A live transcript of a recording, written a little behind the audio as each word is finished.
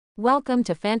Welcome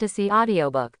to Fantasy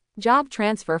Audiobook. Job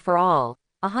transfer for all.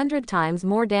 100 times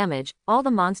more damage, all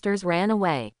the monsters ran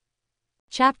away.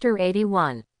 Chapter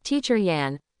 81. Teacher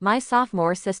Yan, my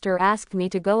sophomore sister asked me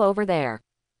to go over there.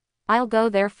 I'll go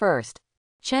there first.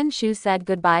 Chen Shu said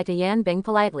goodbye to Yan Bing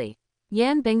politely.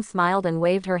 Yan Bing smiled and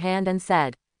waved her hand and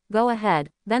said, "Go ahead,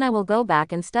 then I will go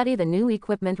back and study the new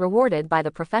equipment rewarded by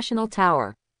the professional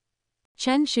tower."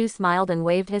 Chen Shu smiled and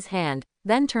waved his hand,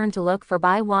 then turned to look for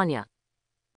Bai Wanya.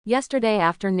 Yesterday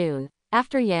afternoon,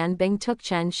 after Yan Bing took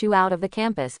Chen Shu out of the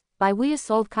campus, Bai Wuya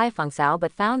sold Kaifengcao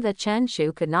but found that Chen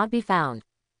Shu could not be found.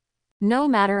 No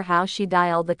matter how she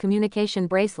dialed the communication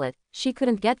bracelet, she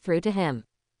couldn't get through to him.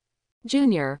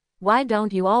 "Junior, why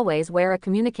don't you always wear a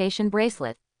communication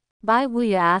bracelet?" Bai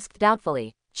Wuya asked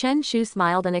doubtfully. Chen Shu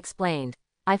smiled and explained,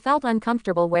 "I felt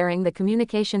uncomfortable wearing the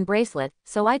communication bracelet,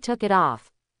 so I took it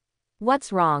off."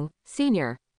 "What's wrong,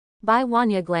 senior?" Bai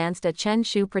Wanya glanced at Chen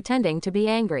Shu pretending to be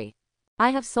angry.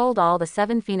 "I have sold all the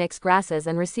 7 phoenix grasses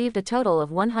and received a total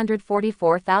of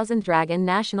 144,000 dragon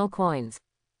national coins.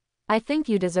 I think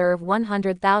you deserve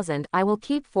 100,000, I will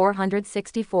keep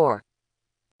 464.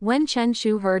 When Chen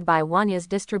Shu heard Bai Wanya's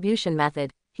distribution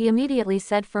method, he immediately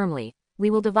said firmly,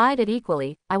 "We will divide it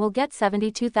equally, I will get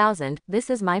 72,000, this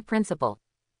is my principle."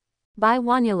 Bai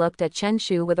Wanya looked at Chen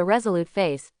Shu with a resolute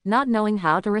face, not knowing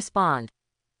how to respond.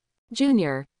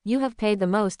 "Junior, you have paid the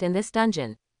most in this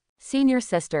dungeon. Senior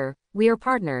sister, we are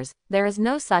partners, there is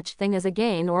no such thing as a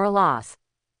gain or a loss."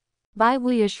 Bai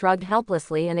Wuya shrugged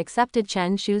helplessly and accepted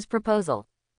Chen Shu's proposal.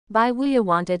 Bai Wuya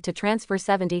wanted to transfer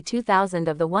 72,000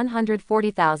 of the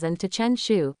 140,000 to Chen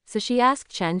Shu, so she asked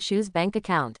Chen Shu's bank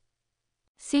account.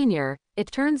 "Senior,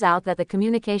 it turns out that the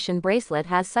communication bracelet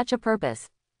has such a purpose."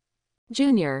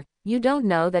 "Junior, you don't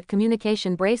know that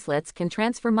communication bracelets can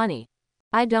transfer money."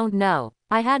 "I don't know.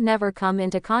 I had never come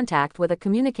into contact with a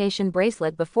communication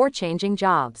bracelet before changing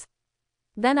jobs.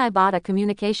 Then I bought a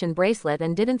communication bracelet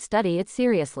and didn't study it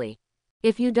seriously."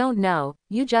 "If you don't know,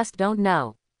 you just don't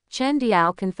know." Chen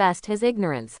Diao confessed his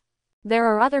ignorance. "There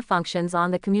are other functions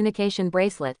on the communication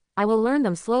bracelet, I will learn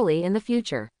them slowly in the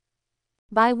future."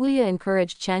 Bai Wuya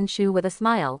encouraged Chen Shu with a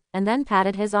smile, and then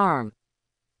patted his arm.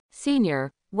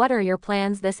 "Senior, what are your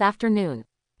plans this afternoon?"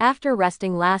 After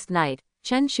resting last night,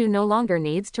 Chen Shu no longer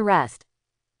needs to rest.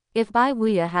 If Bai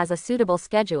Wuya has a suitable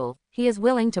schedule, he is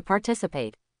willing to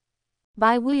participate.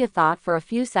 Bai Wuya thought for a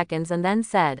few seconds and then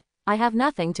said, "I have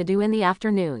nothing to do in the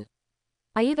afternoon.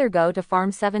 I either go to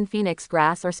farm 7 phoenix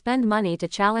grass or spend money to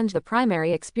challenge the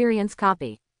primary experience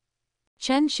copy."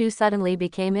 Chen Shu suddenly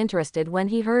became interested when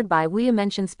he heard Bai Wuya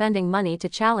mention spending money to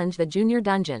challenge the junior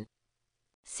dungeon.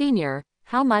 "Senior,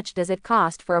 how much does it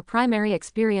cost for a primary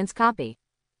experience copy?"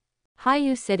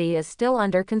 "Haiyu City is still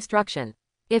under construction.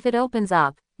 If it opens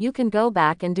up, you can go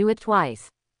back and do it twice."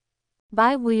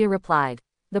 Bai Wuya replied,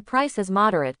 "The price is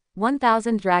moderate,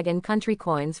 1,000 dragon country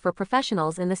coins for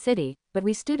professionals in the city, but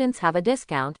we students have a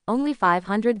discount, only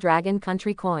 500 dragon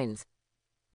country coins.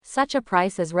 Such a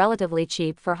price is relatively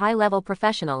cheap for high-level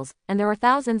professionals, and there are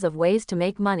thousands of ways to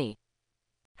make money.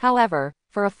 However,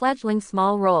 for a fledgling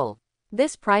small role,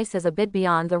 this price is a bit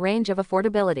beyond the range of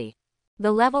affordability.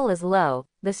 The level is low,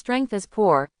 the strength is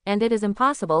poor, and it is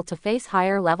impossible to face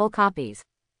higher-level copies.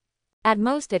 At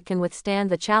most it can withstand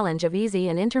the challenge of easy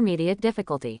and intermediate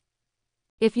difficulty.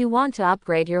 If you want to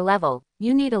upgrade your level,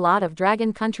 you need a lot of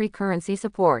Dragon Country currency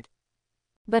support.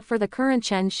 But for the current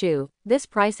Chen Shu, this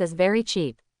price is very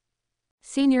cheap.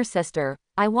 Senior sister,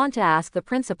 I want to ask the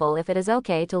principal if it is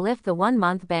okay to lift the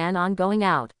 1-month ban on going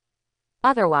out.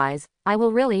 Otherwise, I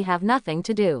will really have nothing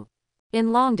to do.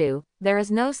 In Longdu, there is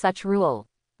no such rule."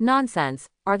 "Nonsense,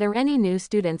 are there any new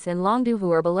students in Longdu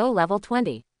who are below level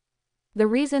 20? The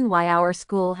reason why our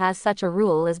school has such a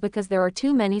rule is because there are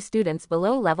too many students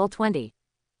below level 20.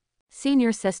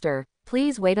 Senior sister,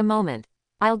 please wait a moment.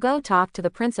 I'll go talk to the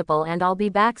principal and I'll be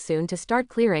back soon to start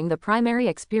clearing the primary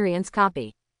experience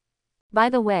copy. By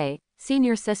the way,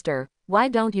 senior sister, why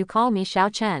don't you call me Xiao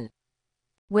Chen?"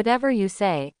 "Whatever you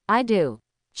say, I do."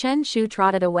 Chen Shu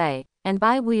trotted away, and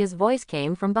Bai Wuya's voice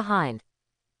came from behind.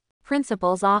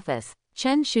 Principal's office.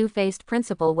 Chen Shu faced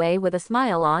Principal Wei with a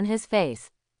smile on his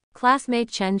face. "Classmate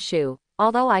Chen Shu,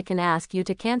 although I can ask you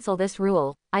to cancel this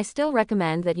rule, I still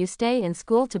recommend that you stay in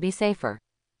school to be safer."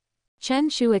 Chen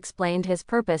Shu explained his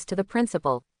purpose to the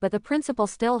principal, but the principal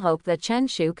still hoped that Chen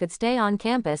Shu could stay on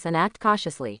campus and act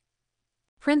cautiously.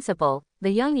 "Principal,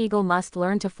 the young eagle must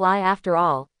learn to fly after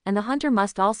all, and the hunter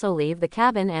must also leave the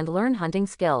cabin and learn hunting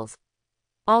skills.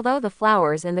 Although the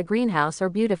flowers in the greenhouse are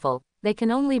beautiful, they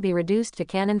can only be reduced to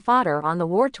cannon fodder on the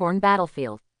war-torn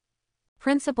battlefield."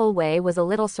 Principal Wei was a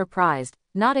little surprised,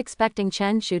 not expecting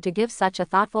Chen Shu to give such a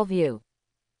thoughtful view.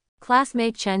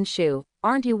 Classmate Chen Shu,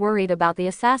 aren't you worried about the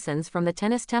assassins from the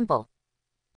tennis temple?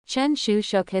 Chen Shu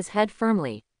shook his head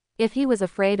firmly. If he was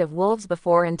afraid of wolves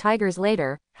before and tigers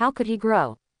later, how could he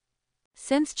grow?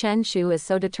 Since Chen Shu is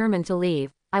so determined to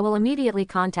leave, I will immediately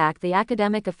contact the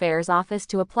Academic Affairs Office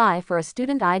to apply for a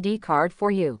student ID card for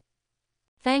you.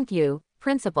 Thank you,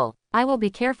 Principal. I will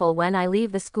be careful when I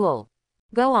leave the school.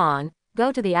 Go on,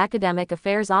 go to the Academic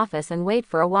Affairs Office and wait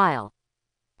for a while.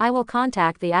 I will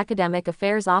contact the Academic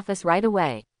Affairs Office right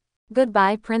away.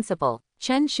 Goodbye, Principal.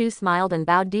 Chen Shu smiled and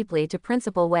bowed deeply to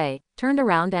Principal Wei, turned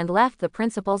around and left the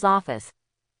principal's office.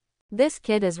 This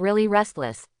kid is really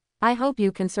restless. I hope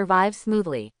you can survive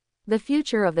smoothly. The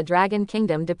future of the Dragon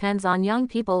Kingdom depends on young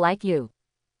people like you.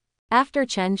 After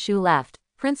Chen Shu left,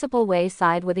 Principal Wei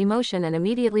sighed with emotion and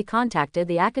immediately contacted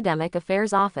the Academic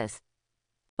Affairs Office.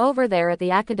 Over there at the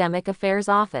Academic Affairs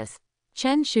Office,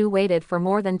 Chen Shu waited for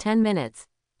more than 10 minutes.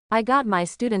 I got my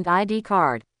student ID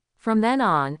card. From then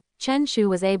on, Chen Shu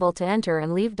was able to enter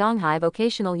and leave Donghai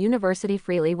Vocational University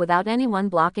freely without anyone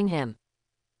blocking him.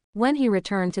 When he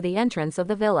returned to the entrance of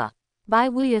the villa, Bai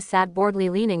Wuya sat boredly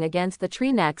leaning against the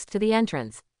tree next to the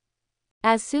entrance.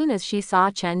 As soon as she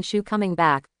saw Chen Shu coming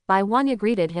back, Bai Wuya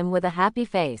greeted him with a happy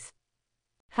face.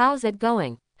 How's it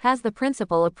going? Has the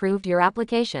principal approved your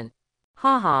application?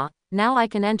 Haha, now I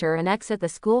can enter and exit the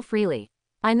school freely.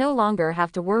 I no longer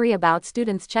have to worry about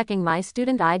students checking my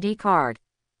student ID card.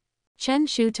 Chen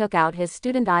Shu took out his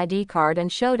student ID card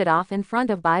and showed it off in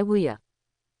front of Bai Wuya.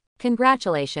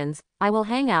 Congratulations, I will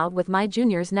hang out with my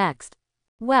juniors next.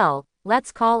 Well,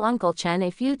 let's call Uncle Chen a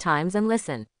few times and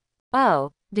listen.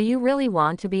 Oh, do you really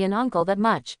want to be an uncle that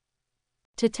much?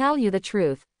 To tell you the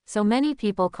truth, so many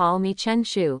people call me Chen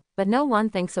Shu, but no one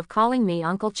thinks of calling me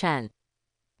Uncle Chen.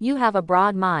 You have a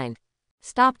broad mind.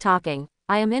 Stop talking,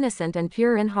 I am innocent and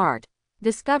pure in heart.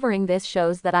 Discovering this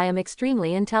shows that I am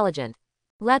extremely intelligent.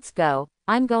 Let's go,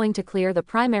 I'm going to clear the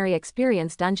primary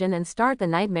experience dungeon and start the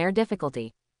nightmare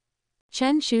difficulty.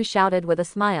 Chen Shu shouted with a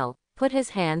smile, put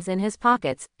his hands in his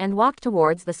pockets, and walked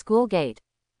towards the school gate.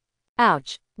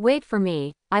 Ouch, wait for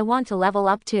me, I want to level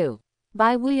up too.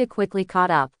 Bai Wuya quickly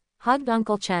caught up, hugged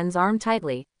Uncle Chen's arm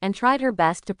tightly, and tried her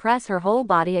best to press her whole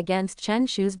body against Chen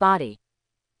Shu's body.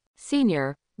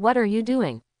 Senior, what are you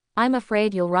doing? I'm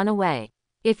afraid you'll run away.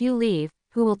 If you leave,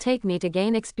 who will take me to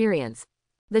gain experience?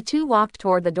 The two walked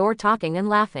toward the door talking and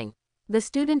laughing. The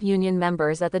student union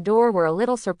members at the door were a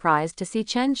little surprised to see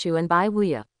Chen Shu and Bai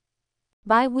Wuya.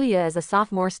 Bai Wuya is a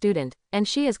sophomore student, and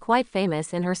she is quite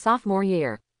famous in her sophomore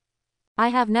year. I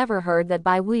have never heard that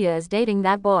Bai Wuya is dating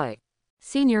that boy.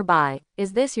 Senior Bai,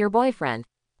 is this your boyfriend?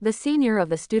 The senior of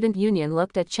the student union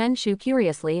looked at Chen Shu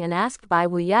curiously and asked Bai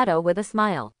Wuya with a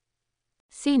smile.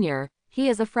 Senior, he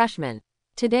is a freshman.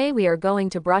 Today we are going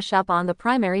to brush up on the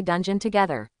primary dungeon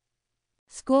together.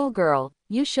 Schoolgirl,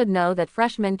 you should know that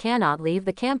freshmen cannot leave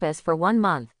the campus for 1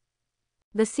 month.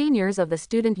 The seniors of the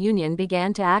student union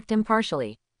began to act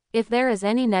impartially. If there is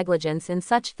any negligence in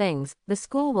such things, the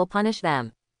school will punish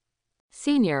them.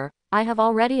 Senior, I have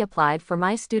already applied for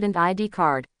my student ID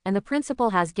card, and the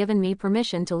principal has given me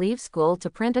permission to leave school to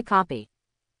print a copy.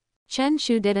 Chen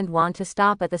Shu didn't want to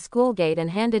stop at the school gate and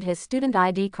handed his student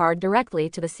ID card directly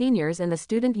to the seniors in the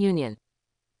student union.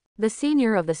 The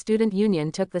senior of the student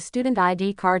union took the student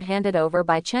ID card handed over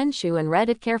by Chen Shu and read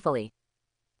it carefully.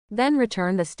 Then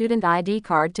returned the student ID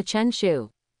card to Chen Shu.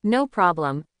 No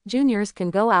problem, juniors can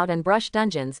go out and brush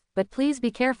dungeons, but please be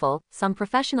careful, some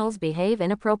professionals behave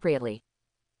inappropriately.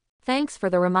 Thanks for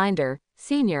the reminder,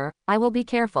 senior, I will be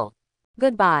careful.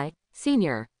 Goodbye,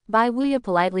 senior. Bai Wuya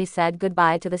politely said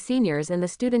goodbye to the seniors in the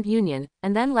student union,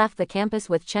 and then left the campus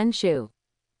with Chen Shu.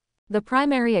 The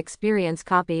primary experience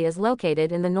copy is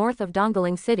located in the north of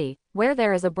Dongling City, where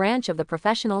there is a branch of the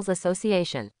Professionals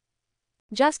Association.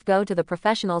 Just go to the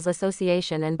Professionals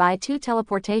Association and buy 2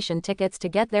 teleportation tickets to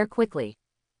get there quickly.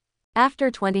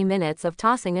 After 20 minutes of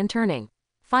tossing and turning,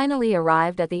 finally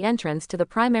arrived at the entrance to the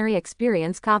primary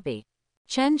experience copy.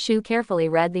 Chen Shu carefully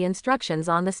read the instructions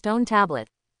on the stone tablet.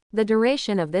 The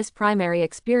duration of this primary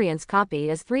experience copy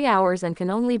is 3 hours and can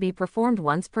only be performed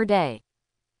once per day.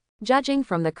 Judging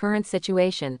from the current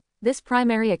situation, this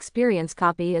primary experience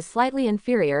copy is slightly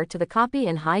inferior to the copy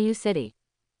in Haiyu City.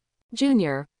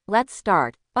 Junior, let's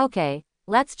start. Okay,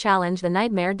 let's challenge the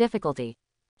nightmare difficulty.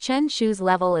 Chen Shu's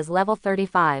level is level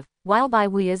 35, while Bai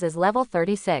Wuya's is level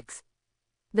 36.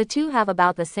 The two have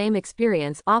about the same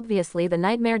experience. Obviously the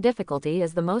nightmare difficulty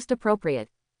is the most appropriate.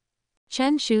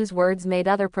 Chen Shu's words made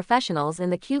other professionals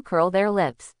in the queue curl their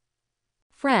lips.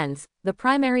 Friends, the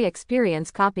primary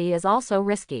experience copy is also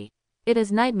risky. It is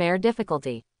nightmare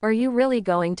difficulty. Are you really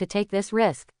going to take this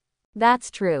risk?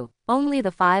 That's true. Only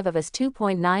the 5 of us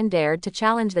 2.9 dared to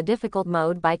challenge the difficult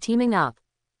mode by teaming up.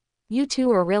 You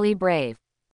two are really brave.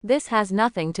 This has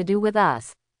nothing to do with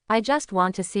us. I just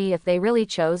want to see if they really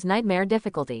chose nightmare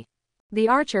difficulty. The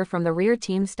archer from the rear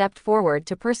team stepped forward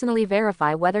to personally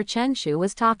verify whether Chen Shu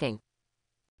was talking.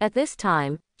 At this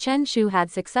time, Chen Shu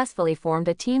had successfully formed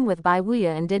a team with Bai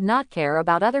Wuya and did not care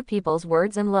about other people's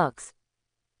words and looks.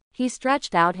 He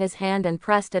stretched out his hand and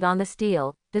pressed it on the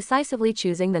steel, decisively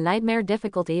choosing the nightmare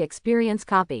difficulty experience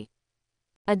copy.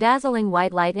 A dazzling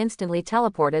white light instantly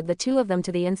teleported the two of them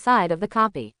to the inside of the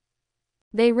copy.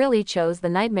 They really chose the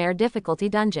nightmare difficulty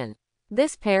dungeon.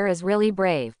 This pair is really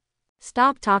brave.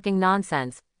 Stop talking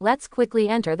nonsense, let's quickly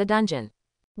enter the dungeon.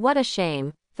 What a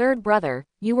shame, third brother,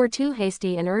 you were too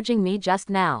hasty in urging me just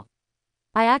now.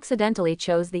 I accidentally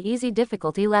chose the easy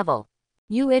difficulty level.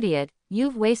 You idiot,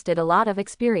 you've wasted a lot of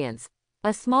experience.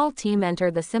 A small team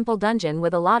entered the simple dungeon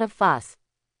with a lot of fuss.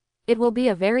 It will be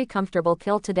a very comfortable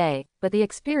kill today, but the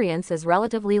experience is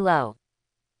relatively low.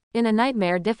 In a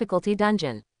nightmare difficulty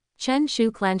dungeon, Chen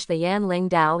Shu clenched the Yanling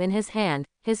Dao in his hand,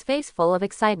 his face full of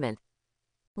excitement.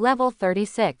 Level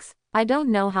 36. I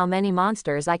don't know how many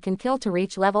monsters I can kill to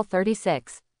reach level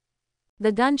 36.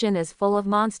 The dungeon is full of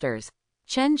monsters.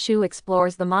 Chen Shu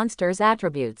explores the monster's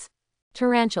attributes.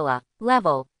 Tarantula.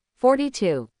 Level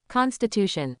 42.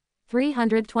 Constitution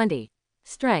 320.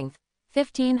 Strength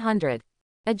 1500.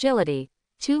 Agility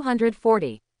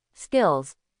 240.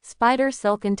 Skills: Spider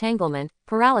Silk Entanglement,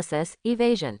 Paralysis,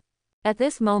 Evasion. At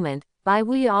this moment, Bai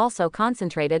Wuya also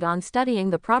concentrated on studying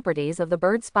the properties of the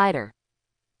bird spider.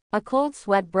 A cold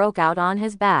sweat broke out on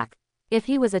his back. If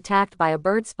he was attacked by a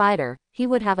bird spider, he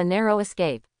would have a narrow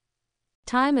escape.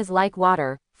 Time is like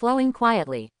water, flowing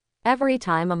quietly. Every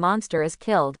time a monster is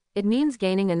killed, it means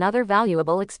gaining another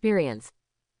valuable experience.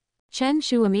 Chen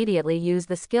Shu immediately used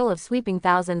the skill of sweeping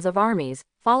thousands of armies,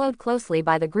 followed closely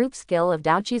by the group skill of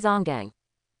Daoqi Zonggang.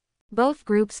 Both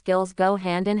group skills go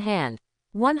hand in hand.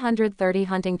 130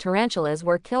 hunting tarantulas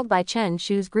were killed by Chen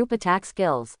Shu's group attack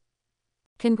skills.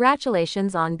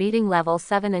 Congratulations on beating level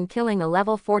 7 and killing a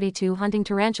level 42 hunting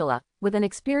tarantula, with an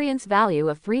experience value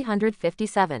of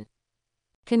 357.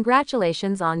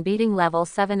 Congratulations on beating level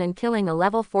 7 and killing a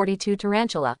level 42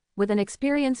 tarantula, with an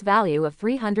experience value of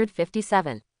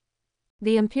 357.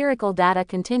 The empirical data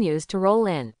continues to roll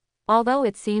in. Although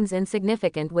it seems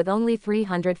insignificant with only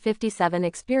 357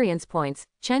 experience points,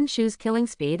 Chen Shu's killing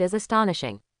speed is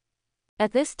astonishing.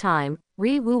 At this time,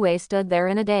 Ri Wuwei stood there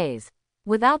in a daze.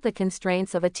 Without the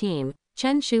constraints of a team,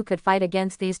 Chen Shu could fight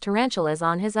against these tarantulas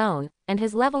on his own, and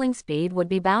his leveling speed would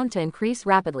be bound to increase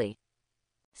rapidly.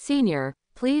 Senior,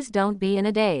 please don't be in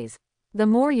a daze. The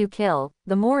more you kill,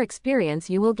 the more experience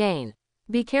you will gain.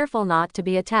 Be careful not to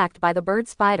be attacked by the bird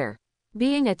spider.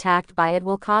 Being attacked by it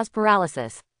will cause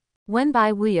paralysis. When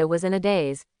Bai Wuya was in a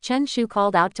daze, Chen Shu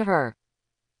called out to her.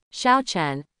 Xiao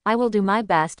Chen, I will do my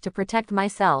best to protect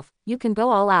myself, you can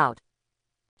go all out.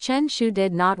 Chen Shu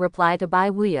did not reply to Bai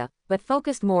Wuya, but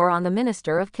focused more on the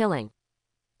Minister of Killing.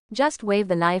 Just wave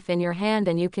the knife in your hand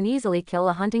and you can easily kill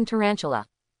a hunting tarantula.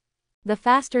 The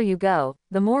faster you go,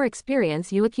 the more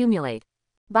experience you accumulate.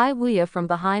 Bai Wuya from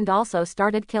behind also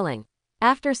started killing.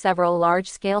 After several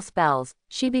large-scale spells,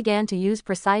 she began to use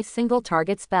precise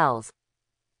single-target spells.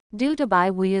 Due to Bai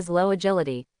Wuya's low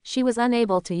agility, she was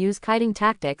unable to use kiting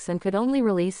tactics and could only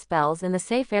release spells in the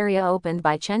safe area opened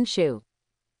by Chen Shu.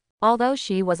 Although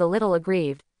she was a little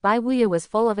aggrieved, Bai Wuya was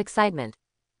full of excitement.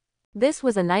 This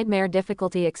was a nightmare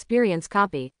difficulty experience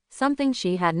copy, something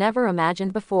she had never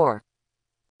imagined before.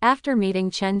 After meeting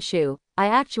Chen Shu, I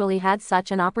actually had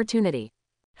such an opportunity.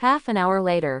 Half an hour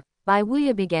later, Bai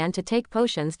Wuya began to take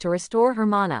potions to restore her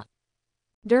mana.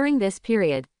 During this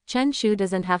period, Chen Shu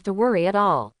doesn't have to worry at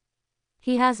all.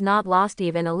 He has not lost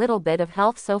even a little bit of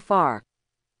health so far.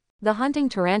 The hunting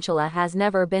tarantula has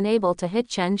never been able to hit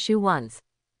Chen Shu once.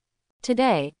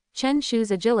 Today, Chen Shu's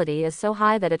agility is so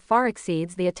high that it far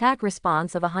exceeds the attack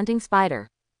response of a hunting spider.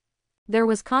 There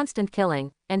was constant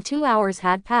killing, and 2 hours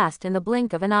had passed in the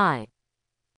blink of an eye.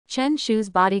 Chen Shu's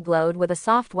body glowed with a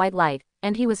soft white light,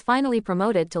 and he was finally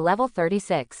promoted to level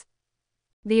 36.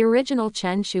 The original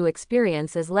Chen Shu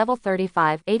experience is level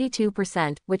 35,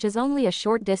 82%, which is only a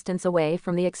short distance away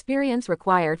from the experience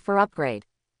required for upgrade.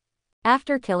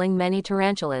 After killing many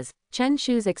tarantulas, Chen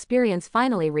Shu's experience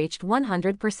finally reached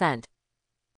 100%.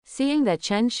 Seeing that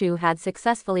Chen Shu had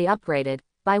successfully upgraded,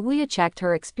 Bai Wuya checked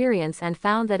her experience and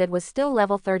found that it was still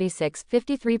level 36,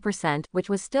 53%, which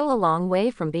was still a long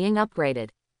way from being upgraded.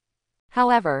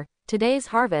 However, today's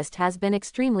harvest has been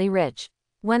extremely rich.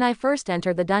 When I first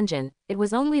entered the dungeon, it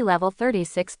was only level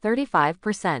 36,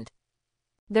 35%.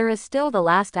 There is still the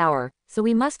last hour, so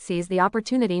we must seize the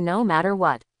opportunity no matter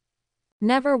what.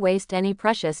 Never waste any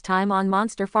precious time on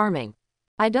monster farming.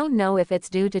 I don't know if it's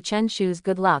due to Chen Shu's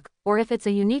good luck, or if it's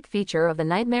a unique feature of the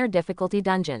Nightmare Difficulty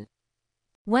dungeon.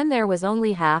 When there was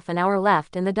only half an hour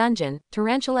left in the dungeon,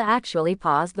 Tarantula actually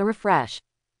paused the refresh.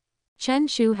 Chen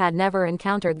Shu had never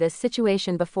encountered this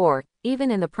situation before,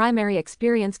 even in the primary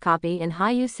experience copy in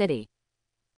Haiyu City.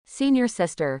 Senior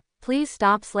sister, please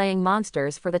stop slaying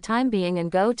monsters for the time being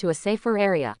and go to a safer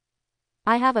area.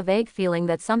 I have a vague feeling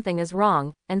that something is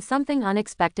wrong, and something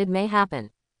unexpected may happen.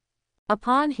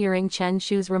 Upon hearing Chen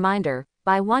Shu's reminder,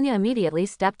 Bai Wanya immediately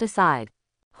stepped aside.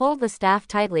 Hold the staff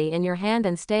tightly in your hand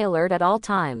and stay alert at all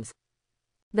times.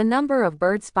 The number of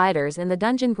bird spiders in the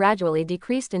dungeon gradually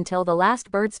decreased until the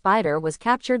last bird spider was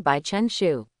captured by Chen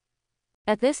Shu.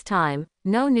 At this time,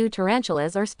 no new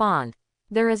tarantulas are spawned.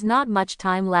 There is not much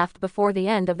time left before the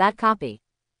end of that copy.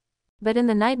 But in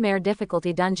the Nightmare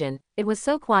Difficulty dungeon, it was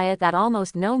so quiet that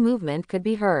almost no movement could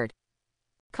be heard.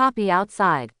 Copy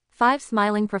outside. 5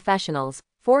 smiling professionals,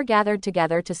 4 gathered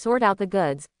together to sort out the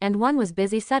goods, and 1 was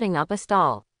busy setting up a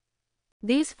stall.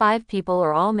 These 5 people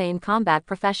are all main combat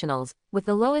professionals, with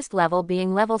the lowest level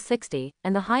being level 60,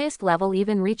 and the highest level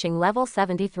even reaching level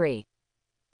 73.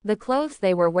 The clothes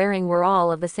they were wearing were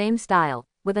all of the same style,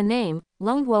 with a name,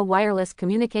 Longguo Wireless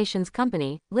Communications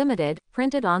Company, Limited,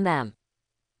 printed on them.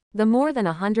 The more than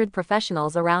 100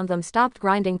 professionals around them stopped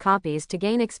grinding copies to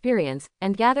gain experience,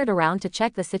 and gathered around to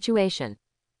check the situation.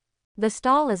 The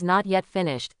stall is not yet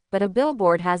finished, but a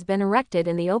billboard has been erected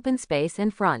in the open space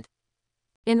in front.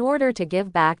 In order to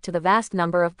give back to the vast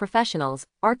number of professionals,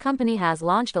 our company has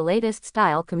launched a latest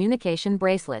style communication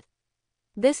bracelet.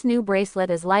 This new bracelet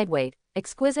is lightweight,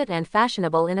 exquisite and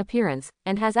fashionable in appearance,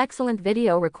 and has excellent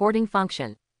video recording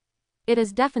function. It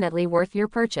is definitely worth your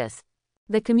purchase.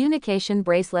 The communication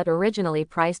bracelet, originally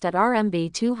priced at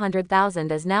RMB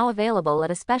 200,000, is now available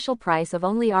at a special price of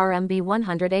only RMB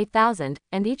 108,000,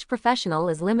 and each professional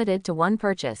is limited to 1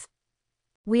 purchase.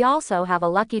 We also have a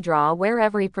lucky draw where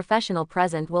every professional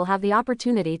present will have the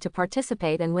opportunity to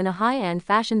participate and win a high-end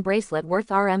fashion bracelet worth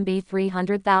RMB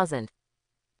 300,000.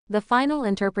 The final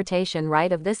interpretation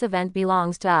right of this event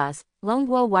belongs to us,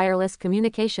 Longguo Wireless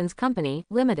Communications Company,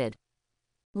 Limited.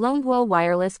 Longguo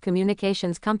Wireless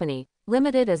Communications Company,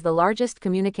 Limited is the largest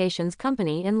communications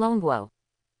company in Longguo.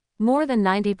 More than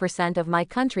 90% of my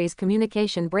country's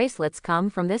communication bracelets come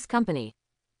from this company.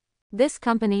 This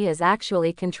company is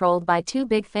actually controlled by 2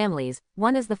 big families,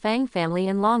 one is the Fang family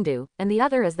in Longdu, and the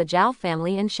other is the Zhao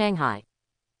family in Shanghai.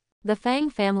 The Fang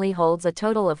family holds a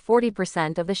total of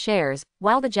 40% of the shares,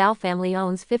 while the Zhao family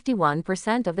owns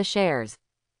 51% of the shares.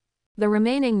 The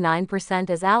remaining 9%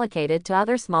 is allocated to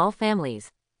other small families.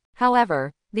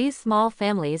 However, these small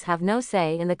families have no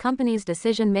say in the company's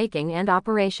decision-making and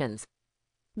operations.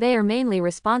 They are mainly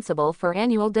responsible for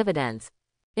annual dividends.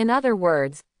 In other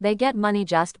words, they get money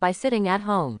just by sitting at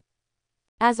home.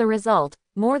 As a result,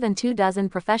 more than 24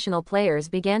 professional players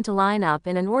began to line up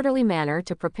in an orderly manner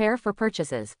to prepare for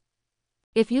purchases.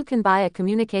 If you can buy a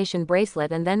communication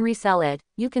bracelet and then resell it,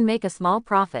 you can make a small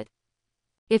profit.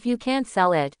 If you can't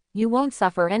sell it, you won't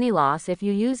suffer any loss if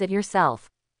you use it yourself.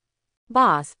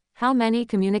 Boss, how many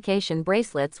communication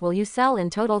bracelets will you sell in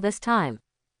total this time?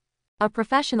 A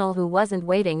professional who wasn't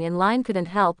waiting in line couldn't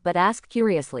help but ask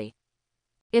curiously.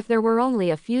 If there were only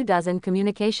a few dozen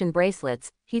communication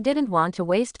bracelets, he didn't want to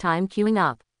waste time queuing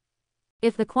up.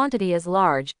 If the quantity is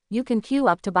large, you can queue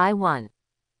up to buy one.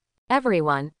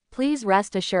 Everyone, please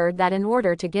rest assured that in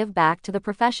order to give back to the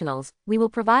professionals, we will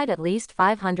provide at least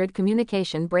 500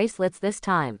 communication bracelets this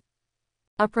time.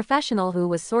 A professional who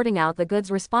was sorting out the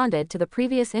goods responded to the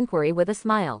previous inquiry with a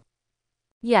smile.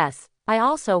 Yes, I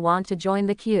also want to join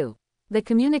the queue. The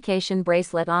communication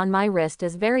bracelet on my wrist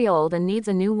is very old and needs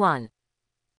a new one.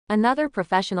 Another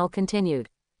professional continued.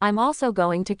 I'm also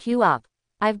going to queue up.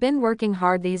 I've been working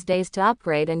hard these days to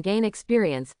upgrade and gain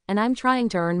experience, and I'm trying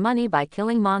to earn money by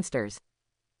killing monsters.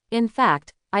 In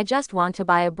fact, I just want to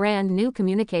buy a brand new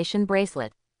communication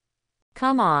bracelet.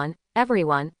 Come on,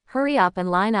 everyone, hurry up and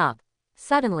line up.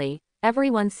 Suddenly,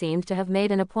 everyone seemed to have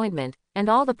made an appointment, and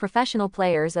all the professional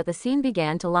players at the scene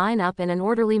began to line up in an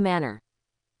orderly manner.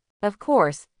 Of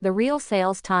course, the real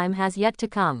sales time has yet to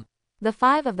come. The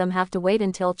 5 of them have to wait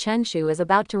until Chen Shu is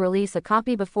about to release a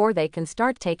copy before they can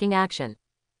start taking action.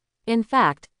 In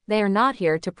fact, they are not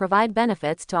here to provide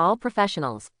benefits to all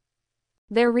professionals.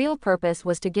 Their real purpose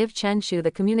was to give Chen Shu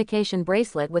the communication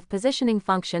bracelet with positioning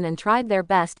function and tried their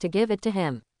best to give it to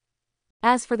him.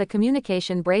 As for the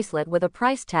communication bracelet with a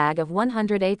price tag of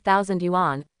 108,000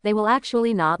 yuan, they will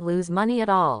actually not lose money at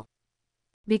all.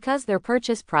 Because their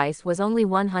purchase price was only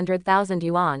 100,000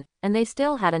 yuan, and they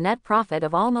still had a net profit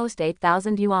of almost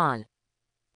 8,000 yuan.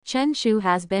 Chen Shu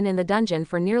has been in the dungeon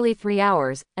for nearly 3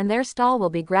 hours, and their stall will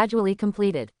be gradually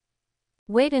completed.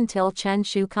 Wait until Chen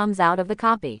Shu comes out of the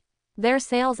copy. Their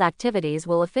sales activities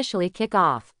will officially kick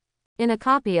off. In a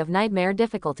copy of Nightmare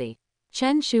Difficulty,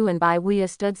 Chen Shu and Bai Wuya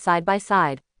stood side by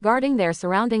side, guarding their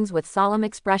surroundings with solemn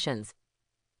expressions.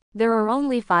 There are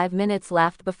only 5 minutes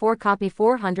left before copy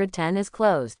 410 is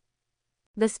closed.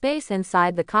 The space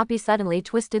inside the copy suddenly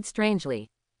twisted strangely.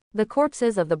 The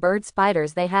corpses of the bird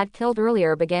spiders they had killed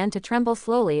earlier began to tremble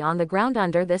slowly on the ground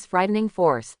under this frightening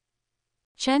force.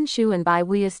 Chen Shu and Bai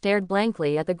Wuya stared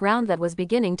blankly at the ground that was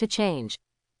beginning to change.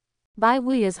 Bai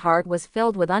Wuya's heart was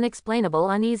filled with unexplainable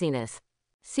uneasiness.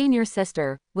 "Senior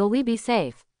sister, will we be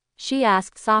safe?" she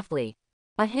asked softly.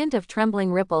 A hint of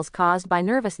trembling ripples caused by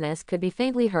nervousness could be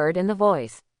faintly heard in the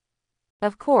voice.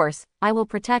 "Of course, I will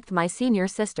protect my senior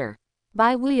sister."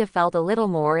 Bai Wuya felt a little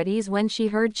more at ease when she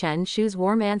heard Chen Shu's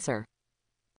warm answer.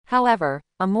 However,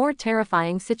 a more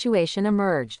terrifying situation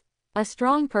emerged. A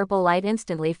strong purple light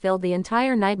instantly filled the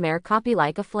entire nightmare copy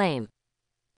like a flame.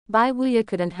 Bai Wuya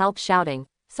couldn't help shouting,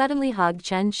 suddenly hugged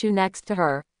Chen Shu next to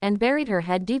her, and buried her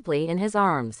head deeply in his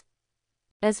arms.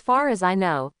 "As far as I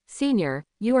know, senior,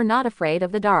 you are not afraid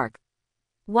of the dark."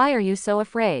 "Why are you so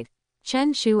afraid?"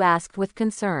 Chen Shu asked with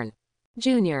concern.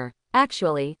 "Junior,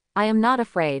 actually, I am not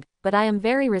afraid, but I am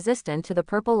very resistant to the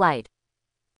purple light,"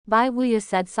 Bai Wuya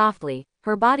said softly,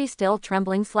 her body still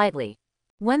trembling slightly.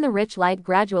 When the rich light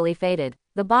gradually faded,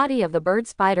 the body of the bird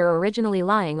spider originally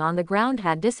lying on the ground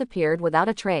had disappeared without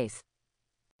a trace.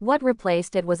 What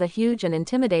replaced it was a huge and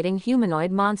intimidating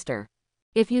humanoid monster.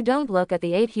 If you don't look at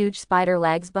the 8 huge spider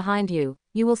legs behind you,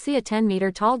 you will see a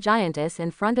 10-meter-tall giantess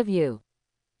in front of you.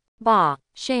 "Bah,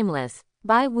 shameless,"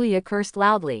 Bai Wuya cursed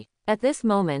loudly. At this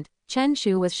moment, Chen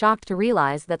Shu was shocked to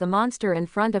realize that the monster in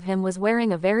front of him was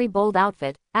wearing a very bold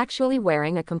outfit, actually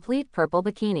wearing a complete purple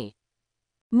bikini.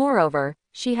 Moreover,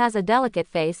 she has a delicate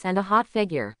face and a hot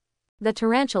figure. The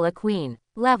Tarantula Queen.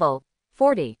 Level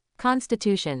 40.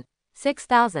 Constitution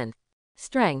 6,000.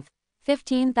 Strength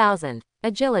 15,000.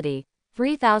 Agility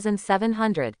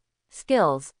 3,700.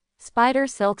 Skills: Spider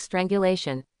Silk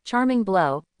Strangulation, Charming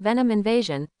Blow, Venom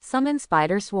Invasion, Summon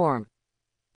Spider Swarm.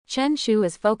 Chen Shu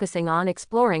is focusing on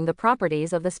exploring the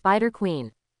properties of the Spider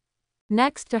Queen.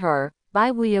 Next to her,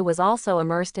 Bai Wuya was also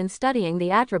immersed in studying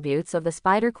the attributes of the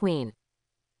Spider Queen.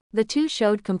 The two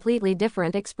showed completely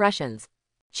different expressions.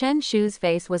 Chen Shu's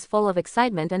face was full of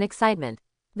excitement and excitement.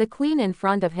 The queen in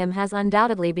front of him has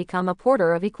undoubtedly become a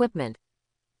porter of equipment.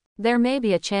 There may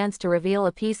be a chance to reveal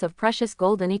a piece of precious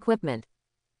golden equipment.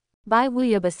 Bai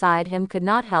Wuya beside him could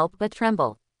not help but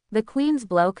tremble. The queen's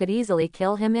blow could easily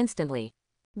kill him instantly.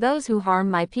 "Those who harm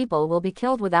my people will be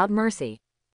killed without mercy."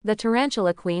 The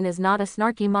Tarantula Queen is not a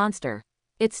snarky monster.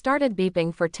 It started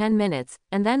beeping for 10 minutes,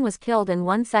 and then was killed in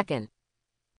 1 second.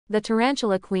 The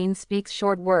Tarantula Queen speaks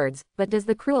short words, but does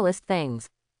the cruelest things.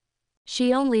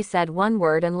 She only said one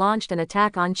word and launched an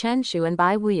attack on Chen Shu and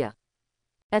Bai Wuya.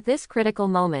 At this critical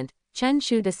moment, Chen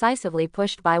Shu decisively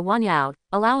pushed Bai Wuya out,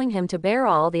 allowing him to bear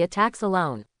all the attacks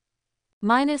alone.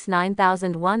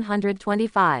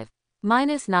 -9,125.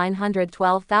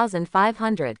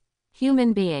 -912,500.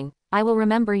 Human being, I will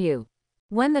remember you.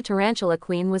 When the Tarantula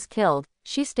Queen was killed,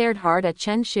 she stared hard at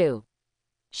Chen Shu.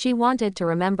 She wanted to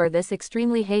remember this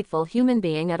extremely hateful human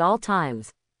being at all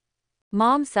times.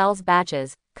 "Mom sells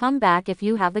batches, come back if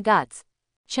you have the guts."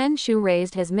 Chen Shu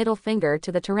raised his middle finger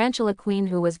to the Tarantula Queen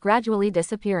who was gradually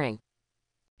disappearing.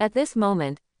 At this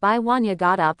moment, Bai Wuya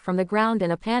got up from the ground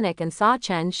in a panic and saw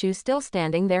Chen Shu still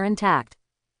standing there intact.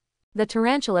 The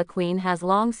Tarantula Queen has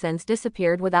long since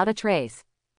disappeared without a trace.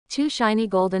 2 shiny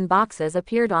golden boxes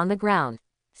appeared on the ground.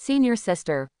 "Senior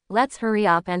sister, let's hurry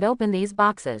up and open these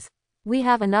boxes. We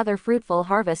have another fruitful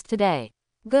harvest today.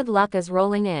 Good luck is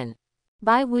rolling in."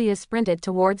 Bai Wuya sprinted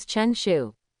towards Chen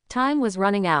Shu. Time was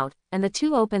running out, and the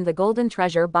two opened the golden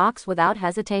treasure box without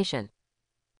hesitation.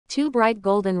 2 bright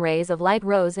golden rays of light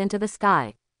rose into the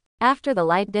sky. After the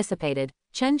light dissipated,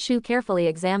 Chen Shu carefully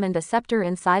examined a scepter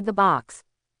inside the box.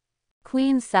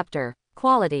 Queen's Scepter.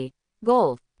 Quality: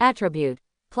 Gold. Attribute: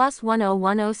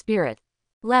 +1010 Spirit.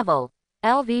 Level: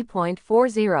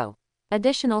 LV.40.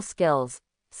 Additional skills: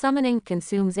 Summoning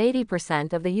consumes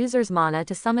 80% of the user's mana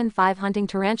to summon 5 hunting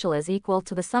tarantulas equal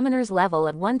to the summoner's level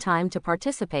at one time to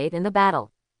participate in the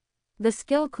battle. The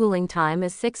skill cooling time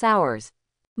is 6 hours.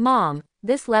 Mom,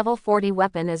 this level 40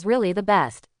 weapon is really the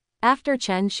best. After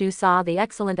Chen Shu saw the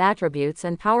excellent attributes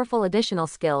and powerful additional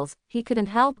skills, he couldn't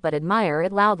help but admire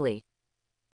it loudly.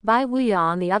 Bai Wuya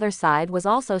on the other side was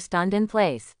also stunned in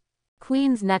place.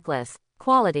 Queen's Necklace.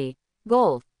 Quality: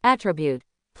 Gold. Attribute.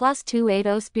 Plus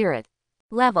 280 Spirit.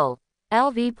 Level.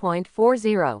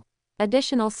 LV.40.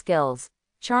 Additional skills.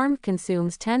 Charm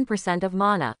consumes 10% of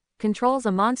mana. Controls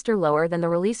a monster lower than the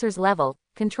releaser's level.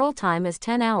 Control time is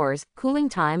 10 hours. Cooling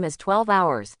time is 12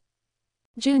 hours.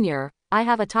 Junior, I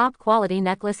have a top quality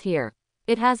necklace here.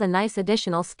 It has a nice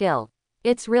additional skill.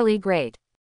 It's really great.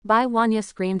 Bai Wanya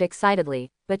screamed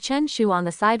excitedly, but Chen Shu on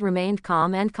the side remained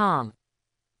calm and calm.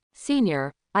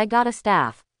 Senior, I got a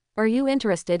staff. Are you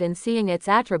interested in seeing its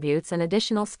attributes and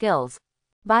additional skills?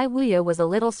 Bai Wuya was a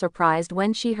little surprised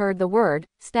when she heard the word,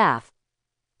 staff.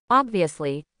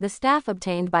 Obviously, the staff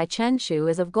obtained by Chen Shu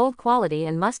is of gold quality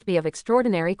and must be of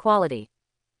extraordinary quality.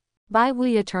 Bai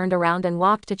Wuya turned around and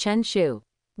walked to Chen Shu.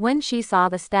 When she saw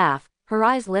the staff, her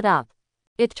eyes lit up.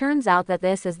 It turns out that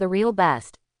this is the real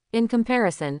best. In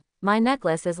comparison, my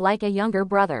necklace is like a younger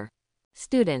brother.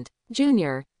 Student,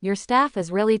 Junior, your staff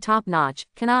is really top-notch.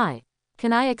 Can I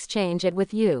exchange it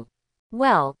with you?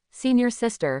 Well, senior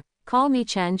sister, call me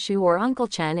Chen Shu or Uncle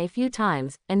Chen a few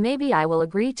times, and maybe I will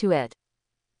agree to it.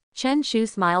 Chen Shu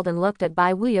smiled and looked at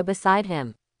Bai Wuya beside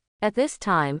him. At this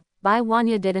time, Bai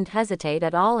Wanya didn't hesitate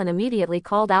at all and immediately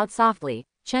called out softly,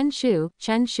 Chen Shu,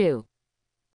 Chen Shu.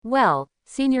 Well,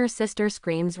 senior sister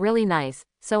screams really nice,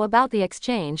 so about the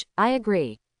exchange, I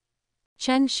agree.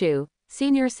 Chen Shu,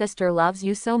 senior sister loves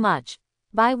you so much.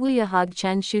 Bai Wuya hugged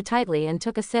Chen Shu tightly and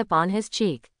took a sip on his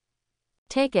cheek.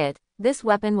 Take it, this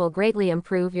weapon will greatly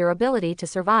improve your ability to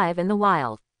survive in the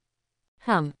wild.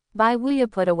 Bai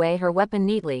Wuya put away her weapon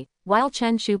neatly, while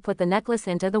Chen Shu put the necklace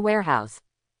into the warehouse.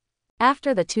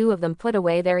 After the two of them put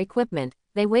away their equipment,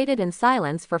 they waited in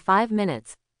silence for 5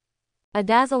 minutes. A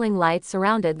dazzling light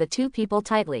surrounded the two people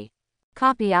tightly.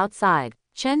 Copy outside.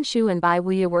 Chen Shu and Bai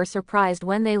Wuya were surprised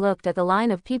when they looked at the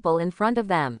line of people in front of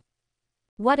them.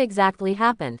 What exactly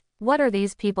happened? What are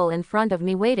these people in front of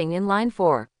me waiting in line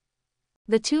for?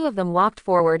 The two of them walked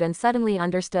forward and suddenly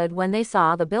understood when they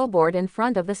saw the billboard in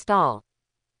front of the stall.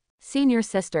 Senior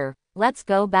sister, let's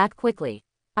go back quickly.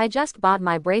 I just bought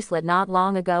my bracelet not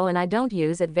long ago and I don't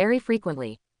use it very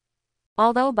frequently.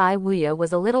 Although Bai Wuya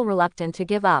was a little reluctant to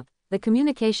give up, the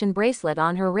communication bracelet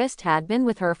on her wrist had been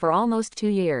with her for almost 2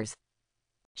 years.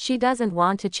 She doesn't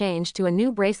want to change to a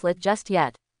new bracelet just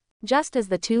yet. Just as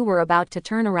the two were about to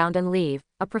turn around and leave,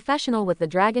 a professional with the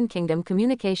Dragon Kingdom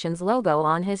Communications logo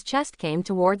on his chest came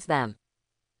towards them.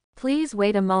 Please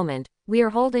wait a moment, we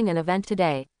are holding an event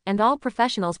today, and all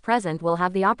professionals present will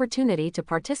have the opportunity to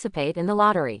participate in the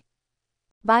lottery.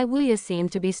 Bai Wuya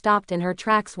seemed to be stopped in her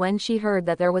tracks when she heard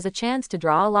that there was a chance to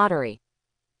draw a lottery.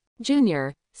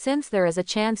 Junior, since there is a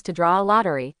chance to draw a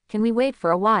lottery, can we wait for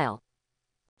a while?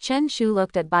 Chen Shu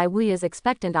looked at Bai Wuya's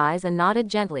expectant eyes and nodded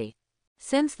gently.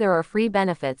 Since there are free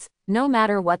benefits, no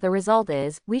matter what the result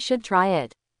is, we should try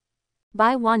it.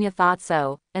 Bai Wanya thought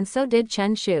so, and so did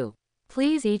Chen Shu.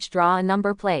 Please each draw a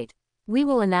number plate. We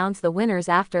will announce the winners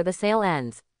after the sale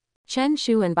ends. Chen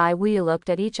Shu and Bai Wuya looked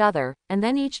at each other, and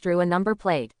then each drew a number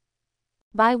plate.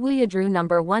 Bai Wuya drew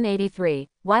number 183,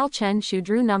 while Chen Shu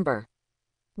drew number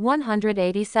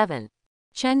 187.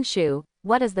 Chen Shu,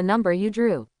 what is the number you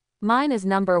drew? Mine is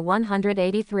number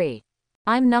 183.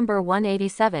 I'm number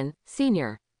 187,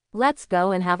 senior. Let's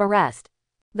go and have a rest.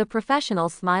 The professional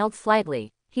smiled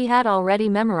slightly. He had already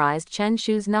memorized Chen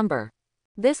Shu's number.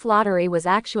 This lottery was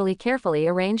actually carefully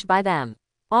arranged by them.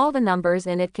 All the numbers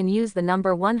in it can use the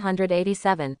number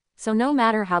 187, so no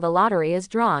matter how the lottery is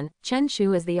drawn, Chen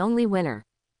Shu is the only winner.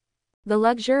 The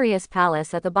luxurious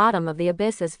palace at the bottom of the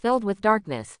abyss is filled with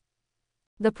darkness.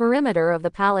 The perimeter of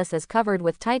the palace is covered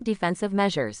with tight defensive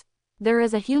measures. There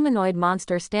is a humanoid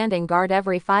monster standing guard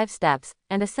every 5 steps,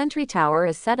 and a sentry tower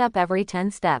is set up every 10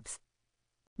 steps.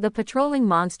 The patrolling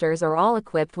monsters are all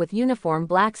equipped with uniform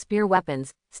black spear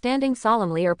weapons, standing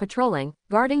solemnly or patrolling,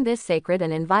 guarding this sacred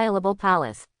and inviolable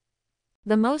palace.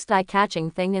 The most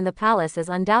eye-catching thing in the palace is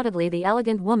undoubtedly the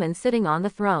elegant woman sitting on the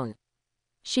throne.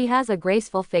 She has a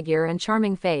graceful figure and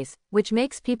charming face, which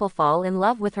makes people fall in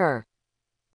love with her.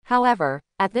 However,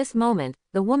 at this moment,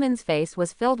 the woman's face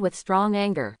was filled with strong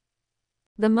anger.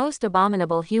 The most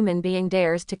abominable human being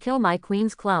dares to kill my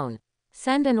queen's clone.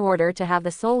 Send an order to have the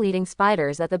soul-eating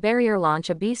spiders at the barrier launch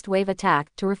a beast wave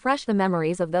attack to refresh the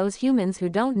memories of those humans who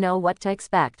don't know what to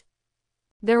expect.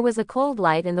 There was a cold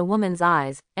light in the woman's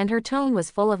eyes, and her tone was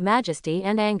full of majesty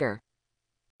and anger.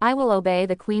 I will obey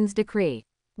the queen's decree.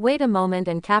 Wait a moment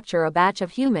and capture a batch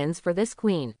of humans for this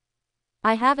queen.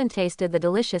 I haven't tasted the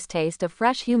delicious taste of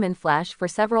fresh human flesh for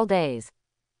several days.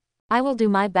 I will do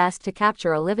my best to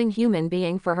capture a living human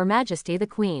being for Her Majesty the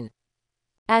Queen.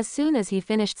 As soon as he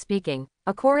finished speaking,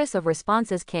 a chorus of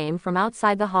responses came from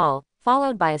outside the hall,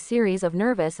 followed by a series of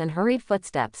nervous and hurried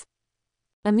footsteps.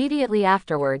 Immediately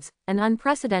afterwards, an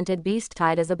unprecedented beast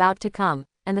tide is about to come,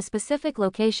 and the specific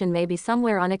location may be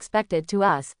somewhere unexpected to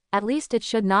us, at least it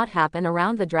should not happen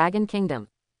around the Dragon Kingdom.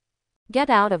 Get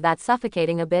out of that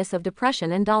suffocating abyss of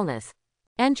depression and dullness.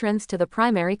 Entrance to the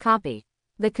primary copy.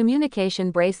 The communication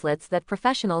bracelets that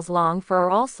professionals long for are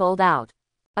all sold out.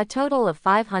 A total of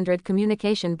 500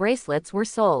 communication bracelets were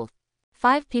sold.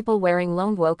 5 people wearing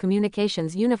Longwo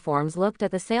Communications uniforms looked at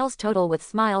the sales total with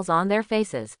smiles on their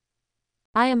faces.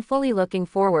 I am fully looking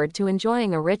forward to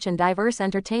enjoying a rich and diverse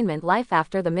entertainment life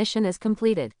after the mission is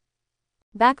completed.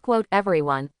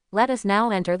 Everyone, let us now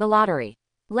enter the lottery.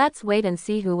 Let's wait and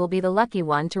see who will be the lucky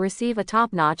one to receive a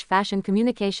top-notch fashion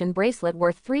communication bracelet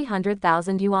worth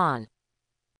 300,000 yuan.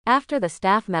 After the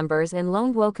staff members in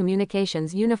Longwo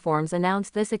Communications uniforms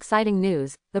announced this exciting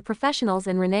news, the professionals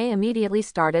in Renee immediately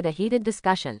started a heated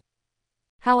discussion.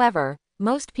 However,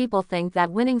 most people think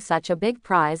that winning such a big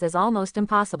prize is almost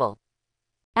impossible.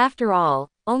 After all,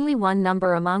 only one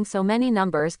number among so many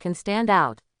numbers can stand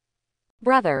out.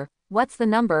 Brother, what's the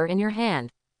number in your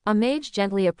hand? A mage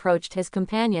gently approached his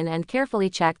companion and carefully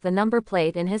checked the number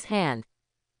plate in his hand.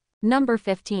 Number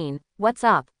 15, what's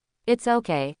up? It's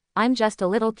okay, I'm just a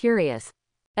little curious.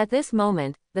 At this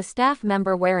moment, the staff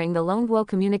member wearing the Longwo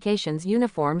Communications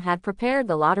uniform had prepared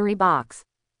the lottery box.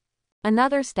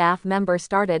 Another staff member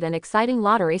started an exciting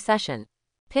lottery session.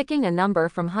 Picking a number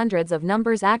from hundreds of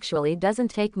numbers actually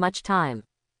doesn't take much time.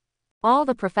 All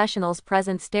the professionals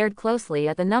present stared closely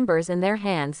at the numbers in their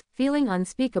hands, feeling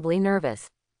unspeakably nervous.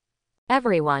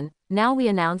 Everyone, now we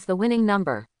announce the winning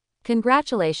number.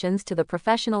 Congratulations to the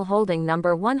professional holding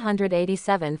number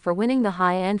 187 for winning the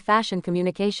high-end fashion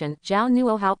communication Jiao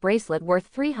Nuohao bracelet worth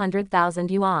 300,000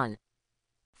 yuan.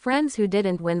 Friends who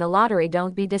didn't win the lottery,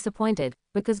 don't be disappointed,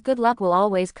 because good luck will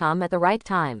always come at the right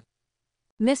time.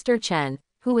 Mr. Chen,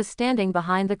 who was standing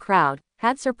behind the crowd,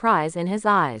 had surprise in his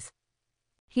eyes.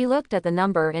 He looked at the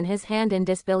number in his hand in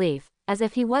disbelief, as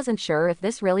if he wasn't sure if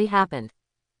this really happened.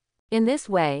 In this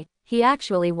way, he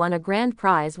actually won a grand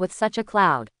prize with such a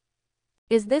cloud.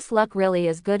 Is this luck really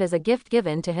as good as a gift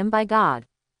given to him by God?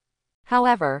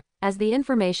 However, as the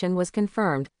information was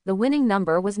confirmed, the winning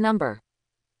number was number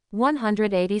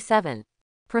 187.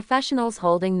 Professionals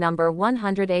holding number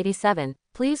 187,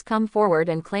 please come forward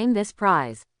and claim this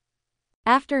prize.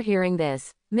 After hearing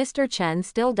this, Mr. Chen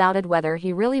still doubted whether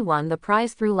he really won the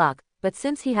prize through luck, but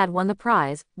since he had won the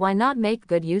prize, why not make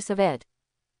good use of it?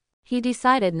 He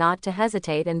decided not to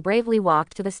hesitate and bravely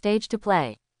walked to the stage to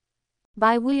play.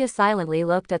 Bai Wuya silently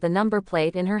looked at the number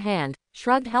plate in her hand,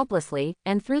 shrugged helplessly,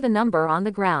 and threw the number on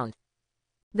the ground.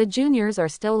 The juniors are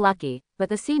still lucky, but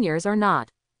the seniors are not.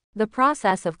 The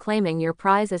process of claiming your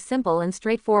prize is simple and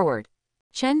straightforward.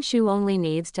 Chen Shu only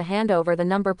needs to hand over the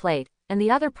number plate, and the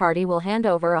other party will hand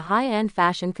over a high-end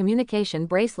fashion communication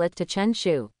bracelet to Chen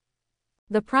Shu.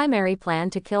 The primary plan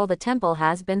to kill the temple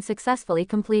has been successfully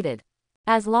completed.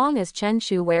 As long as Chen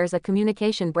Shu wears a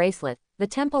communication bracelet, the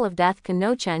Temple of Death can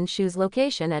know Chen Shu's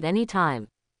location at any time.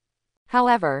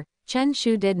 However, Chen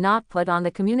Shu did not put on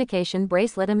the communication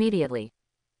bracelet immediately.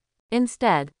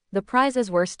 Instead, the prizes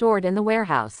were stored in the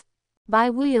warehouse. Bai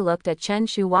Wuya looked at Chen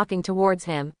Shu walking towards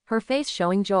him, her face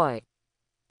showing joy.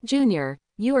 Junior,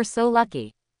 you are so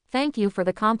lucky. Thank you for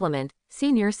the compliment,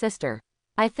 senior sister.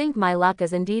 I think my luck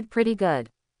is indeed pretty good.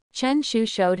 Chen Shu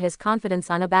showed his confidence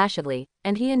unabashedly,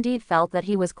 and he indeed felt that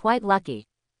he was quite lucky.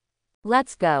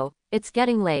 Let's go, it's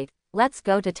getting late, let's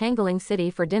go to Tangling City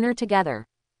for dinner together.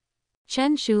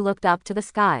 Chen Shu looked up to the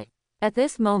sky. At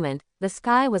this moment, the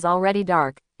sky was already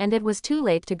dark, and it was too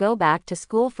late to go back to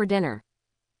school for dinner.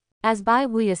 As Bai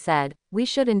Wuya said, we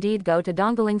should indeed go to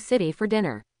Dongling City for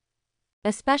dinner.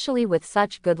 Especially with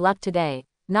such good luck today,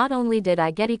 not only did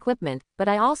I get equipment, but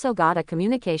I also got a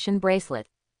communication bracelet.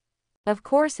 Of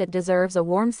course it deserves a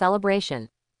warm celebration.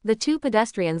 The two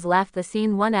pedestrians left the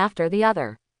scene one after the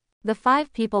other. The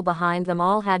 5 people behind them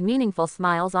all had meaningful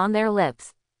smiles on their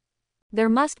lips. There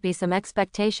must be some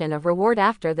expectation of reward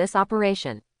after this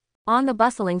operation. On the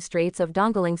bustling streets of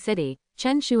Dongling City,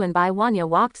 Chen Shu and Bai Wanya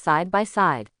walked side by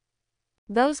side.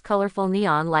 Those colorful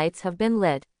neon lights have been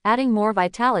lit, adding more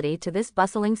vitality to this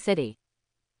bustling city.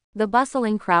 The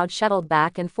bustling crowd shuttled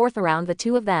back and forth around the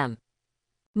two of them.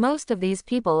 Most of these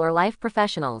people are life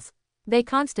professionals. They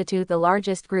constitute the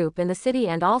largest group in the city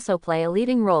and also play a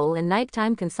leading role in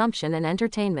nighttime consumption and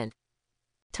entertainment.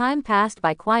 Time passed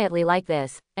by quietly like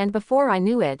this, and before I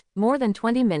knew it, more than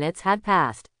 20 minutes had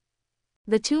passed.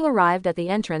 The two arrived at the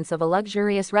entrance of a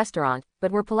luxurious restaurant,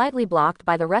 but were politely blocked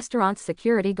by the restaurant's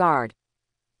security guard.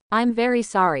 I'm very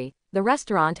sorry, the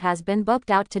restaurant has been booked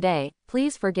out today,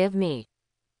 please forgive me.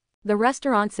 The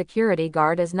restaurant security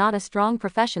guard is not a strong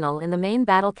professional in the main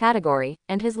battle category,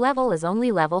 and his level is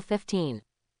only level 15.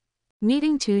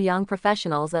 Meeting two young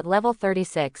professionals at level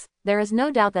 36, there is no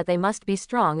doubt that they must be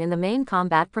strong in the main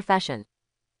combat profession.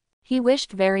 He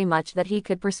wished very much that he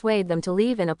could persuade them to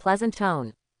leave in a pleasant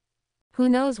tone. Who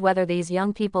knows whether these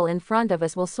young people in front of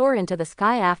us will soar into the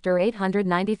sky after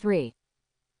 893.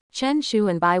 Chen Shu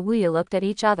and Bai Wuya looked at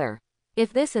each other.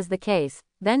 If this is the case,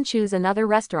 then choose another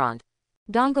restaurant.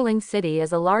 Dongling City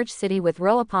is a large city with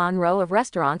row upon row of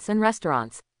restaurants and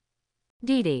restaurants.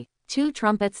 Didi. Two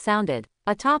trumpets sounded.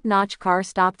 A top-notch car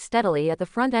stopped steadily at the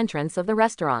front entrance of the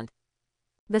restaurant.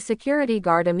 The security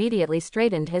guard immediately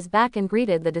straightened his back and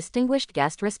greeted the distinguished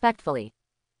guest respectfully.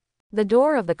 The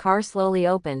door of the car slowly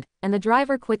opened, and the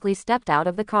driver quickly stepped out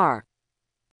of the car.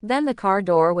 Then the car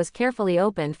door was carefully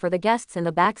opened for the guests in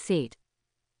the back seat.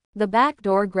 The back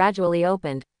door gradually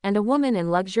opened, and a woman in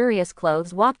luxurious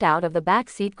clothes walked out of the back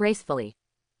seat gracefully.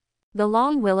 The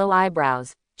long willow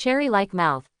eyebrows, cherry-like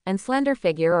mouth, and slender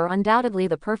figure are undoubtedly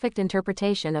the perfect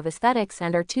interpretation of aesthetics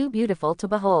and are too beautiful to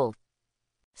behold.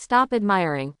 Stop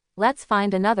admiring, let's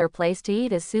find another place to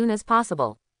eat as soon as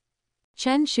possible.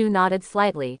 Chen Shu nodded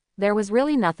slightly, there was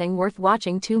really nothing worth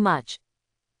watching too much.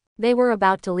 They were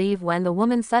about to leave when the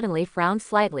woman suddenly frowned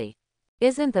slightly.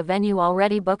 Isn't the venue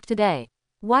already booked today?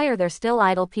 Why are there still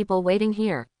idle people waiting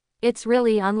here? It's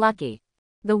really unlucky.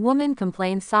 The woman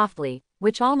complained softly,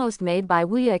 which almost made Bai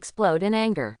Wuya explode in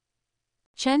anger.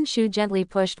 Chen Shu gently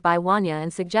pushed Bai Wanya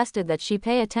and suggested that she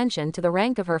pay attention to the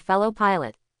rank of her fellow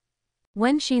pilot.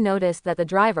 When she noticed that the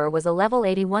driver was a level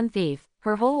 81 thief,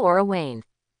 her whole aura waned.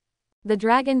 The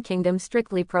Dragon Kingdom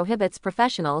strictly prohibits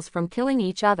professionals from killing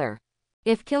each other.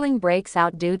 If killing breaks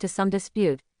out due to some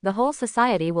dispute, the whole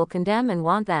society will condemn and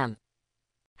want them.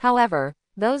 However,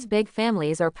 those big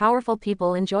families or powerful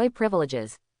people enjoy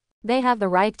privileges. They have the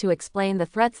right to explain the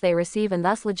threats they receive and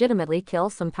thus legitimately kill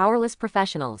some powerless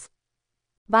professionals.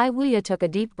 Bai Wuya took a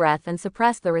deep breath and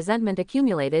suppressed the resentment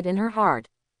accumulated in her heart.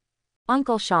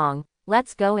 Uncle Shang,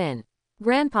 let's go in.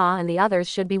 Grandpa and the others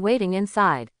should be waiting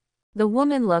inside. The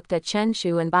woman looked at Chen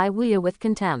Shu and Bai Wuya with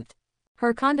contempt.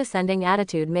 Her condescending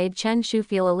attitude made Chen Shu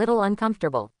feel a little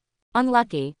uncomfortable.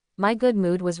 Unlucky, my good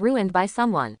mood was ruined by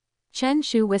someone. Chen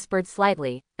Shu whispered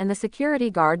slightly, and the security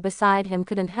guard beside him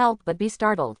couldn't help but be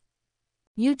startled.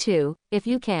 You two, if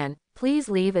you can, please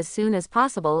leave as soon as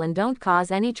possible and don't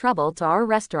cause any trouble to our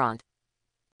restaurant.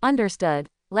 Understood,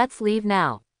 let's leave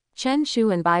now. Chen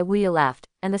Shu and Bai Wuya left,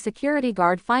 and the security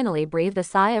guard finally breathed a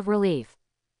sigh of relief.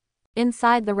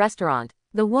 Inside the restaurant,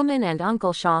 the woman and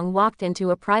Uncle Shang walked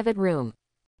into a private room.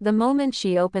 The moment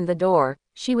she opened the door,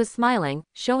 she was smiling,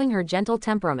 showing her gentle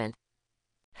temperament.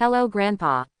 Hello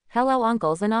Grandpa, hello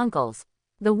uncles and uncles.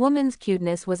 The woman's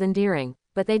cuteness was endearing,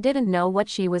 but they didn't know what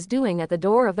she was doing at the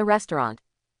door of the restaurant.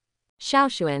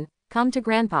 Xiaoshuan, come to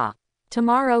Grandpa.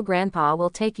 Tomorrow Grandpa will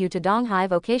take you to Donghai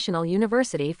Vocational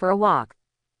University for a walk.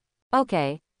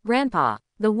 Okay, Grandpa.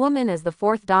 The woman is the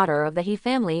fourth daughter of the He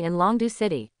family in Longdu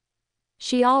City.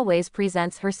 She always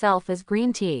presents herself as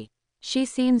green tea. She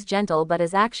seems gentle but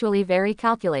is actually very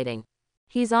calculating.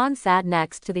 He-zan sat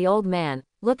next to the old man,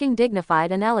 looking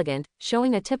dignified and elegant,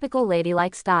 showing a typical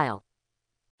ladylike style.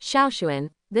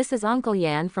 Xiaoshuan, this is Uncle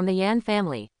Yan from the Yan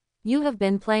family. You have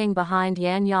been playing behind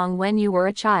Yan Yang when you were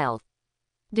a child.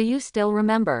 Do you still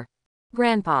remember?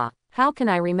 Grandpa, how can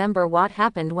I remember what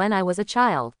happened when I was a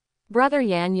child? Brother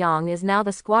Yan Yang is now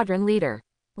the squadron leader.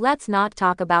 Let's not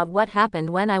talk about what happened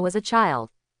when I was a child.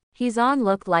 He-zan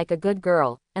looked like a good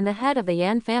girl, and the head of the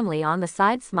Yan family on the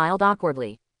side smiled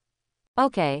awkwardly.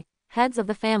 Okay, heads of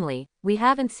the family, we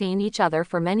haven't seen each other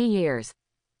for many years.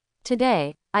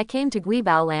 Today, I came to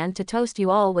Guibao land to toast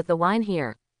you all with the wine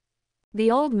here.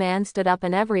 The old man stood up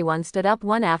and everyone stood up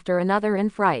one after another in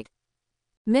fright.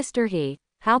 Mr. He,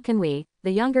 how can we,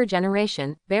 the younger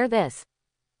generation, bear this?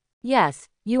 Yes,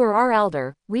 you are our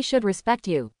elder, we should respect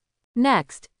you.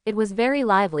 Next, it was very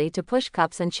lively to push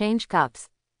cups and change cups.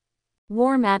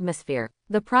 Warm atmosphere.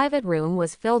 The private room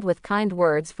was filled with kind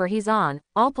words for He-zan,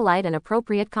 all polite and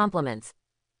appropriate compliments.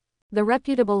 The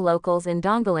reputable locals in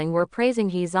Dongling were praising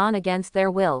He-zan against their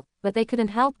will, but they couldn't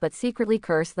help but secretly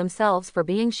curse themselves for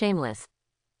being shameless.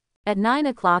 At 9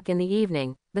 o'clock in the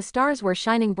evening, the stars were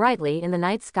shining brightly in the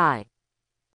night sky.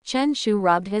 Chen Shu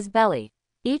rubbed his belly.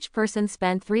 Each person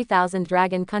spent 3,000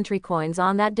 Dragon Country coins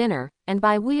on that dinner, and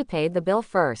Bai Wuya paid the bill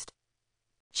first.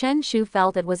 Chen Shu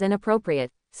felt it was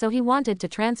inappropriate, so he wanted to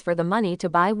transfer the money to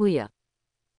Bai Wuya.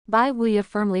 Bai Wuya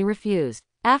firmly refused.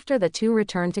 After the two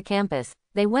returned to campus,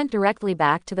 they went directly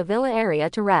back to the villa area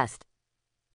to rest.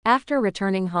 After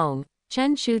returning home,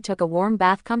 Chen Shu took a warm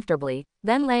bath comfortably,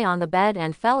 then lay on the bed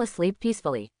and fell asleep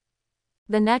peacefully.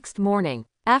 The next morning,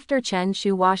 after Chen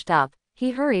Shu washed up,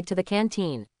 he hurried to the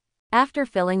canteen. After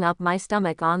filling up my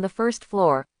stomach on the first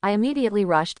floor, I immediately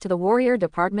rushed to the warrior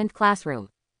department classroom.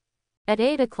 At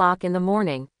 8 o'clock in the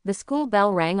morning, the school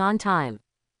bell rang on time.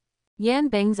 Yan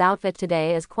Bing's outfit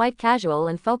today is quite casual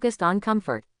and focused on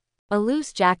comfort. A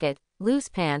loose jacket, loose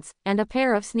pants, and a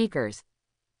pair of sneakers.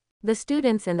 The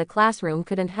students in the classroom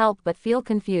couldn't help but feel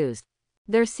confused.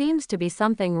 There seems to be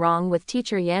something wrong with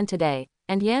Teacher Yan today,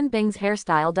 and Yan Bing's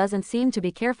hairstyle doesn't seem to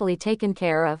be carefully taken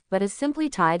care of, but is simply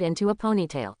tied into a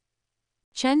ponytail.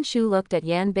 Chen Shu looked at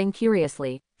Yan Bing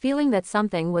curiously, feeling that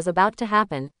something was about to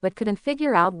happen, but couldn't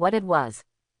figure out what it was.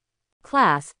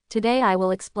 Class, today I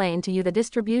will explain to you the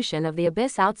distribution of the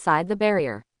abyss outside the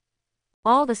barrier.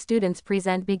 All the students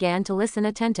present began to listen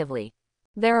attentively.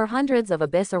 There are hundreds of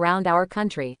abyss around our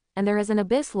country, and there is an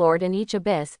abyss lord in each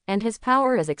abyss, and his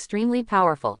power is extremely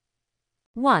powerful.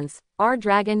 Once, our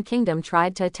dragon kingdom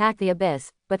tried to attack the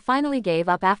abyss, but finally gave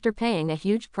up after paying a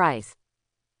huge price.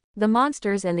 The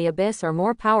monsters in the abyss are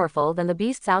more powerful than the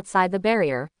beasts outside the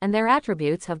barrier, and their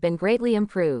attributes have been greatly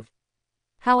improved.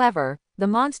 However, the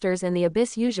monsters in the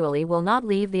abyss usually will not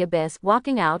leave the abyss.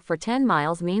 Walking out for 10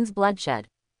 miles means bloodshed.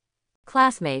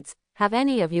 Classmates, have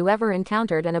any of you ever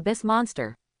encountered an abyss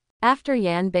monster? After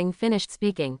Yan Bing finished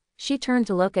speaking, she turned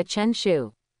to look at Chen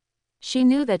Shu. She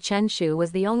knew that Chen Shu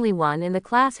was the only one in the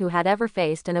class who had ever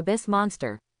faced an abyss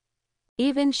monster.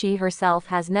 Even she herself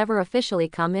has never officially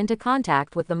come into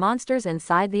contact with the monsters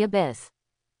inside the abyss.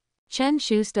 Chen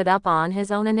Shu stood up on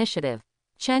his own initiative.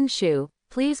 Chen Shu,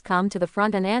 please come to the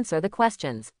front and answer the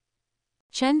questions.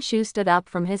 Chen Shu stood up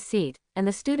from his seat, and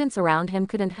the students around him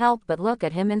couldn't help but look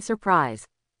at him in surprise.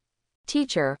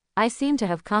 Teacher, I seem to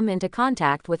have come into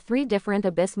contact with 3 different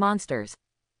abyss monsters.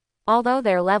 Although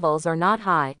their levels are not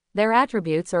high, their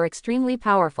attributes are extremely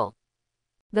powerful.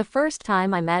 The first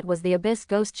time I met was the Abyss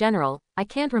Ghost General. I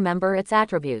can't remember its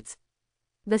attributes.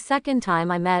 The second time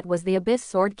I met was the Abyss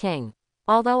Sword King.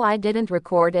 Although I didn't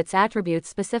record its attributes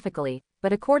specifically,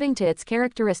 but according to its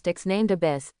characteristics named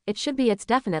Abyss, it's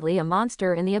definitely a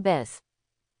monster in the Abyss.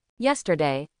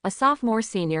 Yesterday, a sophomore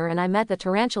senior and I met the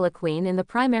Tarantula Queen in the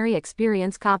primary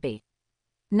experience copy.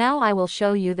 Now I will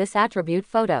show you this attribute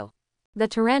photo. The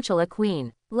Tarantula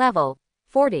Queen. Level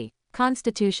 40.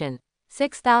 Constitution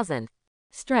 6,000.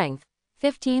 Strength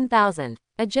 15,000.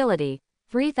 Agility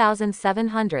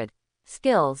 3,700.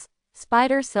 Skills: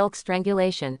 Spider Silk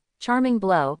Strangulation, Charming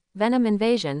Blow, Venom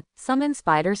Invasion, Summon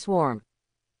Spider Swarm.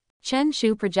 Chen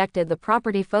Shu projected the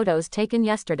property photos taken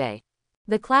yesterday.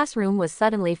 The classroom was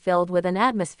suddenly filled with an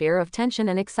atmosphere of tension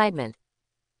and excitement.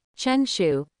 Chen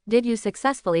Shu, did you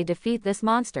successfully defeat this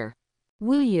monster?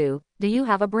 Wu Yu, do you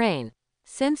have a brain?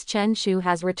 Since Chen Shu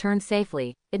has returned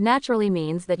safely, it naturally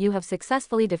means that you have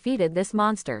successfully defeated this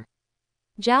monster.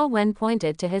 Zhao Wen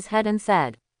pointed to his head and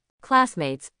said,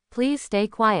 classmates, please stay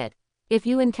quiet. If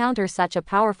you encounter such a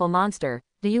powerful monster,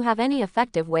 do you have any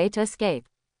effective way to escape?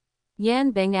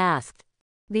 Yan Bing asked.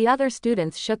 The other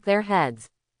students shook their heads.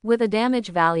 With a damage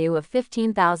value of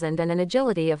 15,000 and an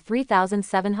agility of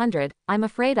 3,700, I'm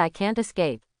afraid I can't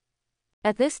escape.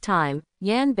 At this time,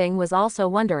 Yan Bing was also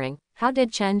wondering, how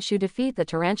did Chen Shu defeat the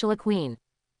Tarantula Queen?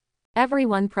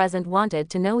 Everyone present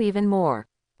wanted to know even more.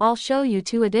 I'll show you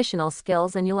 2 additional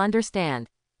skills and you'll understand.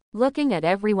 Looking at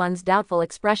everyone's doubtful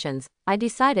expressions, I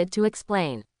decided to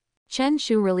explain. Chen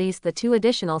Shu released the 2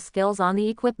 additional skills on the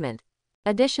equipment.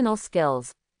 Additional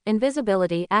skills.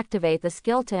 Invisibility. Activate the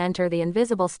skill to enter the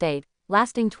invisible state,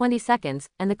 lasting 20 seconds,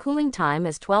 and the cooling time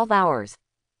is 12 hours.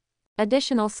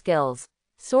 Additional skills.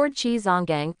 Sword Chi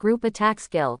Zonggang Group Attack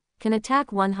Skill, can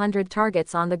attack 100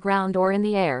 targets on the ground or in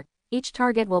the air. Each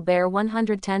target will bear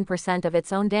 110% of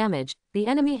its own damage, the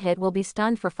enemy hit will be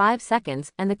stunned for 5 seconds,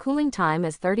 and the cooling time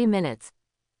is 30 minutes.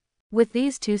 With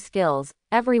these 2 skills,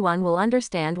 everyone will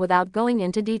understand without going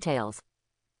into details.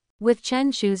 With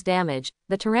Chen Shu's damage,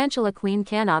 the Tarantula Queen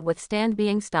cannot withstand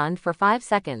being stunned for 5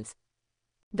 seconds.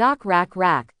 Doc rack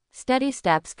rack. Steady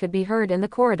steps could be heard in the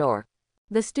corridor.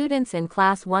 The students in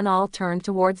Class 1 all turned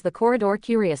towards the corridor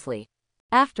curiously.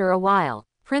 After a while,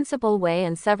 Principal Wei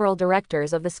and several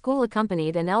directors of the school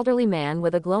accompanied an elderly man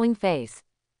with a glowing face.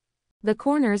 The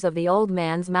corners of the old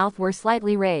man's mouth were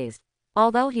slightly raised.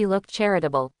 Although he looked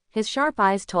charitable, his sharp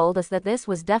eyes told us that this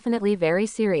was definitely very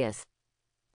serious.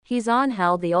 Hezon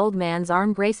held the old man's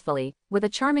arm gracefully, with a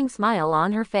charming smile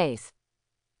on her face.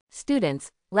 Students,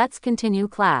 let's continue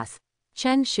class.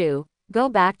 Chen Shu, go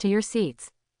back to your seats.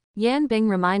 Yan Bing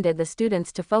reminded the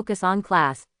students to focus on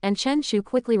class, and Chen Shu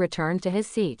quickly returned to his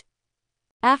seat.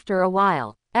 After a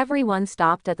while, everyone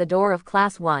stopped at the door of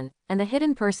Class 1, and the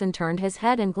hidden person turned his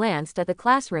head and glanced at the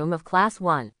classroom of Class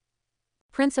 1.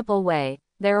 Principal Wei,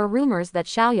 There are rumors that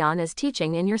Xiaoyan is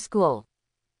teaching in your school.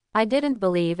 I didn't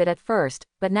believe it at first,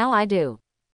 but now I do.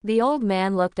 The old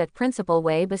man looked at Principal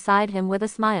Wei beside him with a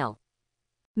smile.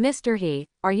 Mr. He,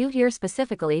 are you here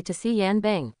specifically to see Yan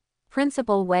Bing?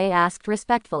 Principal Wei asked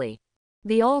respectfully.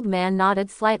 The old man nodded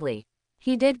slightly.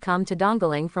 He did come to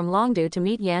Dongling from Longdu to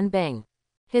meet Yan Bing.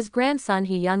 His grandson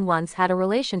He Yun once had a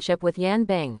relationship with Yan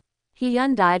Bing. He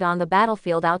Yun died on the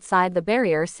battlefield outside the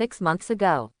barrier 6 months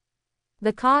ago.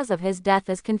 The cause of his death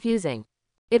is confusing.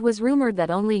 It was rumored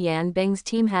that only Yan Bing's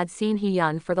team had seen He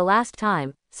Yun for the last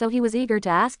time, so he was eager to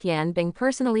ask Yan Bing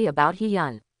personally about He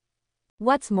Yun.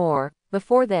 What's more,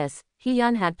 before this, He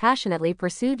Yun had passionately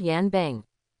pursued Yan Bing.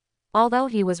 Although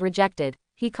he was rejected,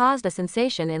 he caused a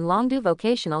sensation in Longdu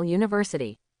Vocational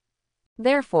University.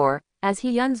 Therefore, as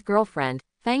He Yun's girlfriend,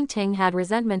 Fang Ting had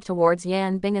resentment towards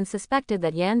Yan Bing and suspected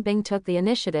that Yan Bing took the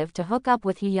initiative to hook up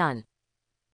with He Yun.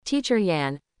 Teacher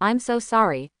Yan, I'm so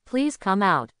sorry, please come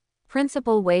out.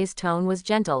 Principal Wei's tone was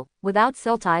gentle, without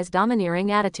Siltai's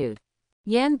domineering attitude.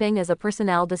 Yan Bing is a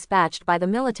personnel dispatched by the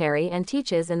military and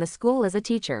teaches in the school as a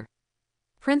teacher.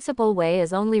 Principal Wei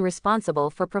is only responsible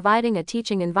for providing a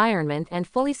teaching environment and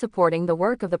fully supporting the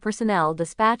work of the personnel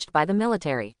dispatched by the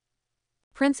military.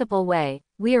 Principal Wei,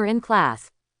 we are in class.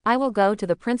 I will go to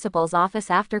the principal's office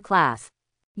after class.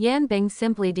 Yan Bing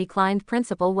simply declined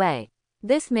Principal Wei.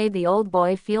 This made the old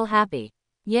boy feel happy.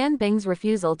 Yan Bing's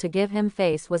refusal to give him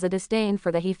face was a disdain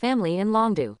for the He family in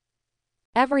Longdu.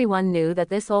 Everyone knew that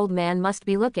this old man must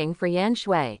be looking for Yan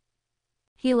Shui.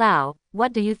 He Lao,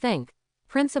 what do you think?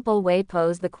 Principal Wei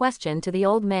posed the question to the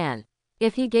old man.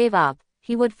 If he gave up,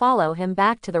 he would follow him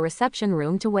back to the reception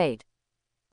room to wait.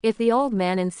 If the old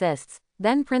man insists,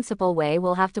 then Principal Wei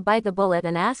will have to bite the bullet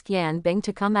and ask Yan Bing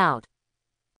to come out.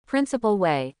 Principal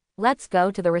Wei, let's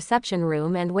go to the reception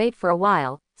room and wait for a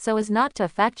while, so as not to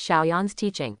affect Xiaoyan's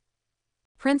teaching.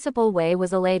 Principal Wei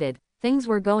was elated, things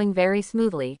were going very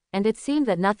smoothly, and it seemed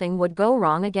that nothing would go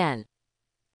wrong again.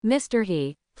 Mr.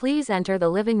 He, please enter the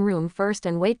living room first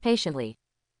and wait patiently.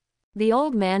 The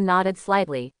old man nodded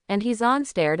slightly, and Hezon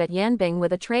stared at Yan Bing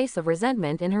with a trace of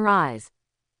resentment in her eyes.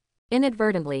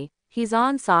 Inadvertently,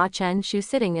 Hezon saw Chen Shu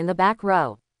sitting in the back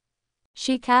row.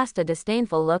 She cast a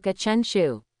disdainful look at Chen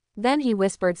Shu. Then he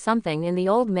whispered something in the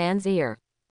old man's ear.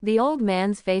 The old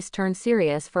man's face turned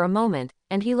serious for a moment,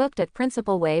 and he looked at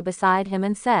Principal Wei beside him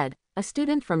and said, "A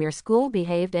student from your school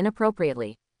behaved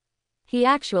inappropriately. He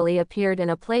actually appeared in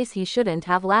a place he shouldn't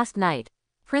have last night.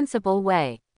 Principal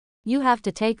Wei, you have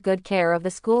to take good care of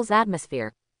the school's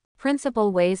atmosphere."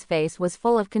 Principal Wei's face was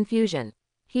full of confusion.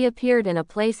 He appeared in a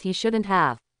place he shouldn't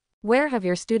have. Where have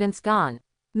your students gone?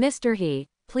 Mr. He,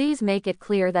 please make it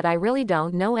clear that I really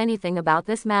don't know anything about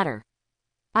this matter.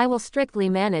 I will strictly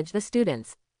manage the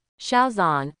students.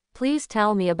 Xiaozan, please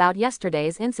tell me about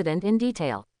yesterday's incident in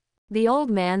detail. The old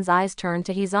man's eyes turned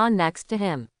to Hezon next to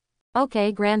him.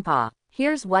 Okay, Grandpa,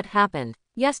 here's what happened.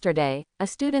 Yesterday, a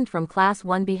student from Class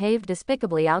 1 behaved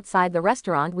despicably outside the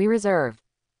restaurant we reserved.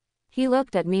 He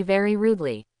looked at me very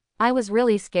rudely. I was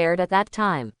really scared at that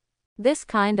time. This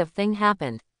kind of thing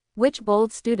happened. Which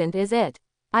bold student is it?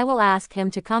 I will ask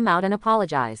him to come out and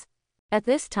apologize. At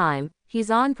this time,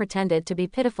 Hezon pretended to be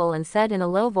pitiful and said in a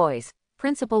low voice,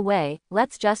 Principal Wei,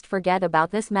 let's just forget about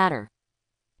this matter.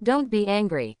 Don't be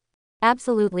angry.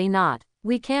 Absolutely not.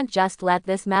 We can't just let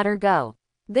this matter go.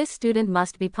 This student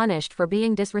must be punished for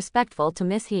being disrespectful to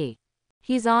Miss He.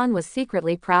 Hezon was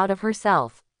secretly proud of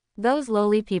herself. Those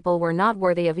lowly people were not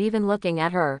worthy of even looking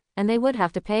at her, and they would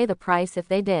have to pay the price if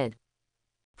they did.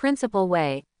 Principal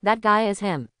Wei, that guy is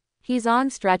him.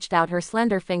 Hezon stretched out her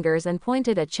slender fingers and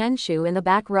pointed at Chen Shu in the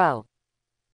back row.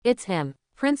 It's him.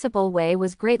 Principal Wei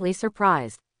was greatly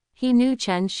surprised. He knew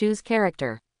Chen Shu's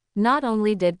character. Not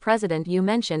only did President Yu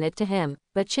mention it to him,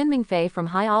 but Qin Mingfei from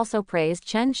Hai also praised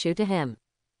Chen Shu to him.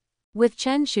 With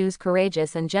Chen Shu's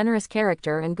courageous and generous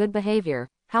character and good behavior,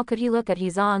 how could he look at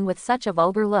Hezon with such a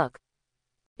vulgar look?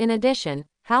 In addition,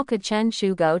 how could Chen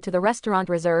Shu go to the restaurant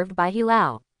reserved by He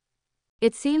Lao?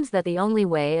 It seems that the only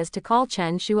way is to call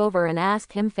Chen Shu over and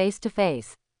ask him face to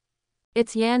face.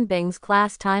 It's Yan Bing's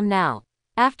class time now.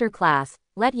 After class,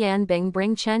 let Yan Bing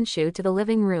bring Chen Shu to the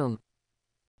living room.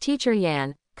 Teacher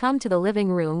Yan, come to the living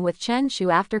room with Chen Shu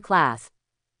after class.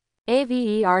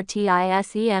 Avertisement.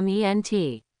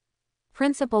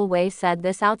 Principal Wei said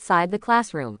this outside the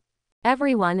classroom.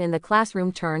 Everyone in the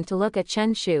classroom turned to look at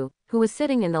Chen Shu, who was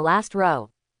sitting in the last row.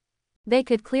 They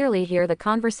could clearly hear the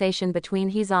conversation between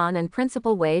Hezon and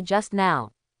Principal Wei just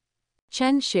now.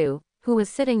 Chen Shu, who was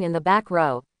sitting in the back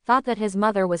row, thought that his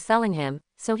mother was selling him,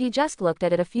 so he just looked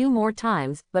at it a few more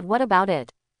times, but what about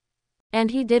it?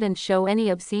 And he didn't show any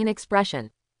obscene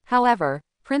expression. However,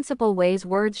 Principal Wei's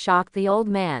words shocked the old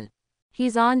man.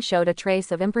 Hezon showed a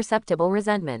trace of imperceptible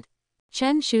resentment.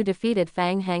 Chen Shu defeated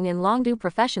Fang Heng in Longdu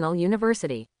Professional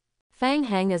University. Fang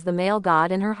Heng is the male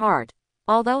god in her heart.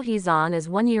 Although Hezon is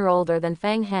 1 year older than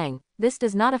Fang Heng, this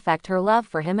does not affect her love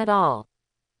for him at all.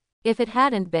 If it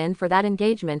hadn't been for that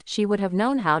engagement, she would have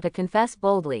known how to confess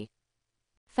boldly.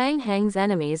 Fang Heng's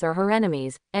enemies are her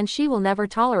enemies, and she will never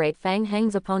tolerate Fang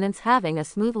Heng's opponents having a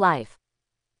smooth life.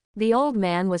 The old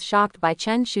man was shocked by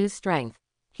Chen Shu's strength.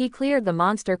 He cleared the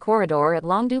monster corridor at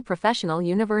Longdu Professional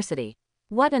University.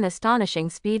 What an astonishing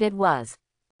speed it was.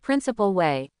 Principal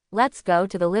Wei, let's go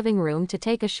to the living room to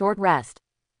take a short rest.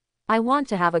 I want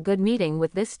to have a good meeting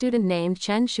with this student named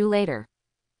Chen Shu later.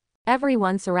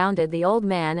 Everyone surrounded the old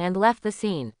man and left the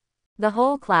scene. The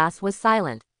whole class was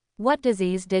silent. What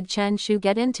disease did Chen Shu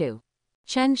get into?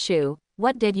 Chen Shu,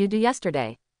 what did you do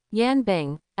yesterday? Yan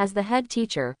Bing, as the head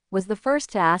teacher, was the first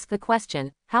to ask the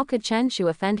question, how could Chen Shu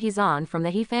offend Hezon from the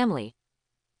He family?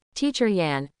 Teacher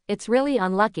Yan, it's really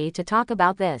unlucky to talk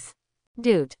about this.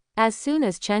 Dude, as soon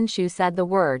as Chen Shu said the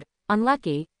word,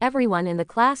 unlucky, everyone in the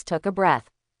class took a breath.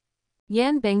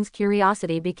 Yan Bing's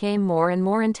curiosity became more and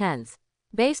more intense.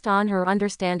 Based on her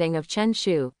understanding of Chen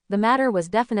Shu, the matter was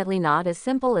definitely not as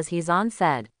simple as Hezon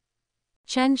said.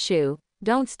 Chen Shu,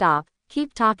 don't stop,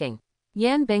 keep talking.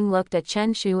 Yan Bing looked at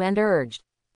Chen Shu and urged.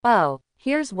 Oh,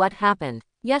 here's what happened.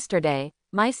 Yesterday,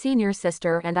 my senior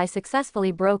sister and I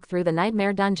successfully broke through the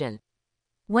nightmare dungeon.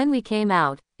 When we came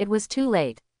out, it was too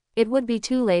late. It would be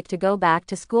too late to go back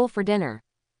to school for dinner.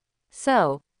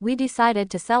 So, we decided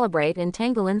to celebrate in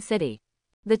Tangolin City.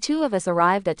 The two of us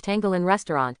arrived at Tangolin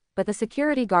restaurant, but the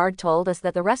security guard told us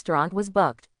that the restaurant was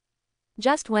booked.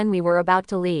 Just when we were about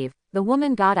to leave, the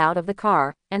woman got out of the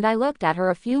car, and I looked at her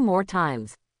a few more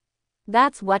times.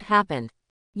 That's what happened.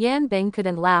 Yan Bing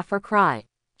couldn't laugh or cry.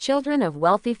 Children of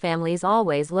wealthy families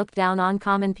always look down on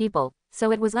common people,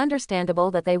 so it was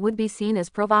understandable that they would be seen as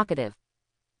provocative.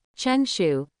 Chen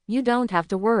Shu, you don't have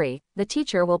to worry, the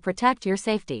teacher will protect your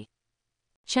safety.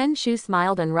 Chen Shu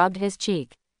smiled and rubbed his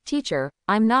cheek. Teacher,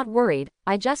 I'm not worried,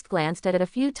 I just glanced at it a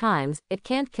few times, it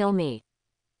can't kill me.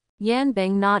 Yan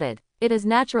Bing nodded. It is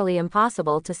naturally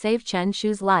impossible to save Chen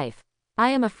Shu's life. I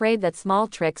am afraid that small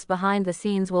tricks behind the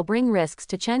scenes will bring risks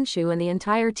to Chen Shu and the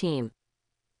entire team.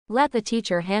 Let the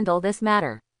teacher handle this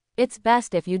matter. It's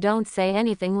best if you don't say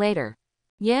anything later.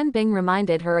 Yan Bing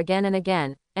reminded her again and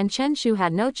again, and Chen Shu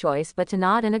had no choice but to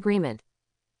nod in agreement.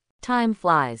 Time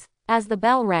flies. As the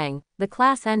bell rang, the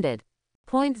class ended.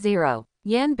 Point 0.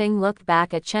 Yan Bing looked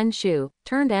back at Chen Shu,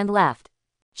 turned and left.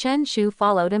 Chen Shu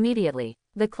followed immediately.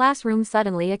 The classroom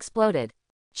suddenly exploded.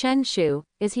 Chen Shu,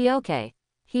 is he okay?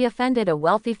 He offended a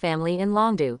wealthy family in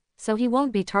Longdu, so he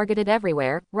won't be targeted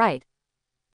everywhere, right?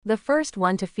 The first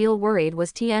one to feel worried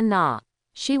was Tian Na.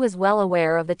 She was well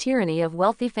aware of the tyranny of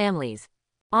wealthy families.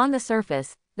 On the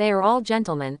surface, they are all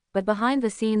gentlemen, but behind the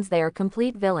scenes they are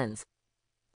complete villains.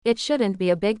 It shouldn't be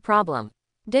a big problem.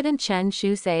 Didn't Chen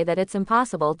Shu say that it's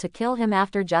impossible to kill him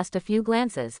after just a few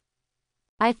glances?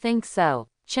 I think so.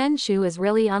 Chen Shu is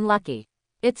really unlucky.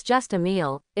 It's just a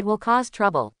meal, it will cause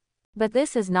trouble. But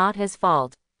this is not his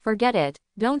fault. Forget it,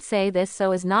 don't say this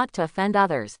so as not to offend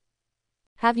others.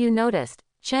 Have you noticed?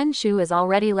 Chen Shu is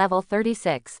already level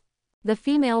 36. The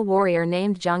female warrior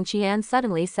named Zhang Qian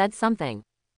suddenly said something.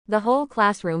 The whole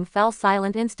classroom fell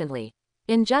silent instantly.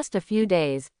 In just a few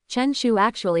days, Chen Shu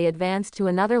actually advanced to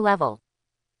another level.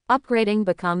 Upgrading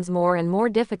becomes more and more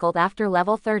difficult after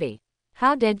level 30.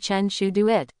 How did Chen Shu do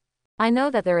it? I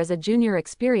know that there is a junior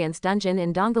experience dungeon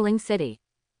in Dongling City.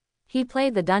 He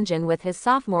played the dungeon with his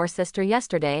sophomore sister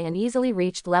yesterday and easily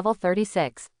reached level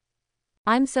 36.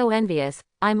 I'm so envious,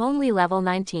 I'm only level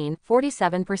 19,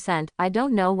 47%, I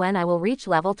don't know when I will reach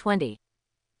level 20.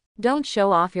 Don't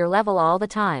show off your level all the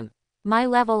time. My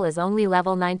level is only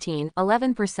level 19,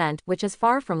 11%, which is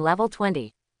far from level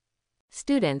 20.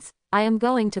 Students, I am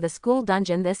going to the school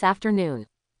dungeon this afternoon.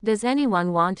 Does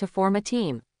anyone want to form a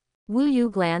team? Wu Yu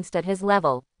glanced at his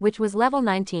level, which was level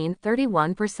 19,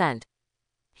 31%.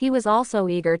 He was also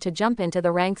eager to jump into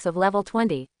the ranks of level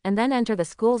 20, and then enter the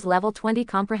school's level 20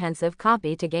 comprehensive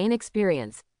copy to gain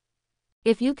experience.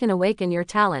 If you can awaken your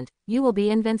talent, you will be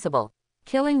invincible.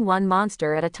 Killing one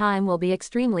monster at a time will be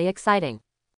extremely exciting.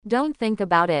 Don't think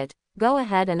about it, go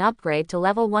ahead and upgrade to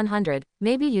level 100,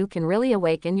 maybe you can really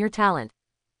awaken your talent.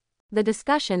 The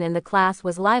discussion in the class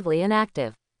was lively and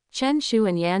active. Chen Shu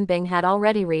and Yan Bing had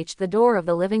already reached the door of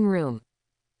the living room.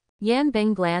 Yan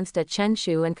Bing glanced at Chen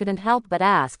Shu and couldn't help but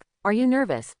ask, are you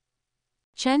nervous?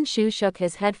 Chen Shu shook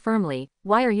his head firmly,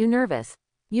 why are you nervous?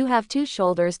 You have 2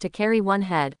 shoulders to carry 1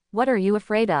 head, what are you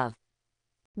afraid of?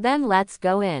 Then let's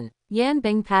go in. Yan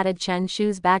Bing patted Chen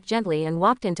Shu's back gently and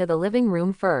walked into the living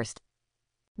room first.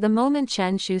 The moment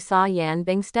Chen Shu saw Yan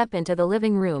Bing step into the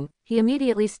living room, he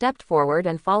immediately stepped forward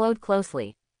and followed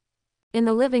closely. In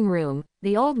the living room,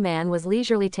 the old man was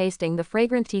leisurely tasting the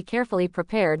fragrant tea carefully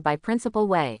prepared by Principal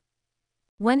Wei.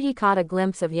 When he caught a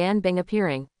glimpse of Yan Bing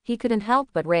appearing, he couldn't help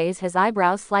but raise his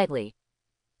eyebrows slightly.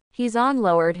 He-zon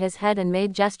lowered his head and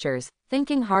made gestures,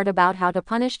 thinking hard about how to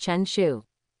punish Chen Shu.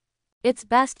 It's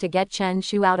best to get Chen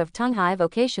Shu out of Tunghai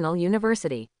Vocational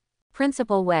University.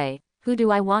 Principal Wei, who do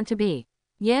I want to be?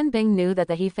 Yan Bing knew that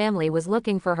the He family was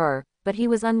looking for her, but he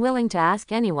was unwilling to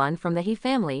ask anyone from the He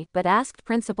family but asked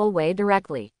Principal Wei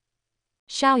directly.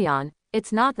 Xiaoyan,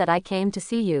 it's not that I came to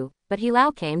see you, but He Lao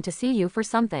came to see you for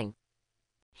something.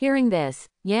 Hearing this,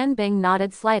 Yan Bing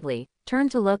nodded slightly,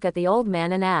 turned to look at the old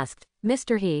man and asked,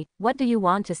 Mr. He, what do you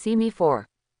want to see me for?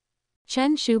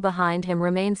 Chen Shu behind him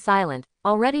remained silent,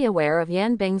 already aware of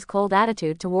Yan Bing's cold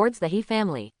attitude towards the He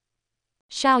family.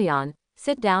 Xiaoyan,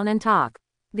 sit down and talk.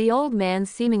 The old man's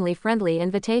seemingly friendly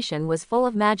invitation was full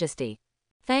of majesty.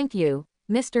 Thank you,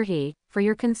 Mr. He, for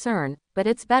your concern, but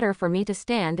it's better for me to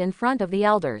stand in front of the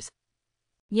elders.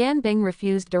 Yan Bing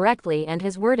refused directly and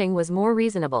his wording was more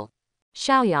reasonable.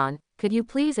 Xiaoyan, could you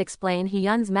please explain He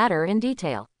Yun's matter in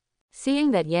detail?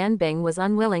 Seeing that Yan Bing was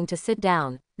unwilling to sit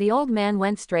down, the old man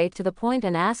went straight to the point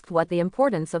and asked what the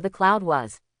importance of the cloud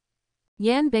was.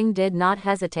 Yan Bing did not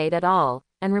hesitate at all,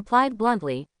 and replied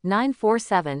bluntly,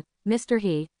 947, Mr.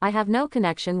 He, I have no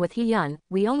connection with He Yun,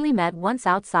 we only met once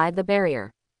outside the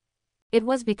barrier. It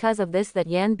was because of this that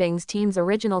Yan Bing's team's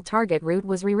original target route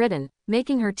was rewritten,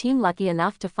 making her team lucky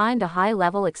enough to find a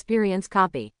high-level experience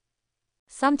copy.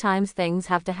 Sometimes things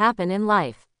have to happen in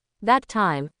life. That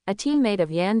time, a teammate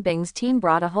of Yan Bing's team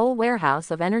brought a whole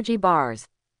warehouse of energy bars.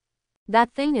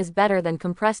 That thing is better than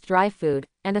compressed dry food,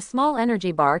 and a small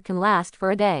energy bar can last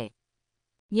for a day.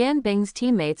 Yan Bing's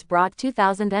teammates brought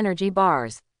 2,000 energy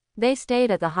bars. They stayed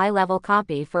at the high-level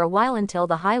copy for a while until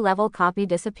the high-level copy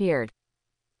disappeared.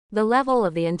 The level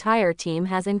of the entire team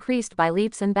has increased by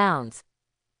leaps and bounds.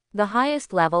 The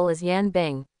highest level is Yan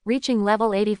Bing, reaching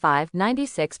level 85,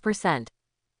 96%.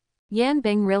 Yan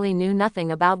Bing really knew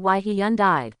nothing about why He Yun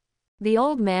died. The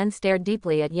old man stared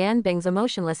deeply at Yan Bing's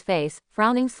emotionless face,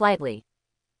 frowning slightly.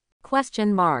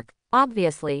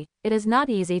 Obviously, it is not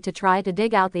easy to try to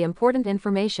dig out the important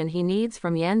information he needs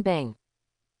from Yan Bing.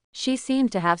 She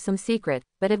seemed to have some secret,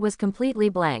 but it was completely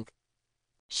blank.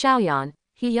 Xiaoyan,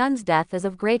 He Yun's death is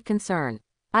of great concern.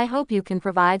 I hope you can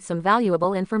provide some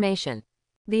valuable information.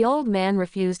 The old man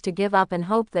refused to give up and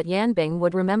hoped that Yan Bing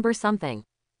would remember something.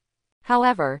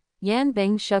 However, Yan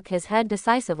Bing shook his head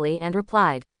decisively and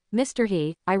replied, Mr.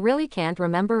 He, I really can't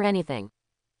remember anything.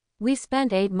 We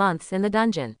spent 8 months in the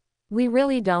dungeon. We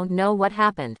really don't know what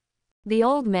happened. The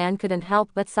old man couldn't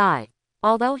help but sigh.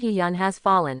 Although He Yun has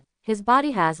fallen, his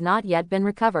body has not yet been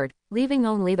recovered, leaving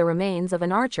only the remains of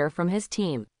an archer from his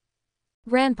team.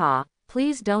 Grandpa,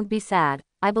 please don't be sad,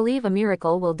 I believe a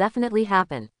miracle will definitely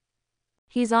happen.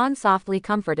 He-zon softly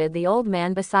comforted the old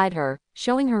man beside her,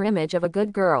 showing her image of a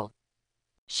good girl.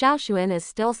 Xiaoshuan is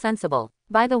still sensible.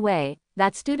 By the way,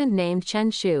 that student named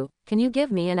Chen Shu, can you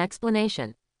give me an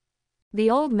explanation? The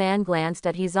old man glanced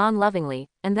at He-zon lovingly,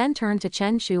 and then turned to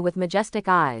Chen Shu with majestic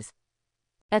eyes.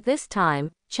 At this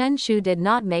time, Chen Shu did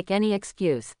not make any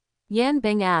excuse. Yan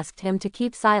Bing asked him to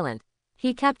keep silent.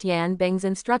 He kept Yan Bing's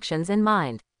instructions in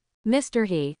mind. Mr.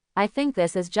 He, I think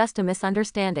this is just a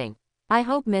misunderstanding. I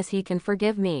hope Miss He can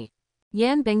forgive me.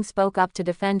 Yan Bing spoke up to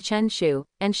defend Chen Shu,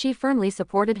 and she firmly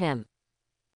supported him.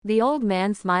 The old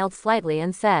man smiled slightly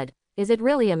and said, Is it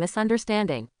really a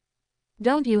misunderstanding?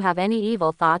 Don't you have any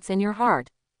evil thoughts in your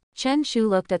heart? Chen Shu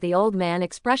looked at the old man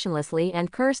expressionlessly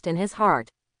and cursed in his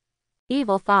heart.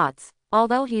 Evil thoughts.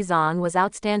 Although He-zon was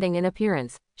outstanding in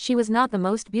appearance, she was not the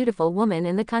most beautiful woman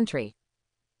in the country.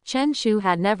 Chen Shu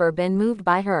had never been moved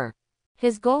by her.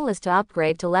 His goal is to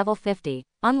upgrade to level 50,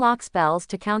 unlock spells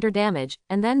to counter damage,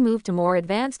 and then move to more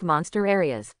advanced monster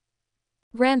areas.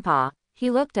 Grandpa, he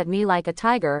looked at me like a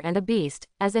tiger and a beast,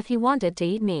 as if he wanted to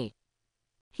eat me.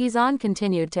 He-zon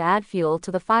continued to add fuel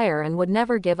to the fire and would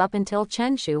never give up until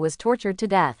Chen Shu was tortured to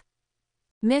death.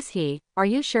 Miss He, are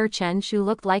you sure Chen Shu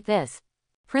looked like this?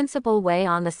 Principal Wei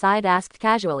on the side asked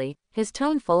casually, his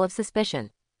tone full of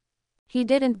suspicion. He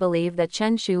didn't believe that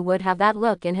Chen Shu would have that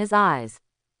look in his eyes.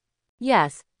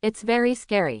 Yes, it's very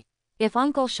scary. If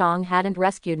Uncle Shang hadn't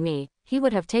rescued me, he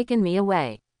would have taken me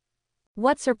away.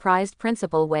 What surprised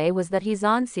Principal Wei was that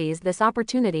He-zon seized this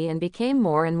opportunity and became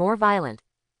more and more violent.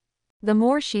 The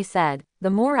more she said, the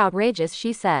more outrageous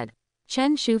she said.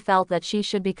 Chen Shu felt that she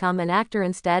should become an actor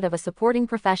instead of a supporting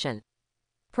profession.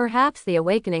 Perhaps the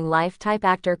awakening life-type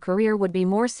actor career would be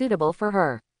more suitable for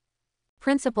her.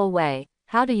 Principal Wei,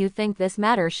 how do you think this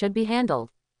matter should be handled?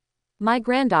 My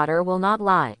granddaughter will not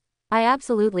lie. I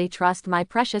absolutely trust my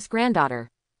precious granddaughter.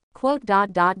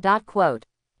 Quote.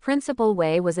 Principal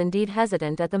Wei was indeed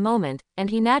hesitant at the moment, and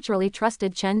he naturally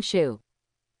trusted Chen Shu.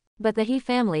 But the He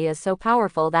family is so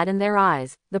powerful that in their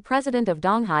eyes, the president of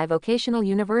Donghai Vocational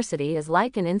University is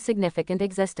like an insignificant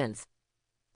existence.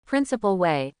 Principal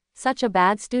Wei, such a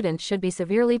bad student should be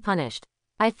severely punished.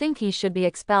 I think he should be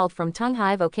expelled from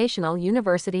Donghai Vocational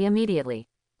University immediately.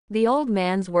 The old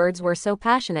man's words were so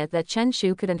passionate that Chen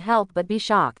Shu couldn't help but be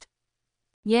shocked.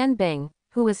 Yan Bing,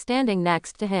 who was standing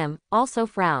next to him, also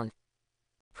frowned.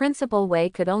 Principal Wei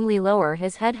could only lower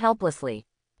his head helplessly.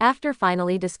 After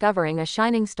finally discovering a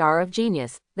shining star of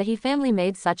genius, the He family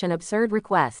made such an absurd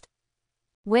request.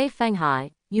 Wei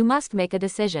Fenghai, you must make a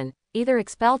decision, either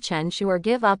expel Chen Shu or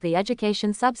give up the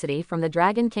education subsidy from the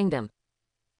Dragon Kingdom.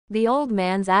 The old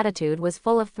man's attitude was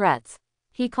full of threats.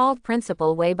 He called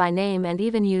Principal Wei by name and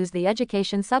even used the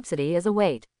education subsidy as a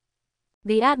weight.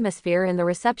 The atmosphere in the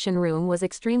reception room was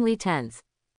extremely tense.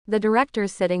 The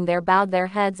directors sitting there bowed their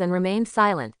heads and remained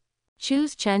silent.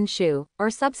 Choose Chen Shu, or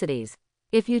subsidies.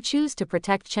 If you choose to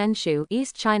protect Chen Shu,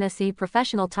 East China Sea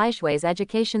Professional Taishui's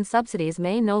education subsidies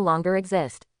may no longer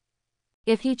exist.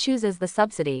 If he chooses the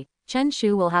subsidy, Chen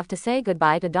Shu will have to say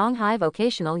goodbye to Donghai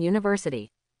Vocational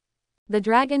University. The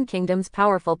Dragon Kingdom's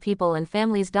powerful people and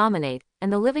families dominate,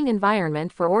 and the living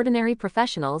environment for ordinary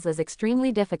professionals is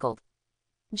extremely difficult.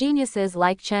 Geniuses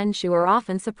like Chen Shu are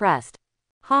often suppressed.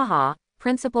 Haha,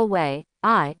 Principal Wei,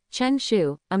 I, Chen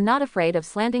Shu, am not afraid of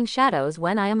slanting shadows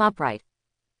when I am upright.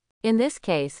 In this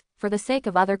case, for the sake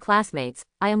of other classmates,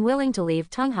 I am willing to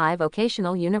leave Donghai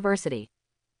Vocational University.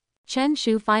 Chen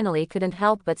Shu finally couldn't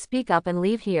help but speak up and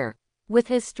leave here. With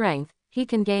his strength, he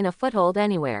can gain a foothold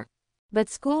anywhere. But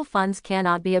school funds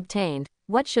cannot be obtained.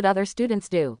 What should other students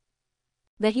do?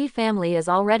 The He family is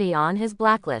already on his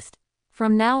blacklist.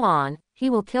 From now on, he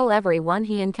will kill everyone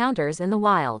he encounters in the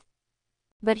wild.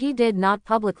 But he did not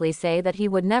publicly say that he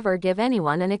would never give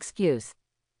anyone an excuse.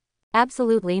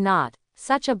 Absolutely not.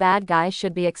 Such a bad guy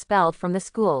should be expelled from the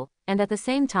school, and at the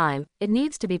same time, it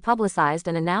needs to be publicized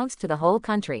and announced to the whole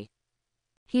country.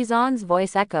 Hezon's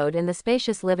voice echoed in the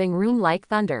spacious living room like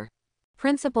thunder.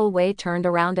 Principal Wei turned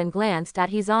around and glanced at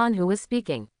Hezon, who was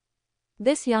speaking.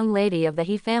 This young lady of the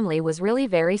He family was really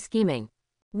very scheming.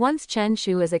 Once Chen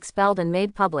Shu is expelled and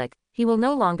made public, he will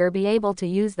no longer be able to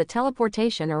use the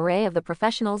teleportation array of the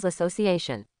Professionals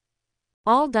Association.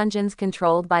 All dungeons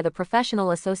controlled by the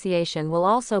Professional Association will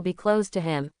also be closed to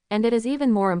him, and it is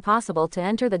even more impossible to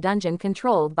enter the dungeon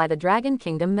controlled by the Dragon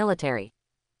Kingdom military.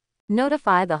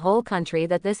 Notify the whole country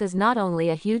that this is not only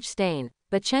a huge stain,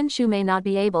 but Chen Shu may not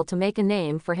be able to make a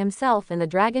name for himself in the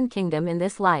Dragon Kingdom in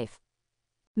this life.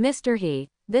 Mr. He,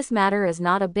 this matter is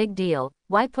not a big deal,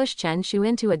 why push Chen Shu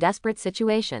into a desperate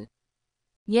situation?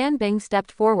 Yan Bing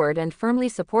stepped forward and firmly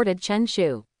supported Chen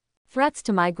Shu. Threats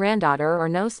to my granddaughter are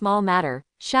no small matter.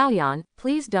 Xiaoyan,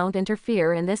 please don't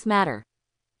interfere in this matter.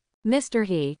 Mr.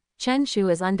 He, Chen Shu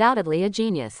is undoubtedly a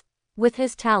genius. With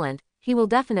his talent, he will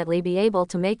definitely be able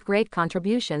to make great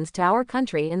contributions to our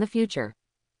country in the future.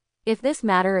 If this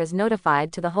matter is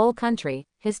notified to the whole country,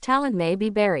 his talent may be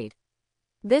buried.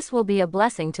 This will be a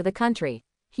blessing to the country.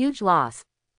 Huge loss.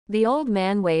 The old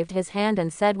man waved his hand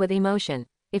and said with emotion,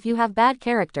 if you have bad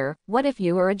character, what if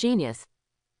you are a genius?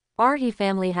 Our He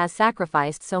family has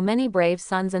sacrificed so many brave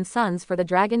sons and sons for the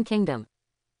Dragon Kingdom.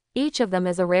 Each of them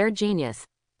is a rare genius.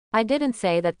 I didn't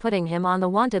say that putting him on the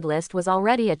wanted list was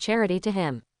already a charity to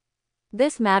him.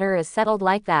 This matter is settled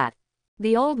like that.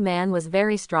 The old man was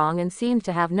very strong and seemed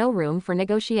to have no room for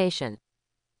negotiation.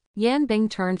 Yan Bing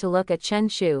turned to look at Chen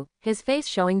Shu, his face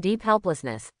showing deep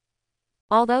helplessness.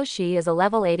 Although she is a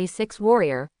level 86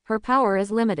 warrior, her power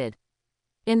is limited.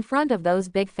 In front of those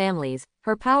big families,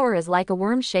 her power is like a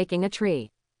worm shaking a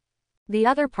tree. The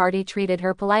other party treated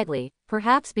her politely,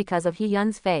 perhaps because of He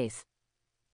Yun's face.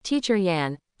 Teacher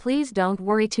Yan, please don't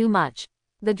worry too much.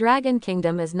 The Dragon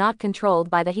Kingdom is not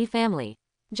controlled by the He family.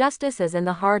 Justice is in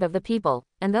the heart of the people,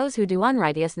 and those who do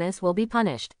unrighteousness will be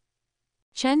punished.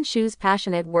 Chen Shu's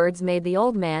passionate words made the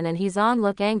old man and Hezon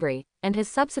look angry, and his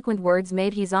subsequent words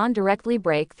made Hezon directly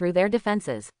break through their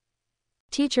defenses.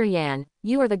 Teacher Yan,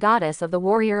 you are the goddess of the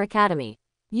Warrior Academy.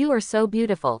 You are so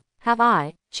beautiful. Have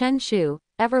I, Chen Shu,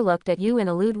 ever looked at you in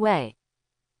a lewd way?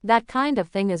 That kind of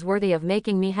thing is worthy of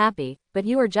making me happy, but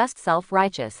you are just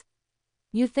self-righteous.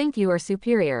 You think you are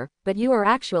superior, but you are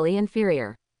actually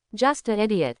inferior. Just an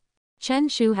idiot. Chen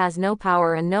Shu has no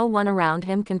power and no one around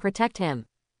him can protect him.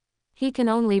 He can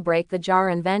only break the jar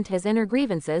and vent his inner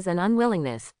grievances and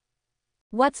unwillingness.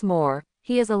 What's more,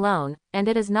 he is alone, and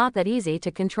it is not that easy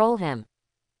to control him.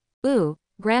 Ooh,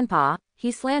 Grandpa,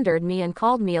 he slandered me and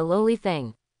called me a lowly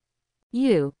thing.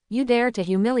 You dare to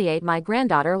humiliate my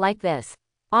granddaughter like this.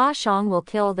 Ah Shang will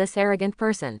kill this arrogant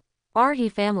person. Our he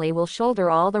family will shoulder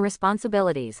all the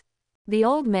responsibilities. The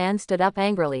old man stood up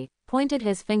angrily, pointed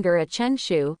his finger at Chen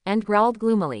Shu, and growled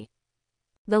gloomily.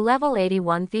 The level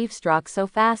 81 thief struck so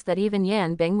fast that even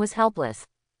Yan Bing was helpless.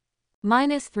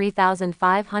 Minus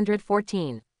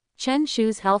 3,514. Chen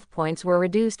Shu's health points were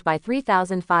reduced by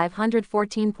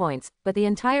 3,514 points, but the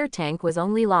entire tank was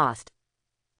only lost.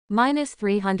 Minus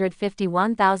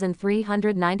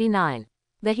 351,399.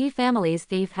 The He family's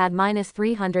thief had minus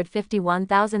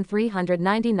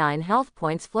 351,399 health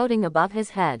points floating above his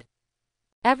head.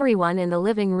 Everyone in the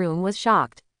living room was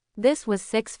shocked. This was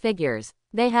 6 figures.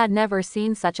 They had never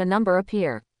seen such a number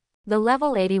appear. The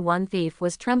level 81 thief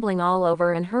was trembling all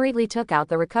over and hurriedly took out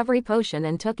the recovery potion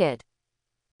and took it.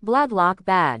 Bloodlock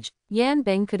badge. Yan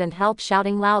Bing couldn't help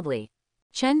shouting loudly.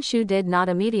 Chen Shu did not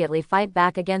immediately fight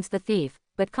back against the thief,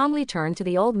 but calmly turned to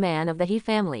the old man of the He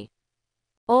family.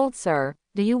 Old sir,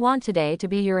 do you want today to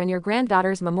be your and your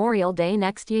granddaughter's Memorial Day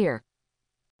next year?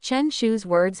 Chen Shu's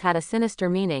words had a sinister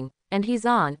meaning, and He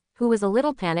Zan, who was a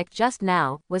little panicked just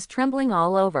now, was trembling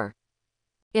all over.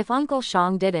 If Uncle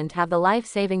Shang didn't have the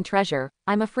life-saving treasure,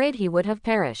 I'm afraid he would have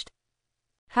perished.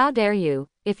 How dare you?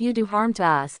 If you do harm to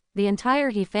us, the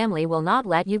entire He family will not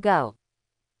let you go.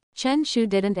 Chen Shu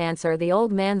didn't answer the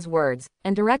old man's words,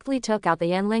 and directly took out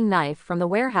the Yanling knife from the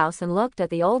warehouse and looked at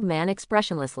the old man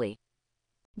expressionlessly.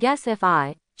 Guess if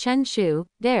I, Chen Shu,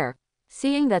 dare.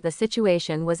 Seeing that the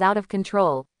situation was out of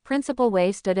control, Principal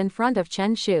Wei stood in front of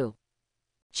Chen Shu.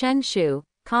 Chen Shu,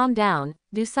 calm down,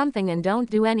 do something and don't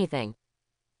do anything.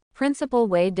 Principal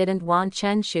Wei didn't want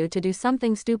Chen Shu to do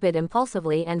something stupid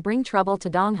impulsively and bring trouble to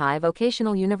Donghai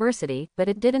Vocational University, but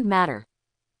it didn't matter.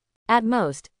 At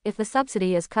most, if the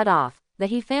subsidy is cut off, the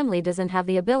He family doesn't have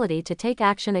the ability to take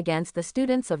action against the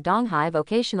students of Donghai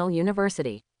Vocational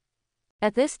University.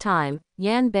 At this time,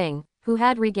 Yan Bing, who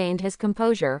had regained his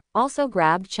composure, also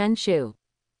grabbed Chen Shu.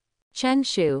 Chen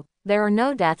Shu, there are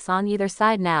no deaths on either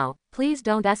side now, please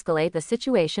don't escalate the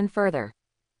situation further.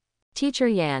 Teacher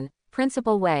Yan,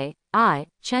 Principal Wei,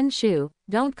 Chen Shu,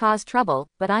 don't cause trouble,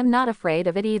 but I'm not afraid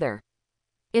of it either.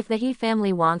 If the He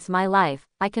family wants my life,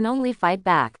 I can only fight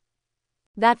back.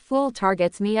 That fool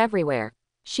targets me everywhere.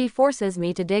 She forces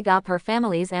me to dig up her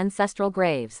family's ancestral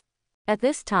graves. At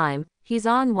this time, He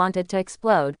Zan wanted to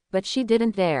explode, but she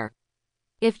didn't dare.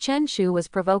 If Chen Shu was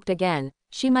provoked again,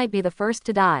 she might be the first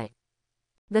to die.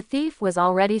 The thief was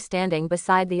already standing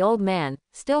beside the old man,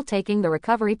 still taking the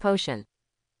recovery potion.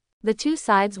 The two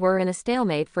sides were in a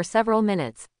stalemate for several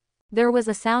minutes. There was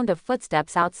a sound of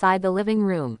footsteps outside the living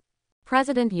room.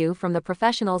 President Yu from the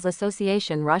Professionals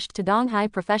Association rushed to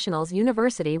Donghai Professionals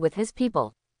University with his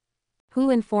people. Who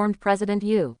informed President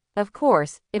Yu? Of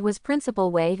course, it was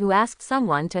Principal Wei who asked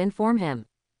someone to inform him.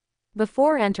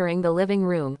 Before entering the living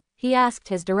room, he asked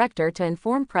his director to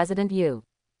inform President Yu.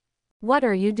 What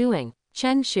are you doing?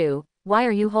 Chen Shu, why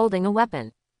are you holding a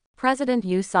weapon? President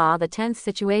Yu saw the tense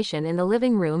situation in the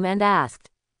living room and asked.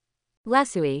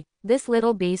 Lesui, this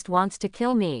little beast wants to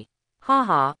kill me.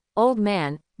 Haha, old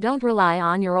man, don't rely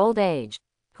on your old age.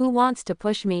 Who wants to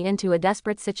push me into a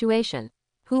desperate situation?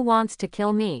 Who wants to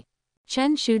kill me?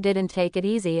 Chen Shu didn't take it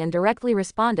easy and directly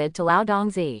responded to Lao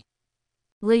Dongzi.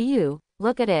 Li Yu,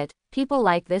 look at it, people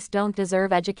like this don't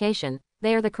deserve education,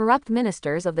 they are the corrupt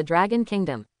ministers of the Dragon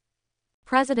Kingdom.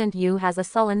 President Yu has a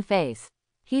sullen face.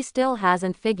 He still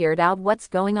hasn't figured out what's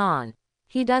going on.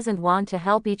 He doesn't want to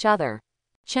help each other.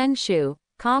 Chen Shu,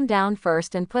 calm down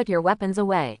first and put your weapons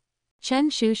away. Chen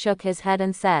Shu shook his head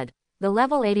and said, the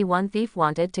level 81 thief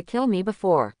wanted to kill me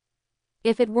before.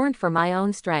 If it weren't for my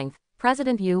own strength,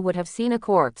 President Yu would have seen a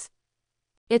corpse.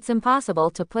 It's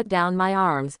impossible to put down my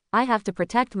arms, I have to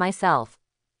protect myself.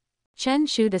 Chen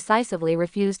Shu decisively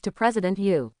refused to President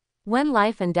Yu. When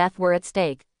life and death were at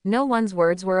stake, no one's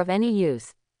words were of any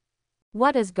use.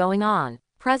 What is going on?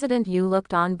 President Yu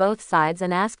looked on both sides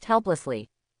and asked helplessly.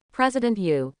 President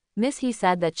Yu, Miss He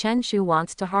said that Chen Shu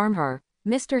wants to harm her,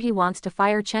 Mr. He wants to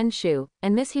fire Chen Shu,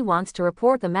 and Miss He wants to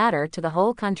report the matter to the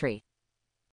whole country.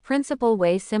 Principal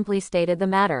Wei simply stated the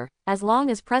matter, as long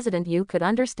as President Yu could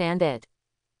understand it.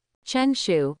 Chen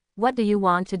Shu, what do you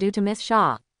want to do to Miss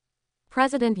Xia?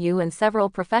 President Yu and several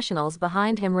professionals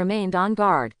behind him remained on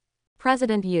guard.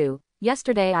 President Yu,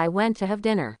 yesterday I went to have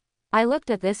dinner. I looked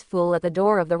at this fool at the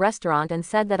door of the restaurant and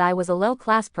said that I was a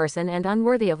low-class person and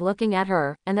unworthy of looking at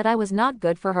her, and that I was not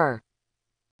good for her.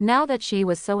 Now that she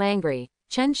was so angry,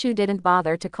 Chen Shu didn't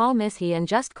bother to call Miss He and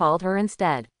just called her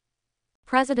instead.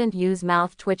 President Yu's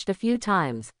mouth twitched a few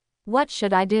times. What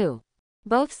should I do?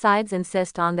 Both sides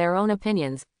insist on their own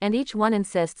opinions, and each one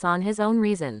insists on his own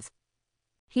reasons.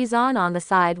 Hizan on the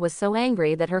side was so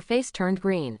angry that her face turned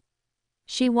green.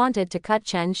 She wanted to cut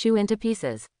Chen Shu into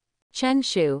pieces. Chen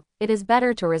Shu, it is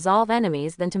better to resolve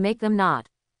enemies than to make them not.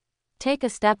 Take a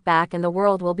step back and the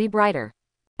world will be brighter.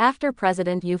 After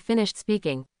President Yu finished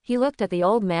speaking, he looked at the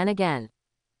old man again.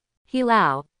 He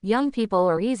Lao, young people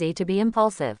are easy to be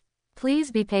impulsive.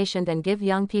 Please be patient and give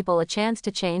young people a chance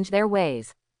to change their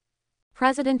ways.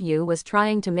 President Yu was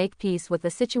trying to make peace with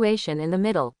the situation in the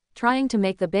middle, trying to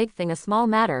make the big thing a small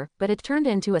matter, but it turned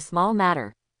into a small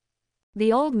matter.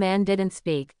 The old man didn't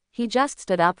speak, he just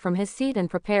stood up from his seat and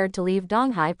prepared to leave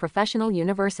Donghai Professional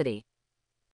University.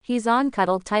 Hizan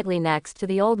cuddled tightly next to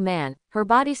the old man, her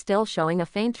body still showing a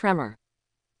faint tremor.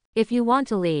 If you want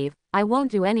to leave, I won't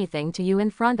do anything to you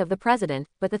in front of the president,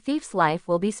 but the thief's life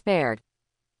will be spared.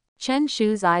 Chen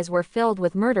Shu's eyes were filled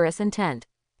with murderous intent.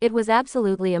 It was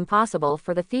absolutely impossible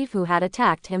for the thief who had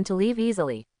attacked him to leave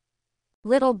easily.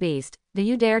 Little beast, do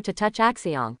you dare to touch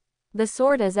Axiong? The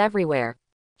sword is everywhere.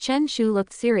 Chen Shu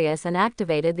looked serious and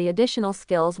activated the additional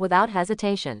skills without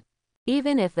hesitation.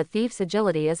 Even if the thief's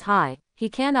agility is high, he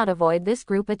cannot avoid this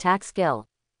group attack skill.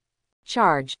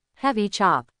 Charge. Heavy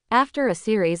chop. After a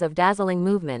series of dazzling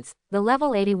movements, the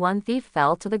level 81 thief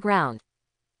fell to the ground.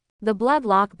 The blood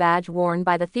lock badge worn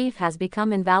by the thief has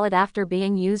become invalid after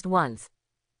being used once.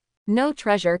 No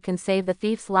treasure can save the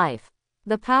thief's life.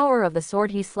 The power of the sword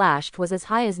he slashed was as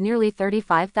high as nearly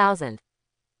 35,000.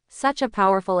 Such a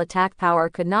powerful attack power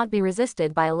could not be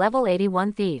resisted by a level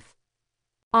 81 thief.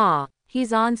 Ah!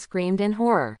 Hizan screamed in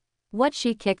horror. What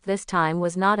she kicked this time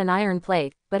was not an iron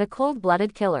plate, but a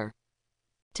cold-blooded killer.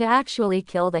 To actually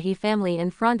kill the He family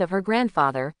in front of her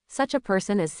grandfather, such a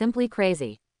person is simply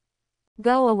crazy.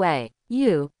 Go away.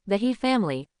 You, the He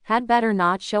family, had better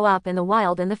not show up in the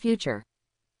wild in the future.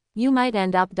 You might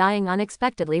end up dying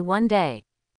unexpectedly one day.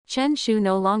 Chen Shu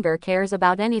no longer cares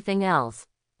about anything else.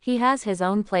 He has his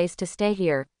own place to stay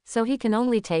here, so he can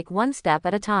only take one step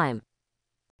at a time.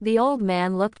 The old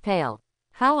man looked pale.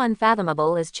 How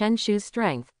unfathomable is Chen Shu's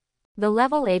strength. The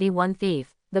level 81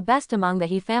 thief, the best among the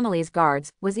He family's guards,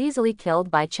 was easily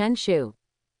killed by Chen Shu.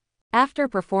 After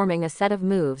performing a set of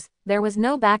moves, there was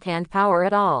no backhand power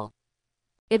at all.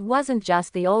 It wasn't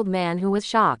just the old man who was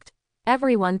shocked.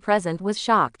 Everyone present was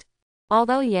shocked.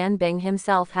 Although Yan Bing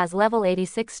himself has level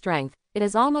 86 strength, it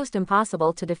is almost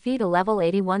impossible to defeat a level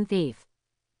 81 thief.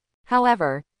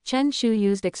 However, Chen Shu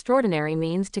used extraordinary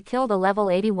means to kill the level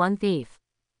 81 thief.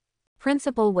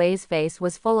 Principal Wei's face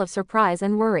was full of surprise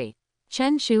and worry.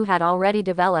 Chen Shu had already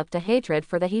developed a hatred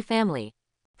for the He family.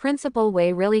 Principal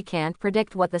Wei really can't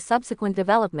predict what the subsequent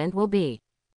development will be.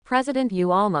 President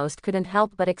Yu almost couldn't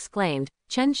help but exclaimed,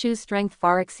 Chen Shu's strength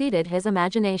far exceeded his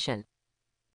imagination.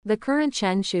 The current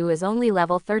Chen Shu is only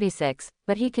level 36,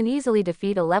 but he can easily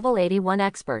defeat a level 81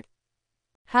 expert.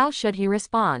 How should he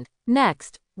respond?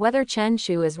 Next, whether Chen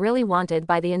Shu is really wanted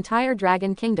by the entire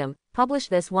Dragon Kingdom, publish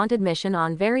this wanted mission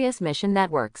on various mission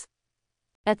networks.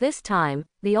 At this time,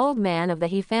 the old man of the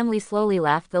He family slowly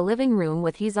left the living room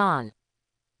with Hizan.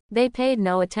 They paid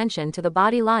no attention to the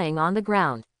body lying on the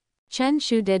ground. Chen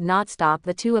Shu did not stop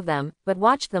the two of them, but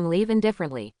watched them leave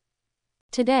indifferently.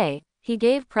 Today, he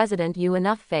gave President Yu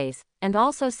enough face, and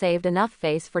also saved enough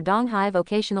face for Donghai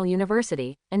Vocational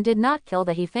University, and did not kill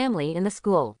the He family in the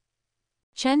school.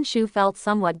 Chen Shu felt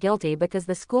somewhat guilty because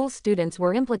the school's students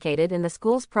were implicated in the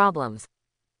school's problems.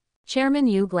 Chairman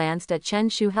Yu glanced at Chen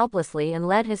Shu helplessly and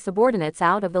led his subordinates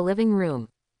out of the living room.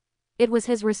 It was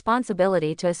his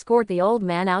responsibility to escort the old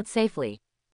man out safely.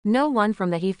 No one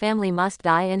from the He family must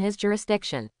die in his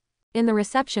jurisdiction. In the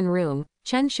reception room,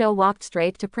 Chen Shu walked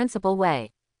straight to Principal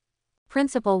Wei.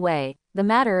 Principal Wei, the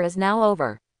matter is now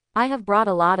over. I have brought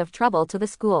a lot of trouble to the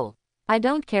school. I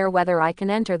don't care whether I can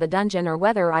enter the dungeon or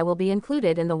whether I will be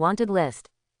included in the wanted list.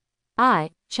 I,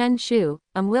 Chen Shu,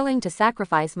 am willing to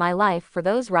sacrifice my life for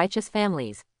those righteous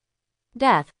families.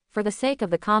 Death, for the sake of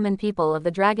the common people of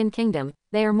the Dragon Kingdom,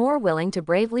 they are more willing to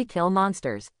bravely kill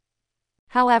monsters.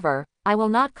 However, I will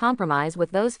not compromise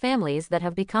with those families that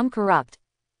have become corrupt.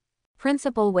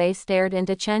 Principal Wei stared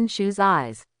into Chen Shu's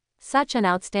eyes. Such an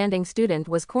outstanding student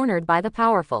was cornered by the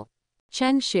powerful.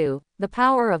 Chen Shu, the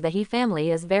power of the He family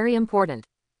is very important.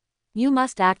 You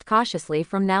must act cautiously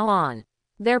from now on.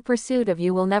 Their pursuit of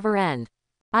you will never end.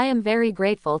 I am very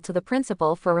grateful to the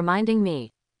principal for reminding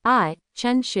me. I,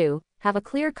 Chen Shu, have a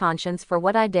clear conscience for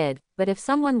what I did, but if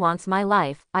someone wants my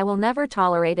life, I will never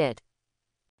tolerate it.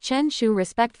 Chen Shu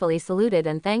respectfully saluted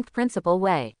and thanked Principal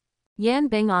Wei. Yan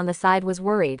Bing on the side was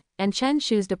worried, and Chen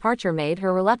Shu's departure made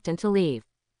her reluctant to leave.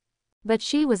 But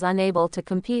she was unable to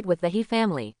compete with the He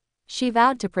family. She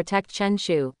vowed to protect Chen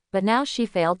Shu, but now she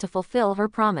failed to fulfill her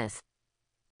promise.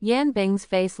 Yan Bing's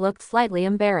face looked slightly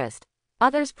embarrassed.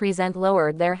 Others present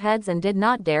lowered their heads and did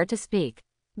not dare to speak.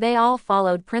 They all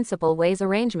followed Principal Wei's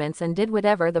arrangements and did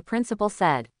whatever the principal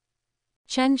said.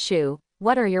 Chen Shu,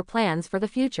 what are your plans for the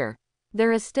future?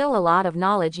 There is still a lot of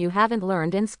knowledge you haven't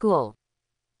learned in school.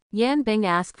 Yan Bing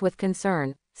asked with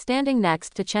concern, standing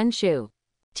next to Chen Shu.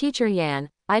 Teacher Yan,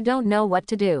 I don't know what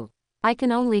to do. I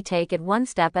can only take it one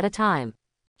step at a time.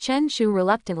 Chen Shu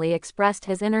reluctantly expressed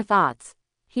his inner thoughts.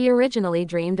 He originally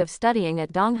dreamed of studying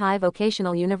at Donghai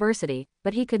Vocational University,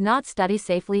 but he could not study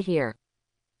safely here.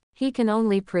 He can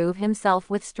only prove himself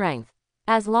with strength.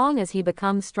 As long as he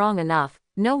becomes strong enough,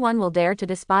 no one will dare to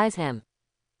despise him.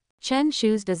 Chen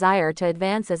Shu's desire to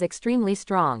advance is extremely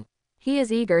strong. He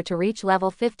is eager to reach level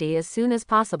 50 as soon as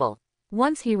possible.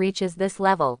 Once he reaches this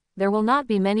level, there will not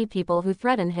be many people who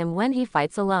threaten him when he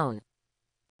fights alone.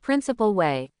 Principal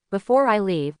Wei, before I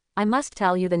leave, I must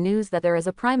tell you the news that there is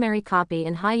a primary copy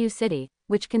in Haiyu City,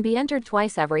 which can be entered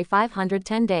twice every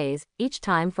 510 days, each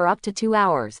time for up to 2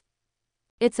 hours.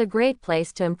 It's a great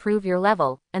place to improve your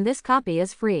level, and this copy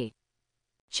is free.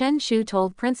 Chen Shu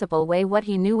told Principal Wei what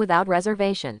he knew without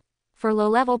reservation. For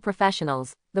low-level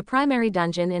professionals, the primary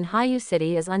dungeon in Haiyu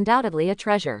City is undoubtedly a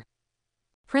treasure.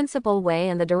 Principal Wei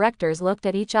and the directors looked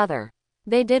at each other.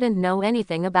 They didn't know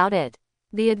anything about it.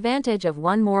 The advantage of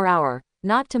 1 more hour,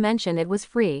 not to mention it was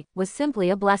free, was simply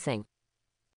a blessing.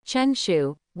 Chen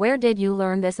Shu, where did you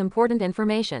learn this important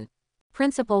information?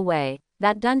 Principal Wei,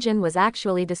 that dungeon was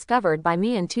actually discovered by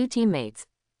me and 2 teammates.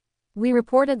 We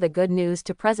reported the good news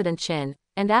to President Qin,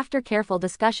 and after careful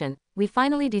discussion, we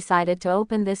finally decided to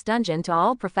open this dungeon to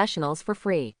all professionals for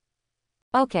free.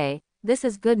 Okay, this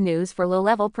is good news for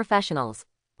low-level professionals.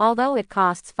 Although it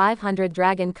costs 500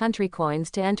 Dragon Country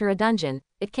coins to enter a dungeon,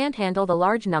 it can't handle the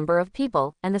large number of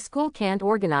people, and the school can't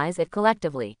organize it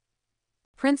collectively.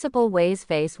 Principal Wei's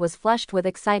face was flushed with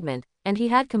excitement, and he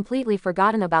had completely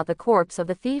forgotten about the corpse of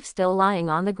the thief still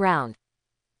lying on the ground.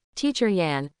 Teacher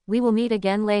Yan, we will meet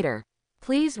again later.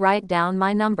 Please write down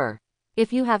my number.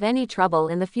 If you have any trouble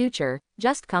in the future,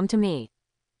 just come to me.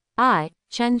 I,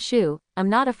 Chen Shu, am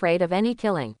not afraid of any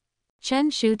killing.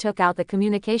 Chen Shu took out the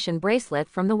communication bracelet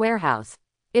from the warehouse.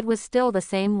 It was still the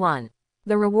same one.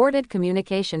 The rewarded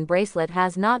communication bracelet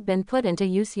has not been put into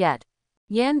use yet.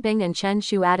 Yan Bing and Chen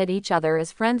Shu added each other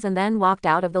as friends and then walked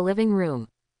out of the living room.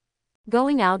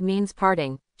 Going out means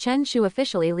parting. Chen Shu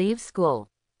officially leaves school.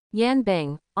 Yan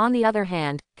Bing, on the other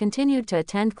hand, continued to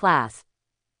attend class.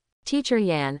 Teacher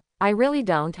Yan, I really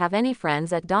don't have any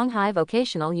friends at Donghai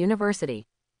Vocational University.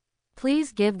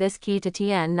 Please give this key to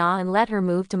Tian Na and let her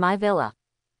move to my villa.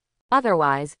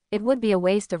 Otherwise, it would be a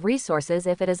waste of resources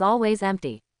if it is always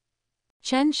empty.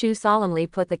 Chen Shu solemnly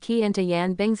put the key into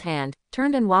Yan Bing's hand,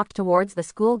 turned and walked towards the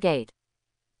school gate.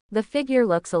 The figure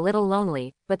looks a little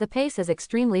lonely, but the pace is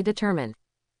extremely determined.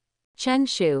 Chen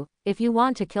Shu, if you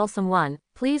want to kill someone,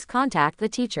 please contact the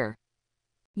teacher.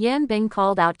 Yan Bing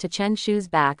called out to Chen Shu's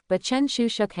back, but Chen Shu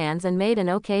shook hands and made an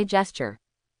okay gesture.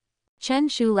 Chen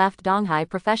Shu left Donghai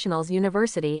Professionals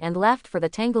University and left for the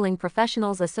Tangling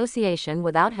Professionals Association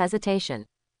without hesitation.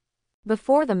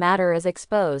 Before the matter is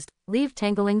exposed, leave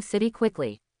Tangling City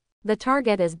quickly. The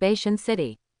target is Beishan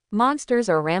City. Monsters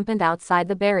are rampant outside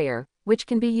the barrier, which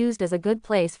can be used as a good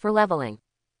place for leveling.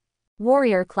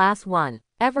 Warrior Class 1.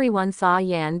 Everyone saw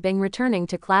Yan Bing returning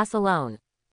to class alone.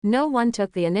 No one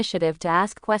took the initiative to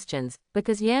ask questions,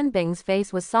 because Yan Bing's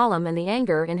face was solemn and the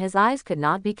anger in his eyes could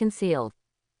not be concealed.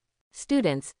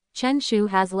 Students, Chen Shu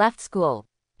has left school.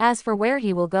 As for where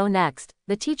he will go next,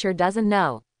 the teacher doesn't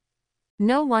know.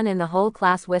 No one in the whole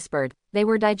class whispered, they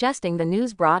were digesting the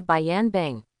news brought by Yan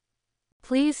Bing.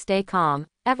 Please stay calm,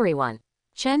 everyone.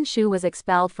 Chen Shu was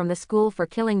expelled from the school for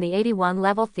killing the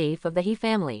 81-level thief of the He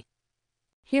family.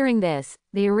 Hearing this,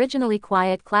 the originally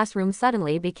quiet classroom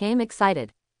suddenly became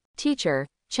excited. Teacher,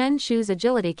 Chen Shu's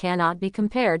agility cannot be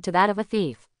compared to that of a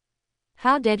thief.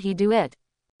 How did he do it?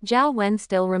 Zhao Wen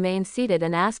still remained seated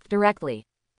and asked directly.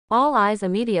 All eyes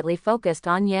immediately focused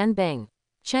on Yan Bing.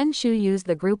 Chen Shu used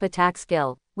the group attack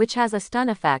skill, which has a stun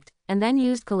effect, and then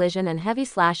used collision and heavy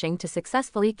slashing to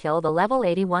successfully kill the level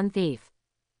 81 thief.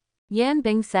 Yan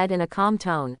Bing said in a calm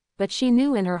tone, but she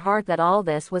knew in her heart that all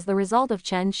this was the result of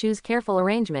Chen Shu's careful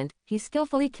arrangement. He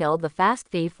skillfully killed the fast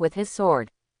thief with his sword.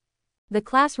 The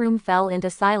classroom fell into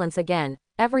silence again.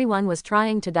 Everyone was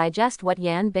trying to digest what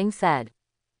Yan Bing said.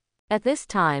 At this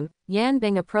time, Yan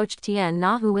Bing approached Tian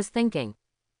Na, who was thinking.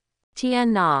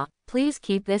 Tian Na, please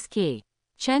keep this key.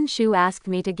 Chen Shu asked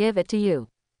me to give it to you.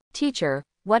 Teacher,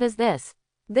 what is this?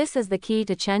 This is the key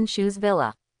to Chen Shu's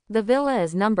villa. The villa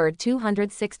is numbered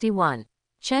 261.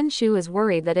 Chen Shu is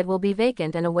worried that it will be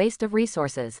vacant and a waste of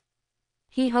resources.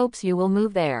 He hopes you will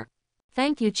move there.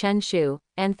 Thank you Chen Shu,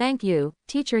 and thank you,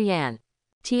 Teacher Yan.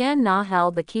 Tian Na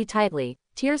held the key tightly,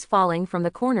 tears falling from the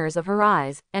corners of her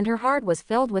eyes, and her heart was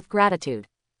filled with gratitude.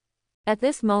 At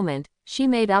this moment, she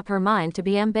made up her mind to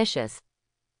be ambitious.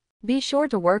 Be sure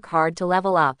to work hard to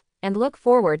level up, and look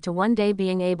forward to one day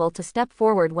being able to step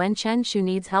forward when Chen Shu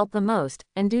needs help the most,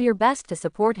 and do your best to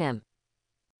support him.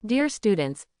 Dear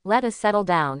students, let us settle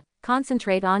down,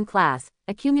 concentrate on class,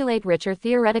 accumulate richer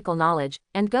theoretical knowledge,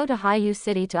 and go to Haiyu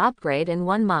City to upgrade in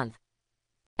 1 month.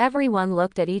 Everyone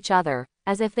looked at each other,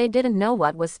 as if they didn't know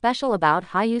what was special about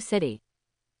Haiyu City.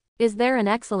 Is there an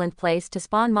excellent place to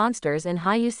spawn monsters in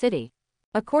Haiyu City?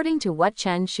 According to what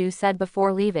Chen Shu said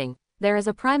before leaving, there is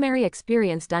a primary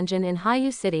experience dungeon in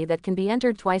Haiyu City that can be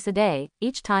entered twice a day,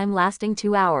 each time lasting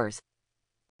 2 hours.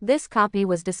 This copy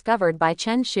was discovered by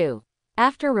Chen Shu.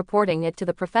 After reporting it to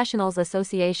the Professionals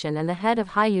Association and the head of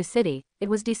Haiyu City, it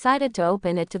was decided to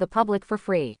open it to the public for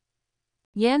free.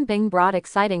 Yan Bing brought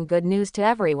exciting good news to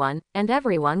everyone, and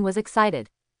everyone was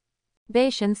excited.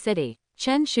 Beishan City.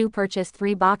 Chen Shu purchased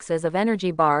 3 boxes of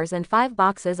energy bars and 5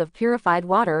 boxes of purified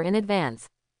water in advance.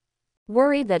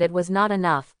 Worried that it was not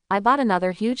enough, I bought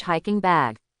another huge hiking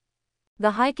bag.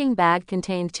 The hiking bag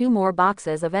contained 2 more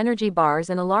boxes of energy bars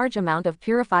and a large amount of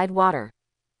purified water.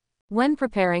 When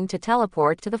preparing to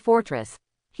teleport to the fortress,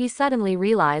 he suddenly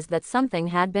realized that something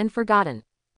had been forgotten.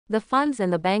 The funds in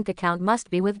the bank account must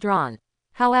be withdrawn.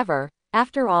 However,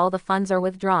 after all the funds are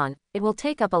withdrawn, it will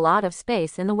take up a lot of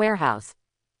space in the warehouse.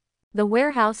 The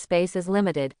warehouse space is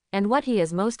limited, and what he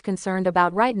is most concerned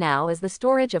about right now is the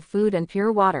storage of food and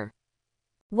pure water.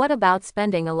 What about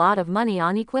spending a lot of money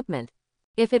on equipment?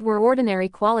 If it were ordinary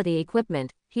quality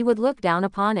equipment, he would look down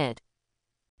upon it.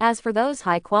 As for those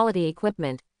high quality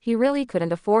equipment, he really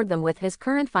couldn't afford them with his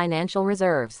current financial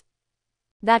reserves.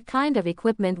 That kind of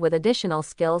equipment with additional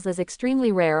skills is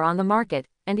extremely rare on the market,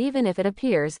 and even if it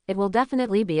appears, it will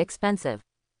definitely be expensive.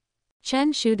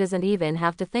 Chen Shu doesn't even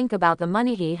have to think about the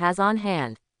money he has on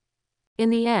hand. In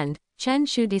the end, Chen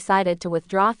Shu decided to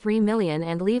withdraw 3 million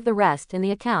and leave the rest in the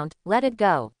account, let it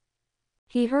go.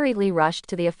 He hurriedly rushed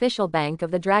to the official bank of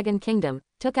the Dragon Kingdom,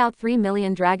 took out 3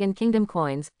 million Dragon Kingdom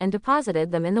coins, and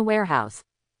deposited them in the warehouse.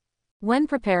 When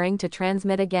preparing to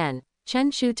transmit again, Chen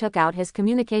Shu took out his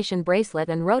communication bracelet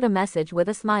and wrote a message with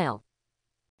a smile.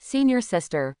 Senior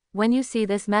sister, when you see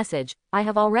this message, I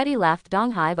have already left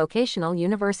Donghai Vocational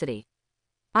University.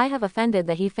 I have offended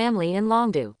the He family in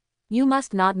Longdu. You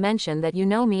must not mention that you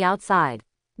know me outside.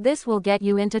 This will get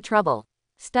you into trouble.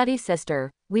 Study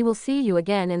sister, we will see you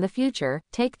again in the future,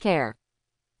 take care.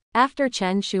 After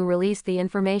Chen Shu released the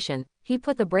information, he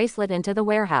put the bracelet into the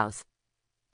warehouse.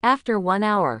 After 1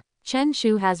 hour, Chen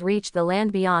Shu has reached the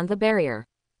land beyond the barrier.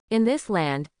 In this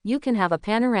land, you can have a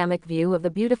panoramic view of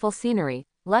the beautiful scenery,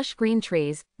 lush green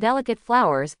trees, delicate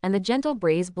flowers, and the gentle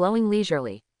breeze blowing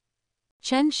leisurely.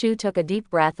 Chen Shu took a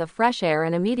deep breath of fresh air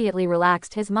and immediately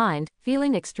relaxed his mind,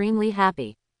 feeling extremely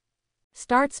happy.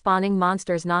 Start spawning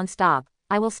monsters non-stop,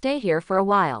 I will stay here for a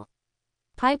while.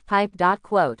 Pipe.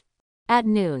 Quote. At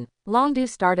noon, Longdu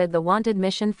started the wanted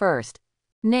mission first.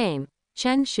 Name,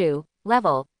 Chen Shu,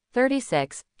 level,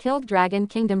 36, killed Dragon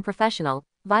Kingdom professional,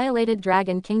 violated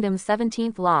Dragon Kingdom's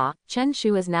 17th law, Chen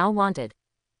Shu is now wanted.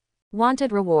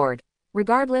 Wanted reward.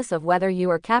 Regardless of whether you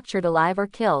are captured alive or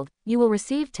killed, you will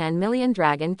receive 10 million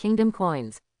Dragon Kingdom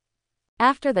coins.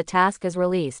 After the task is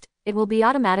released, it will be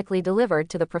automatically delivered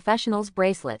to the professional's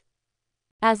bracelet.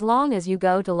 As long as you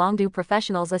go to Longdu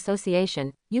Professionals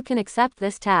Association, you can accept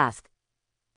this task.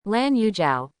 Lan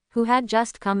Yujiao, who had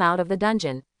just come out of the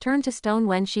dungeon, turned to stone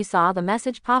when she saw the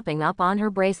message popping up on her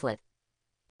bracelet.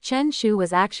 Chen Shu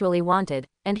was actually wanted,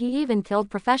 and he even killed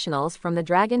professionals from the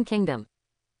Dragon Kingdom.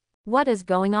 What is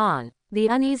going on? The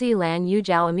uneasy Lan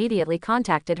Yujiao immediately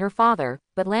contacted her father,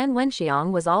 but Lan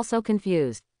Wenxiang was also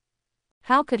confused.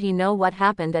 How could he know what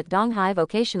happened at Donghai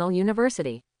Vocational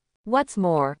University? What's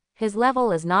more, his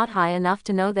level is not high enough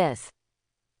to know this.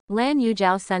 Lan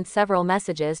Yujiao sent several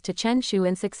messages to Chen Shu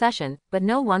in succession, but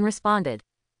no one responded.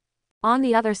 On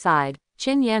the other side,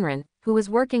 Qin Yanren, who was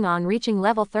working on reaching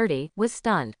level 30, was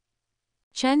stunned.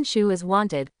 Chen Shu is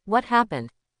wanted, what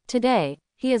happened? Today,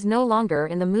 he is no longer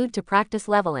in the mood to practice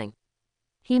leveling.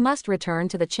 He must return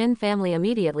to the Qin family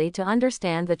immediately to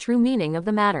understand the true meaning of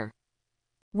the matter.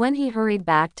 When he hurried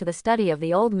back to the study of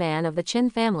the old man of the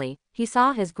Qin family, he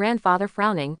saw his grandfather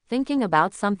frowning, thinking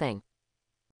about something.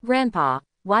 Grandpa,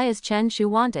 why is Chen Shu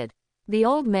wanted? The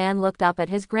old man looked up at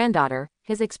his granddaughter,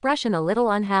 his expression a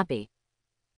little unhappy.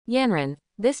 Yanren,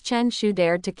 this Chen Shu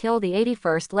dared to kill the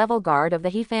 81st level guard of the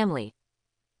He family.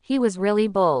 He was really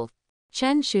bold.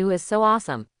 Chen Shu is so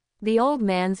awesome. The old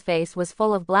man's face was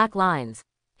full of black lines.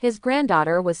 His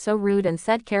granddaughter was so rude and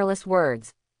said careless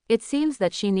words. It seems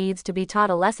that she needs to be taught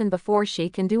a lesson before she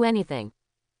can do anything.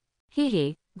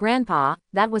 Hee, Grandpa,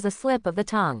 that was a slip of the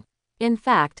tongue. In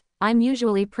fact, I'm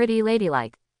usually pretty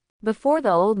ladylike. Before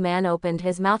the old man opened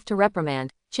his mouth to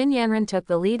reprimand, Qin Yanran took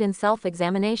the lead in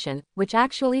self-examination, which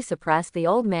actually suppressed the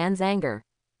old man's anger.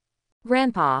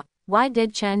 Grandpa, why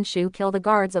did Chen Shu kill the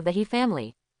guards of the He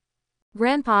family?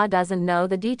 Grandpa doesn't know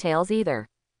the details either.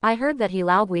 I heard that He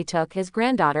Laogui took his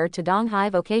granddaughter to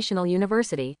Donghai Vocational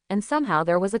University, and somehow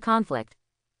there was a conflict.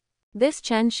 This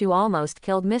Chen Shu almost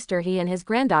killed Mr. He and his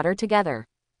granddaughter together.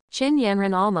 Qin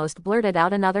Yanran almost blurted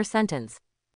out another sentence.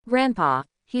 Grandpa,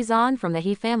 He's on from the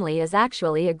He family is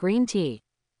actually a green tea.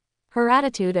 Her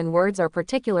attitude and words are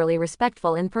particularly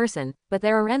respectful in person, but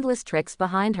there are endless tricks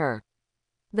behind her.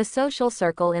 The social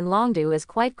circle in Longdu is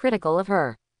quite critical of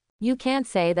her. You can't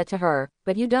say that to her,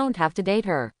 but you don't have to date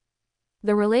her.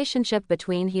 The relationship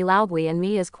between He Laogui and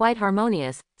me is quite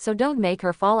harmonious, so don't make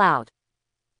her fall out.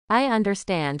 I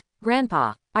understand,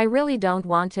 Grandpa. I really don't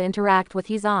want to interact with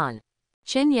He's on.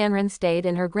 Qin Yanran stayed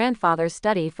in her grandfather's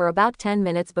study for about 10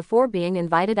 minutes before being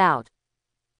invited out.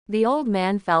 The old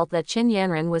man felt that Qin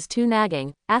Yanran was too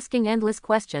nagging, asking endless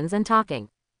questions and talking.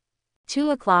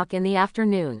 2 o'clock in the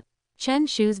afternoon. Chen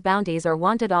Shu's bounties are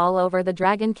wanted all over the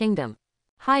Dragon Kingdom.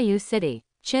 Haiyu City.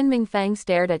 Qin Mingfeng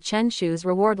stared at Chen Shu's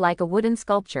reward like a wooden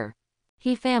sculpture.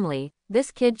 He family,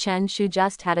 this kid Chen Shu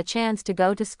just had a chance to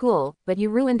go to school, but you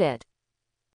ruined it.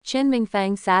 Qin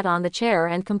Mingfeng sat on the chair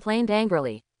and complained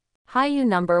angrily. Haiyu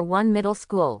No. 1 Middle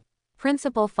School.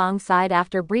 Principal Feng sighed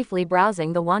after briefly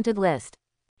browsing the wanted list.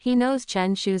 He knows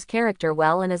Chen Shu's character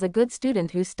well and is a good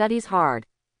student who studies hard.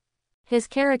 His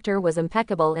character was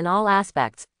impeccable in all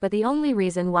aspects, but the only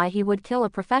reason why he would kill a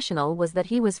professional was that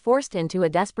he was forced into a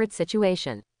desperate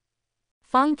situation.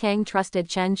 Feng Kang trusted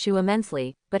Chen Shu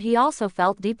immensely, but he also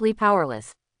felt deeply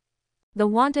powerless. The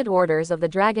wanted orders of the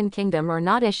Dragon Kingdom are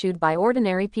not issued by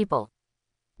ordinary people.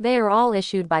 They are all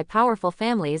issued by powerful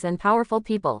families and powerful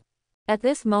people. At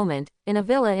this moment, in a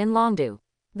villa in Longdu,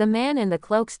 the man in the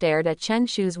cloak stared at Chen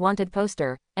Shu's wanted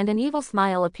poster, and an evil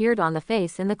smile appeared on the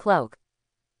face in the cloak.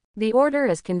 The order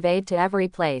is conveyed to every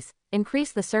place,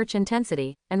 increase the search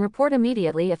intensity, and report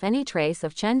immediately if any trace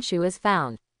of Chen Shu is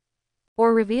found.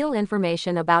 Or reveal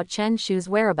information about Chen Shu's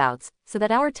whereabouts, so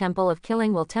that our Temple of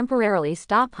Killing will temporarily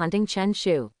stop hunting Chen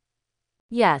Shu.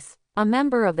 Yes. A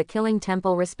member of the Killing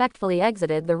Temple respectfully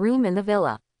exited the room in the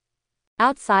villa.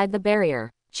 Outside the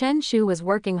barrier, Chen Shu was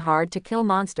working hard to kill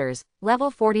monsters.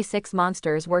 Level 46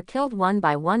 monsters were killed one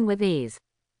by one with ease.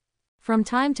 From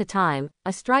time to time,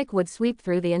 a strike would sweep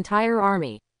through the entire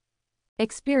army.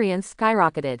 Experience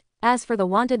skyrocketed. As for the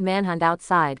wanted manhunt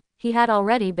outside, he had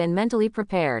already been mentally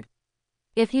prepared.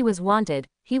 If he was wanted,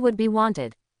 he would be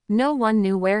wanted. No one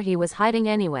knew where he was hiding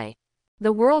anyway.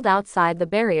 The world outside the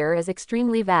barrier is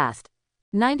extremely vast.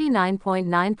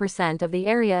 99.9% of the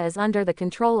area is under the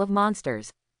control of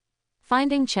monsters.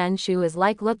 Finding Chen Shu is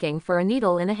like looking for a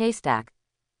needle in a haystack.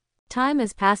 Time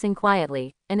is passing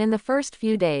quietly, and in the first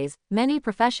few days, many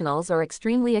professionals are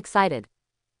extremely excited.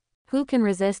 Who can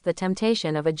resist the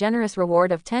temptation of a generous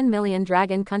reward of 10 million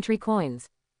Dragon Country coins?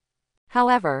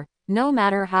 However, no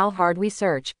matter how hard we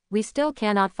search, we still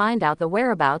cannot find out the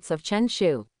whereabouts of Chen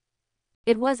Shu.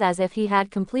 It was as if he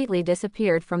had completely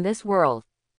disappeared from this world.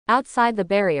 Outside the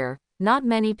barrier, not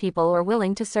many people are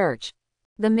willing to search.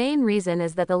 The main reason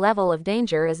is that the level of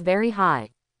danger is very high.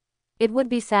 It would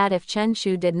be sad if Chen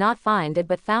Shu did not find it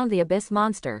but found the abyss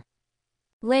monster.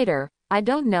 Later, I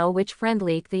don't know which friend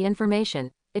leaked the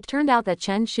information, it turned out that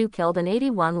Chen Shu killed an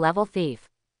 81 level thief.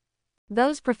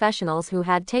 Those professionals who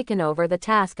had taken over the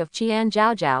task of Qian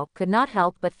Zhaozhao could not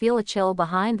help but feel a chill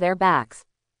behind their backs.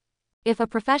 If a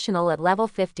professional at level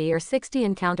 50 or 60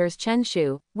 encounters Chen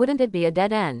Shu, wouldn't it be a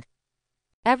dead end?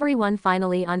 Everyone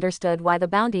finally understood why the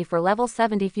bounty for level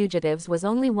 70 fugitives was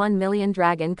only 1 million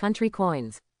Dragon Country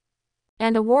coins.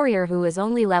 And a warrior who is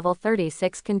only level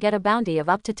 36 can get a bounty of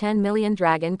up to 10 million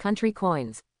Dragon Country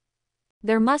coins.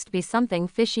 There must be something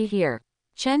fishy here.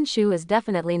 Chen Shu is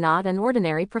definitely not an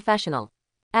ordinary professional.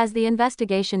 As the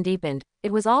investigation deepened,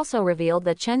 it was also revealed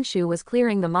that Chen Shu was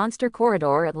clearing the monster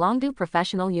corridor at Longdu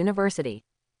Professional University.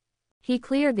 He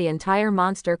cleared the entire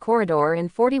monster corridor in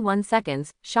 41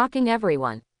 seconds, shocking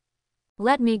everyone.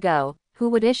 Let me go, who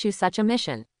would issue such a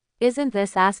mission? Isn't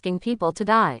this asking people to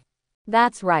die?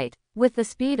 That's right, with the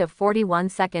speed of 41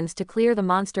 seconds to clear the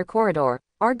monster corridor,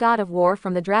 our god of war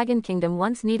from the Dragon Kingdom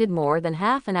once needed more than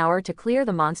half an hour to clear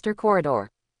the monster corridor.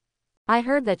 I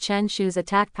heard that Chen Shu's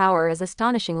attack power is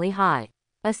astonishingly high.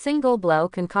 A single blow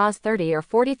can cause 30 or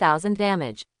 40,000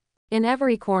 damage. In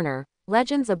every corner,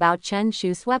 legends about Chen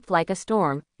Shu swept like a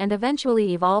storm, and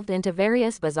eventually evolved into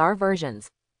various bizarre versions.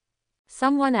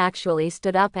 Someone actually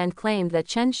stood up and claimed that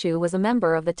Chen Shu was a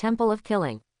member of the Temple of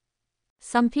Killing.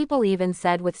 Some people even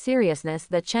said with seriousness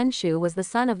that Chen Shu was the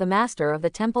son of the master of the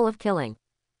Temple of Killing.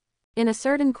 In a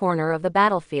certain corner of the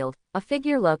battlefield, a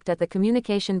figure looked at the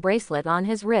communication bracelet on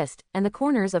his wrist, and the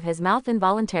corners of his mouth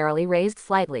involuntarily raised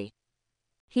slightly.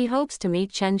 He hopes to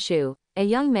meet Chen Shu, a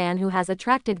young man who has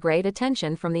attracted great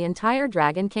attention from the entire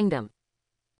Dragon Kingdom.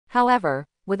 However,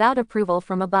 without approval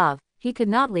from above, he could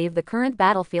not leave the current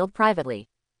battlefield privately.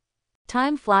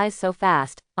 Time flies so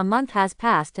fast, a month has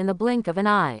passed in the blink of an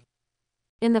eye.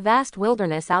 In the vast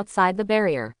wilderness outside the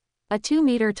barrier, a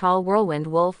 2-meter-tall whirlwind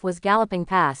wolf was galloping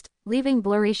past, leaving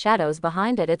blurry shadows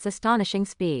behind at its astonishing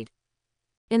speed.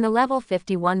 In the level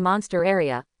 51 monster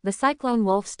area, the cyclone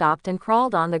wolf stopped and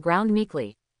crawled on the ground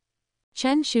meekly.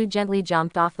 Chen Shu gently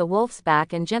jumped off the wolf's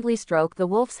back and gently stroked the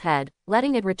wolf's head,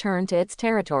 letting it return to its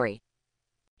territory.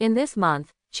 In this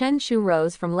month, Chen Shu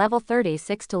rose from level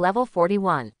 36 to level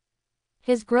 41.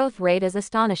 His growth rate is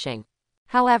astonishing.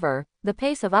 However, the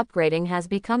pace of upgrading has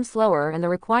become slower and the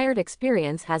required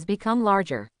experience has become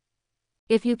larger.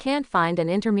 If you can't find an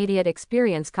intermediate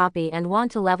experience copy and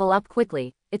want to level up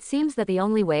quickly, it seems that the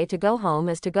only way to go home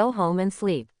is to go home and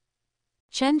sleep.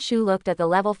 Chen Shu looked at the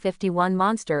level 51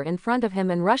 monster in front of him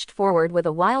and rushed forward with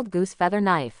a wild goose feather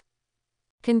knife.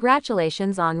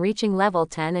 Congratulations on reaching level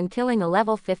 10 and killing a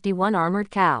level 51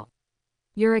 armored cow.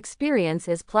 Your experience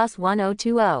is plus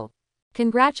 1020.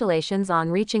 Congratulations on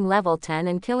reaching level 10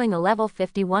 and killing a level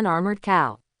 51 armored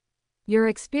cow. Your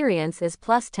experience is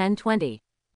plus 1020.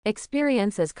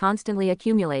 Experience is constantly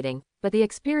accumulating, but the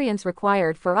experience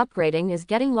required for upgrading is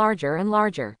getting larger and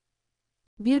larger.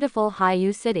 Beautiful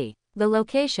Haiyu City, the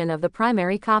location of the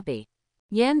primary copy.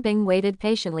 Yan Bing waited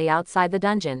patiently outside the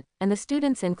dungeon, and the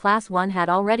students in Class 1 had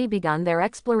already begun their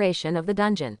exploration of the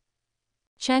dungeon.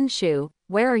 Chen Shu,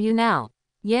 where are you now?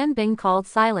 Yan Bing called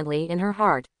silently in her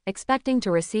heart, expecting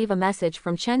to receive a message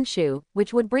from Chen Shu,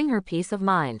 which would bring her peace of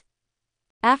mind.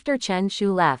 After Chen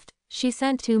Shu left, she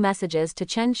sent 2 messages to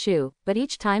Chen Shu, but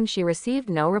each time she received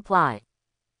no reply.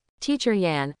 Teacher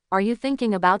Yan, are you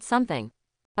thinking about something?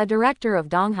 A director of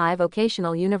Donghai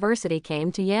Vocational University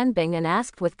came to Yan Bing and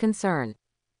asked with concern.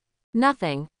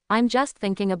 Nothing, I'm just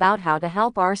thinking about how to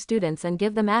help our students and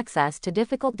give them access to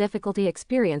difficulty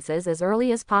experiences as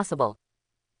early as possible.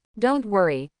 Don't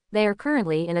worry, they are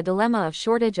currently in a dilemma of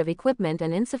shortage of equipment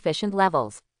and insufficient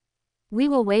levels. We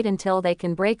will wait until they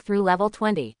can break through level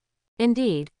 20.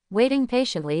 Indeed, waiting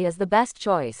patiently is the best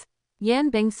choice. Yan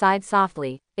Bing sighed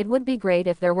softly. It would be great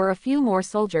if there were a few more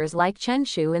soldiers like Chen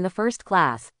Shu in the first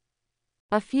class.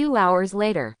 A few hours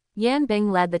later, Yan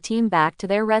Bing led the team back to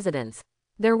their residence.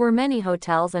 There were many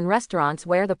hotels and restaurants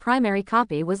where the primary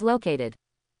copy was located.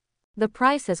 The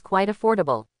price is quite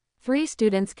affordable. 3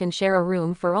 students can share a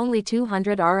room for only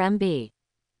 200 RMB.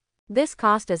 This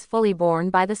cost is fully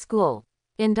borne by the school.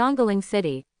 In Dongling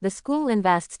City, the school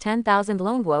invests 10,000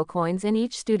 Longguo coins in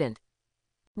each student.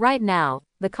 Right now,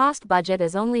 the cost budget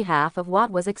is only half of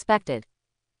what was expected.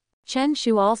 Chen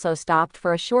Shu also stopped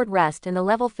for a short rest in the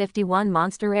level 51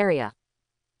 monster area.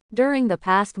 During the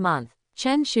past month,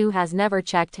 Chen Shu has never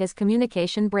checked his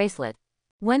communication bracelet.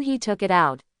 When he took it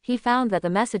out, he found that the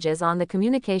messages on the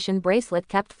communication bracelet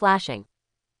kept flashing.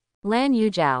 Lan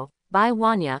Yujiao, Bai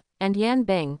Wanya, and Yan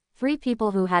Bing, 3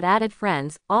 people who had added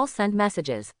friends, all sent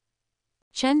messages.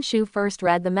 Chen Shu first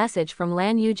read the message from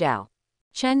Lan Yujiao.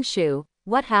 Chen Shu,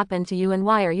 what happened to you and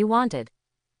why are you wanted?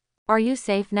 Are you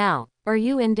safe now? Are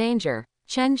you in danger?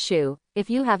 Chen Shu, if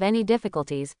you have any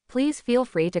difficulties, please feel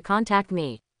free to contact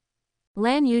me.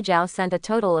 Lan Yujiao sent a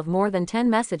total of more than 10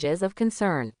 messages of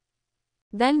concern.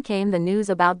 Then came the news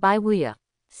about Bai Wuya.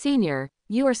 Senior,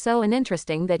 you are so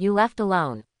uninteresting that you left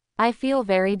alone. I feel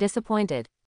very disappointed.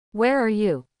 Where are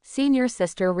you? Senior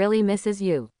sister really misses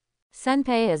you.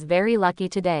 Senpei is very lucky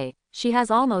today, she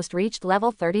has almost reached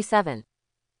level 37.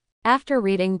 After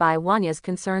reading Bai Wanya's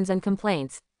concerns and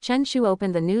complaints, Chen Shu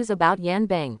opened the news about Yan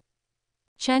Bing.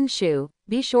 Chen Shu,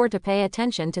 be sure to pay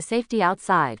attention to safety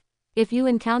outside. If you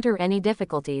encounter any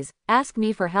difficulties, ask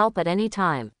me for help at any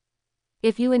time.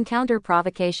 If you encounter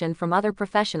provocation from other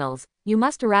professionals, you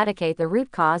must eradicate the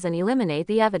root cause and eliminate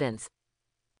the evidence.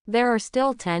 There are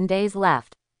still 10 days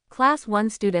left. Class 1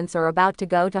 students are about to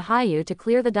go to Haiyu to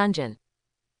clear the dungeon.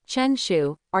 Chen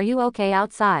Shu, are you okay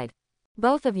outside?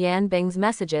 Both of Yan Bing's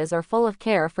messages are full of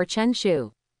care for Chen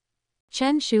Shu.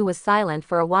 Chen Shu was silent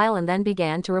for a while and then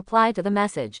began to reply to the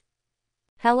message.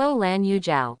 Hello Lan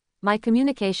Yujiao. my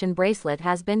communication bracelet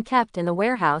has been kept in the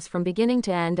warehouse from beginning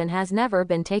to end and has never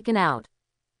been taken out.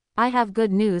 I have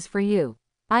good news for you.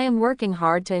 I am working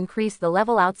hard to increase the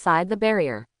level outside the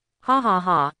barrier. Ha ha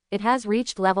ha, it has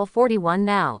reached level 41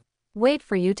 now. Wait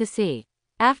for you to see.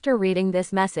 After reading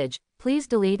this message, please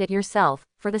delete it yourself,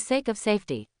 for the sake of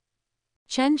safety.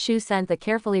 Chen Shu sent the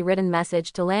carefully written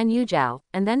message to Lan Yuzhao,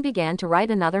 and then began to write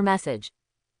another message.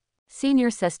 Senior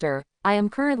sister, I am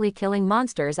currently killing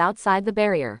monsters outside the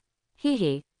barrier.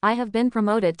 Hehe, I have been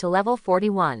promoted to level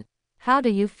 41. How do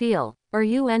you feel? Are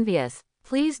you envious?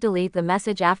 Please delete the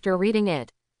message after reading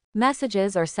it.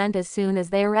 Messages are sent as soon as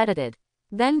they are edited.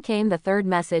 Then came the third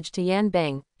message to Yan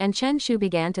Bing, and Chen Shu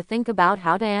began to think about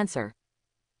how to answer.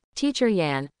 Teacher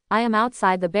Yan, I am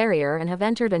outside the barrier and have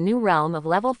entered a new realm of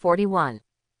level 41.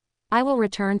 I will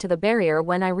return to the barrier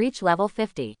when I reach level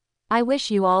 50. I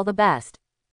wish you all the best.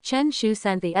 Chen Shu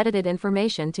sent the edited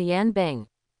information to Yan Bing.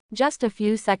 Just a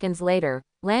few seconds later,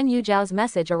 Lan Yuzhao's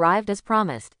message arrived as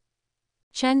promised.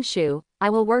 Chen Shu, I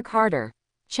will work harder.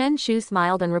 Chen Shu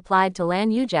smiled and replied to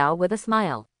Lan Yuzhao with a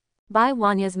smile. Bai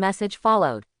Wanya's message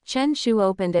followed. Chen Shu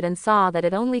opened it and saw that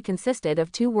it only consisted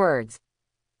of 2 words.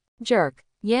 Jerk.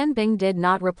 Yan Bing did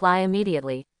not reply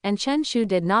immediately, and Chen Shu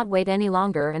did not wait any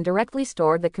longer and directly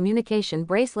stored the communication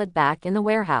bracelet back in the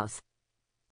warehouse.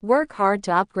 Work hard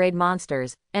to upgrade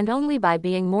monsters, and only by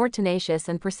being more tenacious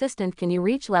and persistent can you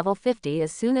reach level 50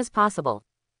 as soon as possible.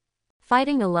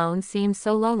 Fighting alone seems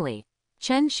so lonely.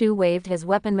 Chen Shu waved his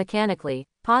weapon mechanically,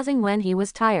 pausing when he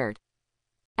was tired.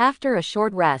 After a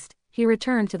short rest, he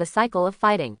returned to the cycle of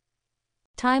fighting.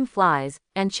 Time flies,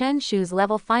 and Chen Shu's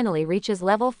level finally reaches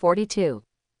level 42.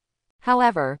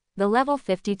 However, the level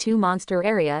 52 monster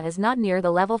area is not near the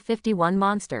level 51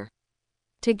 monster.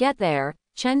 To get there,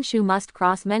 Chen Shu must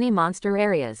cross many monster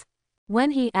areas.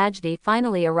 When he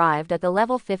finally arrived at the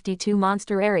level 52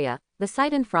 monster area, the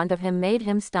sight in front of him made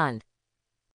him stunned.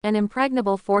 An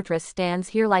impregnable fortress stands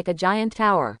here like a giant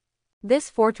tower. This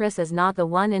fortress is not the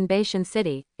one in Beishan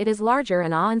City, it is larger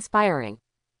and awe-inspiring.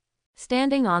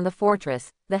 Standing on the fortress,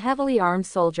 the heavily armed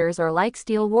soldiers are like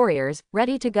steel warriors,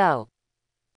 ready to go.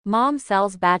 Mom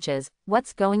sells batches,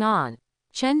 what's going on?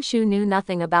 Chen Shu knew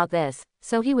nothing about this,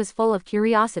 so he was full of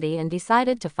curiosity and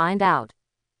decided to find out.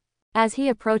 As he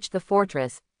approached the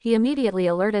fortress, he immediately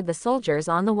alerted the soldiers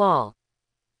on the wall.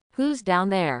 Who's down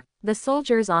there? The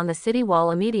soldiers on the city wall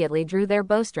immediately drew their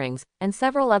bowstrings, and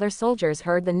several other soldiers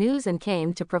heard the news and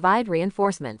came to provide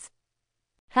reinforcements.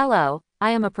 Hello,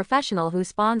 I am a professional who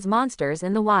spawns monsters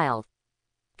in the wild.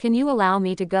 Can you allow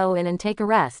me to go in and take a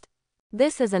rest?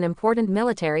 This is an important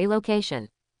military location.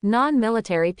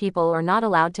 Non-military people are not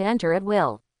allowed to enter at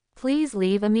will. Please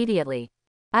leave immediately.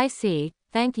 I see,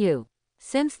 thank you.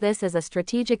 Since this is a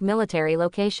strategic military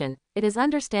location, it is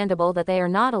understandable that they are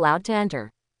not allowed to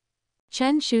enter.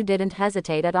 Chen Shu didn't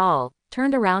hesitate at all,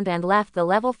 turned around and left the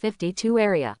level 52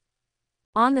 area.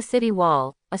 On the city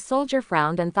wall, a soldier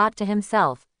frowned and thought to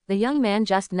himself, the young man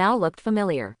just now looked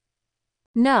familiar.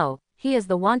 No, he is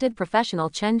the wanted professional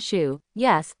Chen Shu,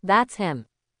 yes, that's him.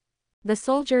 The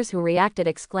soldiers who reacted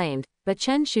exclaimed, but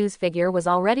Chen Shu's figure was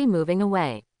already moving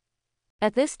away.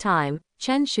 At this time,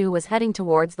 Chen Shu was heading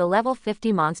towards the level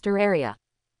 50 monster area.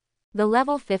 The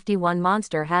level 51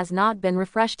 monster has not been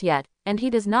refreshed yet, and he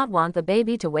does not want the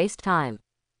baby to waste time.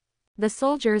 The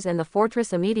soldiers in the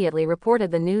fortress immediately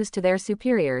reported the news to their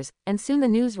superiors, and soon the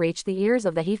news reached the ears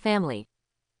of the He family.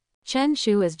 Chen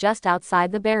Shu is just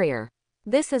outside the barrier.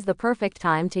 This is the perfect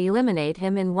time to eliminate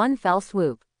him in one fell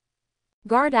swoop.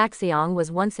 Guard Axiong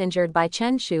was once injured by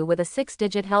Chen Shu with a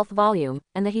 6-digit health volume,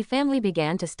 and the He family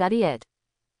began to study it.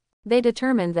 They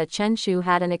determined that Chen Shu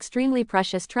had an extremely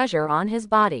precious treasure on his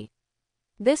body.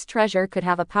 This treasure could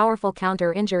have a powerful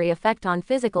counter-injury effect on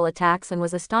physical attacks and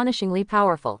was astonishingly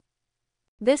powerful.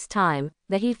 This time,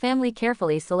 the He family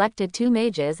carefully selected 2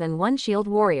 mages and 1 shield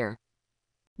warrior.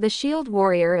 The shield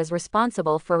warrior is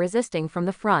responsible for resisting from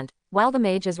the front, while the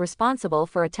mage is responsible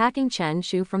for attacking Chen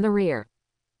Shu from the rear.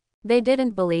 They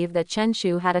didn't believe that Chen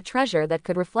Shu had a treasure that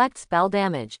could reflect spell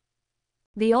damage.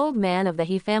 The old man of the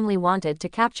He family wanted to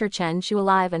capture Chen Shu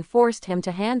alive and forced him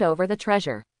to hand over the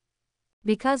treasure.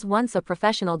 Because once a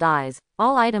professional dies,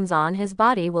 all items on his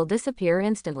body will disappear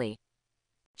instantly.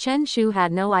 Chen Shu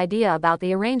had no idea about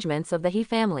the arrangements of the He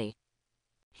family.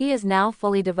 He is now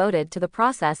fully devoted to the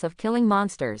process of killing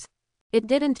monsters. It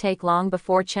didn't take long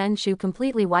before Chen Shu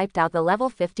completely wiped out the level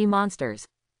 50 monsters.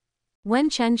 When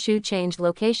Chen Shu changed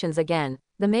locations again,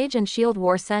 the mage and shield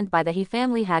war sent by the He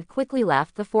family had quickly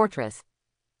left the fortress.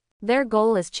 Their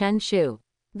goal is Chen Shu.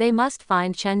 They must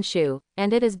find Chen Shu,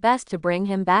 and it is best to bring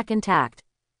him back intact.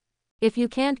 If you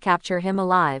can't capture him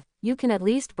alive, you can at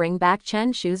least bring back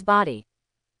Chen Shu's body.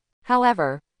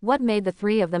 However, what made the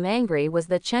three of them angry was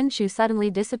that Chen Shu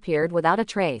suddenly disappeared without a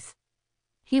trace.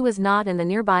 He was not in the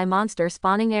nearby monster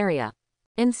spawning area.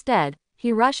 Instead,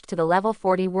 he rushed to the level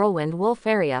 40 Whirlwind Wolf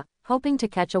area, hoping to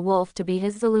catch a wolf to be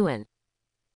his Zuluan.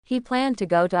 He planned to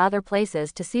go to other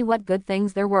places to see what good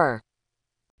things there were.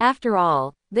 After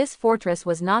all, this fortress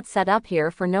was not set up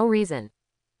here for no reason.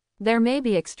 There may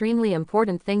be extremely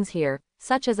important things here,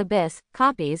 such as abyss,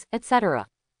 copies, etc.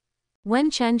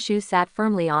 When Chen Shu sat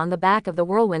firmly on the back of the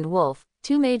Whirlwind Wolf,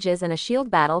 two mages and a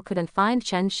shield battle couldn't find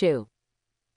Chen Shu.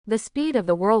 The speed of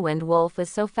the Whirlwind Wolf is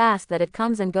so fast that it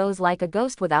comes and goes like a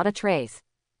ghost without a trace.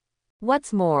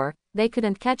 What's more, they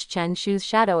couldn't catch Chen Shu's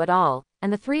shadow at all,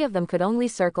 and the three of them could only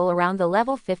circle around the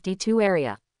level 52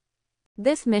 area.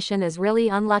 This mission is really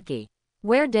unlucky.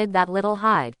 Where did that little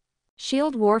hide?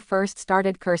 Shield War first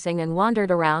started cursing and wandered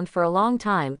around for a long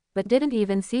time, but didn't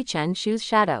even see Chen Shu's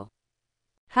shadow.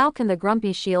 How can the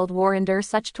grumpy Shield War endure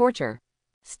such torture?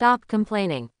 Stop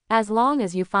complaining. As long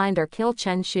as you find or kill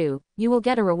Chen Shu, you will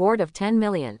get a reward of 10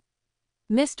 million.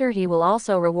 Mr. He will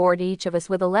also reward each of us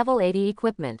with a level 80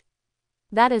 equipment.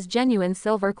 That is genuine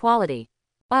silver quality.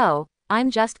 Oh,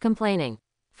 I'm just complaining.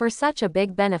 For such a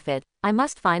big benefit, I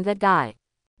must find that guy.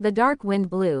 The dark wind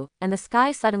blew, and the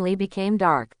sky suddenly became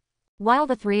dark. While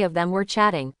the three of them were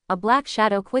chatting, a black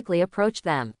shadow quickly approached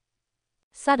them.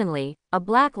 Suddenly, a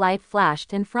black light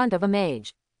flashed in front of a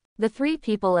mage. The three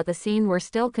people at the scene were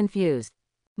still confused.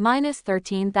 Minus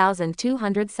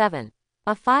 13,207.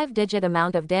 A 5-digit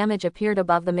amount of damage appeared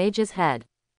above the mage's head.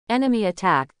 Enemy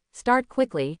attack, start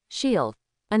quickly, shield.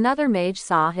 Another mage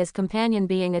saw his companion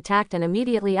being attacked and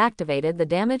immediately activated the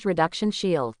damage reduction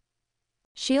shield.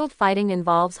 Shield fighting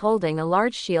involves holding a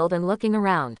large shield and looking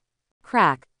around.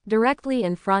 Crack. Directly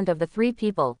in front of the three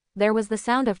people, there was the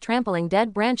sound of trampling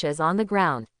dead branches on the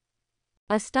ground.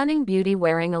 A stunning beauty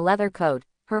wearing a leather coat,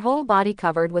 her whole body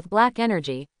covered with black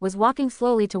energy, was walking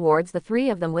slowly towards the three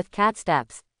of them with cat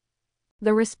steps.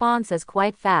 The response is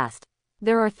quite fast.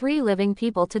 There are 3 living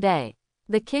people today.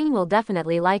 The king will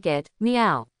definitely like it,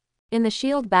 meow. In the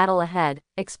shield battle ahead,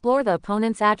 explore the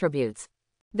opponent's attributes.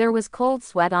 There was cold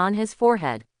sweat on his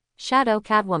forehead. Shadow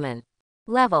Catwoman.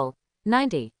 Level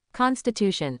 90.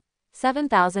 Constitution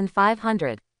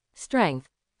 7,500. Strength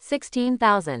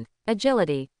 16,000.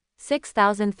 Agility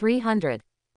 6,300.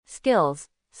 Skills: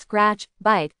 Scratch,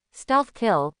 Bite, Stealth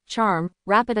Kill, Charm,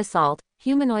 Rapid Assault,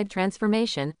 Humanoid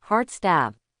Transformation, Heart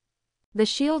Stab. The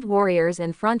shield warriors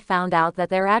in front found out that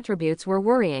their attributes were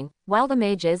worrying, while the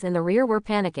mages in the rear were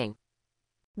panicking.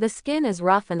 The skin is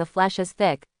rough and the flesh is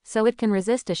thick, so it can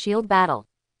resist a shield battle.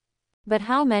 But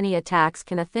how many attacks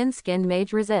can a thin-skinned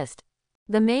mage resist?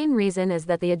 The main reason is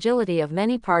that the agility of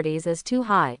many parties is too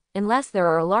high, unless there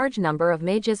are a large number of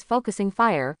mages focusing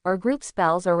fire, or group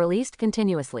spells are released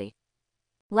continuously.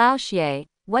 Lao Xie,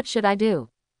 what should I do?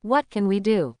 What can we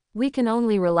do? We can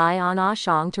only rely on Ah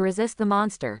Shang to resist the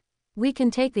monster. We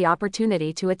can take the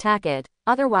opportunity to attack it,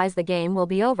 otherwise the game will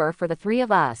be over for the 3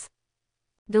 of us.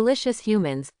 Delicious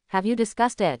humans, have you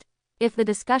discussed it? If the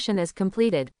discussion is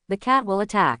completed, the cat will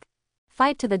attack.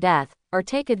 Fight to the death, or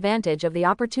take advantage of the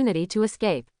opportunity to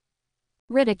escape.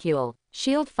 Ridicule.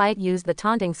 Shield Fight used the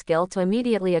taunting skill to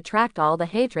immediately attract all the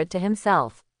hatred to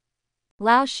himself.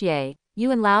 Lao Xie,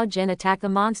 you and Lao Jin attack the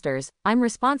monsters, I'm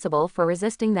responsible for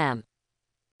resisting them.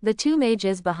 The 2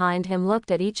 mages behind him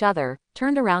looked at each other,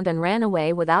 turned around and ran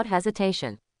away without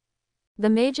hesitation. The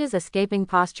mage's escaping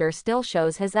posture still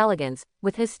shows his elegance,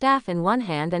 with his staff in one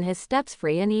hand and his steps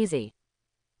free and easy.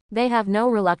 They have no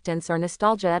reluctance or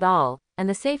nostalgia at all, and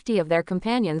the safety of their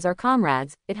companions or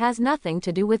comrades, it has nothing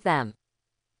to do with them.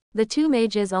 The 2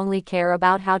 mages only care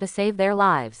about how to save their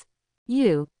lives.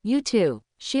 You too.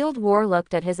 Shield War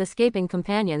looked at his escaping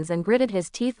companions and gritted his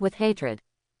teeth with hatred.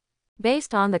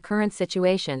 Based on the current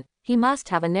situation, he must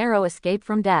have a narrow escape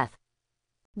from death.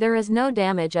 There is no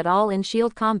damage at all in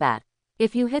shield combat.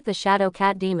 If you hit the Shadow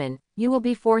Cat Demon, you will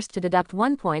be forced to deduct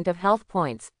 1 point of health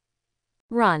points.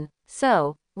 Run.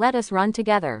 So, let us run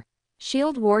together.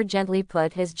 Shield War gently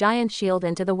put his giant shield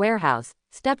into the warehouse,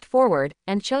 stepped forward,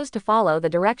 and chose to follow the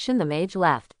direction the mage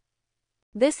left.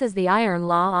 This is the iron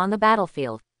law on the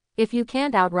battlefield. If you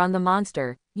can't outrun the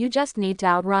monster, you just need to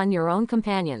outrun your own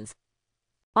companions.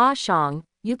 Ah Shang,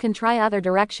 you can try other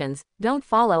directions, don't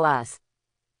follow us.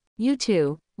 You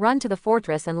too, run to the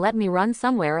fortress and let me run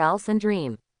somewhere else and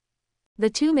dream. The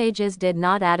 2 mages did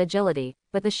not add agility,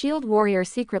 but the shield warrior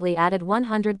secretly added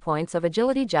 100 points of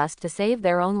agility just to save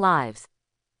their own lives.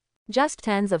 Just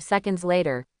tens of seconds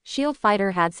later, shield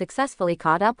fighter had successfully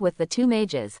caught up with the 2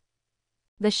 mages.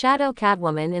 The Shadow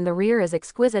Catwoman in the rear is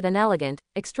exquisite and elegant,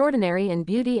 extraordinary in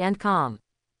beauty and calm.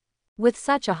 With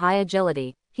such a high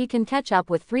agility, he can catch up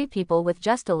with 3 people with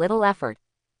just a little effort.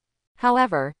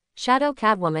 However, Shadow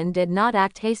Catwoman did not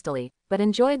act hastily, but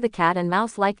enjoyed the cat and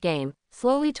mouse-like game,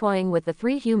 slowly toying with the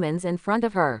 3 humans in front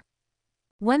of her.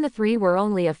 When the 3 were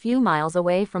only a few miles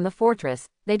away from the fortress,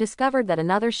 they discovered that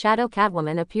another Shadow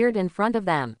Catwoman appeared in front of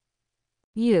them.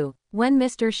 When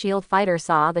Mr. Shield Fighter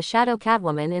saw the Shadow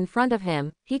Catwoman in front of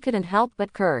him, he couldn't help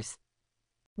but curse.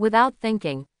 Without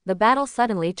thinking, the battle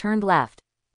suddenly turned left.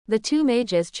 The 2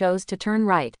 mages chose to turn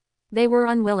right. They were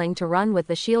unwilling to run with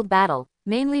the shield battle,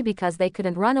 mainly because they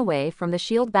couldn't run away from the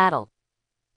shield battle.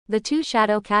 The 2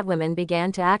 Shadow Catwomen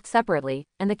began to act separately,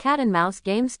 and the cat and mouse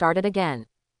game started again.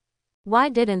 Why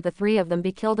didn't the 3 of them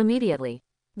be killed immediately?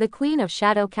 The Queen of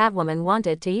Shadow Catwoman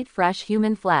wanted to eat fresh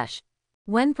human flesh.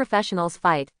 When professionals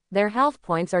fight, their health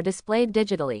points are displayed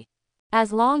digitally.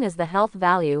 As long as the health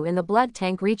value in the blood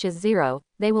tank reaches 0,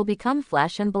 they will become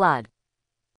flesh and blood.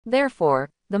 Therefore,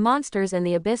 the monsters in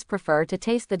the abyss prefer to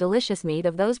taste the delicious meat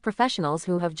of those professionals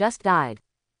who have just died.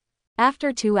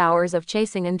 After 2 hours of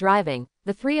chasing and driving,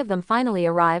 the 3 of them finally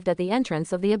arrived at the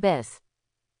entrance of the abyss.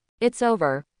 It's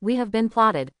over, we have been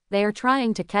plotted, they are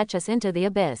trying to catch us into the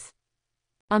abyss.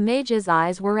 A mage's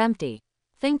eyes were empty.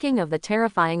 Thinking of the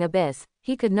terrifying abyss,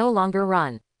 he could no longer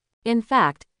run. In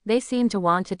fact, they seem to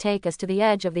want to take us to the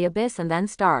edge of the abyss and then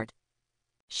start.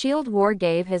 Shield War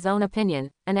gave his own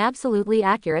opinion, an absolutely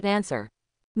accurate answer.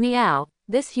 Meow,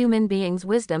 this human being's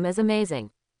wisdom is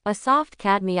amazing. A soft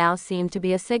cat meow seemed to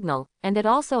be a signal, and it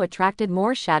also attracted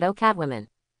more Shadow Catwomen.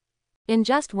 In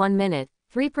just 1 minute,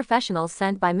 3 professionals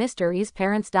sent by Mr. E's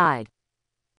parents died.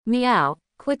 Meow,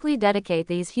 quickly dedicate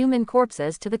these human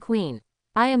corpses to the Queen.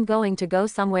 I am going to go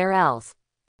somewhere else.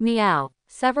 Meow,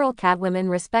 several Catwomen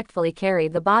respectfully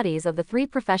carried the bodies of the 3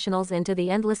 professionals into the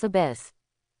endless abyss.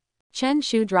 Chen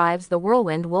Shu drives the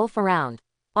whirlwind wolf around.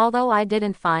 Although I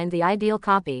didn't find the ideal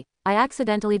copy, I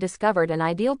accidentally discovered an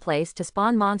ideal place to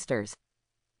spawn monsters.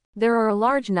 There are a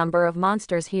large number of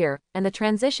monsters here, and the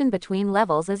transition between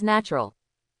levels is natural.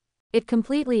 It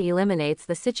completely eliminates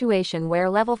the situation where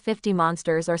level 50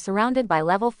 monsters are surrounded by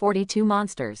level 42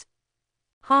 monsters.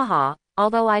 Haha,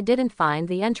 although I didn't find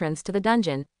the entrance to the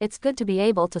dungeon, it's good to be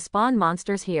able to spawn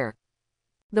monsters here.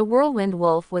 The whirlwind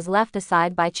wolf was left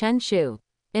aside by Chen Shu.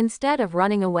 Instead of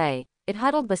running away, it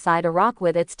huddled beside a rock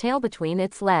with its tail between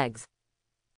its legs.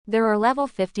 There are level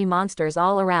 50 monsters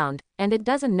all around, and it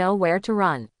doesn't know where to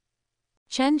run.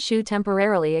 Chen Shu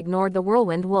temporarily ignored the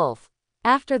whirlwind wolf.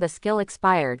 After the skill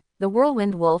expired, the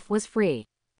whirlwind wolf was free.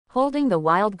 Holding the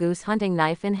wild goose hunting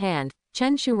knife in hand,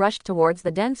 Chen Shu rushed towards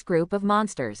the dense group of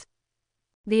monsters.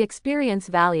 The experience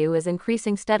value is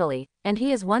increasing steadily, and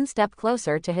he is 1 step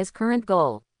closer to his current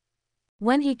goal.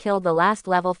 When he killed the last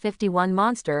level 51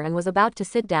 monster and was about to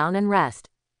sit down and rest,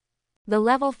 the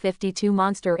level 52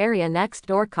 monster area next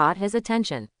door caught his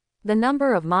attention. The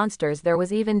number of monsters there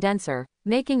was even denser,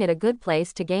 making it a good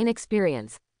place to gain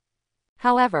experience.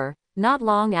 However, not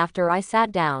long after I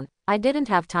sat down, I didn't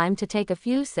have time to take a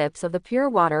few sips of the pure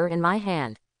water in my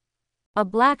hand. A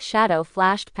black shadow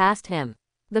flashed past him.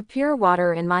 The pure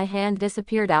water in my hand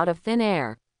disappeared out of thin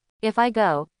air. If I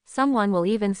go, someone will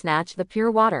even snatch the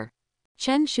pure water.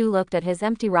 Chen Shu looked at his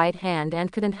empty right hand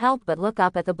and couldn't help but look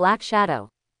up at the black shadow.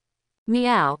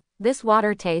 Meow, this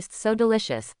water tastes so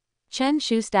delicious. Chen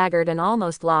Shu staggered and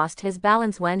almost lost his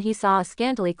balance when he saw a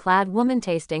scantily clad woman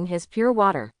tasting his pure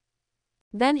water.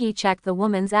 Then he checked the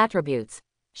woman's attributes.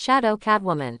 Shadow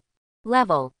Catwoman.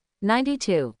 Level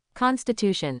 92.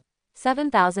 Constitution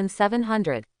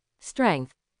 7,700.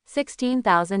 Strength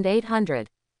 16,800.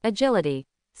 Agility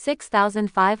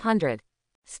 6,500.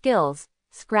 Skills: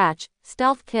 Scratch,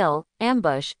 Stealth Kill,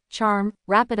 Ambush, Charm,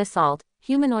 Rapid Assault,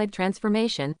 Humanoid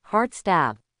Transformation, Heart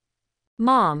Stab.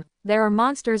 Mom, there are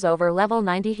monsters over level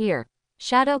 90 here.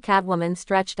 Shadow Catwoman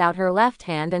stretched out her left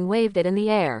hand and waved it in the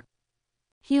air.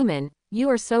 Human, you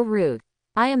are so rude.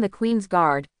 I am the Queen's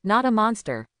Guard, not a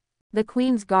monster. The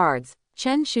Queen's Guards.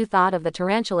 Chen Shu thought of the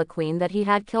tarantula queen that he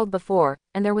had killed before,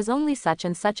 and there was only such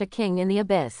and such a king in the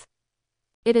abyss.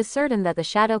 It is certain that the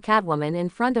Shadow Catwoman in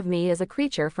front of me is a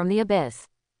creature from the abyss.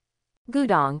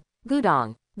 Gudong,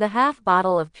 Gudong. The half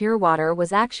bottle of pure water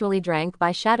was actually drank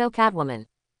by Shadow Catwoman.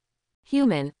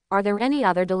 Human, are there any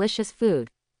other delicious food?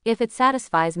 If it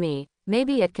satisfies me,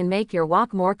 maybe it can make your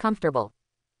walk more comfortable.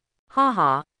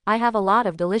 Haha, I have a lot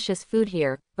of delicious food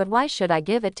here, but why should I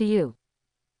give it to you?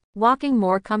 Walking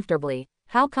more comfortably,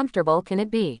 how comfortable can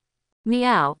it be?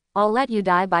 Meow, I'll let you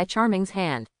die by Charming's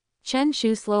hand. Chen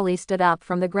Shu slowly stood up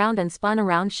from the ground and spun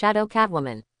around Shadow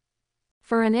Catwoman.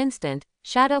 For an instant,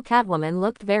 Shadow Catwoman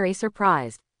looked very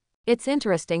surprised. It's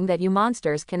interesting that you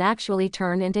monsters can actually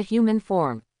turn into human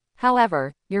form.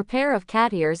 However, your pair of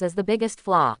cat ears is the biggest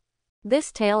flaw.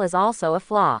 This tale is also a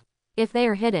flaw. If they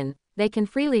are hidden, they can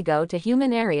freely go to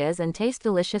human areas and taste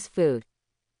delicious food.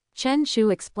 Chen Shu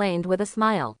explained with a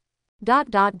smile.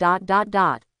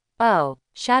 Oh,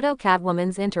 Shadow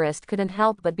Catwoman's interest couldn't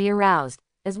help but be aroused.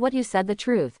 Is what you said the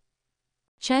truth?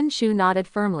 Chen Shu nodded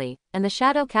firmly, and the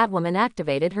Shadow Catwoman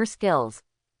activated her skills.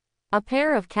 A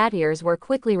pair of cat ears were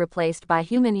quickly replaced by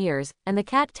human ears, and the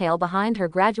cat tail behind her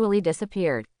gradually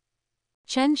disappeared.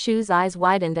 Chen Shu's eyes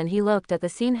widened and he looked at the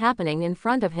scene happening in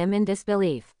front of him in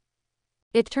disbelief.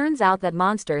 It turns out that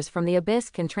monsters from the abyss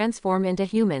can transform into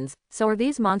humans, so are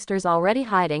these monsters already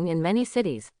hiding in many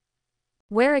cities?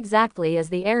 Where exactly is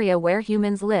the area where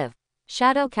humans live?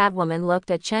 Shadow Catwoman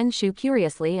looked at Chen Shu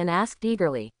curiously and asked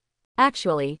eagerly.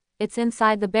 Actually, it's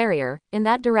inside the barrier, in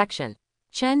that direction.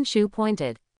 Chen Shu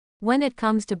pointed. When it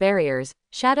comes to barriers,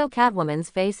 Shadow Catwoman's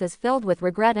face is filled with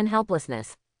regret and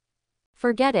helplessness.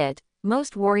 Forget it,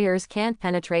 most warriors can't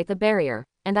penetrate the barrier,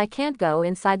 and I can't go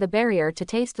inside the barrier to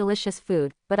taste delicious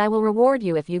food, but I will reward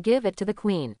you if you give it to the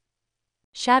queen.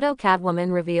 Shadow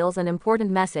Catwoman reveals an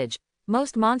important message.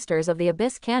 Most monsters of the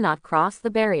abyss cannot cross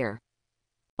the barrier.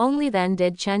 Only then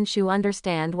did Chen Shu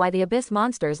understand why the abyss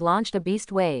monsters launched a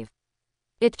beast wave.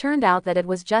 It turned out that it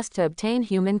was just to obtain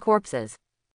human corpses.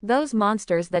 Those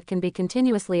monsters that can be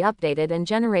continuously updated and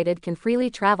generated can freely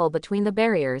travel between the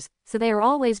barriers, so they are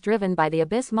always driven by the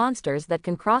abyss monsters that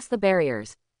can cross the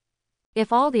barriers.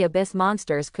 If all the abyss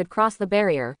monsters could cross the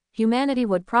barrier, humanity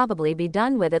would probably be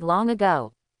done with it long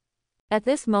ago. At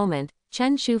this moment,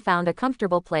 Chen Shu found a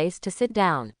comfortable place to sit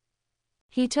down.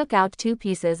 He took out 2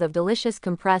 pieces of delicious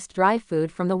compressed dry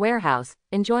food from the warehouse,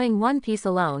 enjoying one piece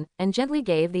alone, and gently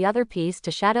gave the other piece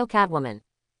to Shadow Catwoman.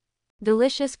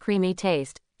 Delicious creamy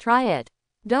taste, try it.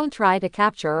 Don't try to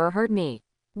capture or hurt me.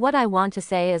 What I want to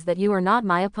say is that you are not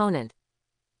my opponent.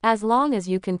 As long as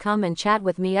you can come and chat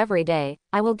with me every day,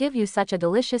 I will give you such a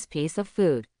delicious piece of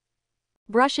food.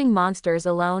 Brushing monsters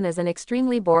alone is an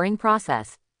extremely boring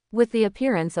process. With the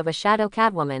appearance of a Shadow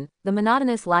Catwoman, the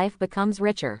monotonous life becomes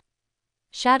richer.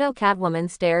 Shadow Catwoman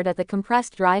stared at the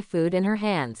compressed dry food in her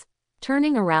hands.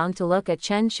 Turning around to look at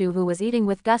Chen Shu, who was eating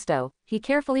with gusto, he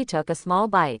carefully took a small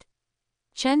bite.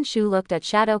 Chen Shu looked at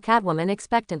Shadow Catwoman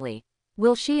expectantly.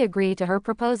 Will she agree to her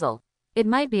proposal? It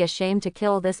might be a shame to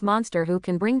kill this monster who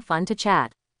can bring fun to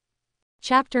chat.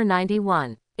 Chapter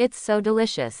 91. It's so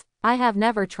delicious. I have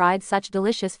never tried such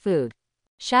delicious food.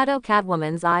 Shadow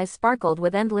Catwoman's eyes sparkled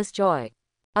with endless joy.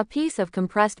 A piece of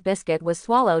compressed biscuit was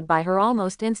swallowed by her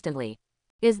almost instantly.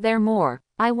 Is there more?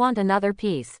 I want another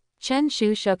piece. Chen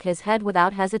Shu shook his head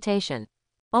without hesitation.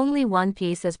 Only one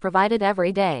piece is provided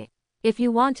every day. If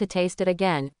you want to taste it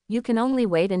again, you can only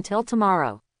wait until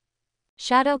tomorrow.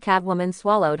 Shadow Catwoman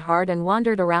swallowed hard and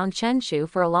wandered around Chen Shu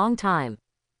for a long time.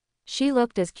 She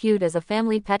looked as cute as a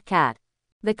family pet cat.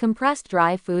 The compressed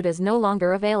dry food is no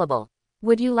longer available.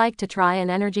 Would you like to try an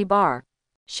energy bar?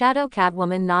 Shadow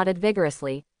Catwoman nodded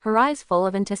vigorously, her eyes full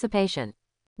of anticipation.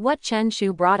 What Chen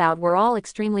Shu brought out were all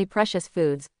extremely precious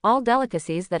foods, all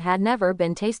delicacies that had never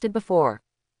been tasted before.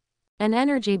 An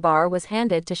energy bar was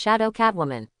handed to Shadow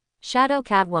Catwoman. Shadow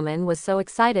Catwoman was so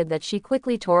excited that she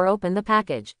quickly tore open the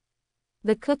package.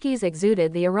 The cookies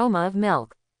exuded the aroma of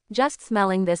milk. Just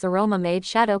smelling this aroma made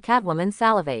Shadow Catwoman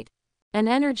salivate. An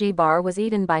energy bar was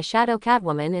eaten by Shadow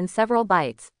Catwoman in several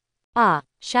bites. Ah,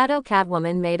 Shadow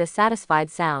Catwoman made a satisfied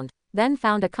sound, then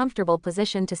found a comfortable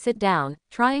position to sit down,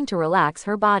 trying to relax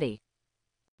her body.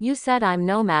 You said I'm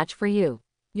no match for you.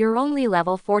 You're only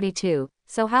level 42,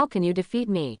 so how can you defeat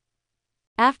me?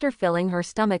 After filling her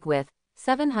stomach with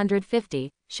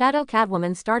 750, Shadow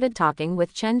Catwoman started talking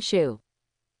with Chen Shu.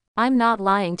 I'm not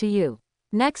lying to you.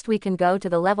 Next we can go to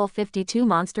the level 52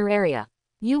 monster area.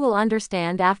 You will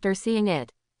understand after seeing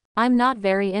it. I'm not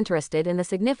very interested in the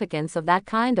significance of that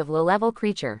kind of low-level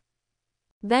creature.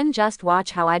 Then just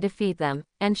watch how I defeat them,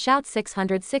 and shout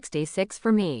 666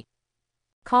 for me.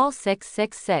 Call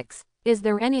 666. Is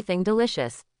there anything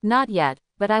delicious? Not yet,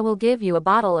 but I will give you a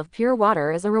bottle of pure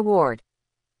water as a reward.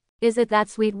 Is it that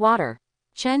sweet water?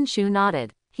 Chen Shu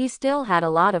nodded. He still had a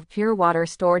lot of pure water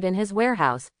stored in his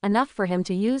warehouse, enough for him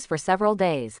to use for several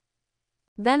days.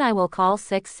 Then I will call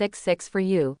 666 for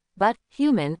you, but,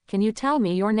 human, can you tell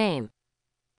me your name?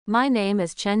 My name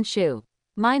is Chen Shu.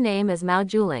 My name is Mao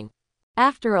Juling.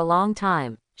 After a long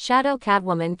time, Shadow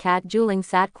Catwoman Cat Juling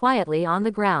sat quietly on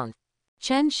the ground.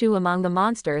 Chen Shu among the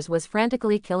monsters was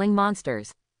frantically killing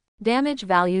monsters. Damage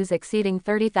values exceeding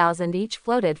 30,000 each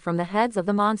floated from the heads of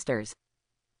the monsters.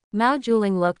 Mao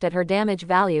Juling looked at her damage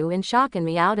value in shock and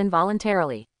meowed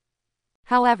involuntarily.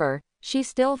 However, she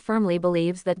still firmly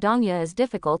believes that Dongya is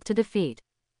difficult to defeat.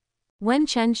 When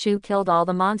Chen Shu killed all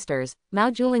the monsters, Mao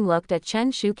Juling looked at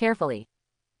Chen Shu carefully.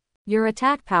 Your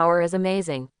attack power is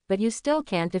amazing, but you still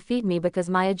can't defeat me because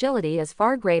my agility is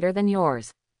far greater than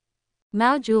yours.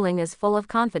 Mao Juling is full of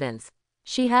confidence.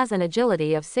 She has an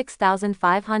agility of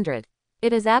 6,500.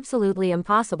 It is absolutely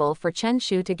impossible for Chen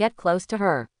Shu to get close to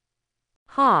her.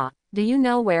 Ha, do you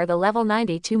know where the level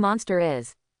 92 monster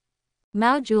is?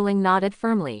 Mao Juling nodded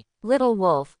firmly. Little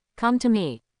wolf, come to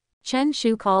me. Chen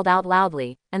Shu called out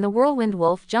loudly, and the whirlwind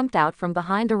wolf jumped out from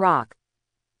behind a rock.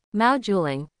 Mao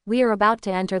Juling, we are about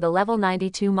to enter the level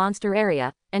 92 monster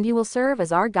area, and you will serve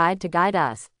as our guide to guide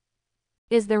us.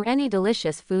 Is there any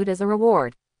delicious food as a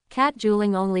reward? Cat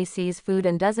Juling only sees food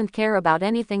and doesn't care about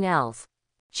anything else.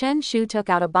 Chen Shu took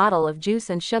out a bottle of juice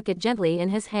and shook it gently in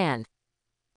his hand.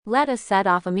 Let us set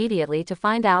off immediately to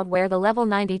find out where the level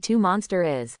 92 monster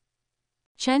is.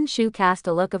 Chen Shu cast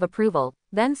a look of approval,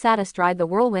 then sat astride the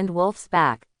whirlwind wolf's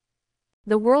back.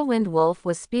 The whirlwind wolf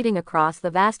was speeding across the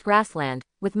vast grassland,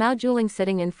 with Mao Juling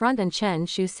sitting in front and Chen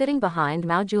Shu sitting behind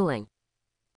Mao Juling.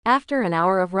 After an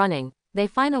hour of running, they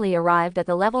finally arrived at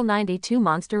the level 92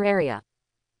 monster area.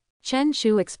 Chen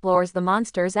Shu explores the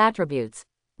monster's attributes.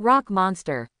 Rock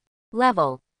monster.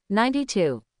 Level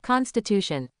 92.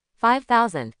 Constitution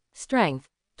 5,000. Strength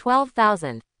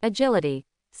 12,000. Agility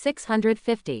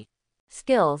 650.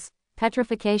 Skills: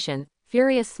 petrification,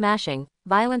 furious smashing,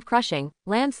 violent crushing,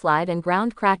 landslide and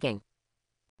ground cracking.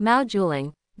 Mao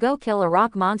Juling, go kill a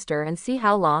rock monster and see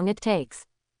how long it takes.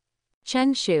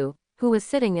 Chen Shu, who was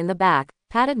sitting in the back,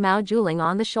 patted Mao Juling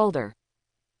on the shoulder.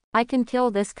 I can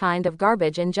kill this kind of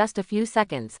garbage in just a few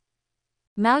seconds.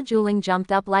 Mao Juling jumped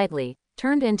up lightly,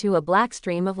 turned into a black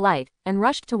stream of light, and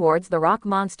rushed towards the rock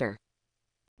monster.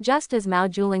 Just as Mao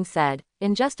Juling said,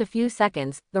 in just a few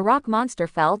seconds, the rock monster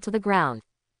fell to the ground.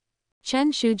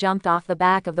 Chen Shu jumped off the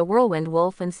back of the whirlwind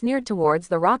wolf and sneered towards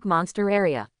the rock monster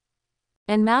area.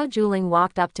 And Mao Juling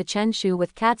walked up to Chen Shu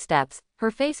with cat steps,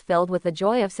 her face filled with the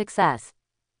joy of success.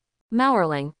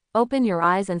 Maoerling, open your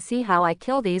eyes and see how I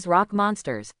kill these rock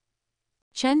monsters.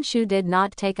 Chen Shu did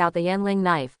not take out the Yanling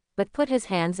knife, but put his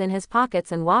hands in his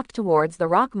pockets and walked towards the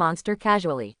rock monster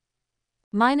casually.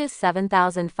 Minus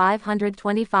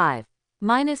 7,525.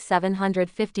 Minus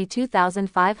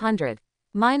 752,500.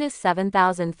 Minus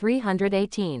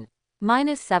 7,318.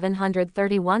 Minus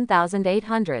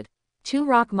 731,800. Two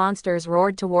rock monsters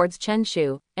roared towards Chen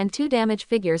Shu, and 2 damage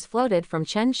figures floated from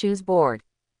Chen Shu's board.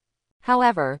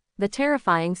 However, the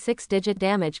terrifying 6-digit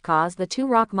damage caused the 2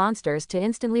 rock monsters to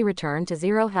instantly return to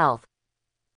 0 health.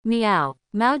 Meow.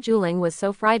 Mao Juling was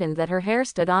so frightened that her hair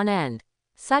stood on end.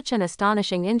 Such an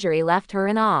astonishing injury left her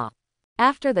in awe.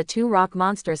 After the 2 rock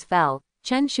monsters fell,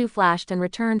 Chen Shu flashed and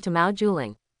returned to Mao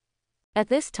Juling. At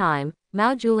this time,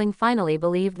 Mao Juling finally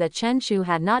believed that Chen Shu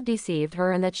had not deceived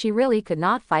her and that she really could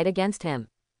not fight against him.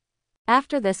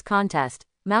 After this contest,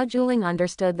 Mao Juling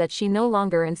understood that she no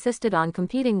longer insisted on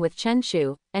competing with Chen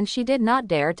Shu, and she did not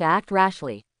dare to act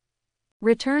rashly.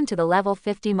 Return to the level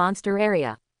 50 monster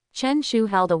area. Chen Shu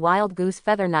held a wild goose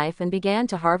feather knife and began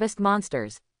to harvest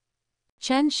monsters.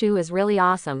 Chen Shu is really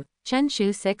awesome. Chen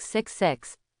Shu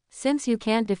 666. Since you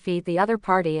can't defeat the other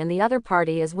party and the other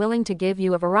party is willing to give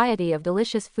you a variety of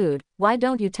delicious food, why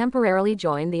don't you temporarily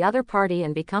join the other party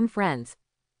and become friends?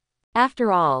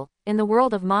 After all, in the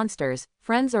world of monsters,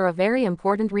 friends are a very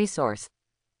important resource.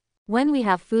 When we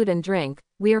have food and drink,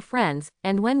 we are friends,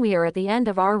 and when we are at the end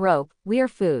of our rope, we are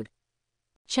food.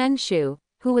 Chen Shu,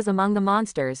 who was among the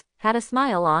monsters, had a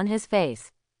smile on his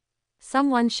face.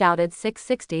 Someone shouted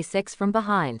 666 from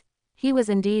behind. He was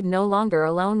indeed no longer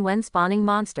alone when spawning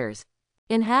monsters.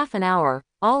 In half an hour,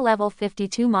 all level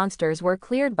 52 monsters were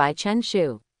cleared by Chen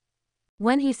Shu.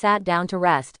 When he sat down to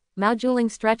rest, Mao Juling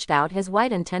stretched out his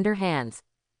white and tender hands.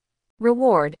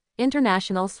 Reward: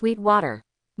 International Sweet Water.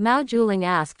 Mao Juling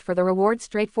asked for the reward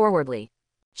straightforwardly.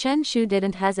 Chen Shu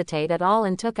didn't hesitate at all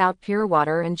and took out pure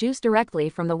water and juice directly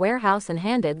from the warehouse and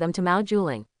handed them to Mao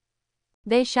Juling.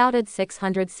 They shouted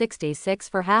 666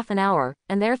 for half an hour,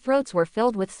 and their throats were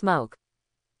filled with smoke.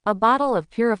 A bottle of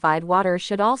purified water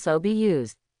should also be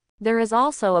used. There is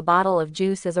also a bottle of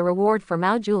juice as a reward for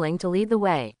Mao Juling to lead the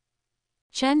way.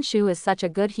 Chen Shu is such a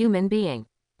good human being.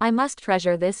 I must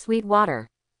treasure this sweet water.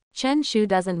 Chen Shu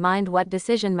doesn't mind what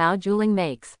decision Mao Juling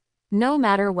makes. No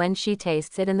matter when she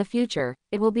tastes it in the future,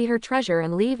 it will be her treasure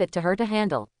and leave it to her to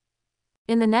handle.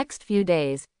 In the next few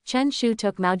days, Chen Shu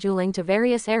took Mao Juling to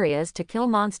various areas to kill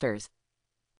monsters.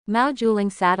 Mao Juling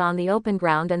sat on the open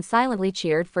ground and silently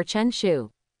cheered for Chen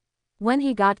Shu. When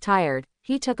he got tired,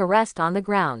 he took a rest on the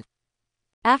ground.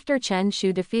 After Chen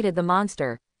Shu defeated the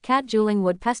monster, Cat Juling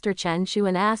would pester Chen Shu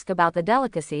and ask about the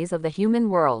delicacies of the human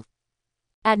world.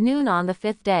 At noon on the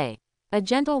 5th day, a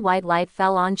gentle white light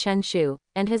fell on Chen Shu,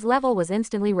 and his level was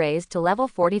instantly raised to level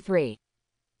 43.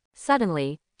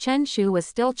 Suddenly, Chen Shu was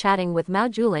still chatting with Mao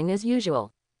Juling as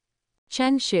usual.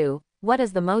 Chen Shu, what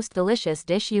is the most delicious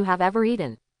dish you have ever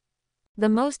eaten? The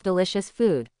most delicious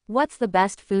food. What's the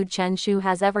best food Chen Shu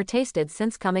has ever tasted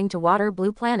since coming to Water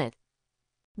Blue Planet?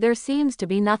 There seems to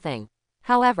be nothing.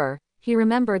 However, he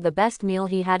remembered the best meal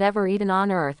he had ever eaten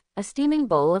on Earth, a steaming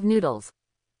bowl of noodles.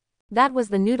 That was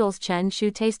the noodles Chen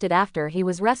Shu tasted after he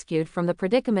was rescued from the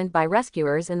predicament by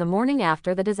rescuers in the morning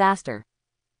after the disaster.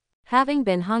 Having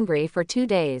been hungry for 2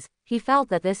 days, he felt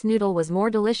that this noodle was more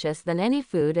delicious than any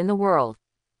food in the world.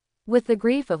 With the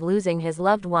grief of losing his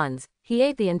loved ones, he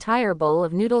ate the entire bowl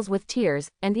of noodles with tears,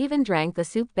 and even drank the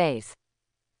soup base.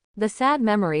 The sad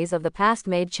memories of the past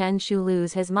made Chen Shu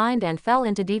lose his mind and fell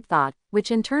into deep thought,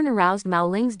 which in turn aroused Mao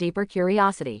Ling's deeper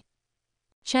curiosity.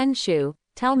 Chen Shu,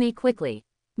 tell me quickly.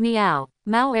 Meow,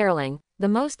 Mao Erling, the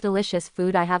most delicious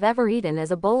food I have ever eaten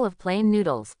is a bowl of plain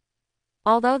noodles.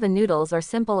 Although the noodles are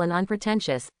simple and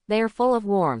unpretentious, they are full of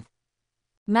warmth.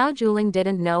 Mao Juling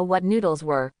didn't know what noodles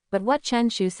were, but what Chen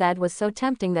Shu said was so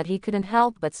tempting that he couldn't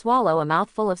help but swallow a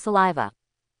mouthful of saliva.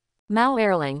 Mao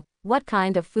Erling, what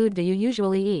kind of food do you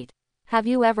usually eat? Have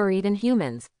you ever eaten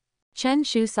humans? Chen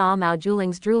Shu saw Mao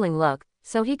Juling's drooling look,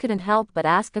 so he couldn't help but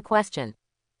ask a question.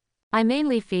 I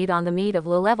mainly feed on the meat of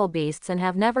low-level beasts and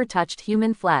have never touched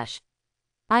human flesh.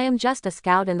 I am just a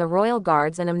scout in the Royal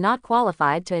Guards and am not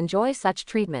qualified to enjoy such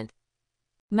treatment.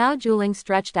 Mao Juling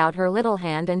stretched out her little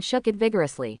hand and shook it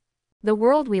vigorously. The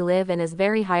world we live in is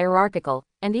very hierarchical,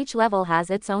 and each level has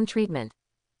its own treatment.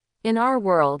 In our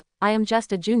world, I am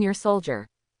just a junior soldier.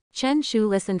 Chen Shu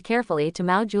listened carefully to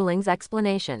Mao Juling's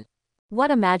explanation.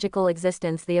 What a magical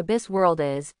existence the Abyss world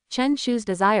is. Chen Shu's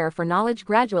desire for knowledge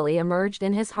gradually emerged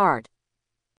in his heart.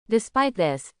 Despite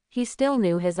this, he still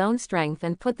knew his own strength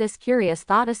and put this curious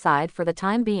thought aside for the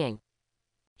time being.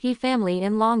 He family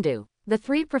in Longdu. The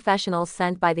 3 professionals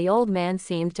sent by the old man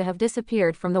seemed to have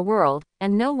disappeared from the world,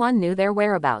 and no one knew their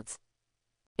whereabouts.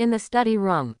 In the study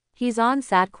room, Hezon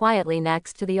sat quietly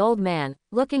next to the old man,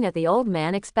 looking at the old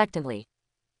man expectantly.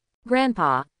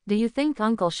 Grandpa, do you think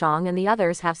Uncle Shang and the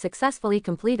others have successfully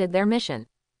completed their mission?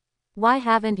 Why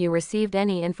haven't you received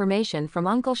any information from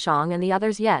Uncle Shang and the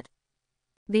others yet?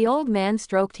 The old man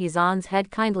stroked Hezon's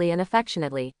head kindly and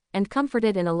affectionately, and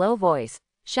comforted in a low voice.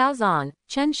 Xiaozan,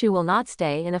 Chen Shu will not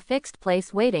stay in a fixed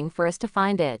place waiting for us to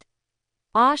find it.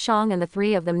 Ah Shang and the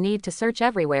 3 of them need to search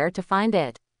everywhere to find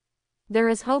it. There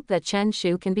is hope that Chen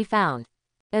Shu can be found.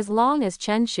 As long as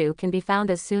Chen Shu can be found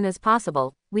as soon as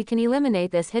possible, we can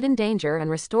eliminate this hidden danger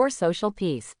and restore social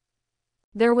peace.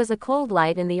 There was a cold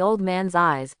light in the old man's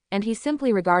eyes, and he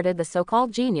simply regarded the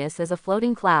so-called genius as a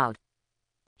floating cloud.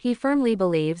 He firmly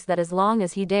believes that as long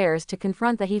as he dares to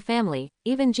confront the He family,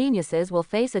 even geniuses will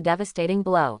face a devastating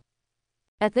blow.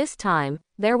 At this time,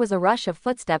 there was a rush of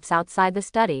footsteps outside the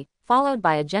study, followed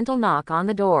by a gentle knock on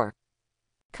the door.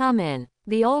 Come in,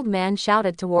 the old man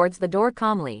shouted towards the door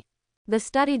calmly. The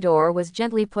study door was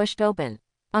gently pushed open.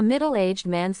 A middle-aged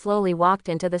man slowly walked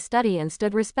into the study and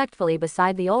stood respectfully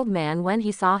beside the old man when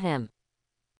he saw him.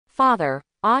 Father,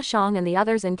 Ah Shang and the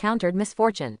others encountered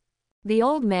misfortune. The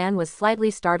old man was slightly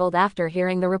startled after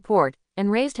hearing the report,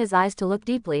 and raised his eyes to look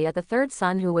deeply at the 3rd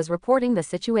son who was reporting the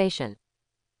situation.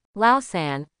 Lao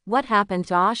San, what happened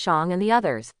to Ah Shang and the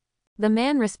others? The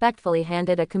man respectfully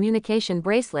handed a communication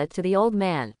bracelet to the old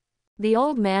man. The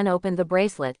old man opened the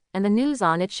bracelet, and the news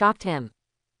on it shocked him.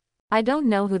 I don't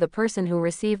know who the person who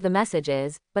received the message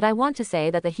is, but I want to say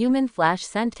that the human flesh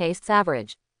sent tastes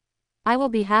average. I will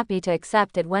be happy to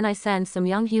accept it when I send some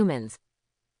young humans.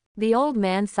 The old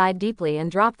man sighed deeply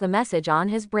and dropped the message on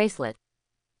his bracelet.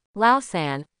 Lao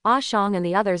San, Ah Shang and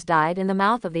the others died in the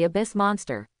mouth of the Abyss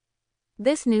monster.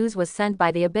 This news was sent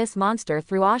by the Abyss monster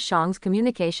through Ah Shang's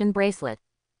communication bracelet.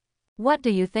 What do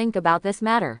you think about this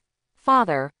matter?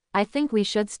 Father, I think we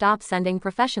should stop sending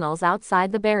professionals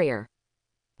outside the barrier.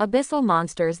 Abyssal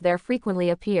monsters there frequently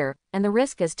appear, and the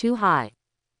risk is too high.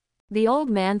 The old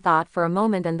man thought for a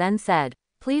moment and then said,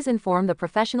 please inform the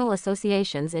professional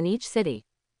associations in each city.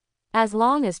 As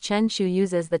long as Chen Shu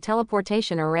uses the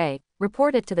teleportation array,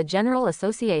 report it to the General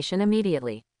Association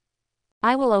immediately.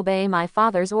 I will obey my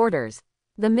father's orders.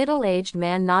 The middle-aged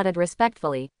man nodded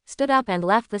respectfully, stood up and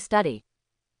left the study.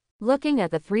 Looking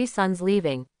at the 3 sons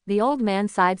leaving, the old man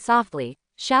sighed softly.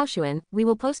 Xiaoshuan, we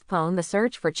will postpone the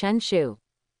search for Chen Shu.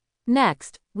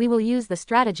 Next, we will use the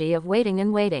strategy of waiting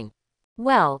and waiting.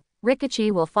 Well,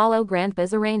 Rikichi will follow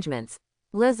Grandpa's arrangements.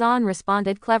 Lizan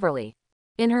responded cleverly.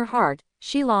 In her heart,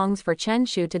 she longs for Chen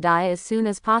Shu to die as soon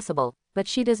as possible, but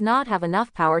she does not have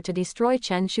enough power to destroy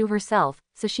Chen Shu herself,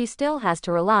 so she still has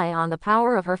to rely on the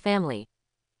power of her family.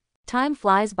 Time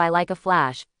flies by like a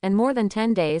flash, and more than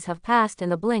 10 days have passed in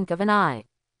the blink of an eye.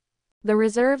 The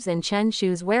reserves in Chen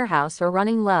Shu's warehouse are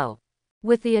running low.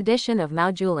 With the addition of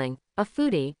Mao Juling, a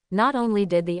foodie, not only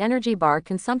did the energy bar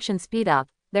consumption speed up,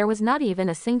 there was not even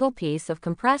a single piece of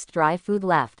compressed dry food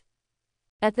left.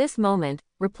 At this moment,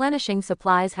 replenishing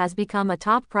supplies has become a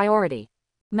top priority.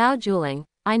 Mao Juling,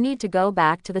 I need to go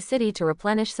back to the city to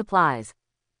replenish supplies.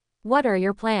 What are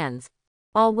your plans?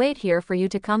 I'll wait here for you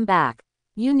to come back.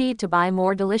 You need to buy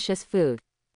more delicious food.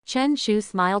 Chen Shu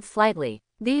smiled slightly.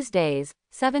 These days,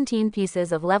 17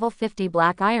 pieces of level 50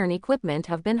 black iron equipment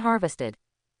have been harvested.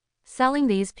 Selling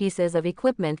these pieces of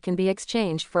equipment can be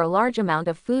exchanged for a large amount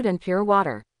of food and pure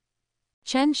water.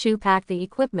 Chen Shu packed the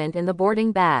equipment in the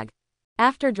boarding bag.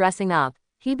 After dressing up,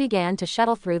 he began to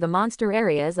shuttle through the monster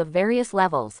areas of various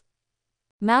levels.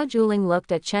 Mao Juling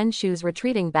looked at Chen Shu's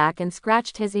retreating back and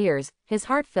scratched his ears, his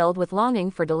heart filled with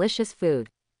longing for delicious food.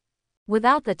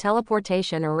 Without the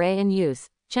teleportation array in use,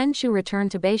 Chen Shu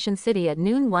returned to Beishan City at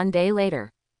noon one day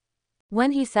later.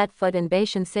 When he set foot in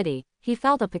Beishan City, he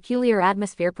felt a peculiar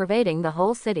atmosphere pervading the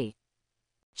whole city.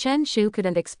 Chen Shu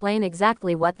couldn't explain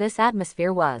exactly what this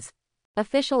atmosphere was.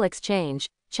 Official exchange,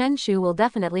 Chen Shu will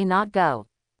definitely not go.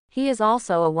 He is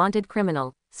also a wanted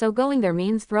criminal, so going there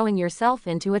means throwing yourself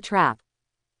into a trap.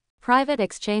 Private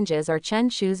exchanges are Chen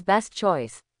Shu's best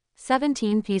choice.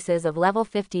 17 pieces of level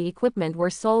 50 equipment were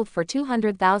sold for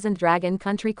 200,000 Dragon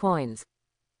Country coins.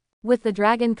 With the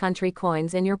Dragon Country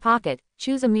coins in your pocket,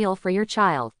 choose a meal for your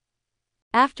child.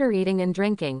 After eating and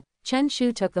drinking, Chen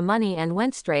Shu took the money and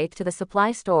went straight to the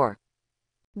supply store.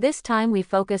 This time we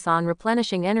focus on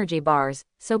replenishing energy bars,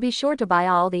 so be sure to buy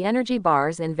all the energy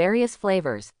bars in various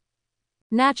flavors.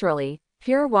 Naturally,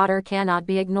 pure water cannot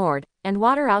be ignored, and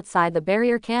water outside the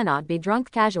barrier cannot be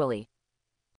drunk casually.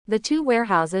 The two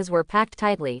warehouses were packed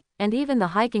tightly, and even the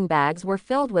hiking bags were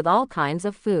filled with all kinds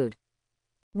of food.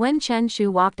 When Chen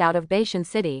Shu walked out of Beishan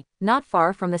City, not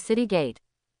far from the city gate,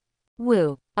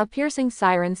 woo! A piercing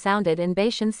siren sounded in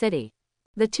Beishan City.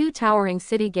 The two towering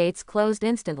city gates closed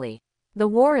instantly. The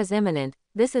war is imminent,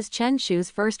 this is Chen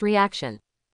Shu's first reaction.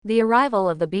 The arrival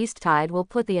of the beast tide will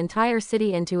put the entire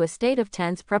city into a state of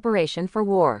tense preparation for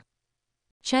war.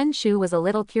 Chen Shu was a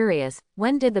little curious,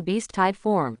 when did the beast tide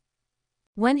form?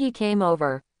 When he came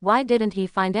over, why didn't he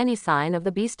find any sign of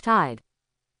the beast tide?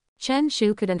 Chen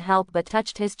Shu couldn't help but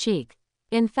touched his cheek.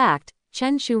 In fact,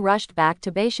 Chen Shu rushed back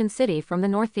to Beishan City from the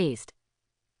northeast.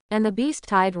 And the beast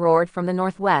tide roared from the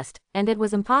northwest, and it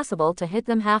was impossible to hit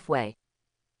them halfway.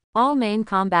 All main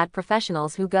combat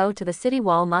professionals who go to the city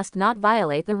wall must not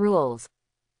violate the rules.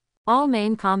 All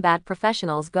main combat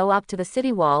professionals go up to the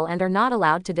city wall and are not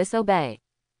allowed to disobey.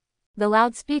 The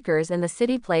loudspeakers in the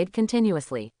city played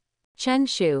continuously. Chen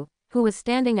Shu, who was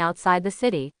standing outside the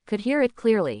city, could hear it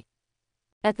clearly.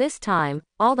 At this time,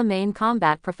 all the main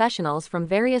combat professionals from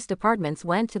various departments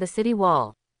went to the city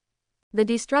wall. The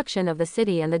destruction of the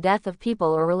city and the death of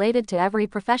people are related to every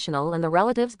professional and the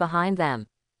relatives behind them.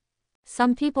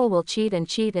 Some people will cheat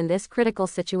in this critical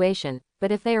situation,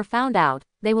 but if they are found out,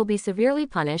 they will be severely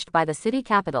punished by the city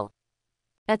capital.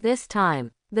 At this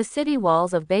time, the city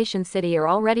walls of Beishan City are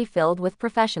already filled with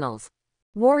professionals.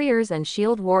 Warriors and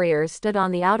shield warriors stood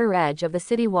on the outer edge of the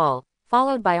city wall,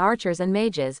 followed by archers and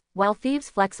mages, while thieves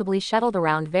flexibly shuttled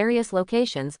around various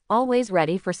locations, always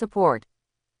ready for support.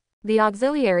 The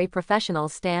auxiliary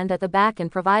professionals stand at the back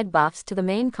and provide buffs to the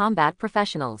main combat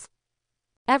professionals.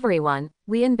 Everyone,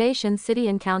 we in Beishan City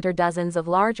encounter dozens of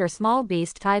large or small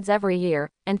beast tides every year,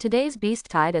 and today's beast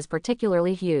tide is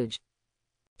particularly huge.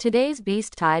 Today's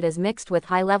beast tide is mixed with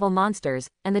high-level monsters,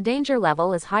 and the danger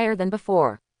level is higher than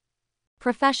before.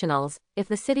 Professionals, if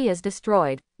the city is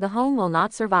destroyed, the home will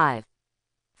not survive.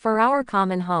 For our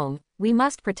common home, we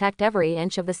must protect every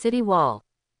inch of the city wall.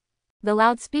 The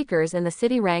loudspeakers in the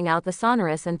city rang out the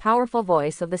sonorous and powerful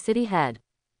voice of the city head.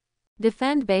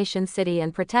 Defend Beishan City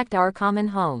and protect our common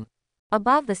home.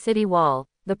 Above the city wall,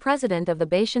 the president of the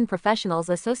Beishan Professionals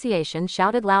Association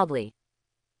shouted loudly.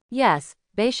 Yes,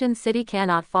 Beishan City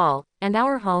cannot fall, and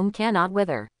our home cannot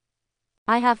wither.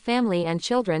 I have family and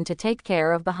children to take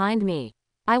care of behind me.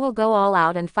 I will go all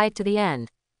out and fight to the end.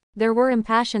 There were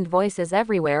impassioned voices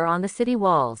everywhere on the city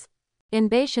walls. In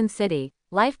Beishan City,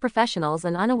 life professionals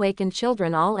and unawakened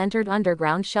children all entered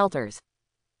underground shelters.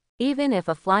 Even if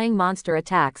a flying monster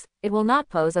attacks, it will not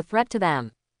pose a threat to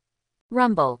them.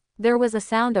 Rumble. There was a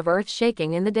sound of earth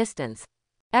shaking in the distance.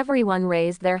 Everyone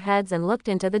raised their heads and looked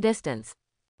into the distance.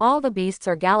 All the beasts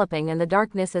are galloping and the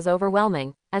darkness is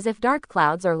overwhelming, as if dark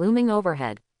clouds are looming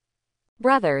overhead.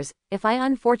 Brothers, if I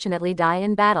unfortunately die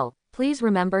in battle, please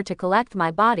remember to collect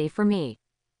my body for me.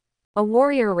 A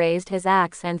warrior raised his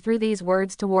axe and threw these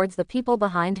words towards the people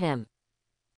behind him.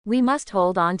 We must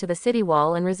hold on to the city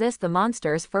wall and resist the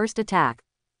monster's first attack.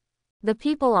 The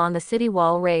people on the city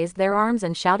wall raised their arms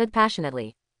and shouted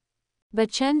passionately.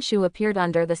 But Chen Shu appeared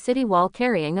under the city wall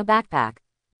carrying a backpack.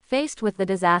 Faced with the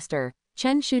disaster,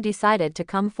 Chen Shu decided to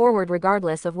come forward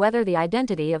regardless of whether the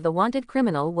identity of the wanted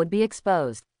criminal would be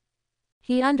exposed.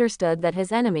 He understood that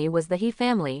his enemy was the He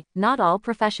family, not all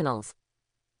professionals.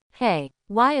 Hey,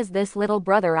 why is this little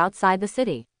brother outside the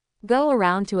city? Go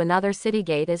around to another city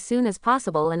gate as soon as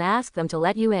possible and ask them to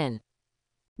let you in.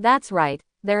 That's right,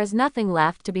 there is nothing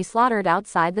left to be slaughtered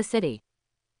outside the city.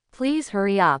 Please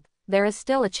hurry up, there is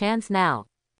still a chance now.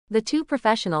 The two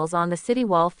professionals on the city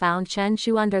wall found Chen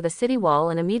Shu under the city wall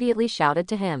and immediately shouted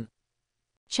to him.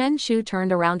 Chen Shu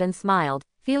turned around and smiled,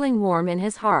 feeling warm in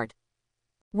his heart.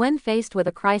 When faced with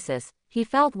a crisis, he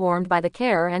felt warmed by the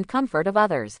care and comfort of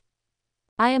others.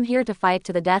 I am here to fight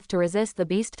to the death to resist the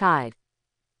beast tide.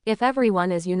 If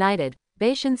everyone is united,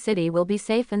 Beishan City will be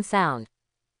safe and sound.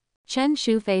 Chen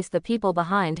Shu faced the people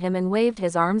behind him and waved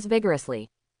his arms vigorously.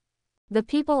 The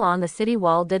people on the city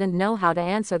wall didn't know how to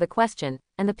answer the question,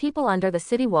 and the people under the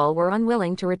city wall were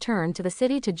unwilling to return to the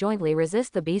city to jointly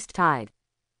resist the beast tide.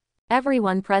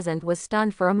 Everyone present was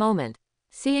stunned for a moment.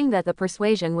 Seeing that the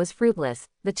persuasion was fruitless,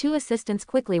 the two assistants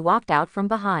quickly walked out from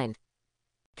behind.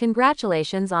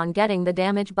 Congratulations on getting the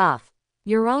damage buff.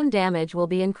 Your own damage will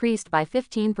be increased by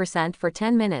 15% for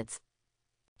 10 minutes.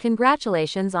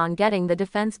 Congratulations on getting the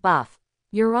defense buff.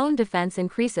 Your own defense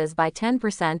increases by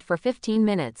 10% for 15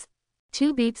 minutes.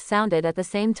 Two beeps sounded at the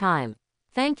same time.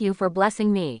 Thank you for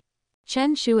blessing me.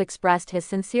 Chen Shu expressed his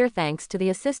sincere thanks to the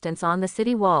assistants on the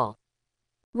city wall.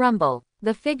 Rumble.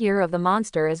 The figure of the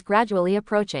monster is gradually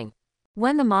approaching.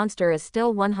 When the monster is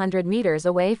still 100 meters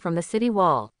away from the city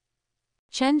wall,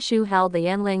 Chen Shu held the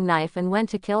Yanling knife and went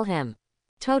to kill him.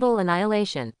 Total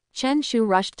annihilation. Chen Shu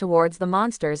rushed towards the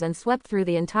monsters and swept through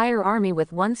the entire army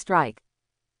with one strike.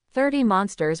 30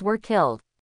 monsters were killed.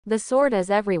 The sword is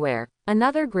everywhere.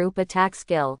 Another group attack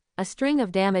skill. A string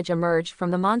of damage emerged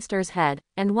from the monster's head,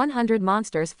 and 100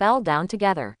 monsters fell down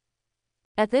together.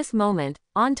 At this moment,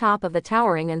 on top of the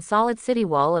towering and solid city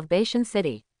wall of Beishan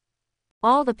City,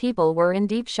 all the people were in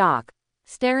deep shock,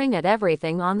 staring at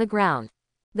everything on the ground.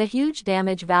 The huge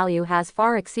damage value has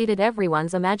far exceeded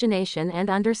everyone's imagination and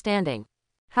understanding.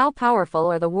 How powerful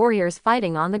are the warriors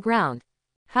fighting on the ground?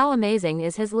 How amazing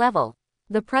is his level?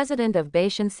 The president of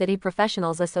Beishan City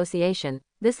Professionals Association,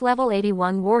 this level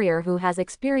 81 warrior who has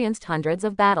experienced hundreds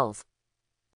of battles.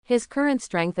 His current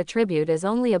strength attribute is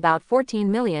only about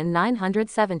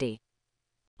 14,970.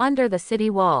 Under the city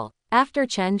wall, after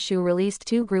Chen Shu released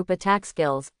two group attack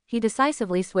skills, he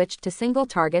decisively switched to single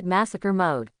target massacre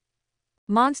mode.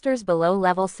 Monsters below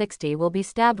level 60 will be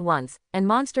stabbed once, and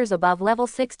monsters above level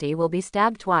 60 will be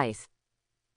stabbed twice.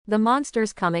 The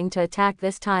monsters coming to attack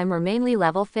this time are mainly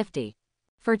level 50.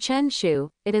 For Chen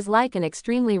Shu, it is like an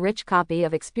extremely rich copy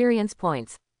of experience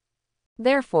points.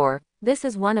 Therefore, this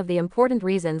is one of the important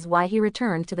reasons why he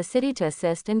returned to the city to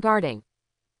assist in guarding.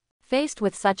 Faced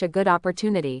with such a good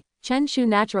opportunity, Chen Shu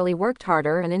naturally worked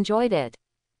harder and enjoyed it.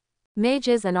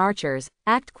 Mages and archers,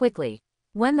 act quickly.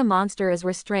 When the monster is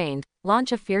restrained,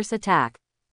 launch a fierce attack.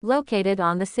 Located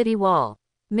on the city wall,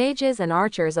 mages and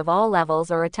archers of all levels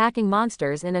are attacking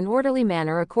monsters in an orderly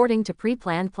manner according to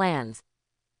pre-planned plans.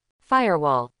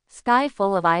 Firewall, sky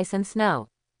full of ice and snow.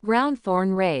 Ground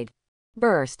thorn raid.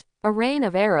 Burst, a rain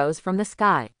of arrows from the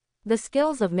sky. The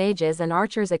skills of mages and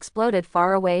archers exploded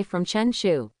far away from Chen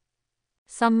Shu.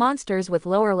 Some monsters with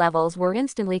lower levels were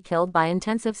instantly killed by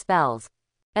intensive spells.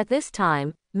 At this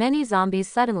time, many zombies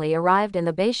suddenly arrived in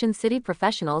the Beishan City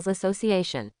Professionals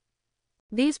Association.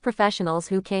 These professionals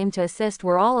who came to assist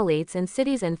were all elites in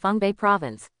cities in Fengbei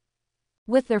Province.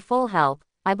 With their full help,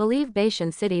 I believe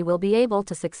Beishan City will be able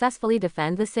to successfully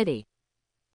defend the city.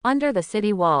 Under the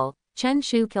city wall, Chen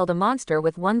Shu killed a monster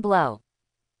with one blow.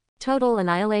 Total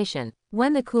annihilation.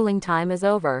 When the cooling time is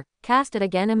over, cast it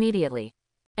again immediately.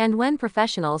 And when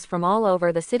professionals from all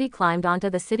over the city climbed onto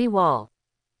the city wall,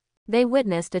 they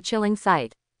witnessed a chilling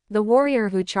sight. The warrior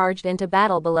who charged into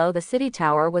battle below the city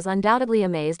tower was undoubtedly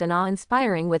amazed and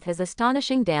awe-inspiring with his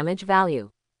astonishing damage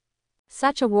value.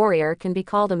 Such a warrior can be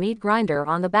called a meat grinder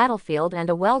on the battlefield and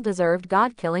a well-deserved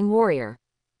god-killing warrior.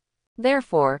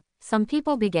 Therefore, some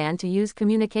people began to use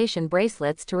communication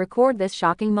bracelets to record this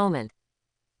shocking moment.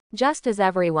 Just as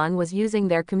everyone was using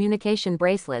their communication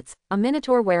bracelets, a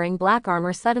minotaur wearing black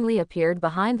armor suddenly appeared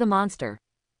behind the monster.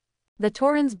 The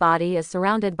Tauren's body is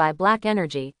surrounded by black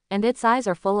energy, and its eyes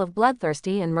are full of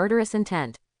bloodthirsty and murderous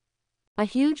intent. A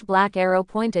huge black arrow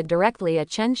pointed directly at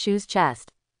Chen Shu's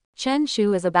chest. Chen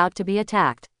Shu is about to be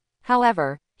attacked.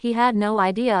 However, he had no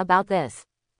idea about this.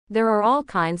 There are all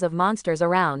kinds of monsters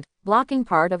around, blocking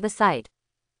part of the sight.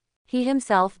 He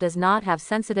himself does not have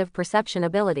sensitive perception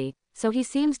ability, so he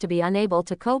seems to be unable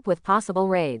to cope with possible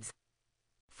raids.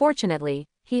 Fortunately,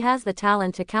 he has the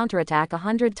talent to counterattack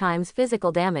 100 times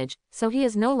physical damage, so he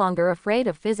is no longer afraid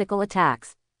of physical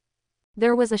attacks.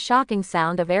 There was a shocking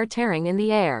sound of air tearing in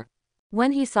the air.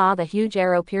 When he saw the huge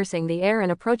arrow piercing the air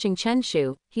and approaching Chen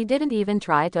Shu, he didn't even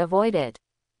try to avoid it.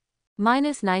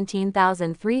 Minus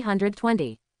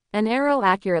 19,320. An arrow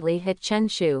accurately hit Chen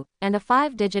Shu, and a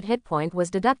 5-digit hit point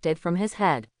was deducted from his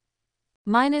head.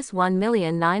 Minus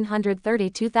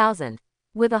 1,932,000.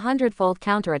 With a 100-fold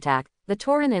counterattack, the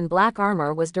Tauren in black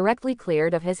armor was directly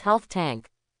cleared of his health tank.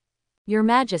 Your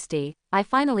Majesty, I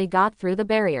finally got through the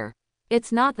barrier.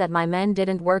 It's not that my men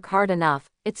didn't work hard enough,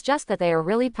 it's just that they are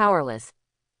really powerless.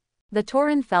 The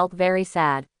Tauren felt very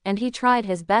sad, and he tried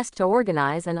his best to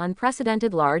organize an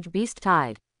unprecedented large beast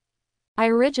tide. I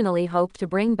originally hoped to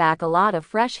bring back a lot of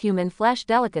fresh human flesh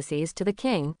delicacies to the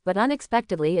king, but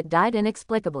unexpectedly it died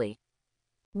inexplicably.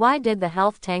 Why did the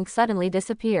health tank suddenly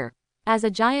disappear? As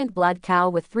a giant blood cow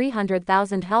with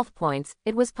 300,000 health points,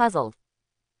 it was puzzled.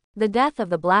 The death of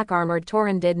the black-armored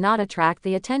Tauren did not attract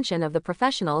the attention of the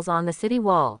professionals on the city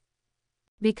wall.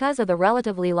 Because of the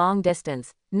relatively long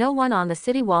distance, no one on the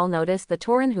city wall noticed the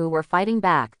Tauren who were fighting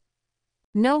back.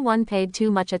 No one paid too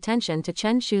much attention to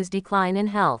Chen Shu's decline in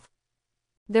health.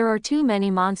 There are too many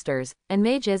monsters, and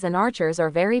mages and archers are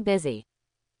very busy.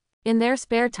 In their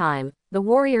spare time, the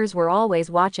warriors were always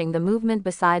watching the movement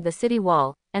beside the city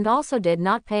wall, and also did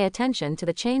not pay attention to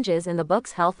the changes in the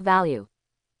book's health value.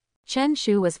 Chen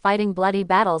Shu was fighting bloody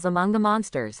battles among the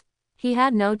monsters. He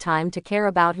had no time to care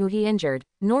about who he injured,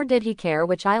 nor did he care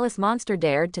which eyeless monster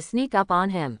dared to sneak up on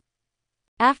him.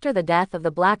 After the death of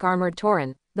the black-armored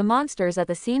Tauren, the monsters at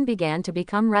the scene began to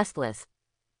become restless.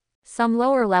 Some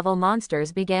lower-level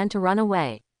monsters began to run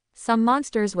away. Some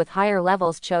monsters with higher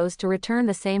levels chose to return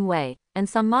the same way, and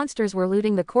some monsters were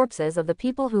looting the corpses of the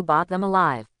people who bought them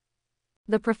alive.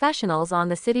 The professionals on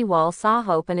the city wall saw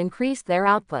hope and increased their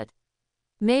output.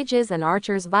 Mages and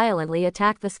archers violently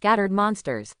attacked the scattered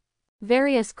monsters.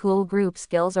 Various cool group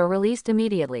skills are released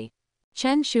immediately.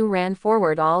 Chen Shu ran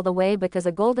forward all the way because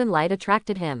a golden light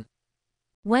attracted him.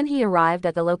 When he arrived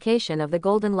at the location of the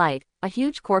golden light, a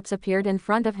huge corpse appeared in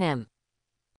front of him.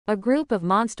 A group of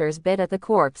monsters bit at the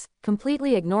corpse,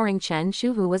 completely ignoring Chen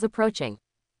Shu who was approaching.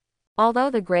 Although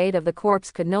the grade of the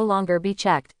corpse could no longer be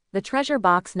checked, the treasure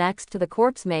box next to the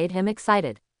corpse made him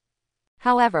excited.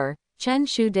 However, Chen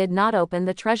Shu did not open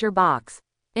the treasure box.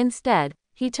 Instead,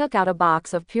 he took out a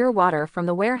box of pure water from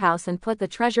the warehouse and put the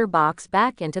treasure box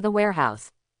back into the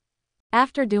warehouse.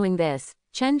 After doing this,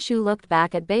 Chen Shu looked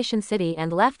back at Beishan City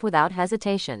and left without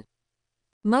hesitation.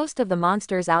 Most of the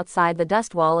monsters outside the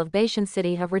dust wall of Beishan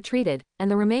City have retreated,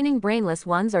 and the remaining brainless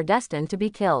ones are destined to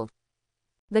be killed.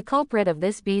 The culprit of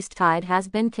this beast tide has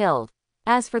been killed.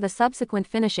 As for the subsequent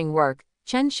finishing work,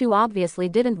 Chen Shu obviously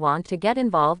didn't want to get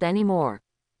involved anymore.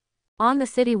 On the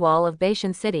city wall of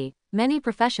Beishan City, many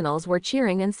professionals were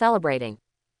cheering and celebrating.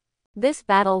 This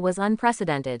battle was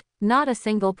unprecedented. Not a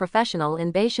single professional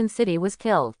in Beishan City was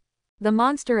killed. The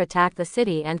monster attacked the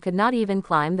city and could not even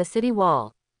climb the city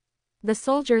wall. The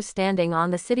soldiers standing on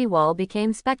the city wall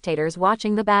became spectators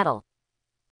watching the battle.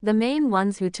 The main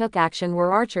ones who took action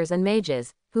were archers and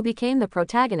mages, who became the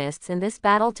protagonists in this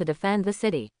battle to defend the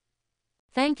city.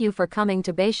 Thank you for coming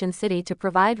to Beishan City to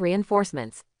provide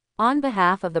reinforcements. On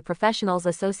behalf of the Professionals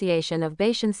Association of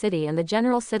Beishan City and the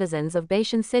general citizens of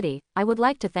Beishan City, I would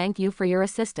like to thank you for your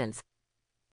assistance.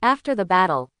 After the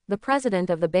battle, the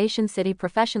president of the Beishan City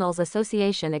Professionals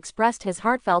Association expressed his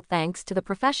heartfelt thanks to the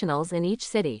professionals in each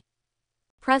city.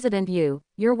 President Yu,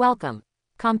 you're welcome.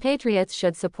 Compatriots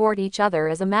should support each other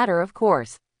as a matter of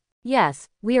course. Yes,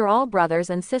 we are all brothers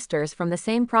and sisters from the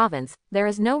same province, there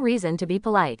is no reason to be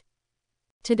polite.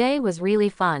 Today was really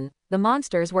fun, the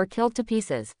monsters were killed to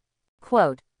pieces.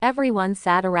 Quote, everyone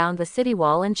sat around the city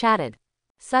wall and chatted.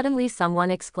 Suddenly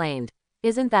someone exclaimed,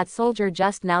 isn't that soldier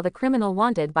just now the criminal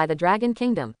wanted by the Dragon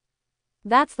Kingdom?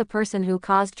 That's the person who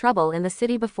caused trouble in the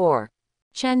city before.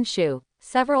 Chen Shu.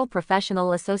 Several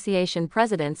professional association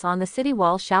presidents on the city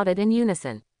wall shouted in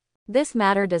unison. This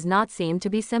matter does not seem to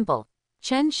be simple.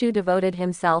 Chen Shu devoted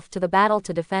himself to the battle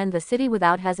to defend the city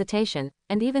without hesitation,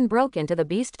 and even broke into the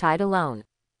beast tide alone.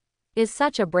 Is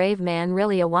such a brave man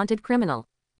really a wanted criminal?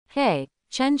 Hey,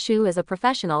 Chen Shu is a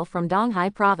professional from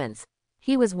Donghai province.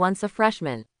 He was once a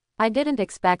freshman. I didn't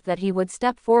expect that he would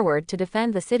step forward to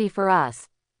defend the city for us.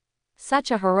 Such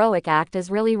a heroic act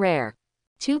is really rare.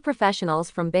 Two professionals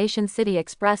from Beishan City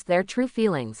expressed their true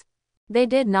feelings. They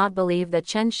did not believe that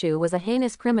Chen Shu was a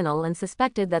heinous criminal and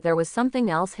suspected that there was something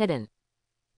else hidden.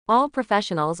 All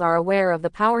professionals are aware of the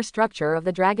power structure of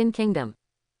the Dragon Kingdom.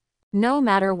 No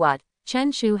matter what,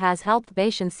 Chen Shu has helped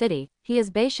Beishan City, he is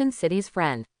Beishan City's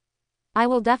friend. I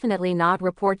will definitely not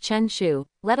report Chen Shu,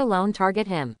 let alone target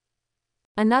him.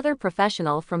 Another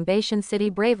professional from Beishan City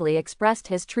bravely expressed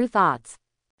his true thoughts.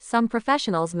 Some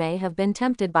professionals may have been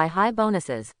tempted by high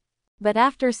bonuses. But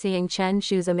after seeing Chen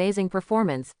Shu's amazing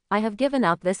performance, I have given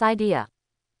up this idea.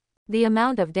 The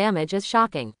amount of damage is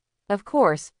shocking. Of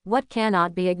course, what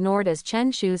cannot be ignored is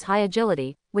Chen Shu's high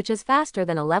agility, which is faster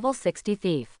than a level 60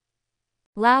 thief.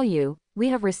 Lao Yu, we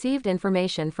have received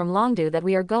information from Longdu that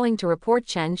we are going to report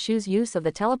Chen Shu's use of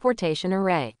the teleportation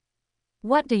array.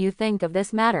 What do you think of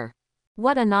this matter?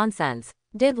 What a nonsense.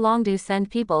 Did Longdu send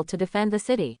people to defend the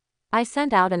city? I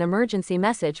sent out an emergency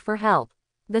message for help.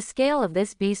 The scale of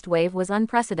this beast wave was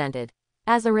unprecedented.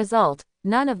 As a result,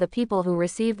 none of the people who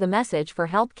received the message for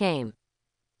help came.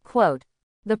 Quote.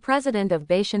 The president of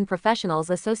Beishan Professionals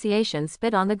Association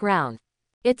spit on the ground.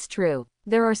 It's true.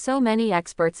 There are so many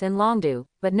experts in Longdu,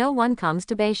 but no one comes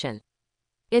to Beishan.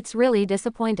 It's really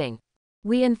disappointing.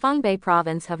 We in Fengbei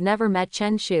province have never met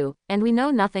Chen Shu, and we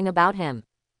know nothing about him.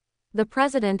 The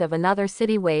president of another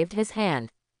city waved his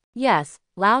hand. Yes,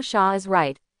 Lao Sha is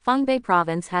right, Fengbei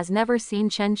province has never seen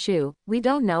Chen Shu, we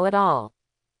don't know at all.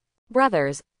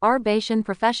 Brothers, our Beishan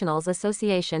Professionals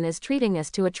Association is treating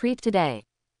us to a treat today.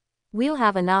 We'll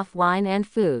have enough wine and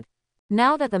food.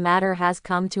 Now that the matter has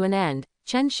come to an end,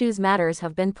 Chen Shu's matters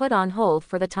have been put on hold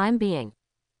for the time being.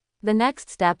 The next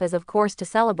step is of course to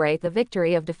celebrate the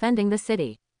victory of defending the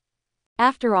city.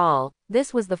 After all,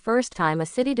 this was the first time a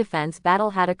city defense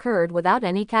battle had occurred without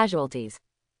any casualties.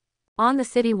 On the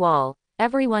city wall,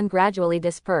 everyone gradually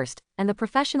dispersed, and the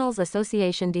Professionals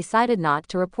Association decided not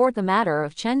to report the matter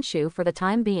of Chen Shu for the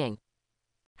time being.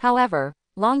 However,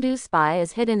 Longdu's spy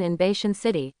is hidden in Beishan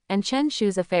City, and Chen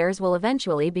Shu's affairs will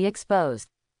eventually be exposed.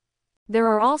 There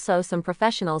are also some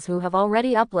professionals who have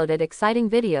already uploaded exciting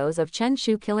videos of Chen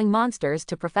Shu killing monsters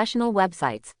to professional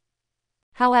websites.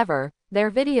 However, their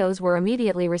videos were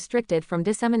immediately restricted from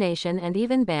dissemination and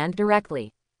even banned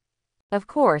directly. Of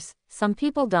course, some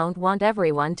people don't want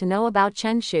everyone to know about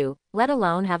Chen Shu, let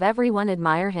alone have everyone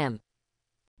admire him.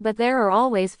 But there are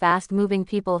always fast-moving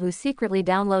people who secretly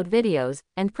download videos,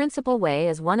 and Principal Wei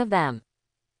is one of them.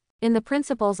 In the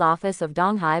principal's office of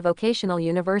Donghai Vocational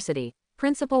University,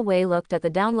 Principal Wei looked at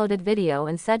the downloaded video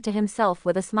and said to himself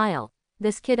with a smile,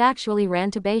 this kid actually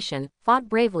ran to Beishan, fought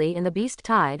bravely in the beast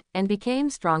tide, and became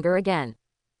stronger again.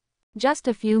 Just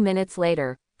a few minutes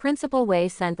later, Principal Wei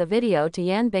sent the video to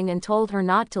Yan Bing and told her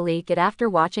not to leak it after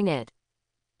watching it.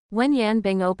 When Yan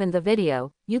Bing opened the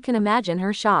video, you can imagine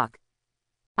her shock.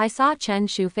 I saw Chen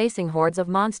Shu facing hordes of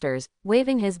monsters,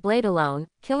 waving his blade alone,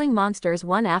 killing monsters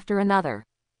one after another.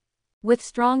 With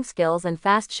strong skills and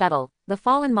fast shuttle, the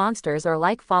fallen monsters are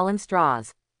like fallen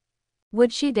straws.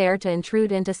 Would she dare to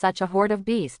intrude into such a horde of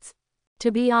beasts?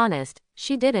 To be honest,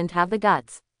 she didn't have the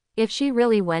guts. If she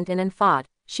really went in and fought,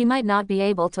 she might not be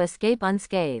able to escape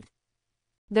unscathed.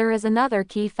 There is another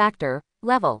key factor,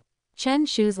 level. Chen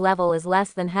Shu's level is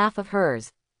less than half of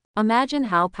hers. Imagine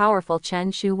how powerful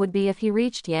Chen Shu would be if he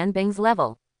reached Yan Bing's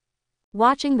level.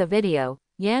 Watching the video,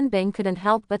 Yan Bing couldn't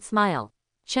help but smile.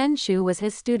 Chen Shu was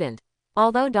his student.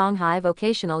 Although Donghai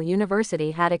Vocational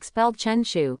University had expelled Chen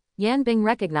Shu, Yan Bing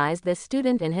recognized this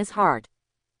student in his heart.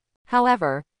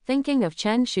 However, thinking of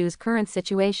Chen Shu's current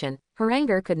situation, her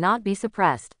anger could not be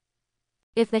suppressed.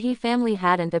 If the He family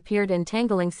hadn't appeared in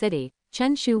Tangling City,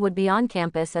 Chen Shu would be on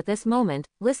campus at this moment,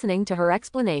 listening to her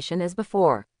explanation as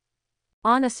before.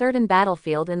 On a certain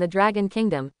battlefield in the Dragon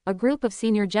Kingdom, a group of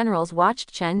senior generals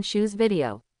watched Chen Shu's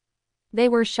video. They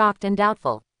were shocked and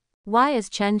doubtful. Why is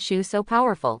Chen Shu so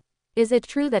powerful? Is it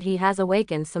true that he has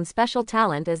awakened some special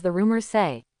talent as the rumors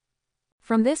say?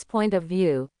 From this point of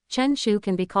view, Chen Shu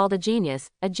can be called a genius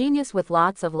with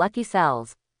lots of lucky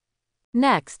cells.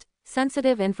 Next,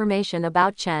 sensitive information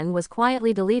about Chen was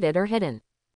quietly deleted or hidden.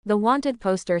 The wanted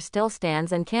poster still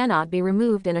stands and cannot be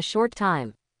removed in a short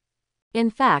time. In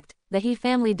fact, the He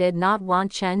family did not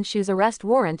want Chen Shu's arrest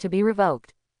warrant to be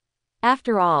revoked.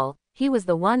 After all, he was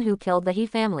the one who killed the He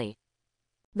family.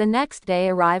 The next day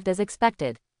arrived as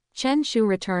expected. Chen Shu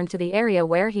returned to the area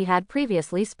where he had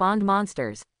previously spawned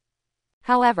monsters.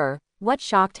 However, what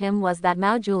shocked him was that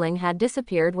Mao Juling had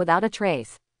disappeared without a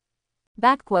trace.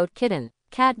 Kitten,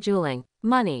 cat Juling,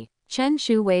 money. Chen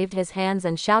Shu waved his hands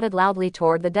and shouted loudly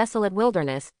toward the desolate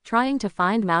wilderness, trying to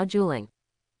find Mao Juling.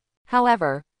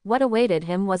 However, what awaited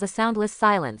him was a soundless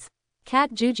silence.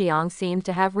 Cat Zhujiang seemed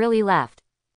to have really left.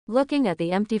 Looking at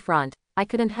the empty front, I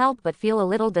couldn't help but feel a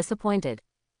little disappointed.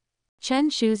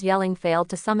 Chen Shu's yelling failed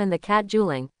to summon the cat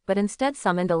Juling, but instead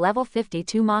summoned a level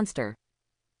 52 monster.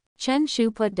 Chen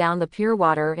Shu put down the pure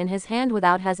water in his hand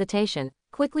without hesitation,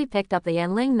 quickly picked up the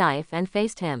Yanling knife and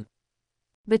faced him.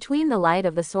 Between the light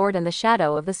of the sword and the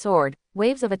shadow of the sword,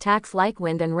 waves of attacks like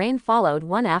wind and rain followed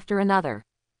one after another.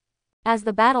 As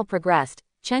the battle progressed,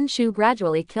 Chen Shu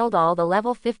gradually killed all the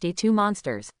level 52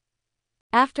 monsters.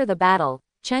 After the battle,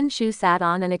 Chen Shu sat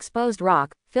on an exposed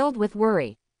rock, filled with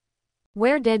worry.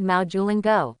 Where did Mao Juling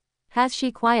go? Has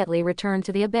she quietly returned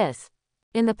to the abyss?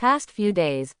 In the past few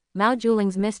days, Mao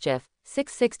Juling's mischief,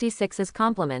 666's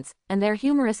compliments, and their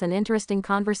humorous and interesting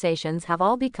conversations have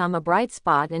all become a bright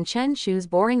spot in Chen Shu's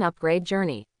boring upgrade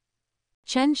journey.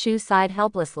 Chen Shu sighed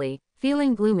helplessly,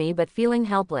 feeling gloomy but feeling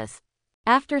helpless.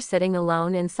 After sitting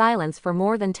alone in silence for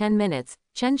more than 10 minutes,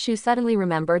 Chen Shu suddenly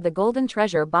remembered the golden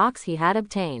treasure box he had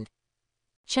obtained.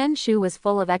 Chen Shu was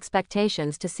full of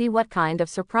expectations to see what kind of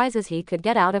surprises he could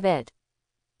get out of it.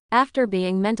 After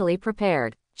being mentally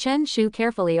prepared, Chen Shu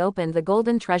carefully opened the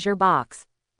golden treasure box.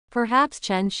 Perhaps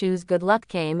Chen Shu's good luck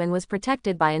came and was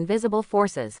protected by invisible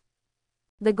forces.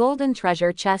 The golden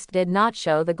treasure chest did not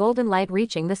show the golden light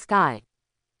reaching the sky.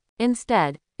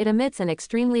 Instead, it emits an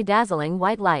extremely dazzling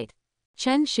white light.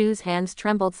 Chen Shu's hands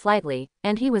trembled slightly,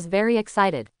 and he was very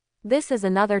excited. This is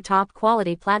another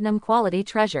top-quality platinum quality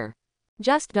treasure.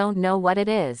 Just don't know what it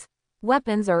is.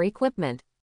 Weapons or equipment.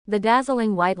 The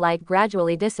dazzling white light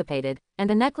gradually dissipated,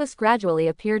 and a necklace gradually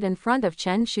appeared in front of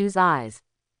Chen Shu's eyes.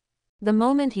 The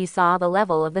moment he saw the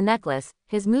level of the necklace,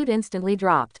 his mood instantly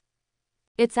dropped.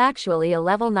 It's actually a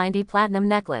level 90 platinum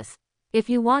necklace. If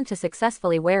you want to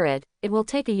successfully wear it, it will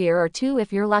take a year or two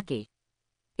if you're lucky.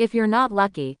 If you're not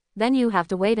lucky, then you have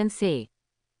to wait and see.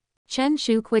 Chen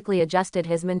Shu quickly adjusted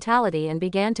his mentality and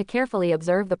began to carefully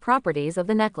observe the properties of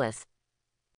the necklace.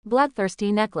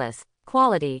 Bloodthirsty necklace.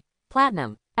 Quality: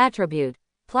 platinum. Attribute: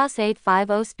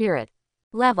 +850 spirit.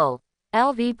 Level: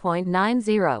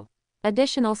 LV.90.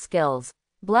 Additional skills: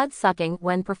 blood-sucking.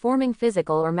 When performing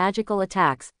physical or magical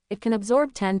attacks, it can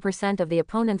absorb 10% of the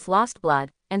opponent's lost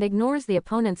blood, and ignores the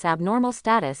opponent's abnormal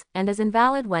status, and is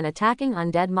invalid when attacking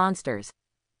undead monsters.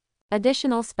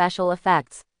 Additional special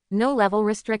effects: no level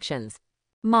restrictions.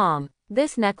 Mom,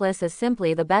 this necklace is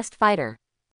simply the best fighter.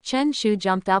 Chen Shu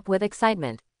jumped up with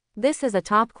excitement. This is a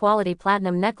top-quality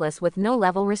platinum necklace with no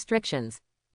level restrictions.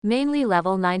 Mainly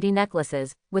level 90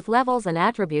 necklaces, with levels and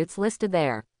attributes listed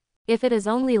there. If it is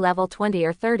only level 20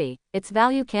 or 30, its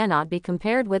value cannot be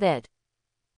compared with it.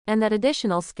 And that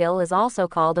additional skill is also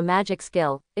called a magic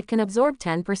skill. It can absorb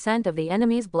 10% of the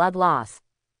enemy's blood loss.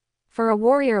 For a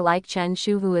warrior like Chen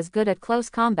Shu who is good at close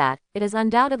combat, it is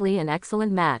undoubtedly an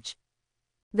excellent match.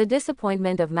 The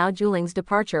disappointment of Mao Juling's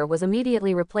departure was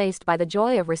immediately replaced by the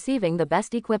joy of receiving the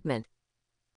best equipment.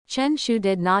 Chen Shu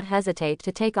did not hesitate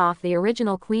to take off the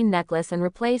original queen necklace and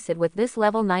replace it with this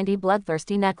level 90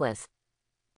 bloodthirsty necklace.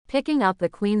 Picking up the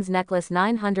queen's necklace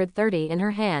 930 in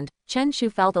her hand, Chen Shu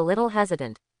felt a little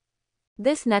hesitant.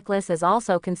 This necklace is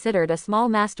also considered a small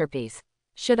masterpiece.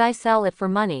 Should I sell it for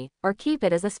money, or keep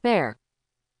it as a spare?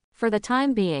 For the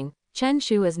time being, Chen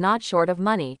Shu is not short of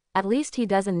money, at least he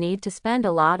doesn't need to spend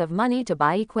a lot of money to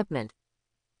buy equipment.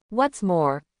 What's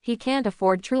more, he can't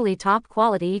afford truly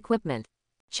top-quality equipment.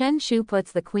 Chen Shu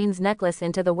puts the queen's necklace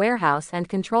into the warehouse and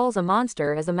controls a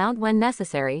monster as a mount when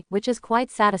necessary, which is quite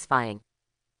satisfying.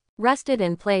 Rested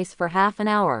in place for half an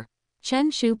hour. Chen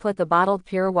Shu put the bottled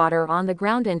pure water on the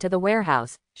ground into the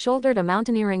warehouse, shouldered a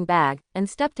mountaineering bag, and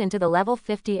stepped into the level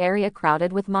 50 area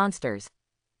crowded with monsters.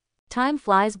 Time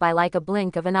flies by like a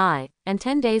blink of an eye, and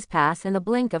 10 days pass in the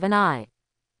blink of an eye.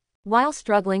 While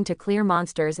struggling to clear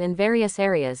monsters in various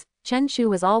areas, Chen Shu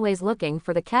was always looking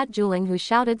for the cat Juling who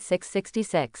shouted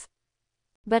 666.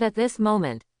 But at this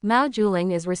moment, Mao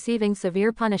Juling is receiving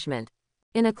severe punishment.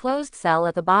 In a closed cell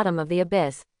at the bottom of the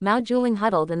abyss, Mao Juling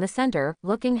huddled in the center,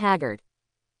 looking haggard.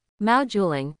 Mao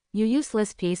Juling, you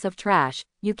useless piece of trash,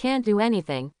 you can't do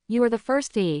anything, you are the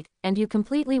first to eat, and you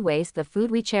completely waste the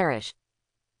food we cherish.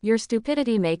 Your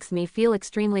stupidity makes me feel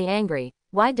extremely angry.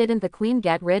 Why didn't the queen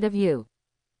get rid of you?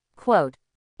 Quote.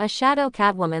 A shadow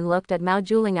catwoman looked at Mao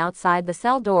Juling outside the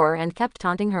cell door and kept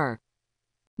taunting her.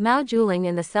 Mao Juling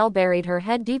in the cell buried her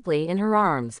head deeply in her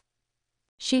arms.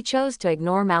 She chose to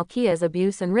ignore Mao Qia's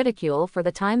abuse and ridicule for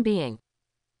the time being.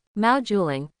 Mao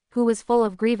Juling, who was full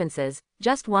of grievances,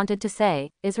 just wanted to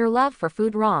say, is her love for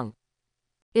food wrong?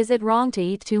 Is it wrong to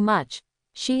eat too much?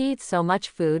 She eats so much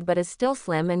food but is still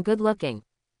slim and good-looking.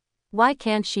 Why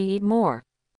can't she eat more?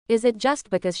 Is it just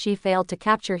because she failed to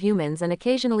capture humans and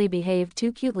occasionally behaved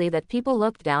too cutely that people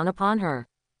looked down upon her?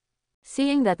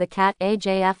 Seeing that the cat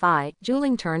AJFI,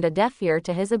 Juling turned a deaf ear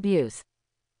to his abuse.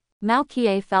 Mao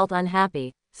Qie felt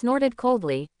unhappy, snorted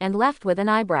coldly, and left with an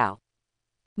eyebrow.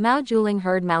 Mao Juling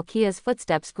heard Mao Qie's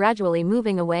footsteps gradually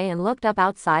moving away and looked up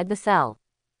outside the cell.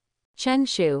 Chen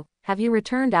Shu, have you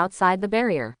returned outside the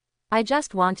barrier? I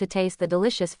just want to taste the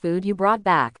delicious food you brought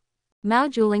back. Mao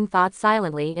Juling thought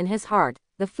silently in his heart,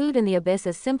 the food in the abyss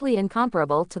is simply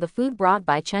incomparable to the food brought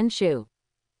by Chen Shu.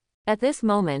 At this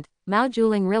moment, Mao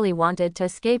Juling really wanted to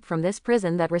escape from this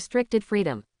prison that restricted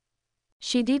freedom.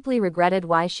 She deeply regretted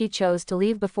why she chose to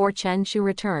leave before Chen Shu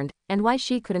returned, and why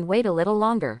she couldn't wait a little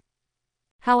longer.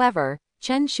 However,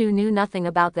 Chen Shu knew nothing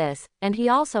about this, and he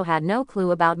also had no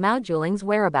clue about Mao Juling's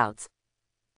whereabouts.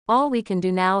 All we can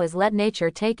do now is let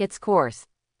nature take its course.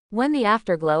 When the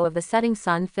afterglow of the setting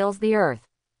sun fills the earth,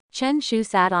 Chen Shu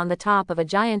sat on the top of a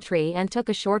giant tree and took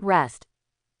a short rest.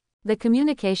 The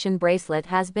communication bracelet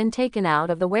has been taken out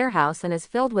of the warehouse and is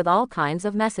filled with all kinds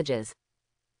of messages.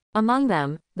 Among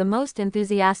them, the most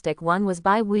enthusiastic one was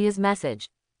Bai Wuya's message.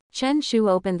 Chen Shu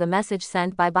opened the message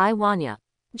sent by Bai Wanya.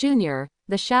 Junior,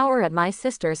 the shower at my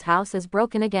sister's house is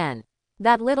broken again.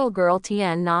 That little girl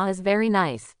Tian Na is very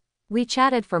nice. We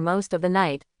chatted for most of the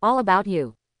night, all about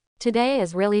you. Today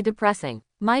is really depressing.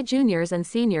 My juniors and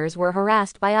seniors were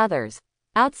harassed by others.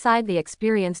 Outside the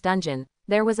experience dungeon,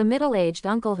 there was a middle-aged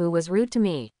uncle who was rude to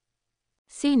me.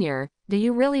 Senior, do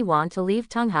you really want to leave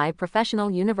Tunghai Professional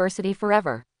University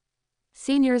forever?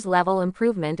 Senior's level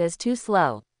improvement is too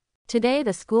slow. Today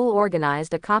the school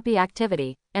organized a copy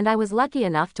activity, and I was lucky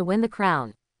enough to win the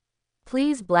crown.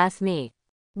 Please bless me.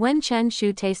 When Chen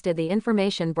Shu tasted the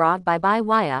information brought by Bai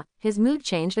Waya, his mood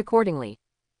changed accordingly.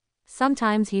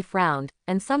 Sometimes he frowned,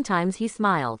 and sometimes he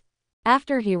smiled.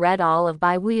 After he read all of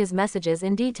Bai Wuya's messages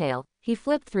in detail, he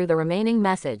flipped through the remaining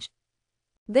message.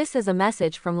 This is a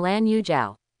message from Lan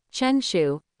Yujiao. Chen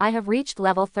Shu, I have reached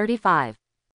level 35.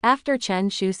 After Chen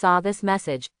Shu saw this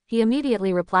message, he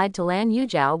immediately replied to Lan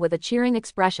Yujiao with a cheering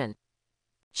expression.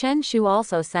 Chen Shu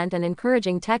also sent an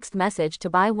encouraging text message to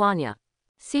Bai Wanya.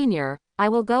 Senior, I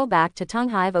will go back to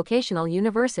Tunghai Vocational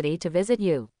University to visit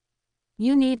you.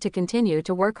 You need to continue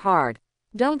to work hard.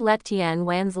 Don't let Tian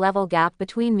Wan's level gap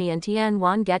between me and Tian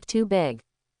Wan get too big.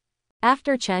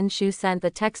 After Chen Shu sent the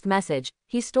text message,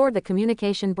 he stored the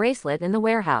communication bracelet in the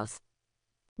warehouse.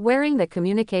 Wearing the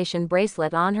communication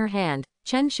bracelet on her hand,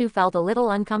 Chen Shu felt a little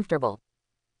uncomfortable.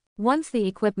 Once the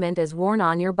equipment is worn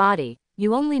on your body,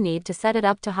 you only need to set it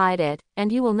up to hide it,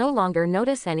 and you will no longer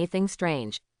notice anything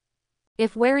strange.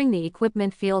 If wearing the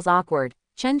equipment feels awkward,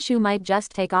 Chen Shu might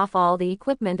just take off all the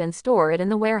equipment and store it in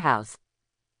the warehouse.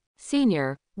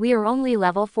 Senior, we are only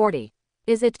level 40.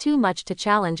 Is it too much to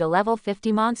challenge a level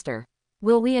 50 monster?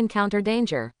 Will we encounter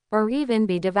danger, or even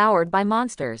be devoured by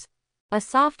monsters? A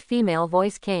soft female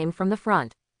voice came from the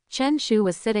front. Chen Shu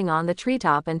was sitting on the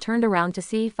treetop and turned around to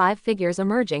see 5 figures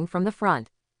emerging from the front.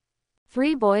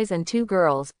 3 boys and 2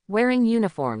 girls, wearing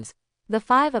uniforms. The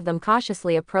 5 of them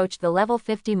cautiously approached the level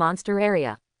 50 monster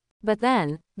area. But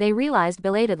then, they realized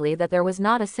belatedly that there was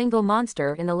not a single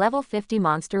monster in the level 50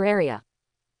 monster area.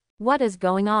 What is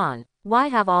going on? Why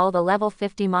have all the level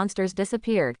 50 monsters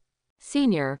disappeared?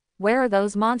 Senior, where are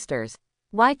those monsters?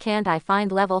 Why can't I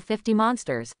find level 50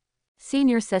 monsters?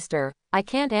 Senior sister, I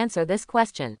can't answer this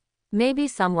question. Maybe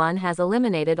someone has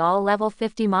eliminated all level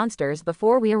 50 monsters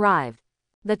before we arrived.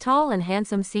 The tall and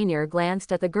handsome senior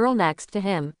glanced at the girl next to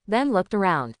him, then looked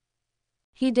around.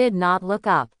 He did not look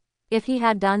up. If he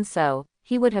had done so,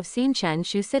 he would have seen Chen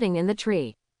Shu sitting in the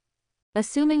tree.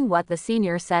 Assuming what the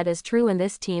senior said is true and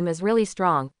this team is really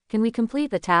strong, can we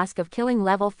complete the task of killing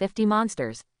level 50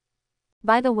 monsters?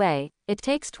 By the way, it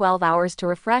takes 12 hours to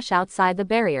refresh outside the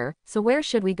barrier, so where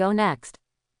should we go next?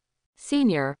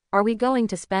 Senior, are we going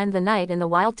to spend the night in the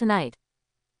wild tonight?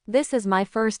 This is my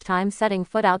first time setting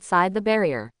foot outside the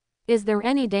barrier. Is there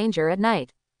any danger at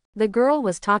night? The girl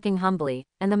was talking humbly,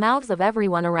 and the mouths of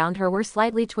everyone around her were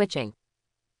slightly twitching.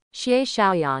 Xie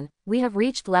Xiaoyan, we have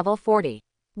reached level 40.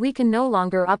 We can no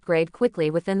longer upgrade quickly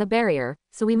within the barrier,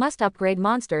 so we must upgrade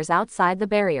monsters outside the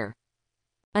barrier.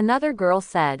 Another girl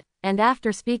said, and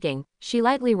after speaking, she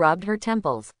lightly rubbed her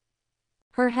temples.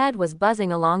 Her head was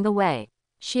buzzing along the way.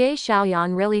 Xie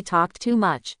Xiaoyan really talked too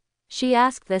much. She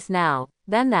asked this now,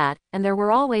 then that, and there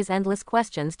were always endless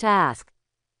questions to ask.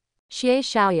 Xie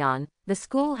Xiaoyan, the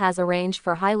school has arranged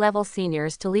for high-level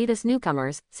seniors to lead us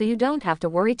newcomers, so you don't have to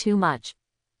worry too much.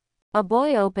 A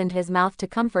boy opened his mouth to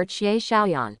comfort Xie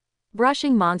Xiaoyan.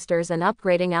 Brushing monsters and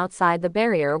upgrading outside the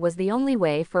barrier was the only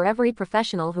way for every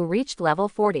professional who reached level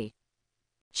 40.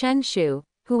 Chen Shu,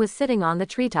 who was sitting on the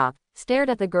treetop, stared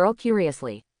at the girl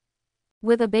curiously.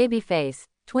 With a baby face,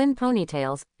 twin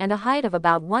ponytails, and a height of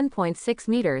about 1.6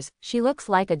 meters, she looks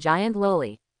like a giant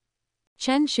loli.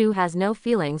 Chen Shu has no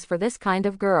feelings for this kind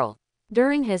of girl.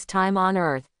 During his time on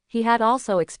Earth, he had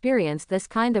also experienced this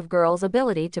kind of girl's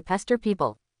ability to pester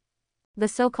people. The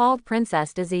so-called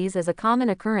princess disease is a common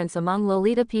occurrence among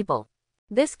Lolita people.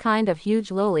 This kind of huge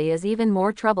loli is even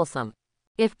more troublesome.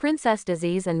 If Princess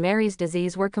Disease and Mary's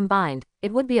Disease were combined,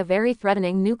 it would be a very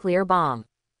threatening nuclear bomb.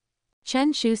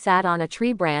 Chen Shu sat on a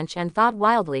tree branch and thought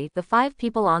wildly. The 5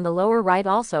 people on the lower right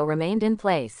also remained in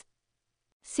place.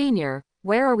 Senior,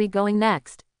 where are we going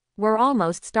next? We're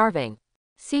almost starving.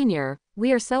 Senior,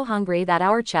 we are so hungry that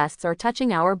our chests are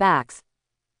touching our backs.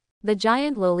 The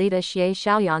giant Lolita Xie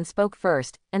Xiaoyan spoke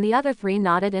first, and the other 3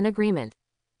 nodded in agreement.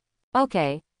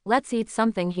 Okay, let's eat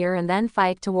something here and then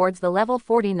fight towards the level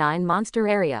 49 monster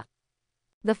area.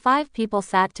 The 5 people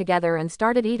sat together and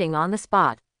started eating on the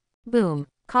spot. Boom,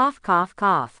 cough cough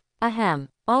cough. Ahem,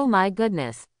 oh my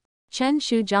goodness. Chen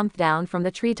Shu jumped down from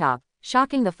the treetop,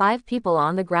 shocking the 5 people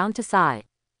on the ground to sigh.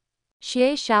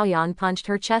 Xie Xiaoyan punched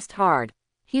her chest hard.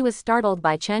 He was startled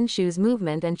by Chen Shu's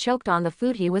movement and choked on the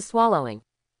food he was swallowing.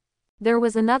 There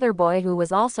was another boy who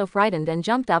was also frightened and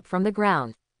jumped up from the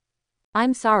ground.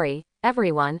 I'm sorry,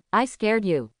 everyone, I scared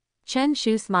you. Chen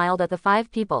Shu smiled at the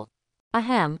 5 people.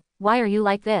 Ahem, why are you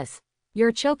like this?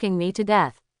 You're choking me to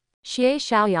death. Xie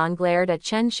Xiaoyan glared at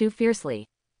Chen Shu fiercely.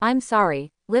 I'm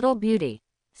sorry, little beauty.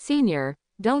 Senior,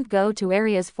 don't go to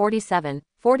areas 47,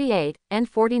 48, and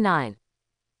 49.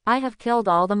 I have killed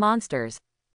all the monsters.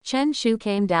 Chen Shu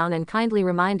came down and kindly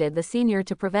reminded the senior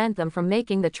to prevent them from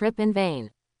making the trip in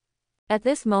vain. At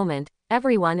this moment,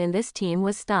 everyone in this team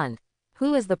was stunned.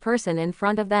 Who is the person in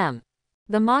front of them?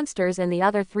 The monsters in the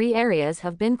other 3 areas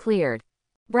have been cleared.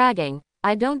 Bragging,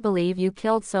 I don't believe you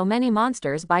killed so many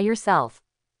monsters by yourself.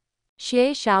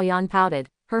 Xie Xiaoyan pouted,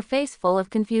 her face full of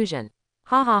confusion.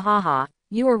 Ha ha ha ha,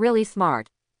 you are really smart.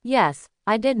 Yes,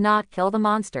 I did not kill the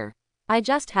monster. I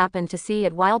just happened to see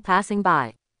it while passing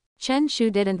by. Chen Shu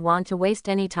didn't want to waste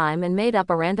any time and made up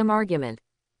a random argument.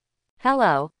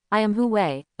 Hello, I am Hu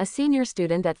Wei, a senior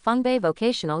student at Fengbei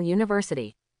Vocational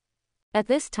University. At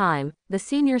this time, the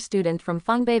senior student from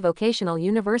Fengbei Vocational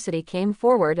University came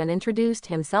forward and introduced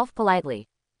himself politely.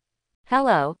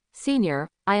 Hello, senior,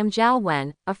 I am Zhao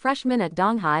Wen, a freshman at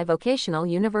Donghai Vocational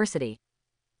University.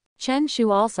 Chen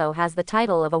Shu also has the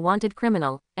title of a wanted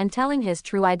criminal, and telling his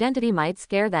true identity might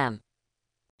scare them.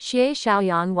 Xie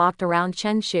Xiaoyan walked around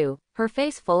Chen Shu, her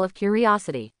face full of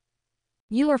curiosity.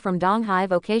 You are from Donghai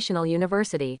Vocational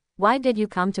University, why did you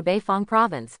come to Beifong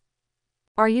Province?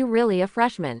 Are you really a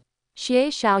freshman? Xie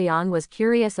Xiaoyan was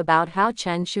curious about how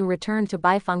Chen Shu returned to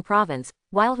Beifong Province,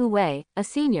 while Hu Wei, a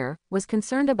senior, was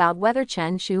concerned about whether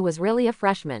Chen Shu was really a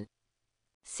freshman.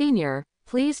 Senior,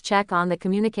 please check on the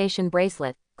communication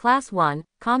bracelet, Class 1,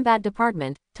 Combat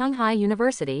Department, Donghai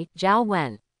University, Zhao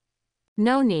Wen.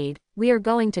 No need, we are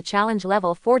going to challenge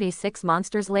level 46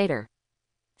 monsters later.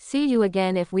 See you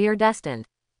again if we are destined.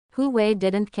 Hu Wei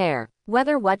didn't care.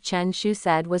 Whether what Chen Shu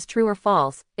said was true or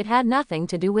false, it had nothing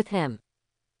to do with him.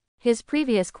 His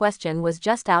previous question was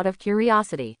just out of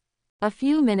curiosity. A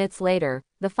few minutes later,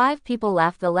 the 5 people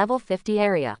left the level 50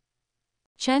 area.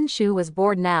 Chen Shu was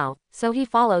bored now, so he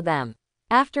followed them.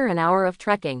 After an hour of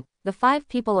trekking, the 5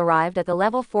 people arrived at the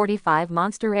level 45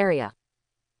 monster area.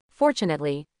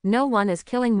 Fortunately, no one is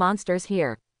killing monsters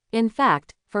here. In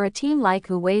fact, for a team like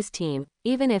Hu Wei's team,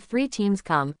 even if 3 teams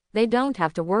come, they don't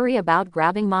have to worry about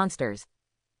grabbing monsters.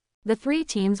 The 3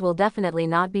 teams will definitely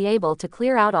not be able to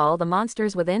clear out all the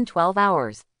monsters within 12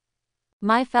 hours.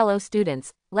 My fellow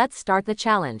students, let's start the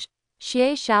challenge.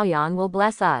 Xie Xiaoyan will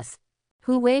bless us.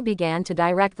 Hu Wei began to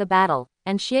direct the battle,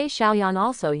 and Xie Xiaoyan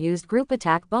also used group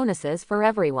attack bonuses for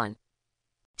everyone.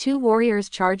 2 warriors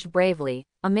charged bravely,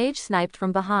 a mage sniped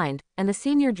from behind, and the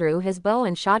senior drew his bow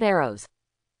and shot arrows.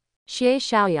 Xie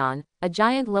Xiaoyan, a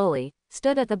giant loli,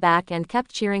 stood at the back and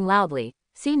kept cheering loudly,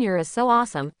 Senior is so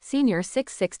awesome, Senior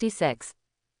 666.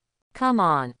 Come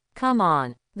on, come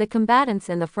on. The combatants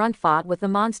in the front fought with the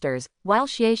monsters, while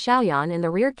Xie Xiaoyan in the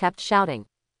rear kept shouting.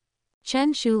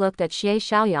 Chen Shu looked at Xie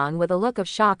Xiaoyan with a look of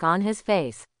shock on his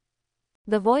face.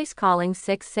 The voice calling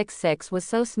 666 was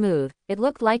so smooth, it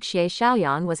looked like Xie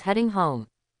Xiaoyan was heading home.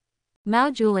 Mao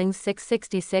Juling's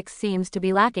 666 seems to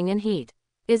be lacking in heat.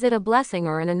 Is it a blessing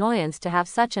or an annoyance to have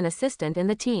such an assistant in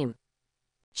the team?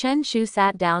 Chen Shu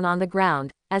sat down on the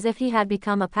ground, as if he had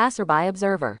become a passerby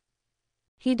observer.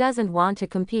 He doesn't want to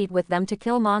compete with them to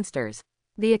kill monsters.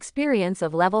 The experience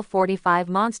of level 45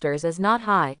 monsters is not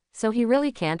high, so he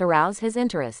really can't arouse his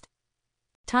interest.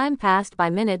 Time passed by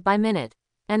minute.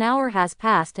 An hour has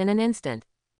passed in an instant.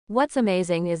 What's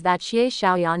amazing is that Xie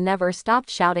Xiaoyan never stopped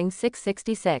shouting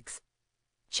 666.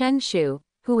 Chen Shu,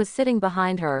 who was sitting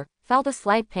behind her, felt a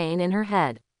slight pain in her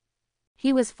head.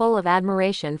 He was full of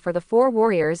admiration for the 4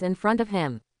 warriors in front of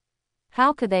him.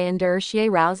 How could they endure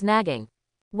Xie Rao's nagging?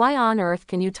 Why on earth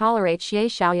can you tolerate Xie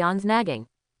Xiaoyan's nagging?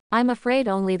 I'm afraid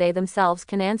only they themselves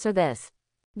can answer this.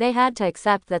 They had to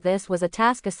accept that this was a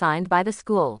task assigned by the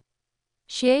school.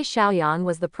 Xie Xiaoyan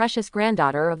was the precious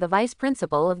granddaughter of the vice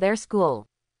principal of their school.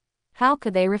 How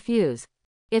could they refuse?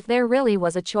 If there really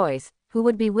was a choice, who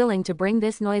would be willing to bring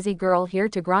this noisy girl here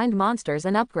to grind monsters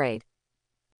and upgrade?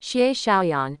 Xie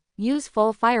Xiaoyan, use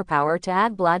full firepower to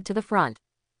add blood to the front.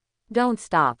 Don't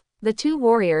stop. The two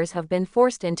warriors have been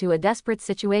forced into a desperate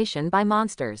situation by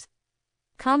monsters.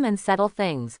 Come and settle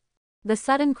things. The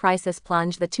sudden crisis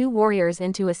plunged the two warriors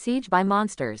into a siege by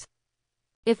monsters.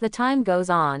 If the time goes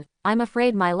on, I'm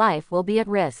afraid my life will be at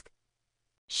risk.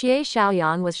 Xie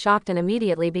Xiaoyan was shocked and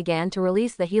immediately began to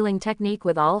release the healing technique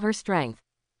with all her strength.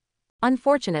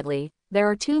 Unfortunately, there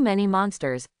are too many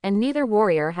monsters, and neither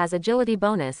warrior has agility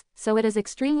bonus, so it is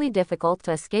extremely difficult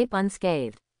to escape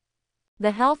unscathed.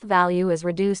 The health value is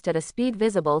reduced at a speed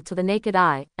visible to the naked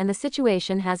eye, and the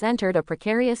situation has entered a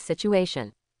precarious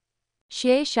situation.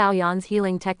 Xie Xiaoyan's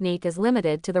healing technique is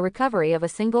limited to the recovery of a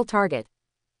single target.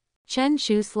 Chen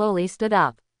Shu slowly stood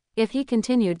up. If he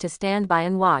continued to stand by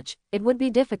and watch, it would be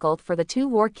difficult for the two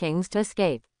war kings to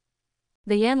escape.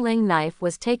 The Yanling knife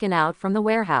was taken out from the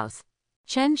warehouse.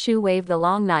 Chen Shu waved the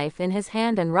long knife in his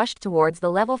hand and rushed towards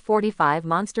the level 45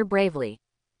 monster bravely.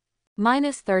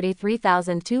 Minus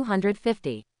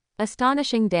 33,250.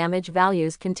 Astonishing damage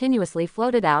values continuously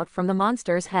floated out from the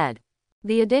monster's head.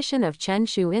 The addition of Chen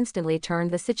Shu instantly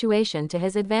turned the situation to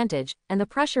his advantage, and the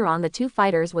pressure on the two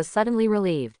fighters was suddenly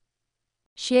relieved.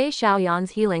 Xie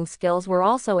Xiaoyan's healing skills were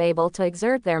also able to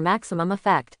exert their maximum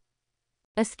effect.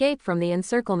 Escape from the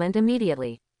encirclement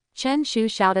immediately. Chen Shu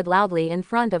shouted loudly in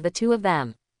front of the two of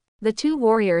them. The two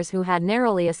warriors who had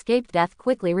narrowly escaped death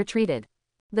quickly retreated.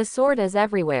 The sword is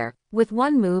everywhere. With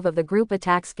one move of the group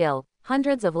attack skill,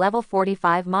 hundreds of level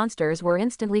 45 monsters were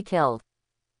instantly killed.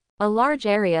 A large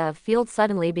area of field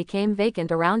suddenly became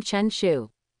vacant around Chen Shu.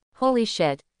 Holy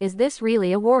shit, is this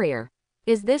really a warrior?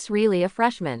 Is this really a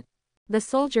freshman? The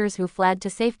soldiers who fled to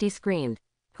safety screamed.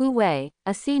 Hu Wei,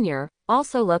 a senior,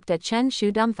 also looked at Chen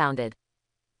Shu dumbfounded.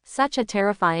 Such a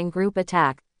terrifying group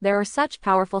attack, there are such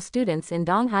powerful students in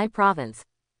Donghai province.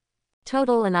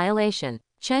 Total annihilation.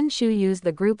 Chen Shu used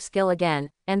the group skill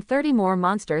again, and 30 more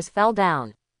monsters fell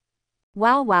down.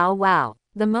 Wow wow wow.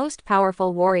 The most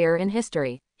powerful warrior in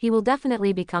history, he will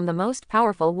definitely become the most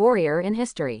powerful warrior in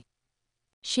history.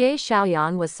 Xie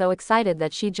Xiaoyan was so excited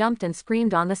that she jumped and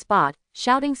screamed on the spot,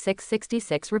 shouting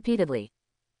 666 repeatedly.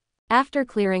 After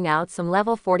clearing out some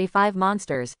level 45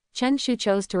 monsters, Chen Shu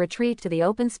chose to retreat to the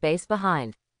open space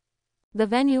behind. The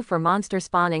venue for monster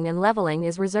spawning and leveling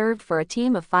is reserved for a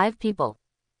team of 5 people.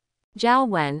 Zhao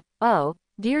Wen, oh,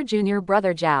 dear junior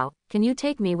brother Zhao, can you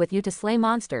take me with you to slay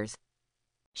monsters?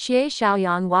 Xie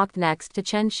Xiaoyan walked next to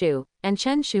Chen Shu, and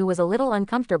Chen Shu was a little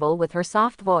uncomfortable with her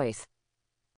soft voice.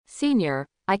 Senior,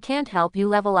 I can't help you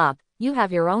level up, you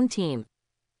have your own team.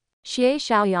 Xie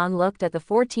Xiaoyan looked at the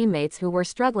 4 teammates who were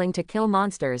struggling to kill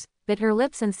monsters, bit her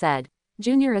lips and said,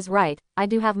 Junior is right, I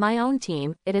do have my own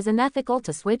team, it is unethical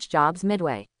to switch jobs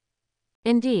midway.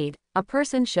 Indeed, a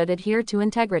person should adhere to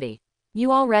integrity.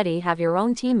 You already have your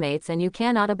own teammates and you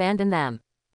cannot abandon them.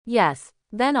 Yes,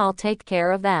 then I'll take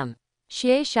care of them.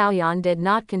 Xie Xiaoyan did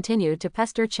not continue to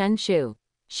pester Chen Shu.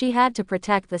 She had to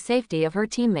protect the safety of her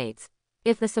teammates.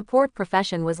 If the support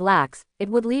profession was lax, it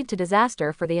would lead to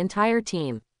disaster for the entire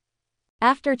team.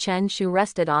 After Chen Shu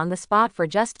rested on the spot for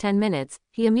just 10 minutes,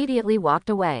 he immediately walked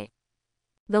away.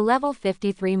 The level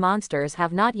 53 monsters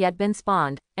have not yet been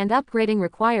spawned, and upgrading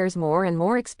requires more and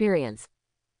more experience.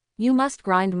 You must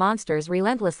grind monsters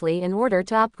relentlessly in order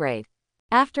to upgrade.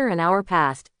 After an hour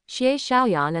passed, Xie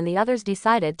Xiaoyan and the others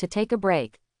decided to take a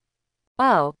break.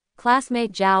 Oh,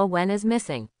 classmate Zhao Wen is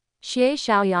missing. Xie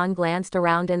Xiaoyan glanced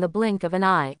around in the blink of an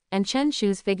eye, and Chen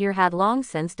Shu's figure had long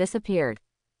since disappeared.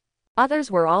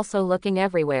 Others were also looking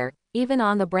everywhere, even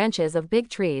on the branches of big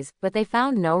trees, but they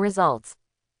found no results.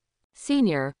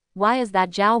 Senior, why is that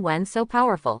Zhao Wen so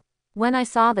powerful? When I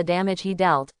saw the damage he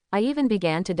dealt, I even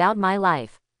began to doubt my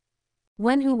life.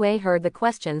 When Hu Wei heard the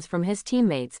questions from his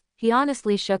teammates, he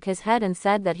honestly shook his head and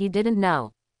said that he didn't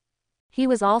know. He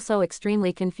was also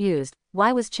extremely confused.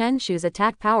 Why was Chen Shu's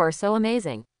attack power so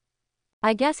amazing?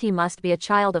 I guess he must be a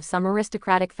child of some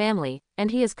aristocratic family, and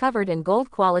he is covered in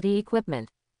gold-quality equipment.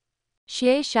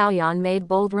 Xie Xiaoyan made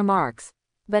bold remarks.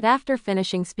 But after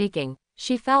finishing speaking,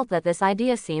 she felt that this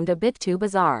idea seemed a bit too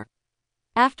bizarre.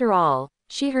 After all,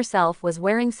 she herself was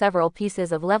wearing several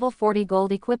pieces of level 40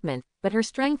 gold equipment, but her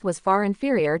strength was far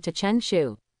inferior to Chen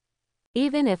Shu.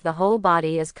 Even if the whole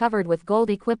body is covered with gold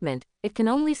equipment, it can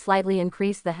only slightly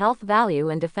increase the health value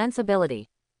and defense ability.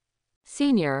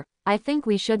 Senior, I think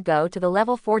we should go to the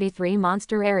level 43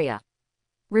 monster area.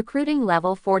 Recruiting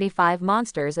level 45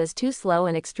 monsters is too slow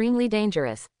and extremely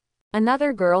dangerous.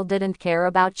 Another girl didn't care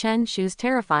about Chen Shu's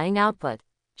terrifying output.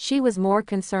 She was more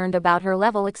concerned about her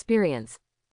level experience.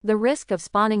 The risk of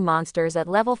spawning monsters at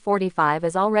level 45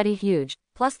 is already huge,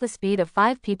 plus the speed of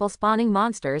 5 people spawning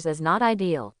monsters is not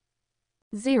ideal.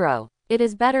 0. It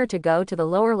is better to go to the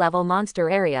lower level monster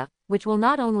area, which will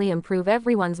not only improve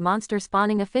everyone's monster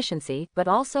spawning efficiency but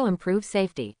also improve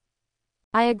safety.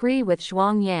 I agree with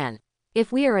Shuang Yan.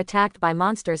 If we are attacked by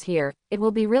monsters here, it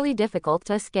will be really difficult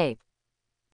to escape.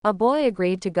 A boy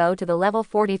agreed to go to the level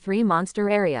 43 monster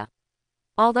area.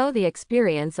 Although the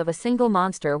experience of a single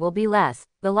monster will be less,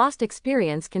 the lost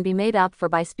experience can be made up for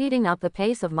by speeding up the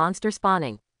pace of monster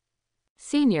spawning.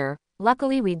 Senior,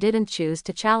 luckily we didn't choose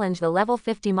to challenge the level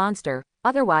 50 monster,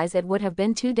 otherwise it would have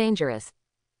been too dangerous.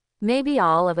 Maybe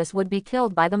all of us would be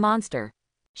killed by the monster.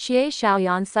 Xie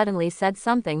Xiaoyan suddenly said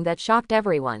something that shocked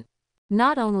everyone.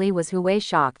 Not only was Hu Wei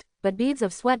shocked, but beads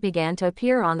of sweat began to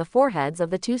appear on the foreheads of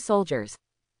the 2 soldiers.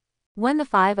 When the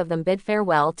 5 of them bid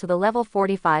farewell to the level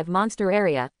 45 monster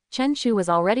area, Chen Shu was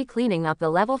already cleaning up the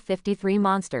level 53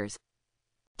 monsters.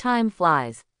 Time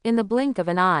flies. In the blink of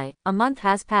an eye, a month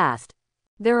has passed.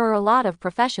 There are a lot of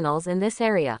professionals in this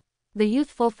area. The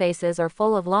youthful faces are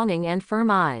full of longing and firm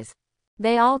eyes.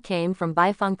 They all came from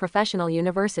Baifeng Professional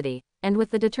University, and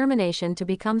with the determination to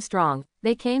become strong,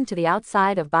 they came to the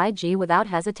outside of Baiji without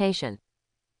hesitation.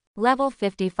 Level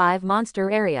 55 monster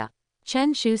area.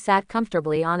 Chen Shu sat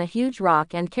comfortably on a huge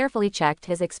rock and carefully checked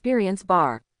his experience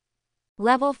bar.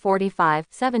 Level 45,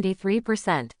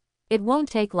 73%. It won't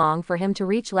take long for him to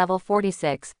reach level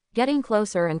 46, getting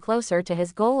closer and closer to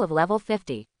his goal of level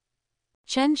 50.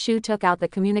 Chen Shu took out the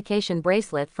communication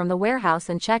bracelet from the warehouse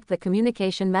and checked the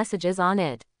communication messages on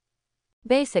it.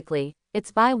 Basically,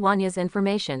 it's Bai Wanya's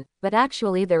information, but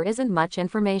actually there isn't much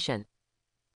information.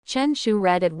 Chen Shu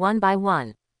read it one by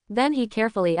one. Then he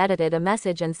carefully edited a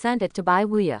message and sent it to Bai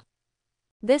Wuya.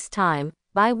 This time,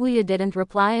 Bai Wuya didn't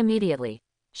reply immediately.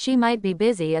 She might be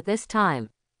busy at this time.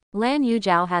 Lan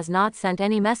Yujiao has not sent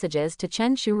any messages to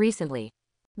Chen Shu recently.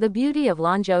 The beauty of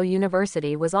Lanzhou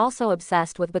University was also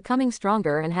obsessed with becoming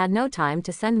stronger and had no time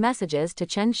to send messages to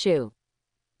Chen Shu.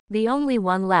 The only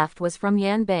one left was from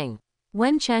Yan Bing.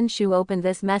 When Chen Shu opened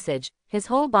this message, his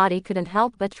whole body couldn't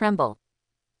help but tremble.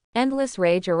 Endless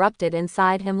rage erupted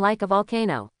inside him like a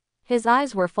volcano. His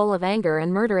eyes were full of anger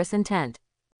and murderous intent.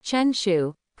 Chen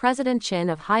Shu, President Qin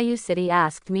of Haiyu City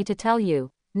asked me to tell you,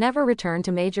 never return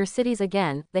to major cities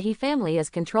again, the He family is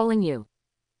controlling you.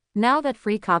 Now that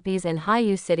free copies in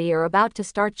Haiyu City are about to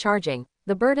start charging,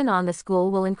 the burden on the school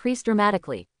will increase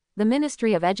dramatically. The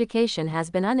Ministry of Education has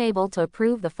been unable to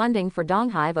approve the funding for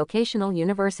Donghai Vocational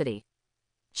University.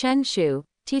 Chen Shu,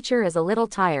 teacher is a little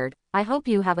tired, I hope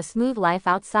you have a smooth life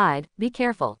outside, be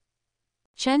careful.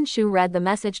 Chen Shu read the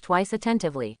message twice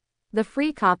attentively. The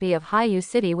free copy of Haiyu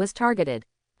City was targeted.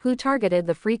 Who targeted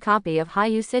the free copy of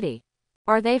Haiyu City?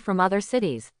 Are they from other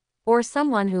cities? Or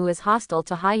someone who is hostile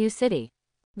to Haiyu City?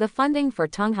 The funding for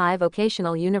Donghai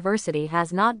Vocational University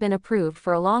has not been approved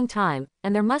for a long time,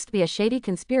 and there must be a shady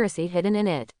conspiracy hidden in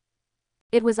it.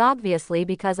 It was obviously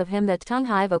because of him that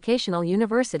Donghai Vocational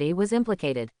University was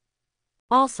implicated.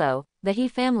 Also, the He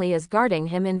family is guarding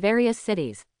him in various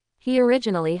cities. He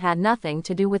originally had nothing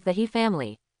to do with the He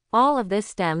family. All of this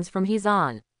stems from He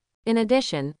Zan. In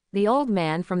addition, the old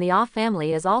man from the Ah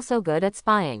family is also good at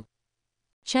spying.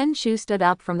 Chen Shu stood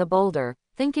up from the boulder,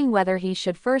 thinking whether he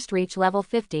should first reach level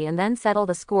 50 and then settle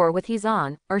the score with He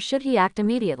Zan, or should he act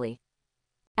immediately.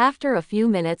 After a few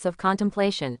minutes of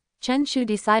contemplation, Chen Shu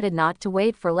decided not to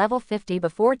wait for level 50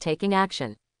 before taking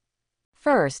action.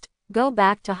 First, go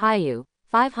back to Haiyu,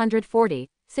 540,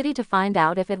 city to find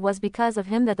out if it was because of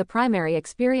him that the primary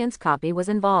experience copy was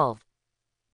involved.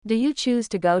 Do you choose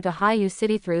to go to Haiyu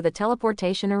City through the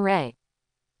teleportation array?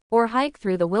 Or hike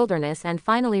through the wilderness and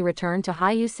finally return to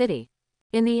Haiyu City?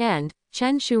 In the end,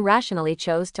 Chen Shu rationally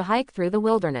chose to hike through the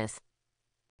wilderness.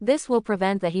 This will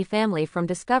prevent the He family from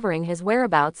discovering his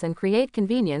whereabouts and create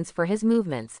convenience for his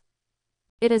movements.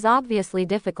 It is obviously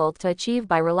difficult to achieve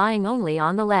by relying only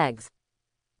on the legs.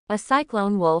 A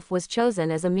cyclone wolf was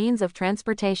chosen as a means of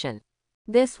transportation.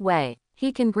 This way,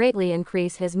 he can greatly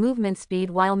increase his movement speed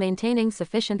while maintaining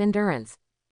sufficient endurance.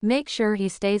 Make sure he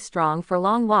stays strong for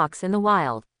long walks in the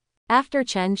wild. After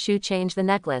Chen Shu changed the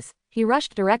necklace, he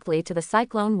rushed directly to the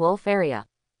cyclone wolf area.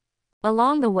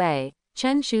 Along the way,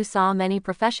 Chen Shu saw many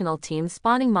professional teams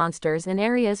spawning monsters in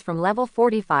areas from level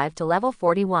 45 to level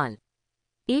 41.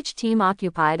 Each team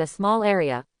occupied a small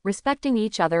area, respecting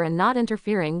each other and not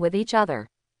interfering with each other.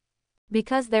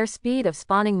 Because their speed of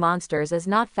spawning monsters is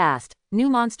not fast, new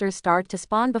monsters start to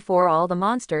spawn before all the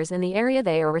monsters in the area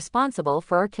they are responsible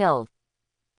for are killed.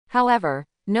 However,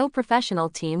 no professional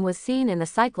team was seen in the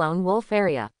Cyclone Wolf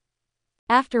area.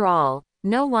 After all,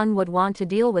 no one would want to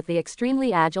deal with the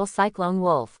extremely agile Cyclone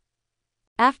Wolf.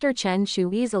 After Chen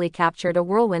Shu easily captured a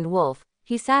whirlwind wolf,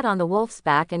 he sat on the wolf's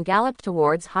back and galloped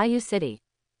towards Haiyu City.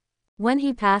 When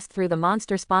he passed through the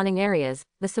monster spawning areas,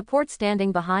 the support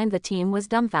standing behind the team was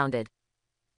dumbfounded.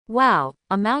 Wow,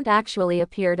 a mount actually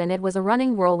appeared and it was a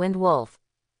running whirlwind wolf.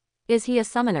 Is he a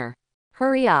summoner?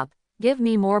 Hurry up, give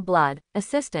me more blood,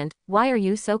 assistant, why are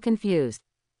you so confused?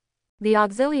 The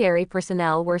auxiliary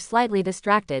personnel were slightly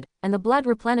distracted, and the blood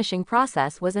replenishing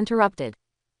process was interrupted.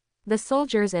 The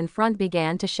soldiers in front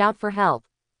began to shout for help.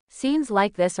 Scenes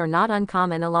like this are not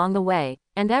uncommon along the way,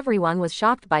 and everyone was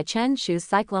shocked by Chen Shu's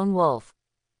Cyclone Wolf.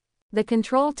 The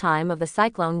control time of the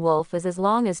Cyclone Wolf is as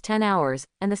long as 10 hours,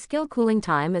 and the skill cooling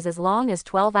time is as long as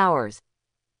 12 hours.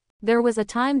 There was a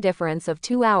time difference of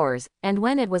 2 hours, and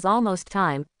when it was almost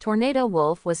time, Tornado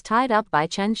Wolf was tied up by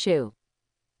Chen Shu.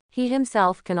 He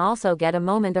himself can also get a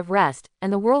moment of rest,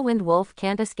 and the Whirlwind Wolf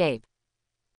can't escape.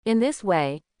 In this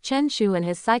way, Chen Shu and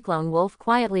his Cyclone Wolf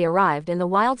quietly arrived in the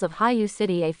wilds of Haiyu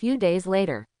City a few days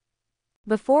later.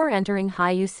 Before entering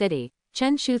Haiyu City,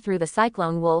 Chen Shu threw the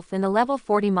Cyclone Wolf in the level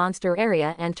 40 monster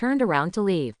area and turned around to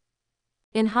leave.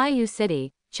 In Haiyu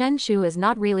City, Chen Shu is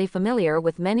not really familiar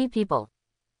with many people.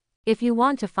 If you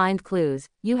want to find clues,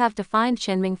 you have to find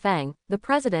Qinming Feng, the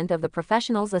president of the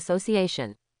Professionals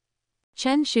Association.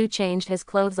 Chen Shu changed his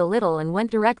clothes a little and went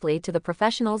directly to the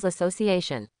Professionals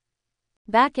Association.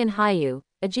 Back in Haiyu,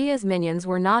 Ajia's minions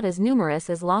were not as numerous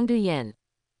as Longdu Yin.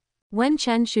 When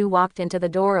Chen Shu walked into the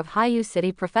door of Haiyu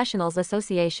City Professionals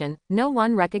Association, no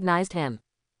one recognized him.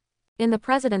 In the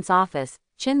president's office,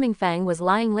 Qinming Feng was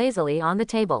lying lazily on the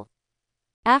table.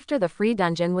 After the free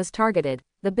dungeon was targeted,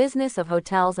 the business of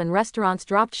hotels and restaurants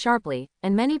dropped sharply,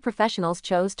 and many professionals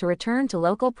chose to return to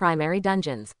local primary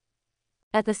dungeons.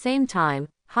 At the same time,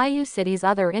 Haiyu City's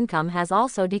other income has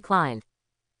also declined.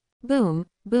 Boom,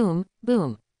 boom,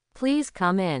 boom. Please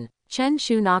come in. Chen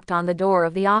Shu knocked on the door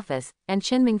of the office, and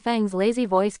Qinming Feng's lazy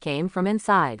voice came from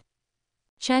inside.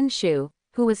 Chen Shu,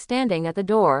 who was standing at the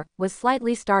door, was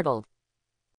slightly startled.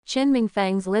 Qinming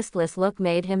Feng's listless look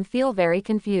made him feel very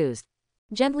confused.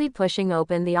 Gently pushing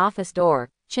open the office door,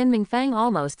 Qinming Feng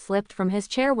almost slipped from his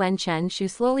chair when Chen Shu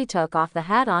slowly took off the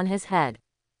hat on his head.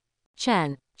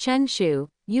 Chen Shu,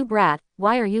 you brat,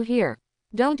 why are you here?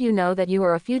 Don't you know that you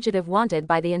are a fugitive wanted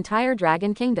by the entire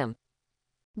Dragon Kingdom?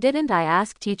 Didn't I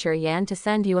ask Teacher Yan to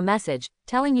send you a message,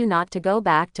 telling you not to go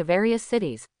back to various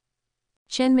cities?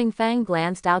 Qinming Feng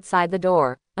glanced outside the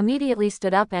door, immediately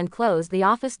stood up and closed the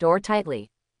office door tightly.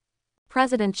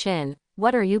 President Qin,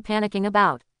 what are you panicking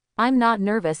about? I'm not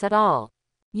nervous at all.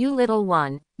 You little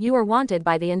one, you are wanted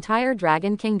by the entire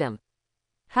Dragon Kingdom.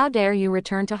 How dare you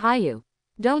return to Haiyu?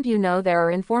 Don't you know there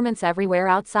are informants everywhere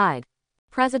outside?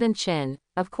 President Qin,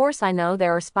 of course I know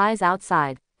there are spies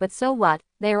outside, but so what,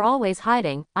 they are always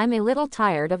hiding, I'm a little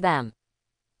tired of them.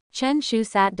 Chen Shu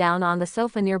sat down on the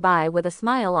sofa nearby with a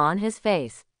smile on his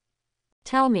face.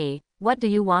 Tell me, what do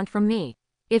you want from me?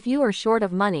 If you are short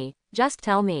of money, just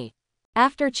tell me.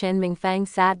 After Qinming Feng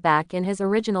sat back in his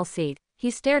original seat,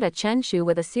 he stared at Chen Shu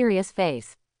with a serious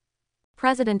face.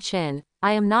 President Qin,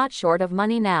 I am not short of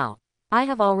money now. I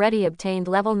have already obtained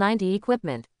level 90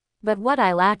 equipment. But what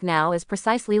I lack now is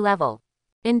precisely level.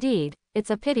 Indeed, it's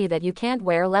a pity that you can't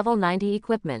wear level 90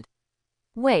 equipment.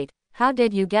 Wait, how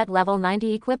did you get level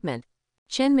 90 equipment?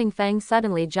 Qinming Feng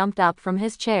suddenly jumped up from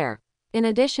his chair. In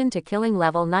addition to killing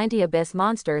level 90 abyss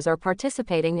monsters or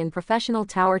participating in professional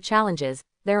tower challenges,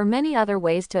 there are many other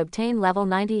ways to obtain level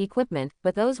 90 equipment,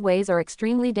 but those ways are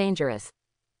extremely dangerous.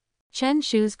 Chen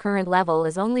Shu's current level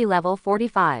is only level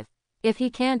 45. If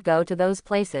he can't go to those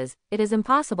places, it is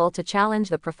impossible to challenge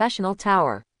the professional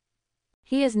tower.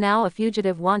 He is now a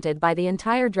fugitive wanted by the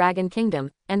entire Dragon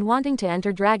Kingdom, and wanting to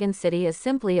enter Dragon City is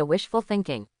simply a wishful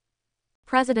thinking.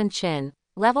 President Qin,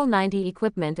 level 90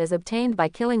 equipment is obtained by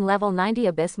killing level 90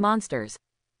 abyss monsters.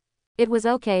 It was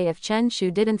okay if Chen Shu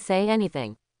didn't say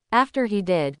anything. After he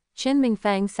did, Qinming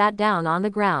Feng sat down on the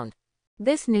ground.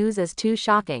 This news is too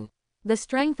shocking. The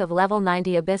strength of level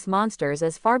 90 abyss monsters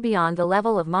is far beyond the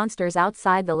level of monsters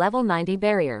outside the level 90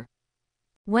 barrier.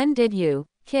 When did you,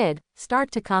 kid,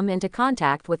 start to come into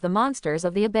contact with the monsters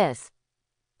of the abyss?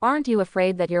 Aren't you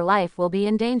afraid that your life will be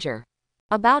in danger?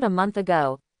 About a month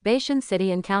ago, Beishan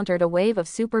City encountered a wave of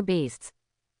super beasts.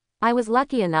 I was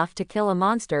lucky enough to kill a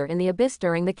monster in the abyss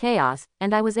during the chaos,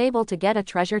 and I was able to get a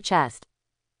treasure chest.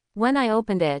 When I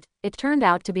opened it, it turned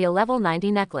out to be a level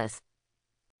 90 necklace.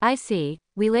 I see,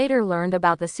 we later learned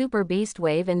about the super beast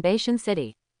wave in Beishan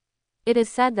City. It is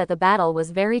said that the battle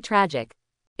was very tragic.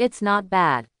 It's not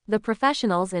bad. The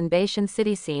professionals in Baishan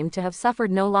City seem to have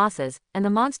suffered no losses, and the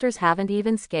monsters haven't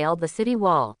even scaled the city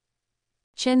wall.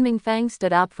 Qin Mingfeng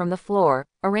stood up from the floor,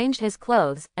 arranged his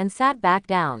clothes, and sat back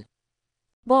down.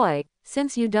 Boy,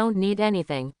 since you don't need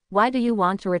anything, why do you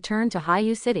want to return to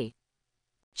Haiyu City?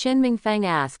 Qin Mingfeng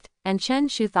asked, and Chen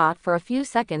Shu thought for a few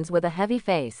seconds with a heavy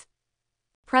face.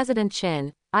 President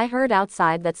Qin, I heard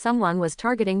outside that someone was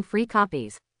targeting free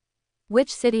copies.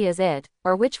 Which city is it,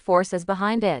 or which force is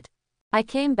behind it? I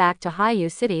came back to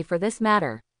Haiyu City for this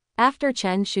matter. After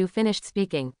Chen Shu finished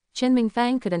speaking, Qin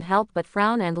Mingfeng couldn't help but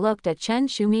frown and looked at Chen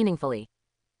Shu meaningfully.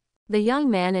 The young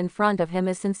man in front of him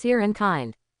is sincere and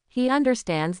kind. He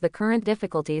understands the current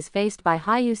difficulties faced by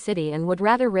Haiyu City and would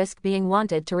rather risk being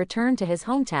wanted to return to his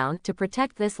hometown to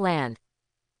protect this land.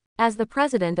 As the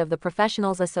president of the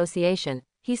Professionals Association,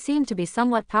 he seemed to be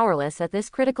somewhat powerless at this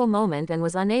critical moment and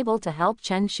was unable to help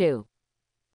Chen Shu.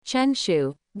 Chen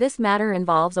Shu, this matter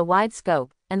involves a wide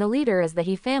scope, and the leader is the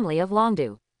He family of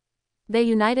Longdu. They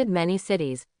united many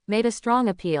cities, made a strong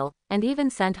appeal, and even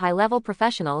sent high-level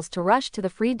professionals to rush to the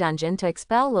free dungeon to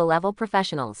expel low-level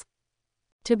professionals.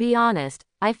 To be honest,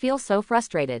 I feel so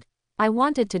frustrated. I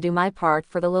wanted to do my part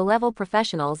for the low-level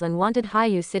professionals and wanted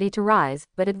Haiyu City to rise,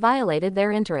 but it violated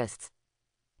their interests.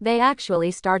 They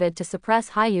actually started to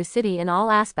suppress Haiyu City in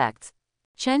all aspects.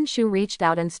 Chen Shu reached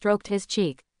out and stroked his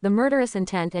cheek, the murderous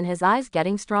intent in his eyes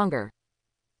getting stronger.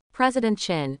 President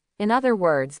Qin, in other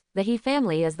words, the He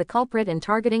family is the culprit in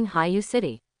targeting Haiyu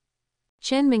City.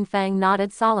 Qin Mingfeng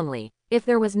nodded solemnly. If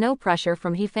there was no pressure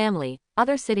from He family,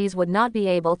 other cities would not be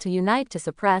able to unite to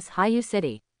suppress Haiyu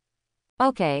City.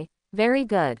 Okay, very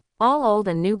good. All old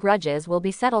and new grudges will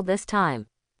be settled this time.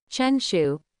 Chen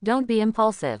Shu, don't be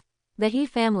impulsive. The He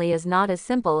family is not as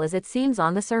simple as it seems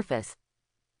on the surface.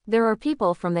 There are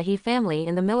people from the He family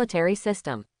in the military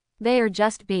system. They are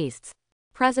just beasts.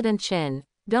 President Qin,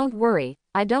 don't worry,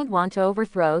 I don't want to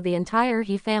overthrow the entire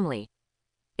He family.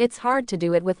 It's hard to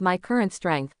do it with my current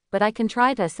strength, but I can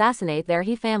try to assassinate their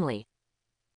He family.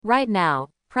 Right now,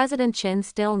 President Qin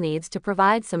still needs to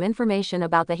provide some information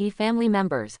about the He family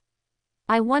members.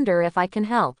 I wonder if I can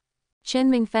help. Qin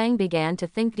Mingfeng began to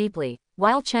think deeply,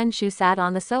 while Chen Shu sat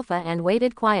on the sofa and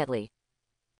waited quietly.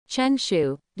 Chen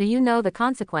Shu, do you know the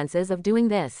consequences of doing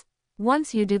this?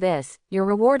 Once you do this, your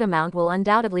reward amount will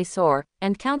undoubtedly soar,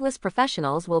 and countless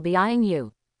professionals will be eyeing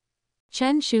you.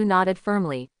 Chen Shu nodded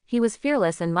firmly. He was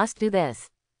fearless and must do this.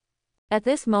 At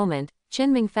this moment,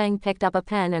 Qin Mingfeng picked up a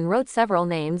pen and wrote several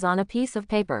names on a piece of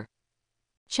paper.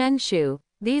 Chen Shu,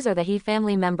 these are the He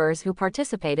family members who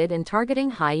participated in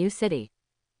targeting Haiyu City.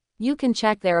 You can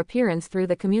check their appearance through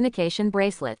the communication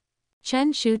bracelet.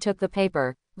 Chen Shu took the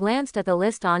paper, glanced at the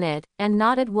list on it, and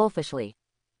nodded wolfishly.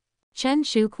 Chen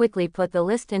Shu quickly put the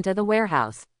list into the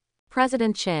warehouse.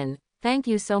 President Qin, thank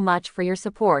you so much for your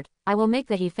support, I will make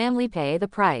the He family pay the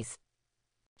price.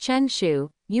 Chen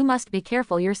Shu, you must be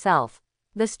careful yourself.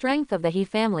 The strength of the He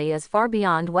family is far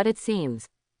beyond what it seems.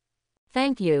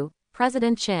 Thank you,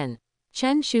 President Qin.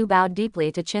 Chen Shu bowed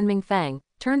deeply to Qin Mingfeng,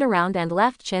 turned around and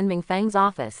left Qin Mingfeng's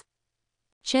office.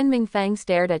 Qin Mingfeng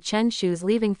stared at Chen Shu's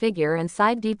leaving figure and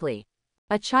sighed deeply.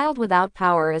 A child without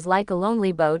power is like a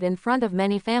lonely boat in front of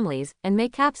many families, and may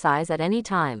capsize at any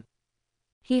time.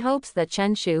 He hopes that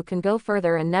Chen Shu can go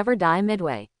further and never die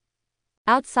midway.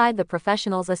 Outside the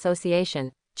Professionals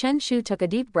Association, Chen Shu took a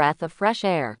deep breath of fresh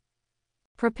air.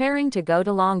 Preparing to go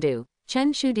to Longdu,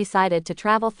 Chen Shu decided to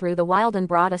travel through the wild and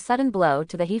brought a sudden blow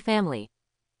to the He family.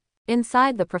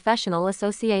 Inside the Professional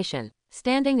Association,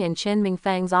 standing in Qin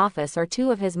Mingfeng's office are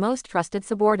two of his most trusted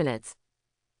subordinates.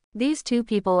 These two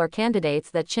people are candidates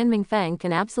that Qin Mingfeng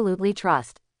can absolutely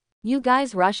trust. You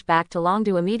guys rush back to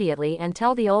Longdu immediately and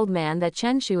tell the old man that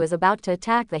Chen Shu is about to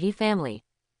attack the He family.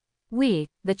 We,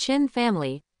 the Qin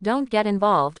family, don't get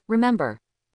involved, remember.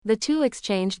 The two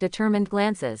exchanged determined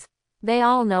glances. They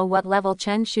all know what level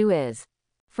Chen Shu is.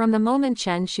 From the moment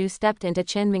Chen Shu stepped into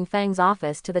Qin Mingfeng's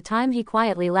office to the time he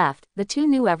quietly left, the two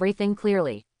knew everything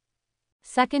clearly.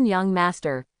 Second young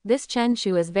master, this Chen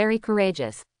Shu is very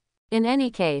courageous. In any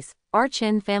case, our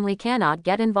Qin family cannot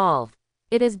get involved.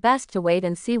 It is best to wait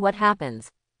and see what happens.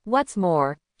 What's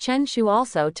more, Chen Shu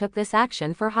also took this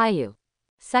action for Haiyu.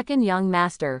 Second young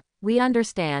master, we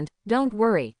understand, don't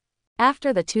worry.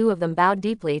 After the two of them bowed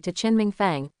deeply to Qin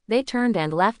Mingfeng, they turned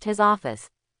and left his office.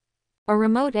 A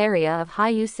remote area of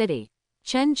Haiyu City.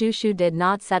 Chen Jushu did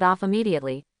not set off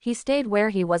immediately, he stayed where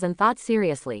he was and thought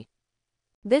seriously.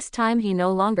 This time he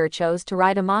no longer chose to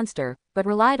ride a monster, but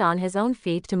relied on his own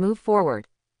feet to move forward.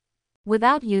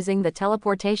 Without using the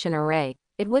teleportation array,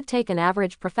 it would take an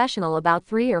average professional about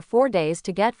 3 or 4 days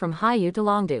to get from Haiyu to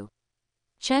Longdu.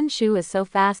 Chen Shu is so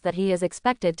fast that he is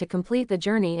expected to complete the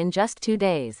journey in just 2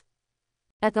 days.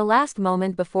 At the last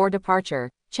moment before departure,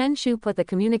 Chen Shu put the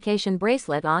communication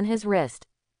bracelet on his wrist.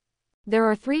 There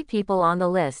are 3 people on the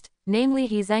list, namely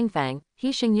He Zhengfang,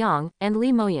 He Xingyang, and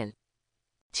Li Moyan.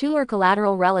 2 are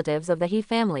collateral relatives of the He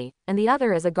family, and the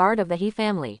other is a guard of the He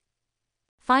family.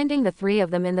 Finding the 3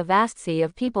 of them in the vast sea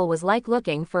of people was like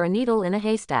looking for a needle in a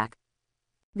haystack.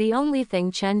 The only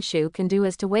thing Chen Shu can do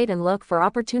is to wait and look for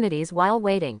opportunities while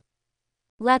waiting.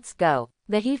 Let's go.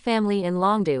 The He family in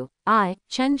Longdu,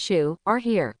 Chen Shu, are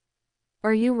here.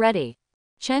 Are you ready?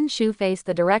 Chen Shu faced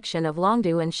the direction of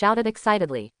Longdu and shouted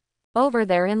excitedly. Over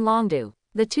there in Longdu,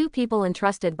 the 2 people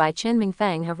entrusted by Qin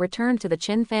Mingfeng have returned to the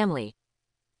Qin family.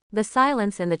 The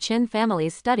silence in the Qin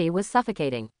family's study was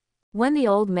suffocating. When the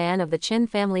old man of the Qin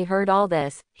family heard all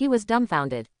this, he was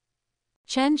dumbfounded.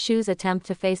 Chen Shu's attempt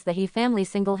to face the He family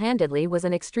single-handedly was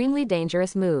an extremely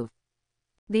dangerous move.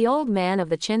 The old man of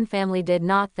the Qin family did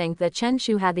not think that Chen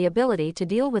Shu had the ability to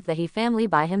deal with the He family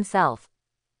by himself.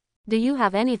 Do you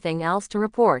have anything else to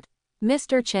report?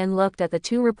 Mr. Qin looked at the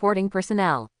 2 reporting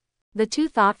personnel. The 2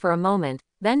 thought for a moment,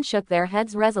 then shook their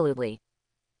heads resolutely.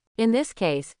 In this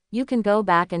case, you can go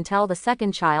back and tell the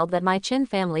second child that my Qin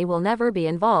family will never be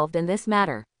involved in this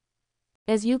matter.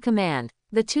 As you command.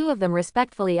 The 2 of them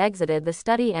respectfully exited the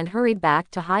study and hurried back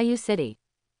to Haiyu City.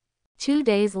 2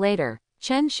 days later,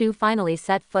 Chen Shu finally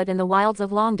set foot in the wilds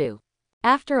of Longdu.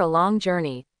 After a long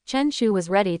journey, Chen Shu was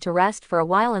ready to rest for a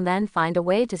while and then find a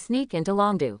way to sneak into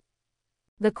Longdu.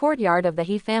 The courtyard of the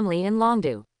He family in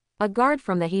Longdu. A guard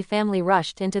from the He family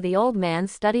rushed into the old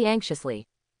man's study anxiously.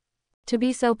 To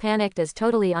be so panicked is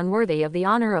totally unworthy of the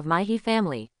honor of my He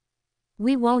family.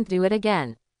 We won't do it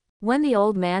again. When the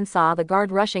old man saw the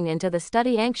guard rushing into the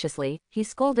study anxiously, he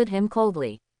scolded him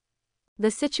coldly.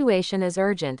 The situation is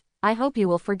urgent, I hope you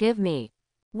will forgive me.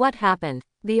 What happened?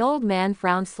 The old man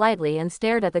frowned slightly and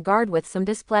stared at the guard with some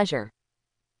displeasure.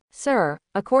 Sir,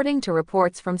 according to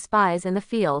reports from spies in the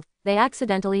field, they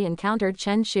accidentally encountered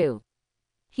Chen Shu.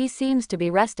 He seems to be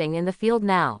resting in the field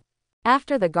now.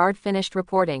 After the guard finished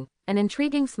reporting, an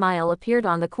intriguing smile appeared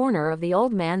on the corner of the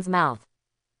old man's mouth.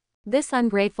 This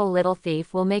ungrateful little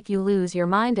thief will make you lose your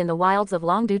mind in the wilds of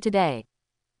Longdu today.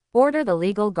 Order the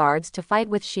legal guards to fight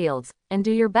with shields, and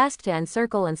do your best to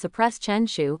encircle and suppress Chen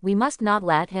Shu. We must not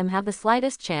let him have the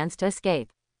slightest chance to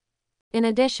escape. In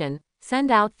addition, send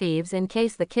out thieves in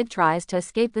case the kid tries to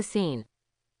escape the scene.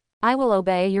 I will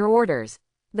obey your orders.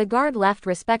 The guard left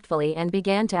respectfully and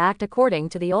began to act according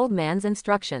to the old man's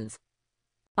instructions.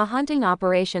 A hunting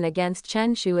operation against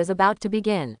Chen Shu is about to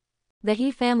begin. The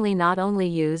He family not only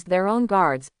used their own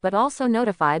guards, but also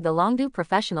notified the Longdu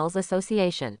Professionals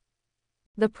Association.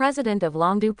 The president of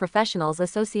Longdu Professionals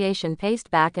Association paced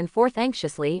back and forth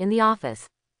anxiously in the office.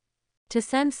 To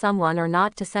send someone or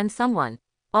not to send someone?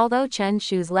 Although Chen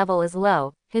Shu's level is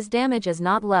low, his damage is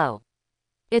not low.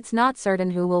 It's not certain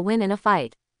who will win in a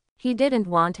fight. He didn't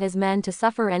want his men to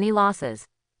suffer any losses.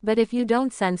 But if you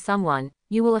don't send someone,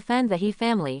 you will offend the He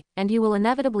family, and you will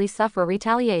inevitably suffer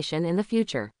retaliation in the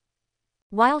future.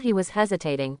 While he was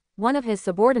hesitating, one of his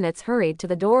subordinates hurried to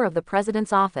the door of the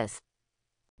president's office.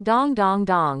 Dong dong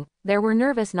dong, there were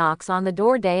nervous knocks on the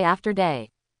door day after day.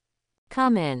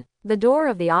 Come in. The door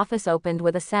of the office opened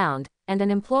with a sound, and an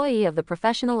employee of the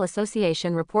professional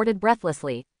association reported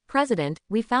breathlessly, President,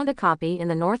 we found a copy in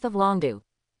the north of Longdu.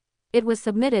 It was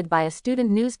submitted by a student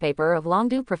newspaper of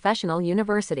Longdu Professional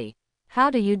University. How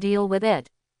do you deal with it?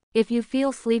 If you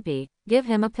feel sleepy, give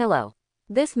him a pillow.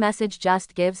 This message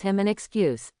just gives him an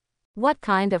excuse. What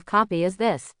kind of copy is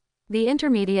this? The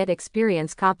intermediate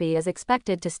experience copy is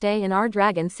expected to stay in our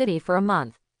Dragon City for a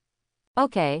month.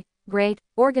 Okay, great,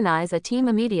 organize a team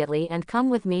immediately and come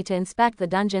with me to inspect the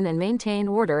dungeon and maintain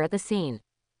order at the scene.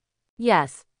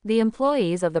 Yes, the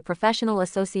employees of the professional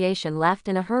association left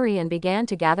in a hurry and began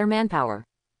to gather manpower.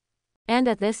 And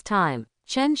at this time,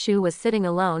 Chen Shu was sitting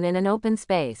alone in an open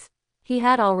space. He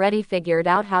had already figured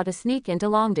out how to sneak into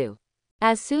Longdu.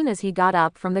 As soon as he got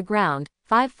up from the ground,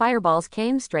 5 fireballs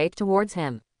came straight towards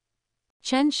him.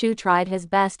 Chen Shu tried his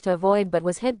best to avoid but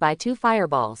was hit by 2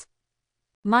 fireballs.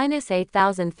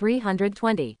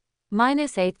 -8,320.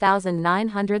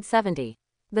 -8,970.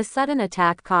 The sudden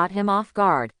attack caught him off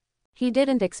guard. He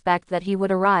didn't expect that he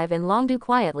would arrive in Longdu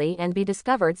quietly and be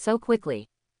discovered so quickly.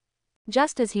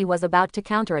 Just as he was about to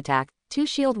counterattack, 2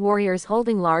 shield warriors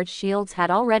holding large shields had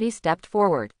already stepped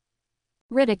forward.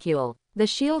 Ridicule. The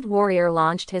shield warrior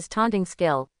launched his taunting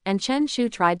skill, and Chen Shu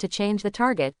tried to change the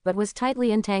target but was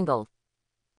tightly entangled.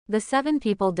 The 7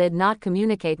 people did not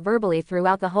communicate verbally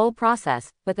throughout the whole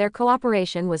process, but their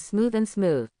cooperation was smooth and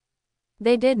smooth.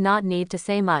 They did not need to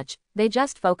say much, they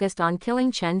just focused on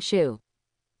killing Chen Shu.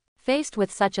 Faced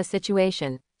with such a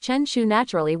situation, Chen Shu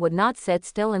naturally would not sit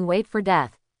still and wait for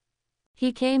death.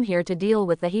 He came here to deal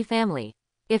with the He family.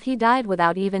 If he died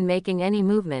without even making any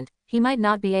movement, he might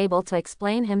not be able to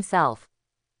explain himself.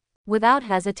 Without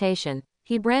hesitation,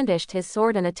 he brandished his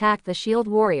sword and attacked the shield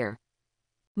warrior.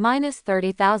 Minus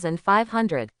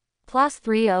 30,500. Plus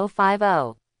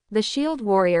 3050. The shield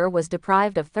warrior was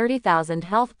deprived of 30,000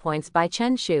 health points by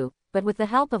Chen Shu, but with the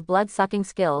help of blood-sucking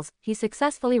skills, he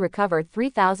successfully recovered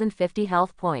 3,050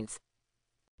 health points.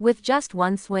 With just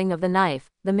one swing of the knife,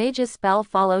 the mage's spell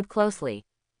followed closely.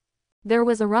 There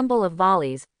was a rumble of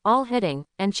volleys, all hitting,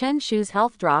 and Chen Shu's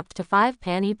health dropped to 5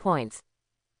 penny points.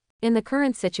 In the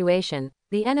current situation,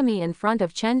 the enemy in front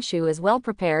of Chen Shu is well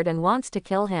prepared and wants to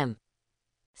kill him.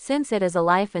 Since it is a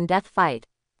life-and-death fight,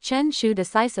 Chen Shu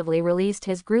decisively released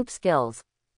his group skills.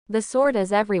 The sword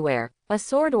is everywhere, a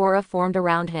sword aura formed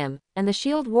around him, and the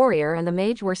shield warrior and the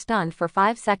mage were stunned for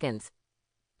 5 seconds.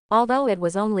 Although it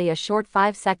was only a short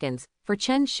 5 seconds, for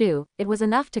Chen Shu, it was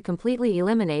enough to completely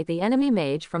eliminate the enemy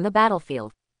mage from the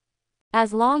battlefield.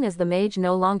 As long as the mage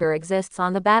no longer exists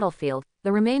on the battlefield,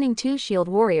 the remaining 2 shield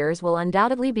warriors will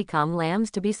undoubtedly become lambs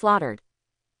to be slaughtered.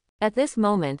 At this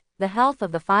moment, the health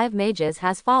of the 5 mages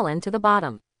has fallen to the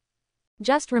bottom.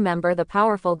 Just remember the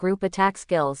powerful group attack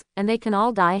skills, and they can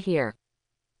all die here.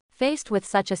 Faced with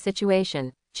such a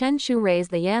situation, Chen Shu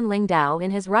raised the Yanling Dao in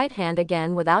his right hand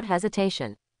again without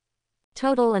hesitation.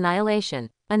 Total annihilation.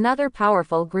 Another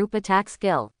powerful group attack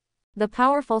skill. The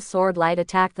powerful sword light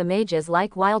attacked the mages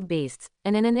like wild beasts,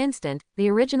 and in an instant, the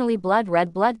originally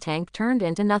blood-red blood tank turned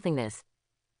into nothingness.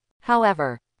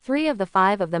 However, 3 of the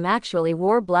 5 of them actually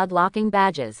wore blood-locking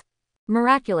badges.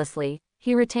 Miraculously,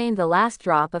 he retained the last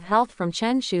drop of health from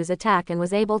Chen Shu's attack and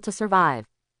was able to survive.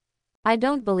 I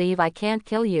don't believe I can't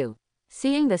kill you.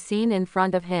 Seeing the scene in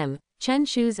front of him, Chen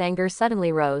Shu's anger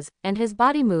suddenly rose, and his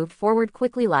body moved forward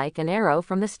quickly like an arrow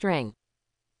from the string.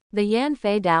 The Yan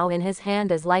Fei Dao in his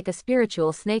hand is like a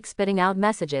spiritual snake spitting out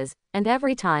messages, and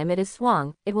every time it is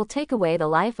swung, it will take away the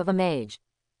life of a mage.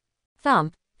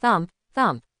 Thump, thump,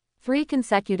 thump. 3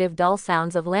 consecutive dull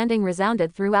sounds of landing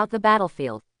resounded throughout the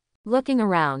battlefield. Looking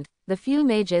around, the few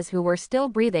mages who were still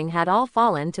breathing had all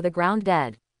fallen to the ground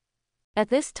dead. At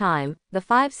this time, the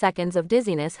 5 seconds of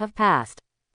dizziness have passed.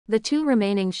 The 2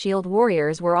 remaining shield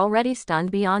warriors were already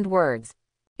stunned beyond words.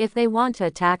 If they want to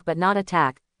attack but not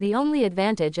attack, the only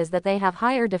advantage is that they have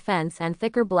higher defense and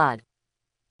thicker blood.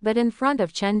 But in front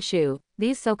of Chen Shu,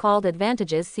 these so-called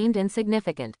advantages seemed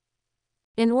insignificant.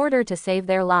 In order to save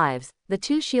their lives, the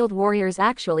 2 shield warriors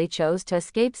actually chose to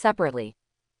escape separately,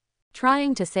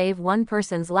 trying to save one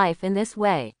person's life in this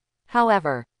way.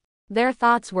 However, their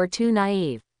thoughts were too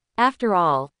naive. After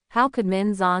all, how could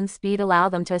Min Zan's speed allow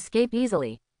them to escape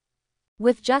easily?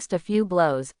 With just a few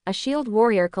blows, a shield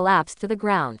warrior collapsed to the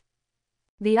ground.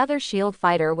 The other shield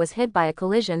fighter was hit by a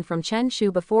collision from Chen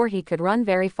Shu before he could run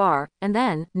very far, and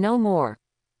then, no more.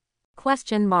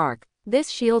 Question mark. This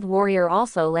shield warrior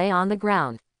also lay on the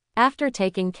ground. After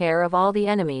taking care of all the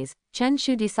enemies, Chen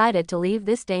Shu decided to leave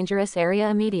this dangerous area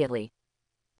immediately.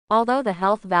 Although the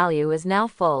health value is now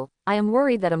full, I am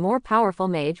worried that a more powerful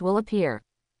mage will appear.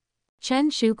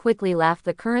 Chen Shu quickly left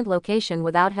the current location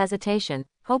without hesitation,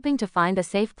 hoping to find a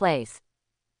safe place.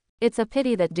 It's a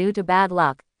pity that due to bad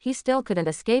luck, he still couldn't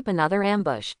escape another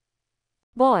ambush.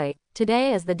 Boy,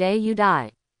 today is the day you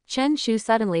die. Chen Shu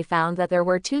suddenly found that there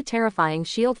were 2 terrifying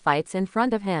shield fights in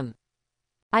front of him.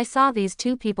 I saw these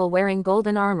 2 people wearing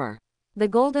golden armor. The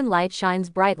golden light shines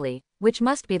brightly, which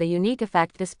must be the unique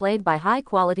effect displayed by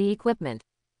high-quality equipment.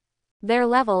 Their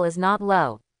level is not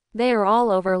low. They are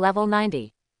all over level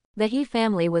 90. The He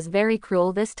family was very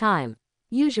cruel this time.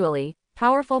 Usually,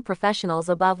 powerful professionals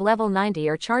above level 90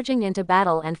 are charging into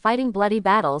battle and fighting bloody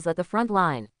battles at the front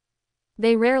line.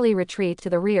 They rarely retreat to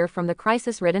the rear from the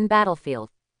crisis-ridden battlefield.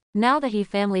 Now the He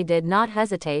family did not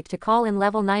hesitate to call in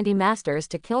level 90 masters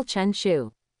to kill Chen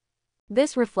Shu.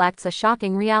 This reflects a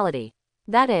shocking reality.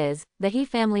 That is, the He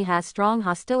family has strong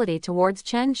hostility towards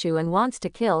Chen Shu and wants to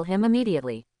kill him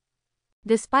immediately.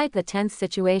 Despite the tense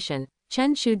situation,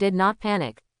 Chen Shu did not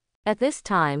panic. At this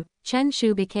time, Chen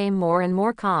Shu became more and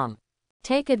more calm.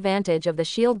 Take advantage of the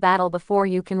shield battle before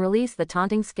you can release the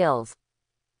taunting skills.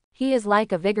 He is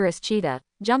like a vigorous cheetah,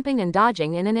 jumping and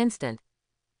dodging in an instant.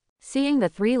 Seeing the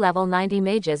 3 level 90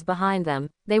 mages behind them,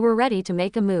 they were ready to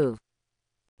make a move.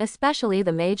 Especially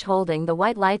the mage holding the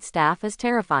white light staff is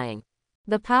terrifying.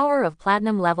 The power of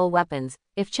platinum level weapons.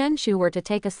 If Chen Shu were to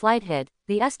take a slight hit,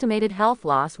 the estimated health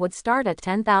loss would start at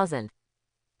 10,000.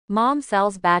 Mom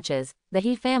sells batches. The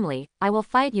He family, I will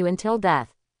fight you until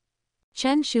death.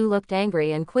 Chen Shu looked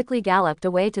angry and quickly galloped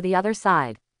away to the other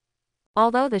side.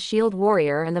 Although the shield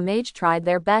warrior and the mage tried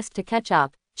their best to catch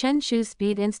up, Chen Shu's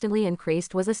speed instantly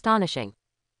increased was astonishing.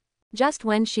 Just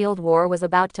when Shield War was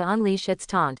about to unleash its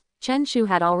taunt, Chen Shu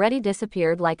had already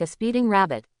disappeared like a speeding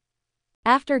rabbit.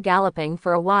 After galloping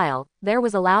for a while, there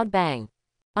was a loud bang.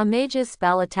 A mage's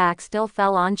spell attack still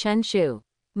fell on Chen Shu.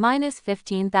 Minus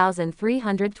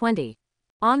 15,320.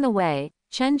 On the way,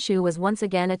 Chen Shu was once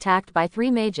again attacked by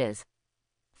 3 mages.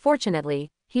 Fortunately,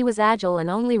 he was agile and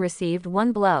only received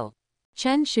 1 blow.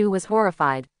 Chen Shu was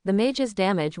horrified. The mage's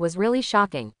damage was really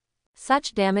shocking.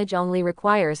 Such damage only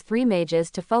requires 3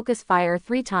 mages to focus fire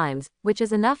 3 times, which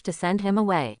is enough to send him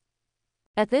away.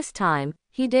 At this time,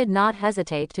 he did not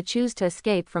hesitate to choose to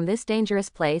escape from this dangerous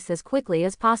place as quickly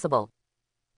as possible.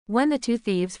 When the 2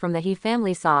 thieves from the He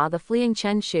family saw the fleeing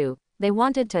Chen Shu, they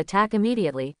wanted to attack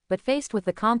immediately, but faced with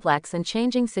the complex and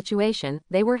changing situation,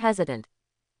 they were hesitant.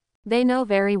 They know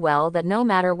very well that no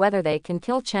matter whether they can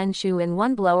kill Chen Shu in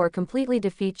 1 blow or completely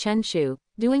defeat Chen Shu,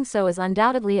 doing so is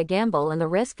undoubtedly a gamble and the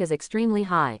risk is extremely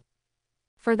high.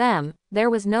 For them, there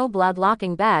was no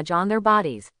blood-locking badge on their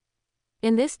bodies.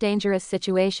 In this dangerous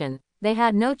situation, they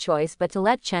had no choice but to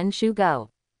let Chen Shu go.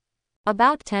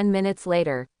 About 10 minutes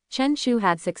later, Chen Shu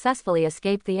had successfully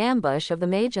escaped the ambush of the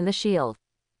mage and the shield.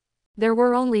 There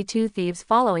were only 2 thieves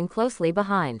following closely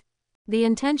behind. The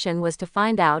intention was to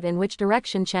find out in which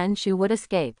direction Chen Shu would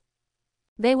escape.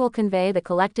 They will convey the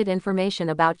collected information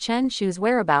about Chen Shu's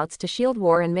whereabouts to Shield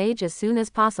War and Mage as soon as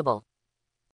possible.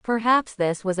 Perhaps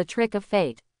this was a trick of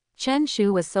fate. Chen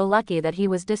Shu was so lucky that he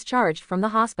was discharged from the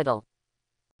hospital.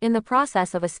 In the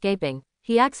process of escaping,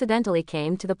 he accidentally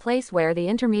came to the place where the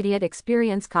intermediate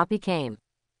experience copy came.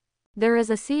 There is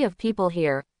a sea of people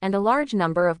here, and a large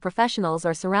number of professionals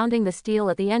are surrounding the stele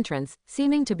at the entrance,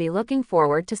 seeming to be looking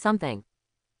forward to something.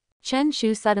 Chen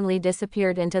Shu suddenly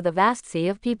disappeared into the vast sea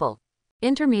of people.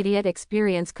 Intermediate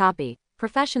experience copy.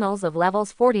 Professionals of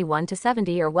levels 41 to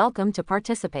 70 are welcome to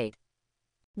participate.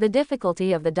 The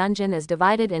difficulty of the dungeon is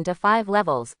divided into 5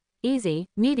 levels: easy,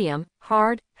 medium,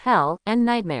 hard, hell, and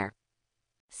nightmare.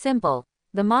 Simple.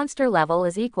 The monster level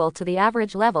is equal to the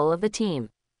average level of the team.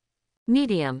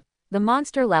 Medium. The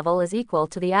monster level is equal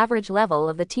to the average level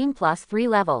of the team plus 3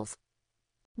 levels.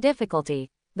 Difficulty.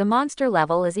 The monster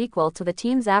level is equal to the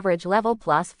team's average level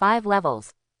plus 5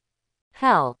 levels.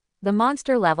 Hell. The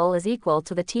monster level is equal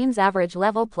to the team's average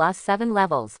level plus 7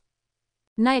 levels.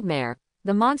 Nightmare.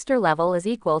 The monster level is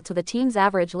equal to the team's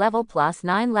average level plus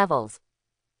 9 levels.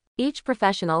 Each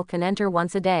professional can enter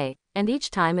once a day, and each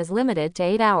time is limited to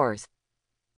 8 hours.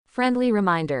 Friendly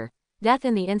reminder. Death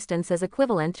in the instance is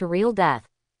equivalent to real death.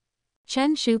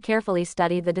 Chen Shu carefully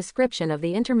studied the description of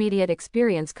the intermediate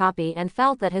experience copy and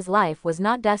felt that his life was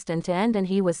not destined to end, and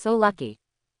he was so lucky.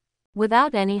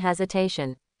 Without any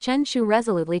hesitation, Chen Shu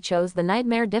resolutely chose the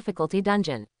Nightmare difficulty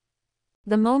dungeon.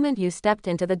 The moment you stepped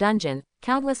into the dungeon,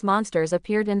 countless monsters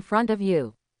appeared in front of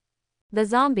you. The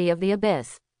Zombie of the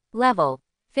Abyss. Level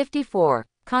 54.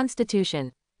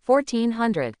 Constitution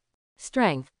 1400.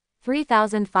 Strength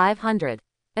 3500.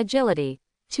 Agility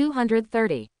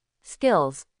 230.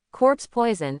 Skills: Corpse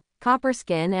Poison, Copper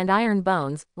Skin and Iron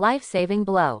Bones, Life-Saving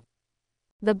Blow.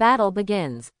 The battle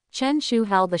begins. Chen Shu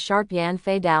held the sharp Yan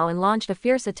Fei Dao and launched a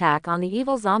fierce attack on the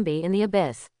evil zombie in the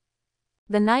abyss.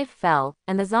 The knife fell,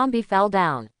 and the zombie fell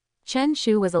down. Chen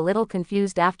Shu was a little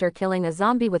confused after killing a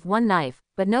zombie with 1 knife,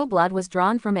 but no blood was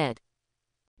drawn from it.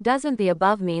 Doesn't the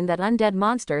above mean that undead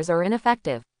monsters are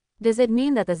ineffective? Does it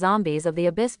mean that the zombies of the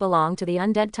abyss belong to the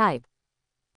undead type?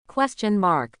 Question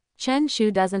mark. Chen Shu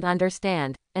doesn't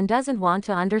understand, and doesn't want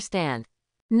to understand.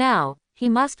 Now, he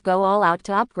must go all out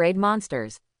to upgrade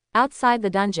monsters. Outside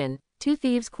the dungeon, 2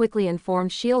 thieves quickly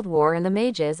informed Shield War and the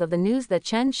mages of the news that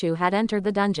Chen Shu had entered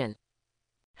the dungeon.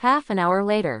 Half an hour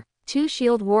later, 2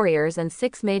 shield warriors and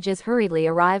 6 mages hurriedly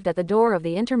arrived at the door of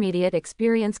the intermediate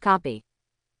experience copy.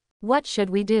 What should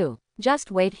we do?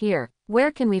 Just wait here.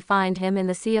 Where can we find him in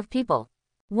the sea of people?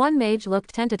 One mage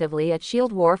looked tentatively at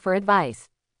Shield War for advice.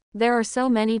 There are so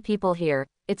many people here,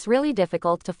 it's really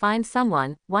difficult to find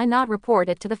someone. Why not report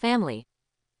it to the family?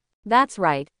 That's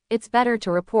right, it's better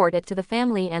to report it to the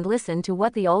family and listen to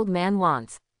what the old man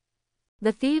wants.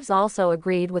 The thieves also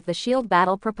agreed with the shield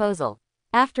battle proposal.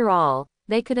 After all,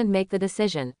 they couldn't make the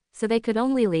decision, so they could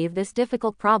only leave this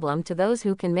difficult problem to those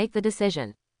who can make the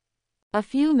decision. A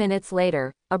few minutes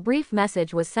later, a brief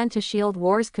message was sent to Shield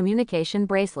War's communication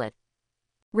bracelet.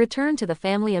 Return to the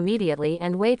family immediately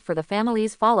and wait for the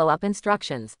family's follow-up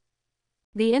instructions.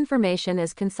 The information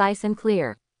is concise and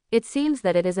clear. It seems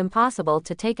that it is impossible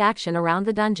to take action around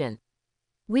the dungeon.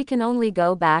 We can only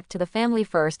go back to the family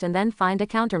first and then find a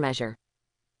countermeasure.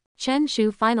 Chen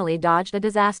Shu finally dodged a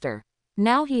disaster.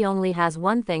 Now he only has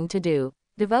one thing to do: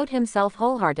 devote himself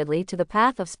wholeheartedly to the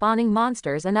path of spawning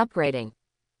monsters and upgrading.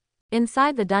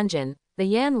 Inside the dungeon,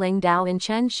 the Yanling Dao in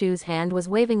Chen Shu's hand was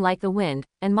waving like the wind,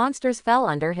 and monsters fell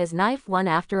under his knife one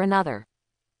after another.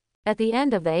 At the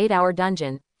end of the 8-hour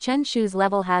dungeon, Chen Shu's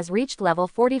level has reached level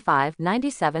 45,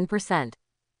 97%.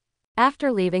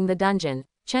 After leaving the dungeon,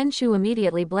 Chen Shu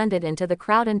immediately blended into the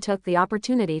crowd and took the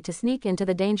opportunity to sneak into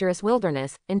the dangerous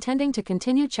wilderness, intending to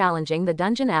continue challenging the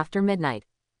dungeon after midnight.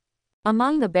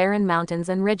 Among the barren mountains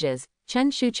and ridges,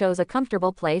 Chen Shu chose a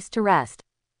comfortable place to rest.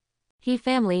 He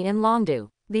family in Longdu.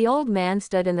 The old man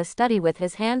stood in the study with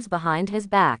his hands behind his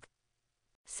back.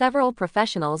 Several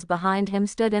professionals behind him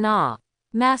stood in awe.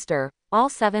 Master, all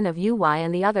 7 of Uy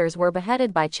and the others were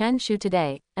beheaded by Chen Shu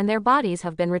today, and their bodies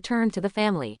have been returned to the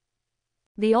family.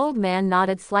 The old man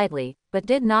nodded slightly, but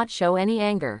did not show any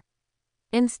anger.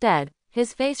 Instead,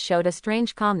 his face showed a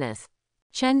strange calmness.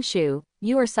 Chen Shu,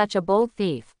 you are such a bold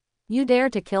thief. You dare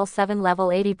to kill 7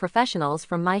 level 80 professionals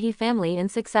from my He family in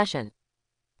succession.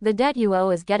 The debt you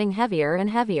owe is getting heavier and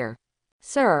heavier.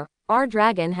 Sir, our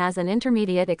dragon has an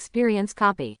intermediate experience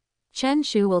copy. Chen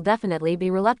Shu will definitely be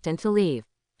reluctant to leave.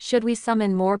 Should we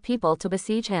summon more people to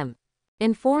besiege him?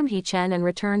 Inform He Chen and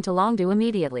return to Longdu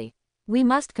immediately. We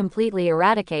must completely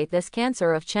eradicate this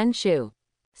cancer of Chen Shu.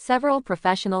 Several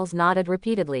professionals nodded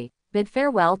repeatedly, bid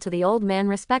farewell to the old man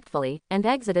respectfully, and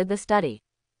exited the study.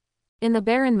 In the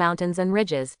barren mountains and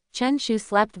ridges, Chen Shu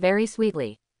slept very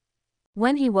sweetly.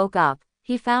 When he woke up,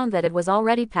 he found that it was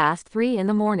already past 3 in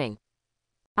the morning.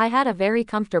 I had a very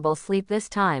comfortable sleep this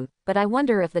time, but I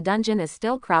wonder if the dungeon is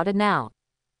still crowded now.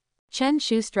 Chen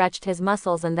Shu stretched his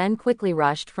muscles and then quickly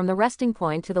rushed from the resting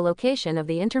point to the location of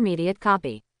the intermediate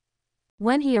copy.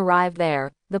 When he arrived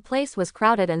there, the place was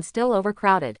crowded and still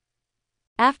overcrowded.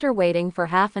 After waiting for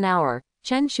half an hour,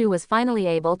 Chen Shu was finally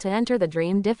able to enter the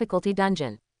dream difficulty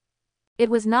dungeon. It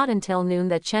was not until noon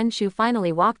that Chen Shu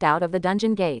finally walked out of the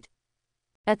dungeon gate.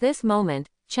 At this moment,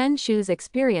 Chen Shu's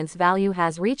experience value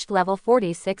has reached level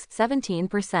 46,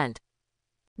 17%.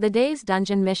 The day's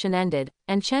dungeon mission ended,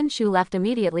 and Chen Shu left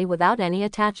immediately without any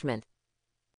attachment.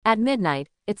 At midnight,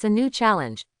 it's a new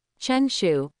challenge. Chen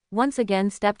Shu once again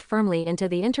stepped firmly into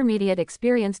the intermediate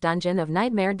experience dungeon of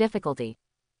nightmare difficulty.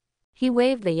 He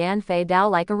waved the Yanfei Dao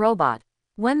like a robot.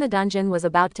 When the dungeon was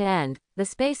about to end, the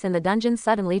space in the dungeon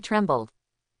suddenly trembled.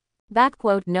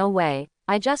 No way,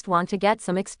 I just want to get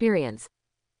some experience.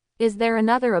 Is there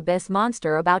another abyss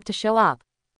monster about to show up?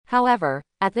 However,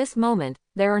 at this moment,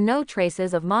 there are no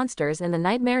traces of monsters in the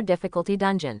nightmare difficulty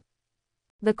dungeon.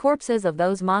 The corpses of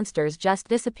those monsters just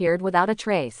disappeared without a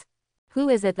trace. Who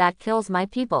is it that kills my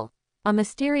people? A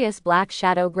mysterious black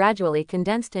shadow gradually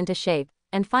condensed into shape,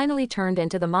 and finally turned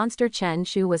into the monster Chen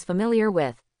Shu was familiar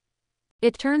with.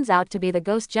 It turns out to be the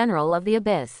ghost general of the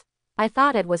abyss. I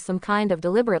thought it was some kind of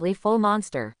deliberately full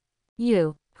monster.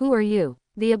 You, who are you?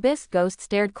 The abyss ghost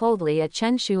stared coldly at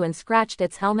Chen Shu and scratched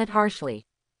its helmet harshly.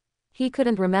 He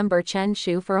couldn't remember Chen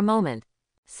Shu for a moment.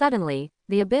 Suddenly,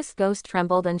 the abyss ghost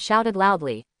trembled and shouted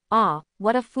loudly, "Ah,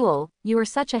 what a fool, you are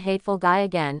such a hateful guy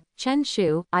again, Chen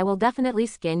Shu, I will definitely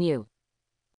skin you."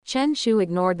 Chen Shu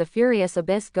ignored the furious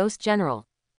abyss ghost general.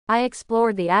 I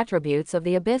explored the attributes of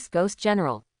the abyss ghost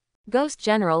general. Ghost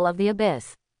general of the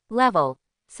abyss. Level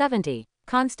 70.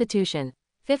 Constitution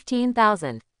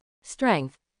 15,000.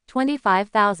 Strength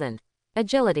 25,000.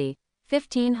 Agility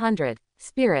 1,500.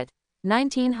 Spirit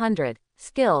 1,900.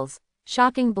 Skills: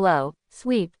 Shocking Blow,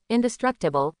 Sweep,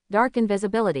 Indestructible, Dark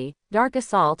Invisibility, Dark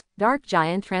Assault, Dark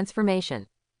Giant Transformation.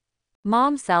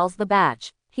 Mom sells the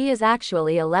batch. He is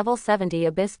actually a level 70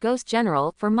 Abyss Ghost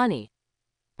General for money.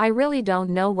 I really don't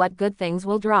know what good things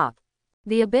will drop.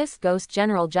 The Abyss Ghost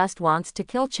General just wants to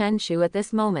kill Chen Shu at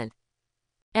this moment.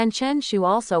 And Chen Shu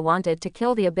also wanted to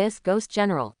kill the Abyss Ghost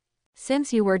General.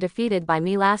 Since you were defeated by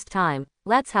me last time,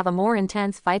 let's have a more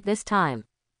intense fight this time.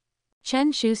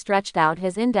 Chen Shu stretched out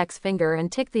his index finger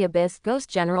and ticked the Abyss Ghost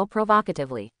General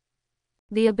provocatively.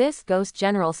 The Abyss Ghost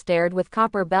General stared with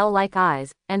copper bell-like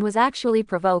eyes, and was actually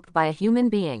provoked by a human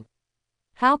being.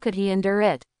 How could he endure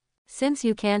it? Since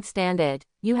you can't stand it,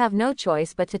 you have no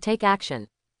choice but to take action.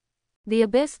 The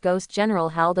Abyss Ghost General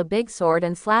held a big sword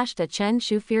and slashed at Chen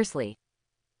Shu fiercely.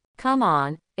 Come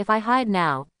on, if I hide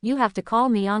now, you have to call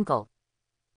me uncle.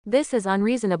 This is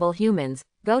unreasonable, humans,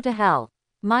 go to hell.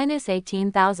 Minus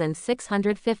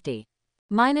 18,650.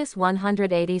 Minus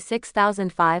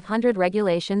 186,500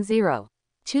 regulation 0.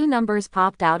 Two numbers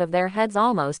popped out of their heads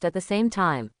almost at the same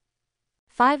time.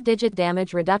 5-digit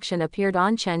damage reduction appeared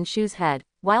on Chen Shu's head,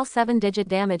 while 7-digit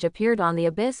damage appeared on the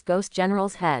Abyss Ghost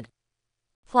General's head.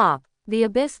 Plop! The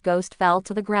Abyss Ghost fell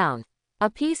to the ground. A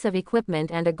piece of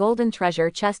equipment and a golden treasure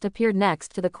chest appeared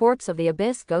next to the corpse of the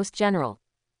Abyss Ghost General.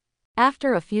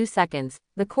 After a few seconds,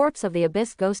 the corpse of the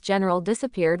Abyss Ghost General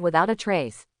disappeared without a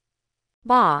trace.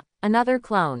 Bah, another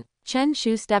clone. Chen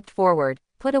Shu stepped forward,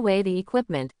 put away the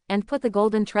equipment, and put the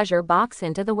golden treasure box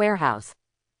into the warehouse.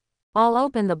 I'll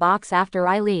open the box after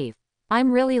I leave.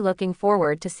 I'm really looking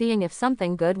forward to seeing if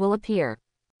something good will appear.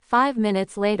 5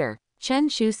 minutes later, Chen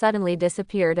Shu suddenly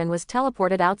disappeared and was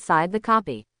teleported outside the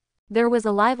copy. There was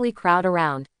a lively crowd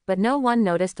around, but no one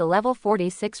noticed a level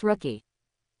 46 rookie.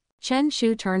 Chen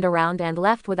Shu turned around and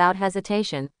left without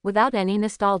hesitation, without any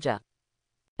nostalgia.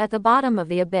 At the bottom of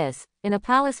the abyss, in a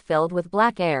palace filled with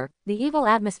black air, the evil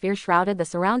atmosphere shrouded the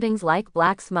surroundings like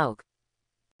black smoke.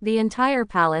 The entire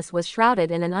palace was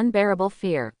shrouded in an unbearable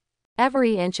fear.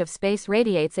 Every inch of space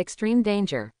radiates extreme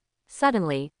danger.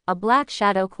 Suddenly, a black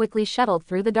shadow quickly shuttled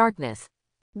through the darkness.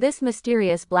 This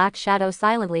mysterious black shadow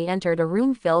silently entered a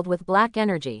room filled with black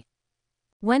energy.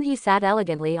 When he sat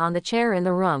elegantly on the chair in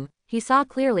the room, he saw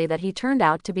clearly that he turned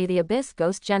out to be the Abyss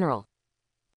Ghost General.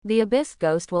 The Abyss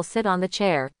Ghost will sit on the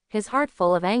chair, his heart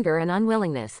full of anger and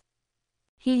unwillingness.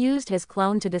 He used his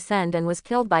clone to descend and was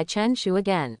killed by Chen Shu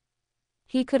again.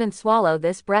 He couldn't swallow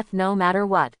this breath no matter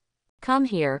what. Come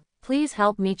here, please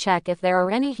help me check if there are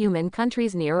any human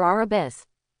countries near our abyss.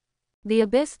 The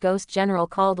Abyss Ghost General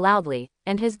called loudly,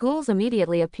 and his ghouls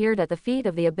immediately appeared at the feet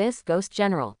of the Abyss Ghost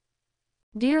General.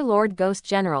 Dear Lord Ghost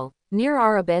General, near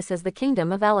our abyss is the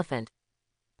Kingdom of Elephant.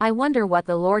 I wonder what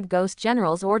the Lord Ghost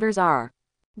General's orders are.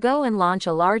 Go and launch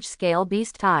a large-scale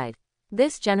beast tide.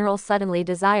 This general suddenly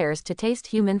desires to taste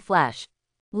human flesh.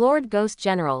 Lord Ghost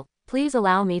General, please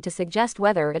allow me to suggest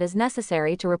whether it is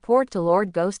necessary to report to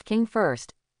Lord Ghost King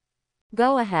first.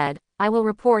 Go ahead, I will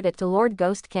report it to Lord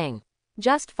Ghost King.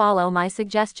 Just follow my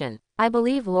suggestion. I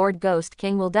believe Lord Ghost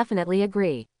King will definitely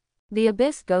agree. The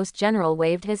Abyss Ghost General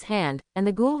waved his hand, and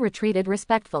the ghoul retreated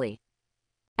respectfully.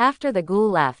 After the ghoul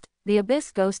left, the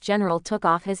Abyss Ghost General took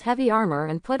off his heavy armor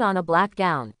and put on a black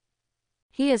gown.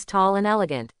 He is tall and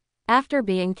elegant. After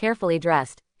being carefully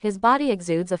dressed, his body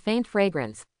exudes a faint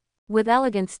fragrance. With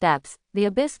elegant steps, the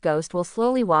Abyss Ghost will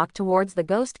slowly walk towards the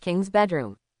Ghost King's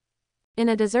bedroom. In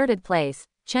a deserted place,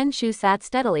 Chen Shu sat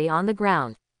steadily on the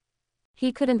ground.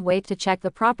 He couldn't wait to check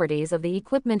the properties of the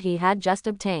equipment he had just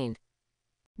obtained.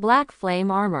 Black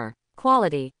Flame Armor.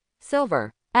 Quality: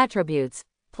 Silver. Attributes: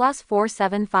 plus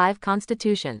 475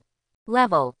 Constitution.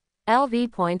 Level: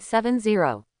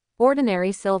 LV.70.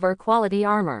 Ordinary Silver Quality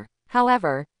Armor.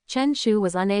 However, Chen Shu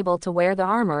was unable to wear the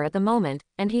armor at the moment,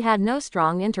 and he had no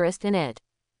strong interest in it.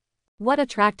 What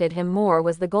attracted him more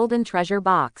was the golden treasure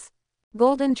box.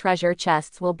 Golden treasure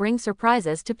chests will bring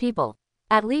surprises to people.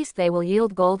 At least they will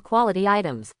yield gold quality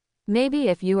items. Maybe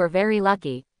if you are very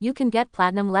lucky, you can get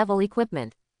platinum level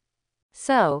equipment.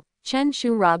 So, Chen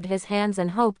Shu rubbed his hands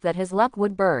and hoped that his luck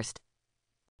would burst.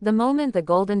 The moment the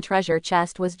golden treasure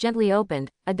chest was gently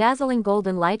opened, a dazzling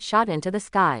golden light shot into the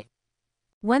sky.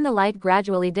 When the light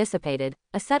gradually dissipated,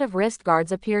 a set of wrist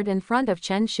guards appeared in front of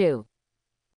Chen Shu.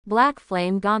 Black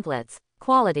Flame Gauntlets.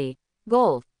 Quality: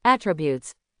 Gold.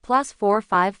 Attributes: plus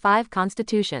 455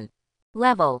 Constitution.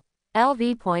 Level: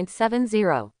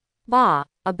 LV.70. Bah,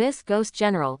 Abyss Ghost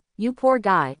General, you poor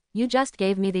guy, you just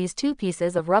gave me these two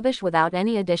pieces of rubbish without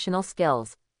any additional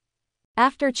skills.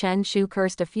 After Chen Shu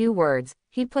cursed a few words,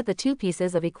 he put the two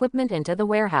pieces of equipment into the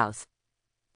warehouse.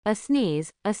 A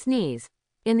sneeze, a sneeze.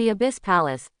 In the Abyss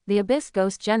Palace, the Abyss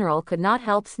Ghost General could not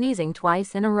help sneezing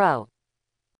twice in a row.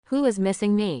 Who is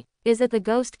missing me? Is it the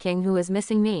Ghost King who is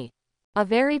missing me? A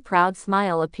very proud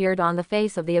smile appeared on the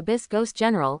face of the Abyss Ghost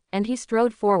General, and he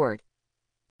strode forward.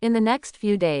 In the next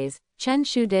few days, Chen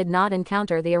Shu did not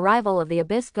encounter the arrival of the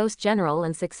Abyss Ghost General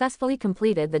and successfully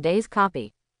completed the day's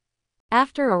copy.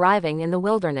 After arriving in the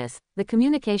wilderness, the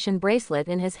communication bracelet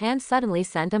in his hand suddenly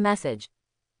sent a message.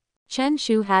 Chen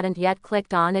Shu hadn't yet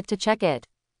clicked on it to check it.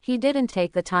 He didn't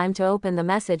take the time to open the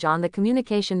message on the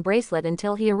communication bracelet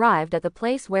until he arrived at the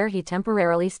place where he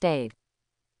temporarily stayed.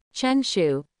 Chen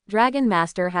Shu, Dragon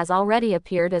Master, has already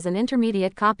appeared as an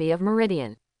intermediate copy of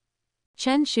Meridian.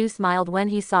 Chen Shu smiled when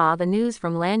he saw the news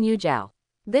from Lan Yujiao.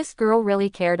 This girl really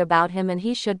cared about him and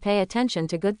he should pay attention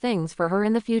to good things for her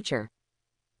in the future.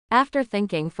 After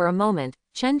thinking for a moment,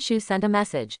 Chen Shu sent a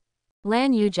message.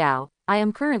 Lan Yujiao, I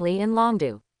am currently in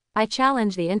Longdu. I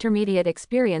challenge the intermediate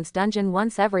experience dungeon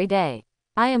once every day.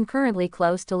 I am currently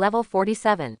close to level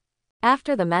 47.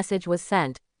 After the message was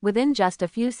sent, within just a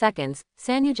few seconds,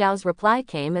 San Yujiao's reply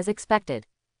came as expected.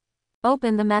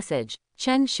 Open the message.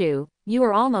 Chen Shu, you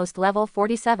are almost level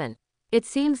 47. It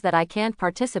seems that I can't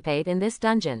participate in this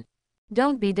dungeon.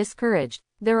 Don't be discouraged.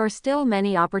 There are still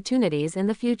many opportunities in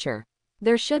the future.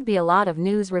 There should be a lot of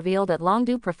news revealed at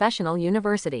Longdu Professional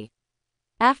University.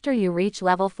 After you reach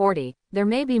level 40, there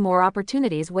may be more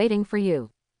opportunities waiting for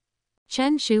you.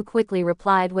 Chen Shu quickly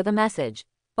replied with a message.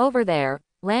 Over there,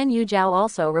 Lan Yujiao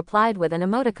also replied with an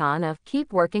emoticon of,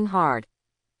 keep working hard.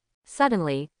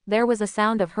 Suddenly, there was a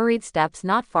sound of hurried steps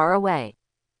not far away.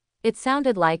 It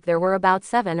sounded like there were about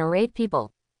 7 or 8 people.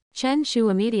 Chen Shu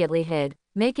immediately hid,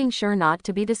 making sure not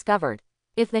to be discovered.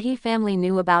 If the He family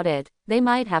knew about it, they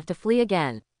might have to flee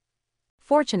again.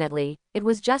 Fortunately, it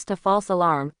was just a false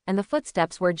alarm, and the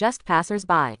footsteps were just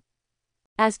passers-by.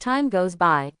 As time goes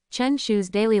by, Chen Shu's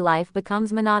daily life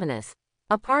becomes monotonous.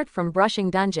 Apart from brushing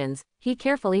dungeons, he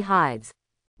carefully hides.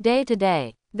 Day to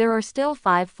day, there are still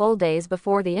 5 full days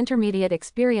before the intermediate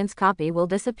experience copy will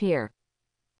disappear.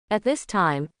 At this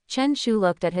time, Chen Shu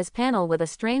looked at his panel with a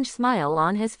strange smile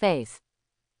on his face.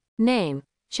 Name: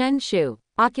 Chen Shu.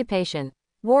 Occupation: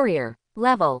 Warrior.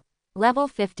 Level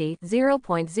 50,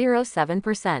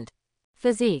 0.07%.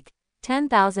 Physique: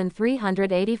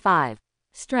 10,385.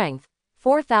 Strength: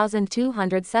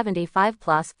 4,275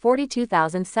 plus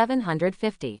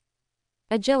 42,750.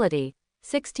 Agility: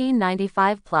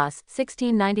 1695 plus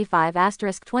 1695 *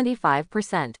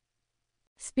 25%.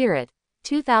 Spirit: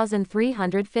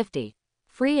 2,350.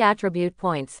 Free attribute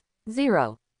points: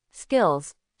 0.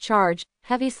 Skills: Charge,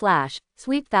 Heavy Slash,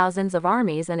 Sweep thousands of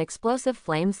armies and Explosive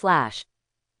Flame Slash.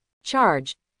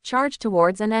 Charge: charge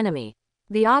towards an enemy.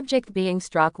 The object being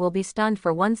struck will be stunned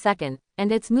for 1 second,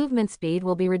 and its movement speed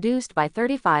will be reduced by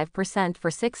 35% for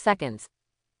 6 seconds.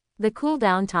 The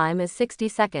cooldown time is 60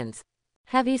 seconds.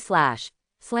 Heavy Slash: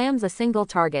 slams a single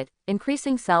target,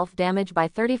 increasing self-damage by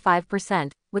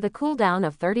 35%, with a cooldown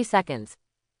of 30 seconds.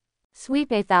 Sweep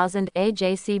 1000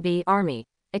 AJCB Army.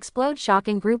 Explode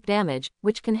shocking group damage,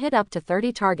 which can hit up to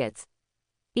 30 targets.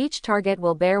 Each target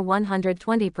will bear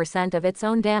 120% of its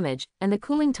own damage, and the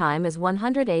cooling time is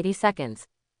 180 seconds.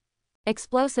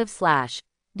 Explosive Slash: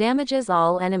 damages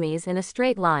all enemies in a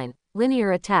straight line,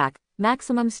 linear attack,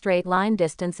 maximum straight line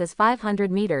distance is 500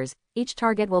 meters, each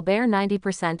target will bear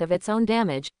 90% of its own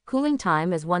damage, cooling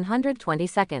time is 120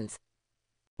 seconds.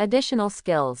 Additional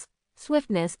skills: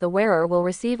 Swiftness: the wearer will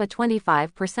receive a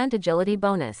 25% agility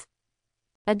bonus.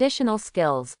 Additional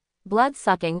skills: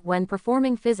 Blood-sucking: when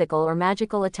performing physical or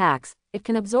magical attacks, it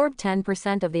can absorb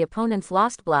 10% of the opponent's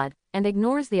lost blood, and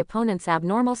ignores the opponent's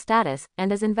abnormal status,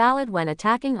 and is invalid when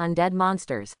attacking undead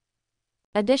monsters.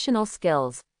 Additional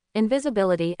skills: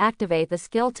 Invisibility: activate the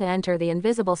skill to enter the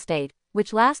invisible state,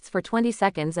 which lasts for 20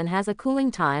 seconds and has a cooling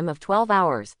time of 12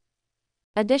 hours.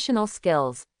 Additional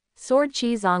skills: Sword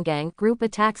Chi Zonggang group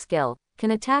attack skill, can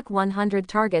attack 100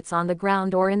 targets on the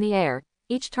ground or in the air.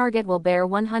 Each target will bear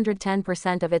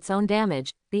 110% of its own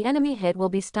damage, the enemy hit will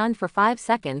be stunned for 5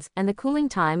 seconds, and the cooling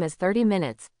time is 30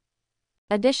 minutes.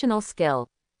 Additional skill: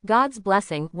 God's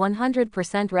Blessing: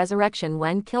 100% resurrection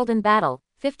when killed in battle,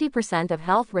 50% of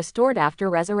health restored after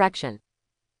resurrection.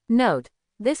 Note: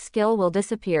 this skill will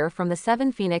disappear from the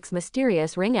 7 Phoenix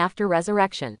Mysterious Ring after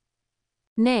resurrection.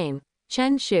 Name: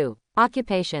 Chen Shu.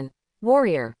 Occupation: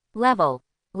 Warrior. Level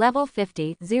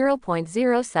 50,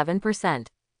 0.07%.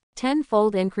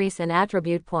 10-fold increase in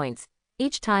attribute points.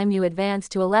 Each time you advance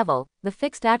to a level, the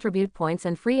fixed attribute points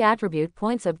and free attribute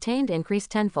points obtained increase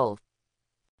tenfold.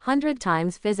 100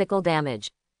 times physical damage.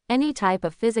 Any type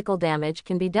of physical damage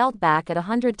can be dealt back at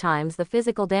 100 times the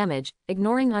physical damage,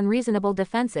 ignoring unreasonable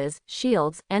defenses,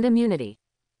 shields, and immunity.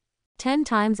 10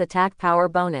 times attack power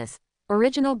bonus.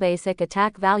 Original basic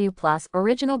attack value plus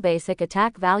original basic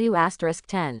attack value *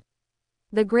 10.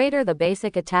 The greater the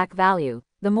basic attack value,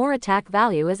 the more attack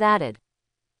value is added.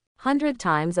 100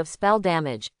 times of spell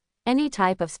damage. Any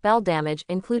type of spell damage,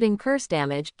 including curse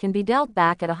damage, can be dealt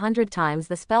back at 100 times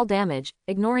the spell damage,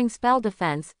 ignoring spell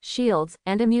defense, shields,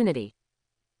 and immunity.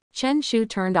 Chen Shu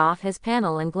turned off his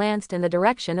panel and glanced in the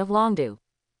direction of Longdu.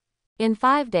 In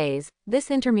 5 days, this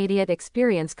intermediate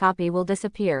experience copy will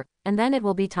disappear, and then it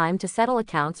will be time to settle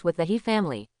accounts with the He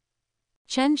family.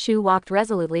 Chen Shu walked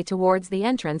resolutely towards the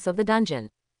entrance of the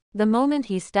dungeon. The moment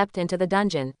he stepped into the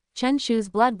dungeon, Chen Shu's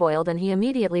blood boiled and he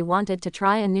immediately wanted to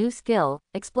try a new skill,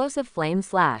 Explosive Flame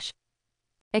Slash.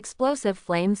 Explosive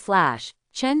Flame Slash.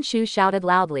 Chen Shu shouted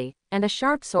loudly, and a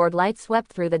sharp sword light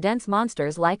swept through the dense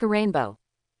monsters like a rainbow.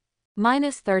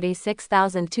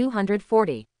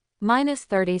 -36,240.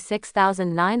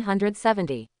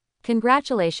 -36,970.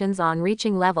 Congratulations on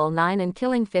reaching level 9 and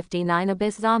killing 59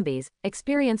 Abyss Zombies,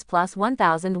 experience plus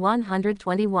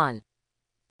 1,121.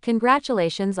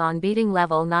 Congratulations on beating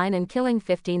level 9 and killing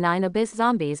 59 Abyss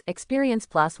Zombies, experience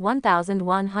plus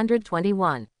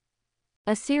 1,121.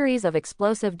 A series of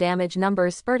explosive damage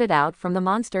numbers spurted out from the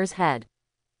monster's head.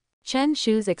 Chen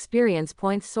Shu's experience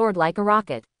points soared like a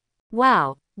rocket.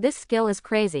 Wow, this skill is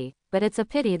crazy. but it's a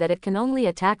pity that it can only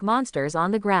attack monsters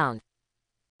on the ground.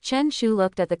 Chen Shu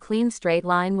looked at the clean straight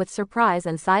line with surprise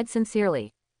and sighed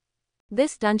sincerely.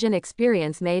 This dungeon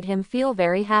experience made him feel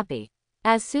very happy.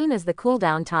 As soon as the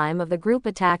cooldown time of the group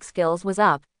attack skills was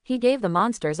up, he gave the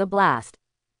monsters a blast.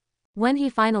 When he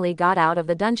finally got out of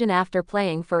the dungeon after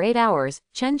playing for 8 hours,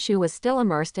 Chen Shu was still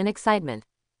immersed in excitement.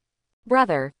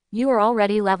 Brother, you are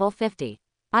already level 50.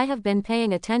 I have been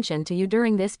paying attention to you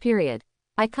during this period.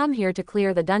 I come here to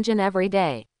clear the dungeon every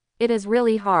day. It is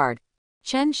really hard.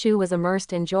 Chen Shu was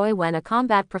immersed in joy when a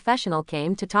combat professional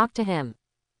came to talk to him.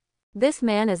 This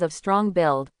man is of strong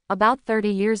build, about 30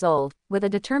 years old, with a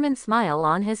determined smile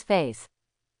on his face.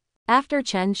 After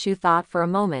Chen Shu thought for a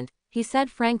moment, he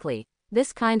said frankly,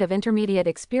 "This kind of intermediate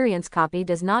experience copy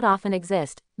does not often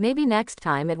exist, maybe next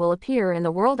time it will appear in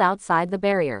the world outside the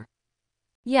barrier."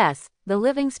 Yes, the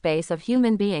living space of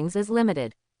human beings is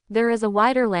limited. There is a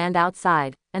wider land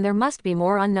outside, and there must be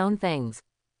more unknown things.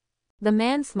 The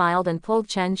man smiled and pulled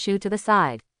Chen Shu to the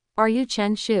side. "Are you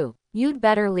Chen Shu? You'd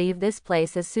better leave this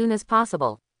place as soon as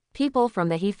possible. People from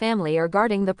the He family are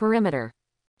guarding the perimeter."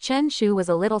 Chen Shu was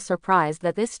a little surprised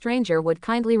that this stranger would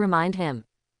kindly remind him.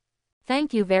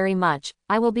 "Thank you very much,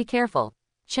 I will be careful."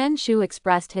 Chen Shu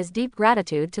expressed his deep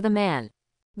gratitude to the man.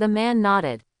 The man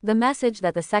nodded. The message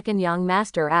that the second young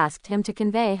master asked him to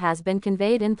convey has been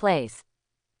conveyed in place.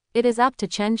 It is up to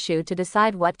Chen Shu to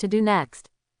decide what to do next.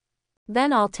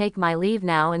 "Then I'll take my leave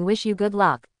now and wish you good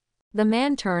luck." The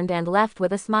man turned and left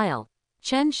with a smile.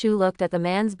 Chen Shu looked at the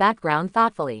man's background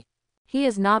thoughtfully. He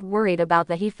is not worried about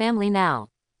the He family now.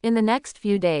 In the next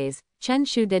few days, Chen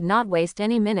Shu did not waste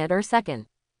any minute or second.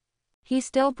 He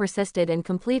still persisted in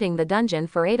completing the dungeon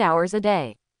for 8 hours a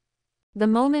day. The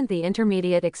moment the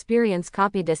intermediate experience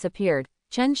copy disappeared,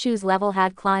 Chen Shu's level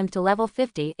had climbed to level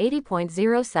 50,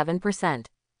 80.07%.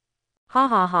 Ha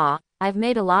ha ha, I've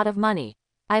made a lot of money.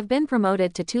 I've been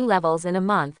promoted to 2 levels in a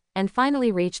month, and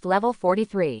finally reached level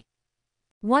 43.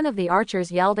 One of the archers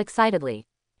yelled excitedly.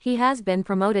 He has been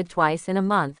promoted twice in a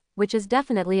month, which is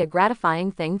definitely a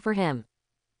gratifying thing for him.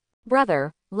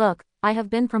 "Brother, look, I have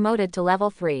been promoted to level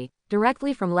 3,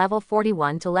 directly from level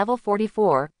 41 to level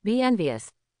 44, be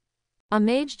envious." A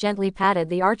mage gently patted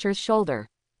the archer's shoulder.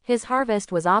 His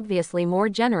harvest was obviously more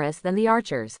generous than the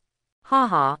archer's.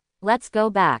 "Haha, let's go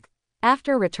back.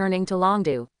 After returning to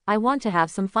Longdu, I want to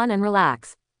have some fun and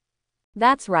relax."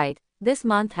 "That's right, this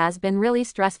month has been really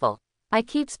stressful. I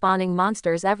keep spawning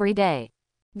monsters every day."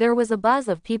 There was a buzz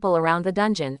of people around the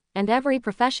dungeon, and every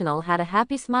professional had a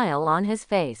happy smile on his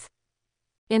face.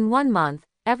 In 1 month,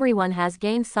 everyone has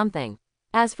gained something.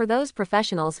 As for those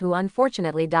professionals who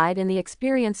unfortunately died in the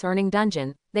experience-earning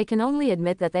dungeon, they can only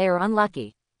admit that they are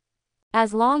unlucky.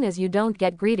 As long as you don't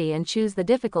get greedy and choose the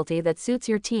difficulty that suits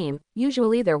your team,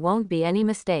 usually there won't be any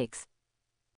mistakes.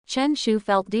 Chen Shu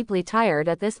felt deeply tired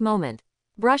at this moment.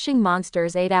 Brushing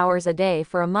monsters 8 hours a day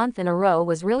for a month in a row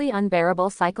was really unbearable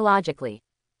psychologically.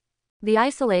 The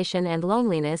isolation and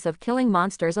loneliness of killing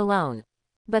monsters alone.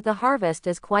 But the harvest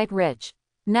is quite rich.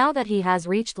 Now that he has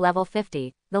reached level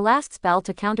 50, the last spell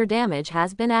to counter damage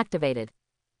has been activated.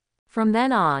 From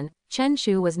then on, Chen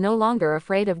Shu was no longer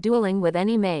afraid of dueling with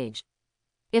any mage.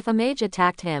 If a mage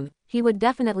attacked him, he would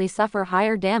definitely suffer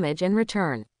higher damage in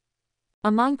return.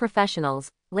 Among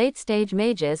professionals, late-stage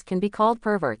mages can be called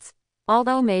perverts.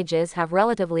 Although mages have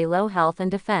relatively low health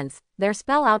and defense, their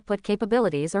spell output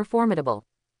capabilities are formidable.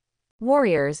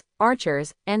 Warriors,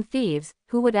 archers, and thieves,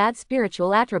 who would add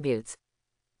spiritual attributes.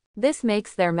 This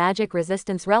makes their magic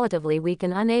resistance relatively weak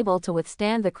and unable to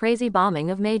withstand the crazy bombing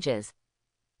of mages.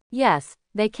 Yes,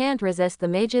 they can't resist the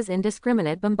mage's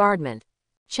indiscriminate bombardment.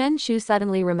 Chen Shu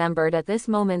suddenly remembered at this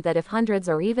moment that if hundreds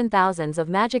or even thousands of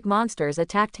magic monsters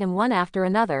attacked him one after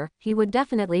another, he would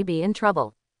definitely be in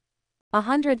trouble.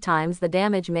 100 times the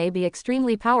damage may be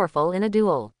extremely powerful in a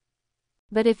duel.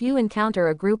 But if you encounter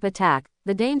a group attack,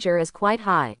 the danger is quite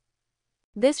high.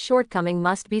 This shortcoming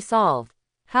must be solved.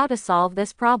 How to solve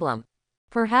this problem?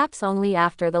 Perhaps only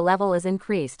after the level is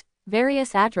increased,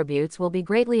 various attributes will be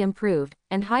greatly improved,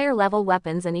 and higher level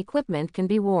weapons and equipment can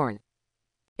be worn.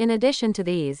 In addition to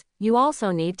these, you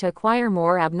also need to acquire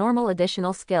more abnormal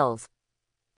additional skills.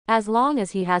 As long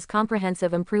as he has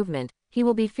comprehensive improvement, he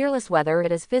will be fearless whether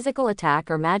it is physical attack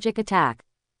or magic attack.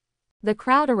 The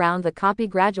crowd around the copy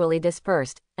gradually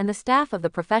dispersed, and the staff of the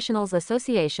Professionals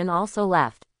Association also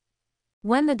left.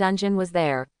 When the dungeon was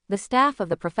there, the staff of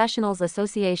the Professionals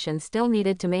Association still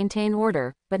needed to maintain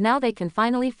order, but now they can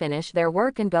finally finish their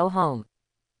work and go home.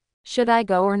 Should I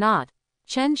go or not?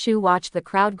 Chen Shu watched the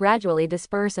crowd gradually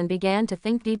disperse and began to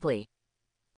think deeply.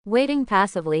 Waiting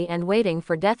passively and waiting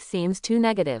for death seems too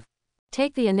negative.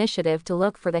 take the initiative to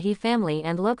look for the He family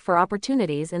and look for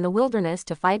opportunities in the wilderness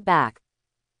to fight back.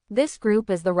 This group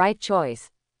is the right choice.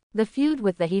 The feud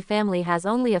with the He family has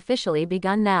only officially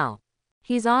begun now.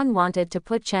 He Zan wanted to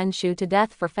put Chen Shu to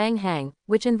death for Fang Hang,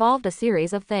 which involved a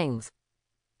series of things.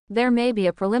 There may be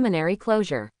a preliminary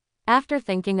closure. After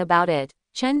thinking about it,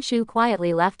 Chen Shu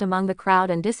quietly left among the crowd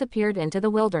and disappeared into the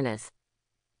wilderness.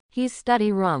 His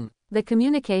study room. The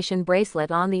communication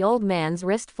bracelet on the old man's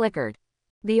wrist flickered.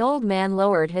 The old man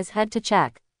lowered his head to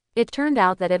check. It turned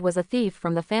out that it was a thief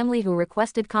from the family who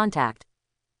requested contact.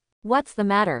 What's the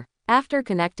matter? After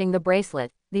connecting the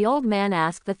bracelet, the old man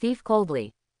asked the thief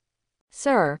coldly.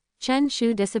 Sir, Chen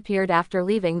Shu disappeared after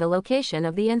leaving the location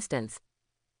of the instance.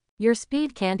 Your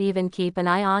speed can't even keep an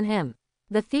eye on him.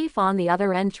 The thief on the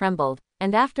other end trembled,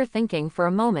 and after thinking for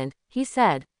a moment, he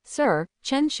said, Sir,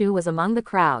 Chen Shu was among the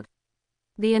crowd.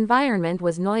 The environment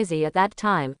was noisy at that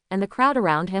time, and the crowd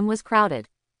around him was crowded.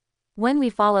 When we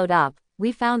followed up,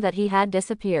 we found that he had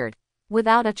disappeared.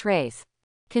 Without a trace.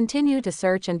 Continue to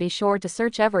search and be sure to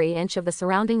search every inch of the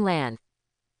surrounding land.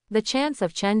 The chance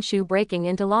of Chen Shu breaking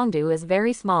into Longdu is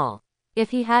very small. If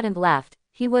he hadn't left,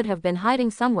 he would have been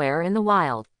hiding somewhere in the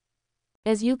wild.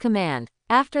 As you command.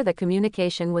 After the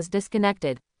communication was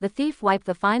disconnected, the thief wiped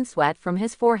the fine sweat from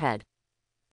his forehead.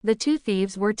 The two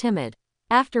thieves were timid.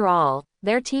 After all,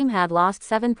 their team had lost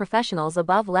 7 professionals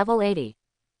above level 80.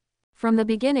 From the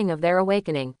beginning of their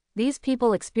awakening, these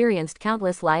people experienced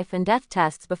countless life and death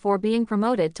tests before being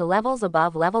promoted to levels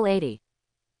above level 80.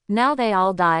 Now they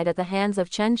all died at the hands of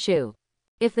Chen Shu.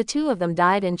 If the 2 of them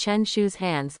died in Chen Shu's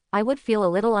hands, I would feel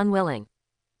a little unwilling.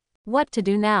 What to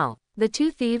do now? The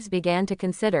 2 thieves began to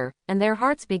consider, and their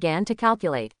hearts began to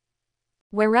calculate.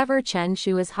 Wherever Chen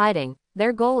Shu is hiding,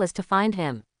 their goal is to find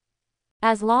him.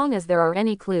 As long as there are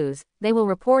any clues, they will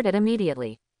report it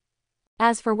immediately.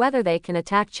 As for whether they can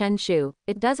attack Chen Shu,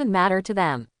 it doesn't matter to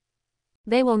them.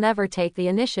 They will never take the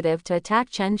initiative to attack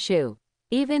Chen Shu.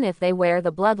 Even if they wear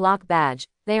the Bloodlock badge,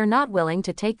 they are not willing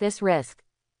to take this risk.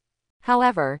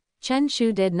 However, Chen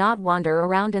Shu did not wander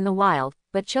around in the wild,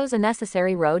 but chose a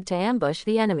necessary road to ambush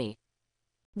the enemy.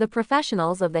 The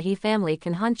professionals of the He family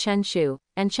can hunt Chen Shu,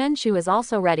 and Chen Shu is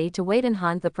also ready to wait and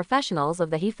hunt the professionals of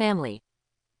the He family.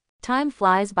 Time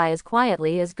flies by as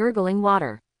quietly as gurgling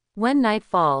water. When night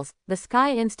falls, the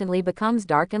sky instantly becomes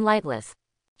dark and lightless.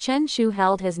 Chen Shu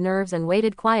held his nerves and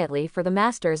waited quietly for the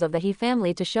masters of the He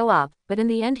family to show up, but in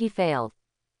the end he failed.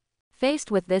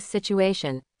 Faced with this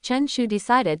situation, Chen Shu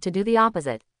decided to do the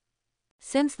opposite.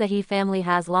 Since the He family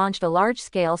has launched a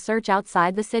large-scale search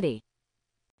outside the city,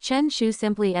 Chen Shu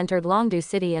simply entered Longdu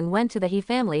City and went to the He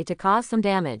family to cause some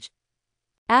damage.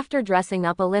 After dressing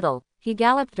up a little, he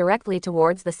galloped directly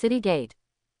towards the city gate.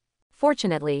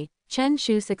 Fortunately, Chen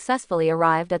Shu successfully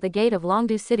arrived at the gate of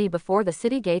Longdu City before the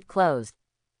city gate closed.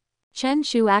 Chen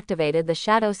Shu activated the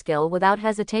shadow skill without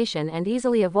hesitation and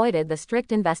easily avoided the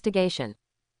strict investigation.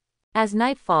 As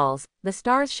night falls, the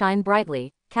stars shine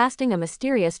brightly, casting a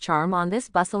mysterious charm on this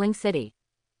bustling city.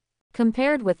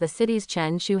 Compared with the cities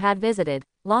Chen Shu had visited,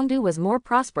 Longdu was more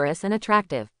prosperous and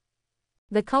attractive.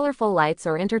 The colorful lights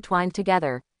are intertwined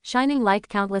together, shining like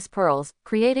countless pearls,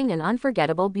 creating an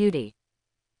unforgettable beauty.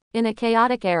 In a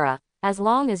chaotic era, as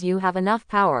long as you have enough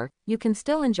power, you can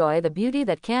still enjoy the beauty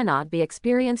that cannot be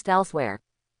experienced elsewhere.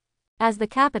 As the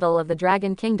capital of the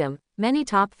Dragon Kingdom, many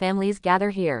top families gather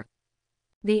here.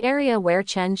 The area where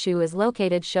Chen Shu is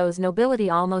located shows nobility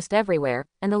almost everywhere,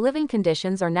 and the living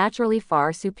conditions are naturally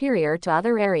far superior to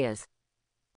other areas.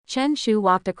 Chen Shu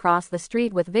walked across the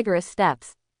street with vigorous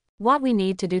steps. What we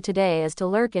need to do today is to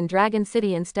lurk in Dragon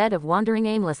City instead of wandering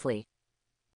aimlessly.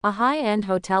 A high-end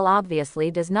hotel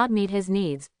obviously does not meet his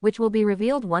needs, which will be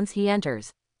revealed once he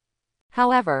enters.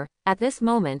 However, at this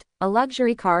moment, a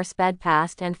luxury car sped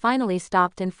past and finally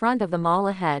stopped in front of the mall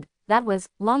ahead. That was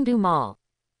Longdu Mall.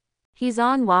 He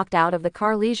Zan walked out of the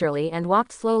car leisurely and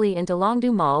walked slowly into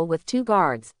Longdu Mall with 2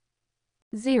 guards.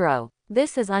 0.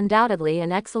 This is undoubtedly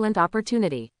an excellent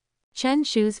opportunity. Chen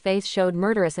Shu's face showed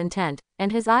murderous intent,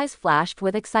 and his eyes flashed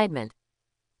with excitement.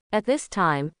 At this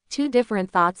time, 2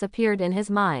 different thoughts appeared in his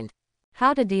mind.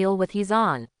 How to deal with He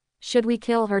Zan? Should we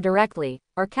kill her directly,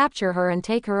 or capture her and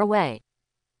take her away?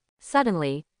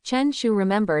 Suddenly, Chen Shu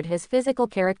remembered his physical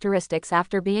characteristics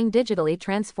after being digitally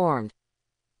transformed.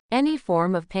 Any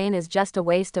form of pain is just a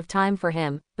waste of time for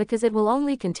him, because it will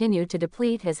only continue to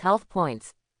deplete his health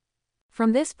points.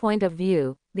 From this point of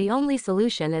view, the only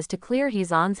solution is to clear He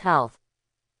Zan's health.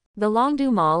 The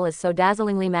Longdu Mall is so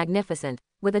dazzlingly magnificent,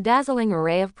 with a dazzling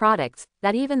array of products,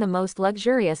 that even the most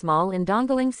luxurious mall in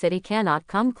Dongling City cannot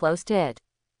come close to it.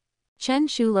 Chen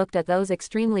Shu looked at those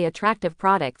extremely attractive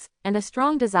products, and a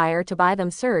strong desire to buy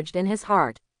them surged in his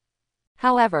heart.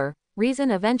 However,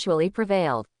 reason eventually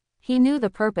prevailed. He knew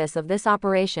the purpose of this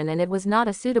operation and it was not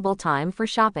a suitable time for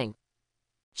shopping.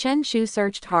 Chen Shu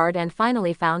searched hard and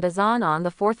finally found Azan on the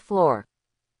 4th floor.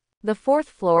 The 4th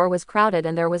floor was crowded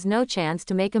and there was no chance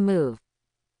to make a move.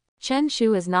 Chen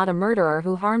Shu is not a murderer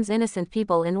who harms innocent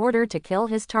people in order to kill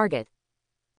his target.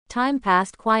 Time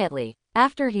passed quietly.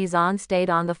 After Azan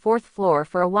stayed on the 4th floor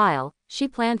for a while, she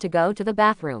planned to go to the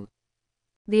bathroom.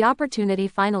 The opportunity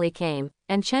finally came,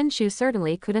 and Chen Shu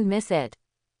certainly couldn't miss it.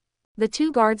 The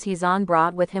 2 guards Azan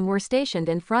brought with him were stationed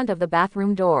in front of the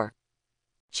bathroom door.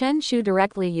 Chen Shu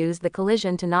directly used the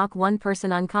collision to knock one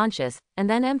person unconscious, and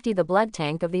then empty the blood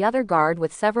tank of the other guard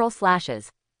with several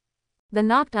slashes. The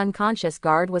knocked unconscious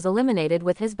guard was eliminated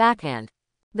with his backhand.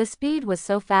 The speed was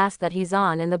so fast that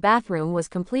Azan in the bathroom was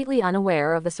completely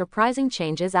unaware of the surprising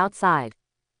changes outside.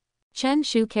 Chen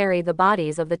Shu carried the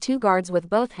bodies of the 2 guards with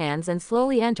both hands and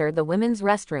slowly entered the women's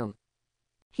restroom.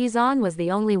 Azan was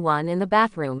the only one in the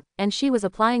bathroom, and she was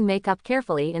applying makeup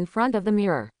carefully in front of the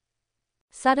mirror.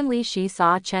 Suddenly she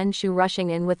saw Chen Shu rushing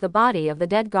in with the body of the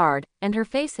dead guard, and her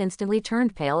face instantly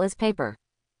turned pale as paper.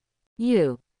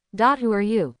 Who are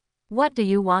you? What do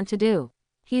you want to do?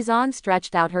 Azan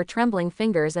stretched out her trembling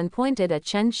fingers and pointed at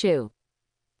Chen Shu.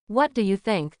 What do you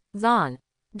think, Zan?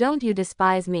 Don't you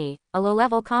despise me, a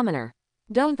low-level commoner?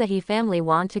 Don't the He family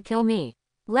want to kill me?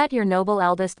 Let your noble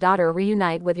eldest daughter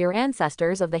reunite with your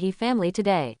ancestors of the He family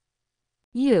today.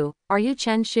 Are you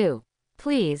Chen Shu?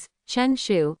 Please, Chen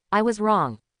Shu, I was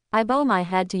wrong. I bow my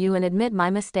head to you and admit my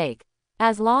mistake.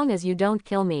 As long as you don't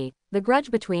kill me, the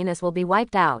grudge between us will be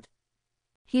wiped out.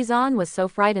 Azan was so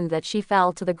frightened that she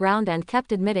fell to the ground and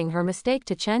kept admitting her mistake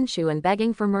to Chen Shu and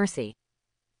begging for mercy.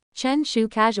 Chen Shu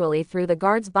casually threw the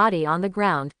guard's body on the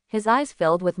ground, his eyes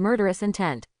filled with murderous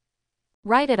intent.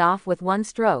 Write it off with one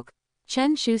stroke,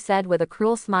 Chen Shu said with a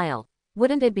cruel smile.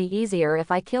 Wouldn't it be easier if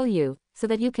I kill you, so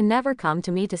that you can never come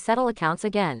to me to settle accounts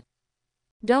again?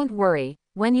 Don't worry,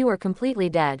 when you are completely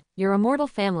dead, your immortal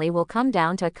family will come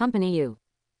down to accompany you.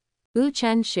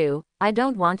 Chen Shu, I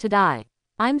don't want to die.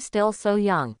 I'm still so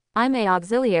young. I'm an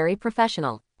auxiliary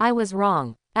professional. I was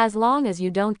wrong. As long as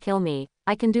you don't kill me,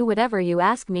 I can do whatever you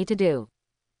ask me to do.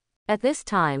 At this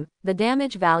time, the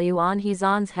damage value on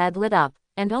Azan's head lit up,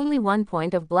 and only 1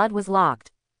 point of blood was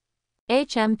locked.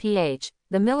 HMPH,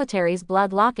 the military's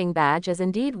blood locking badge is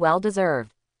indeed well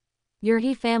deserved. Your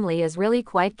He family is really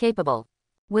quite capable.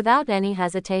 Without any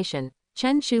hesitation,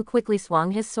 Chen Shu quickly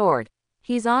swung his sword.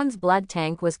 Azan's blood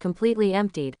tank was completely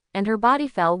emptied, and her body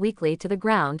fell weakly to the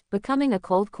ground, becoming a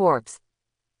cold corpse.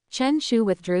 Chen Shu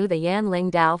withdrew the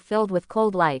Yanling Dao filled with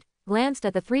cold light, glanced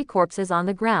at the 3 corpses on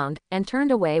the ground, and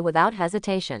turned away without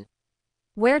hesitation.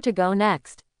 Where to go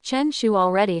next? Chen Shu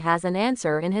already has an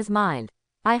answer in his mind.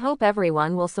 I hope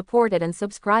everyone will support it and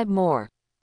subscribe more.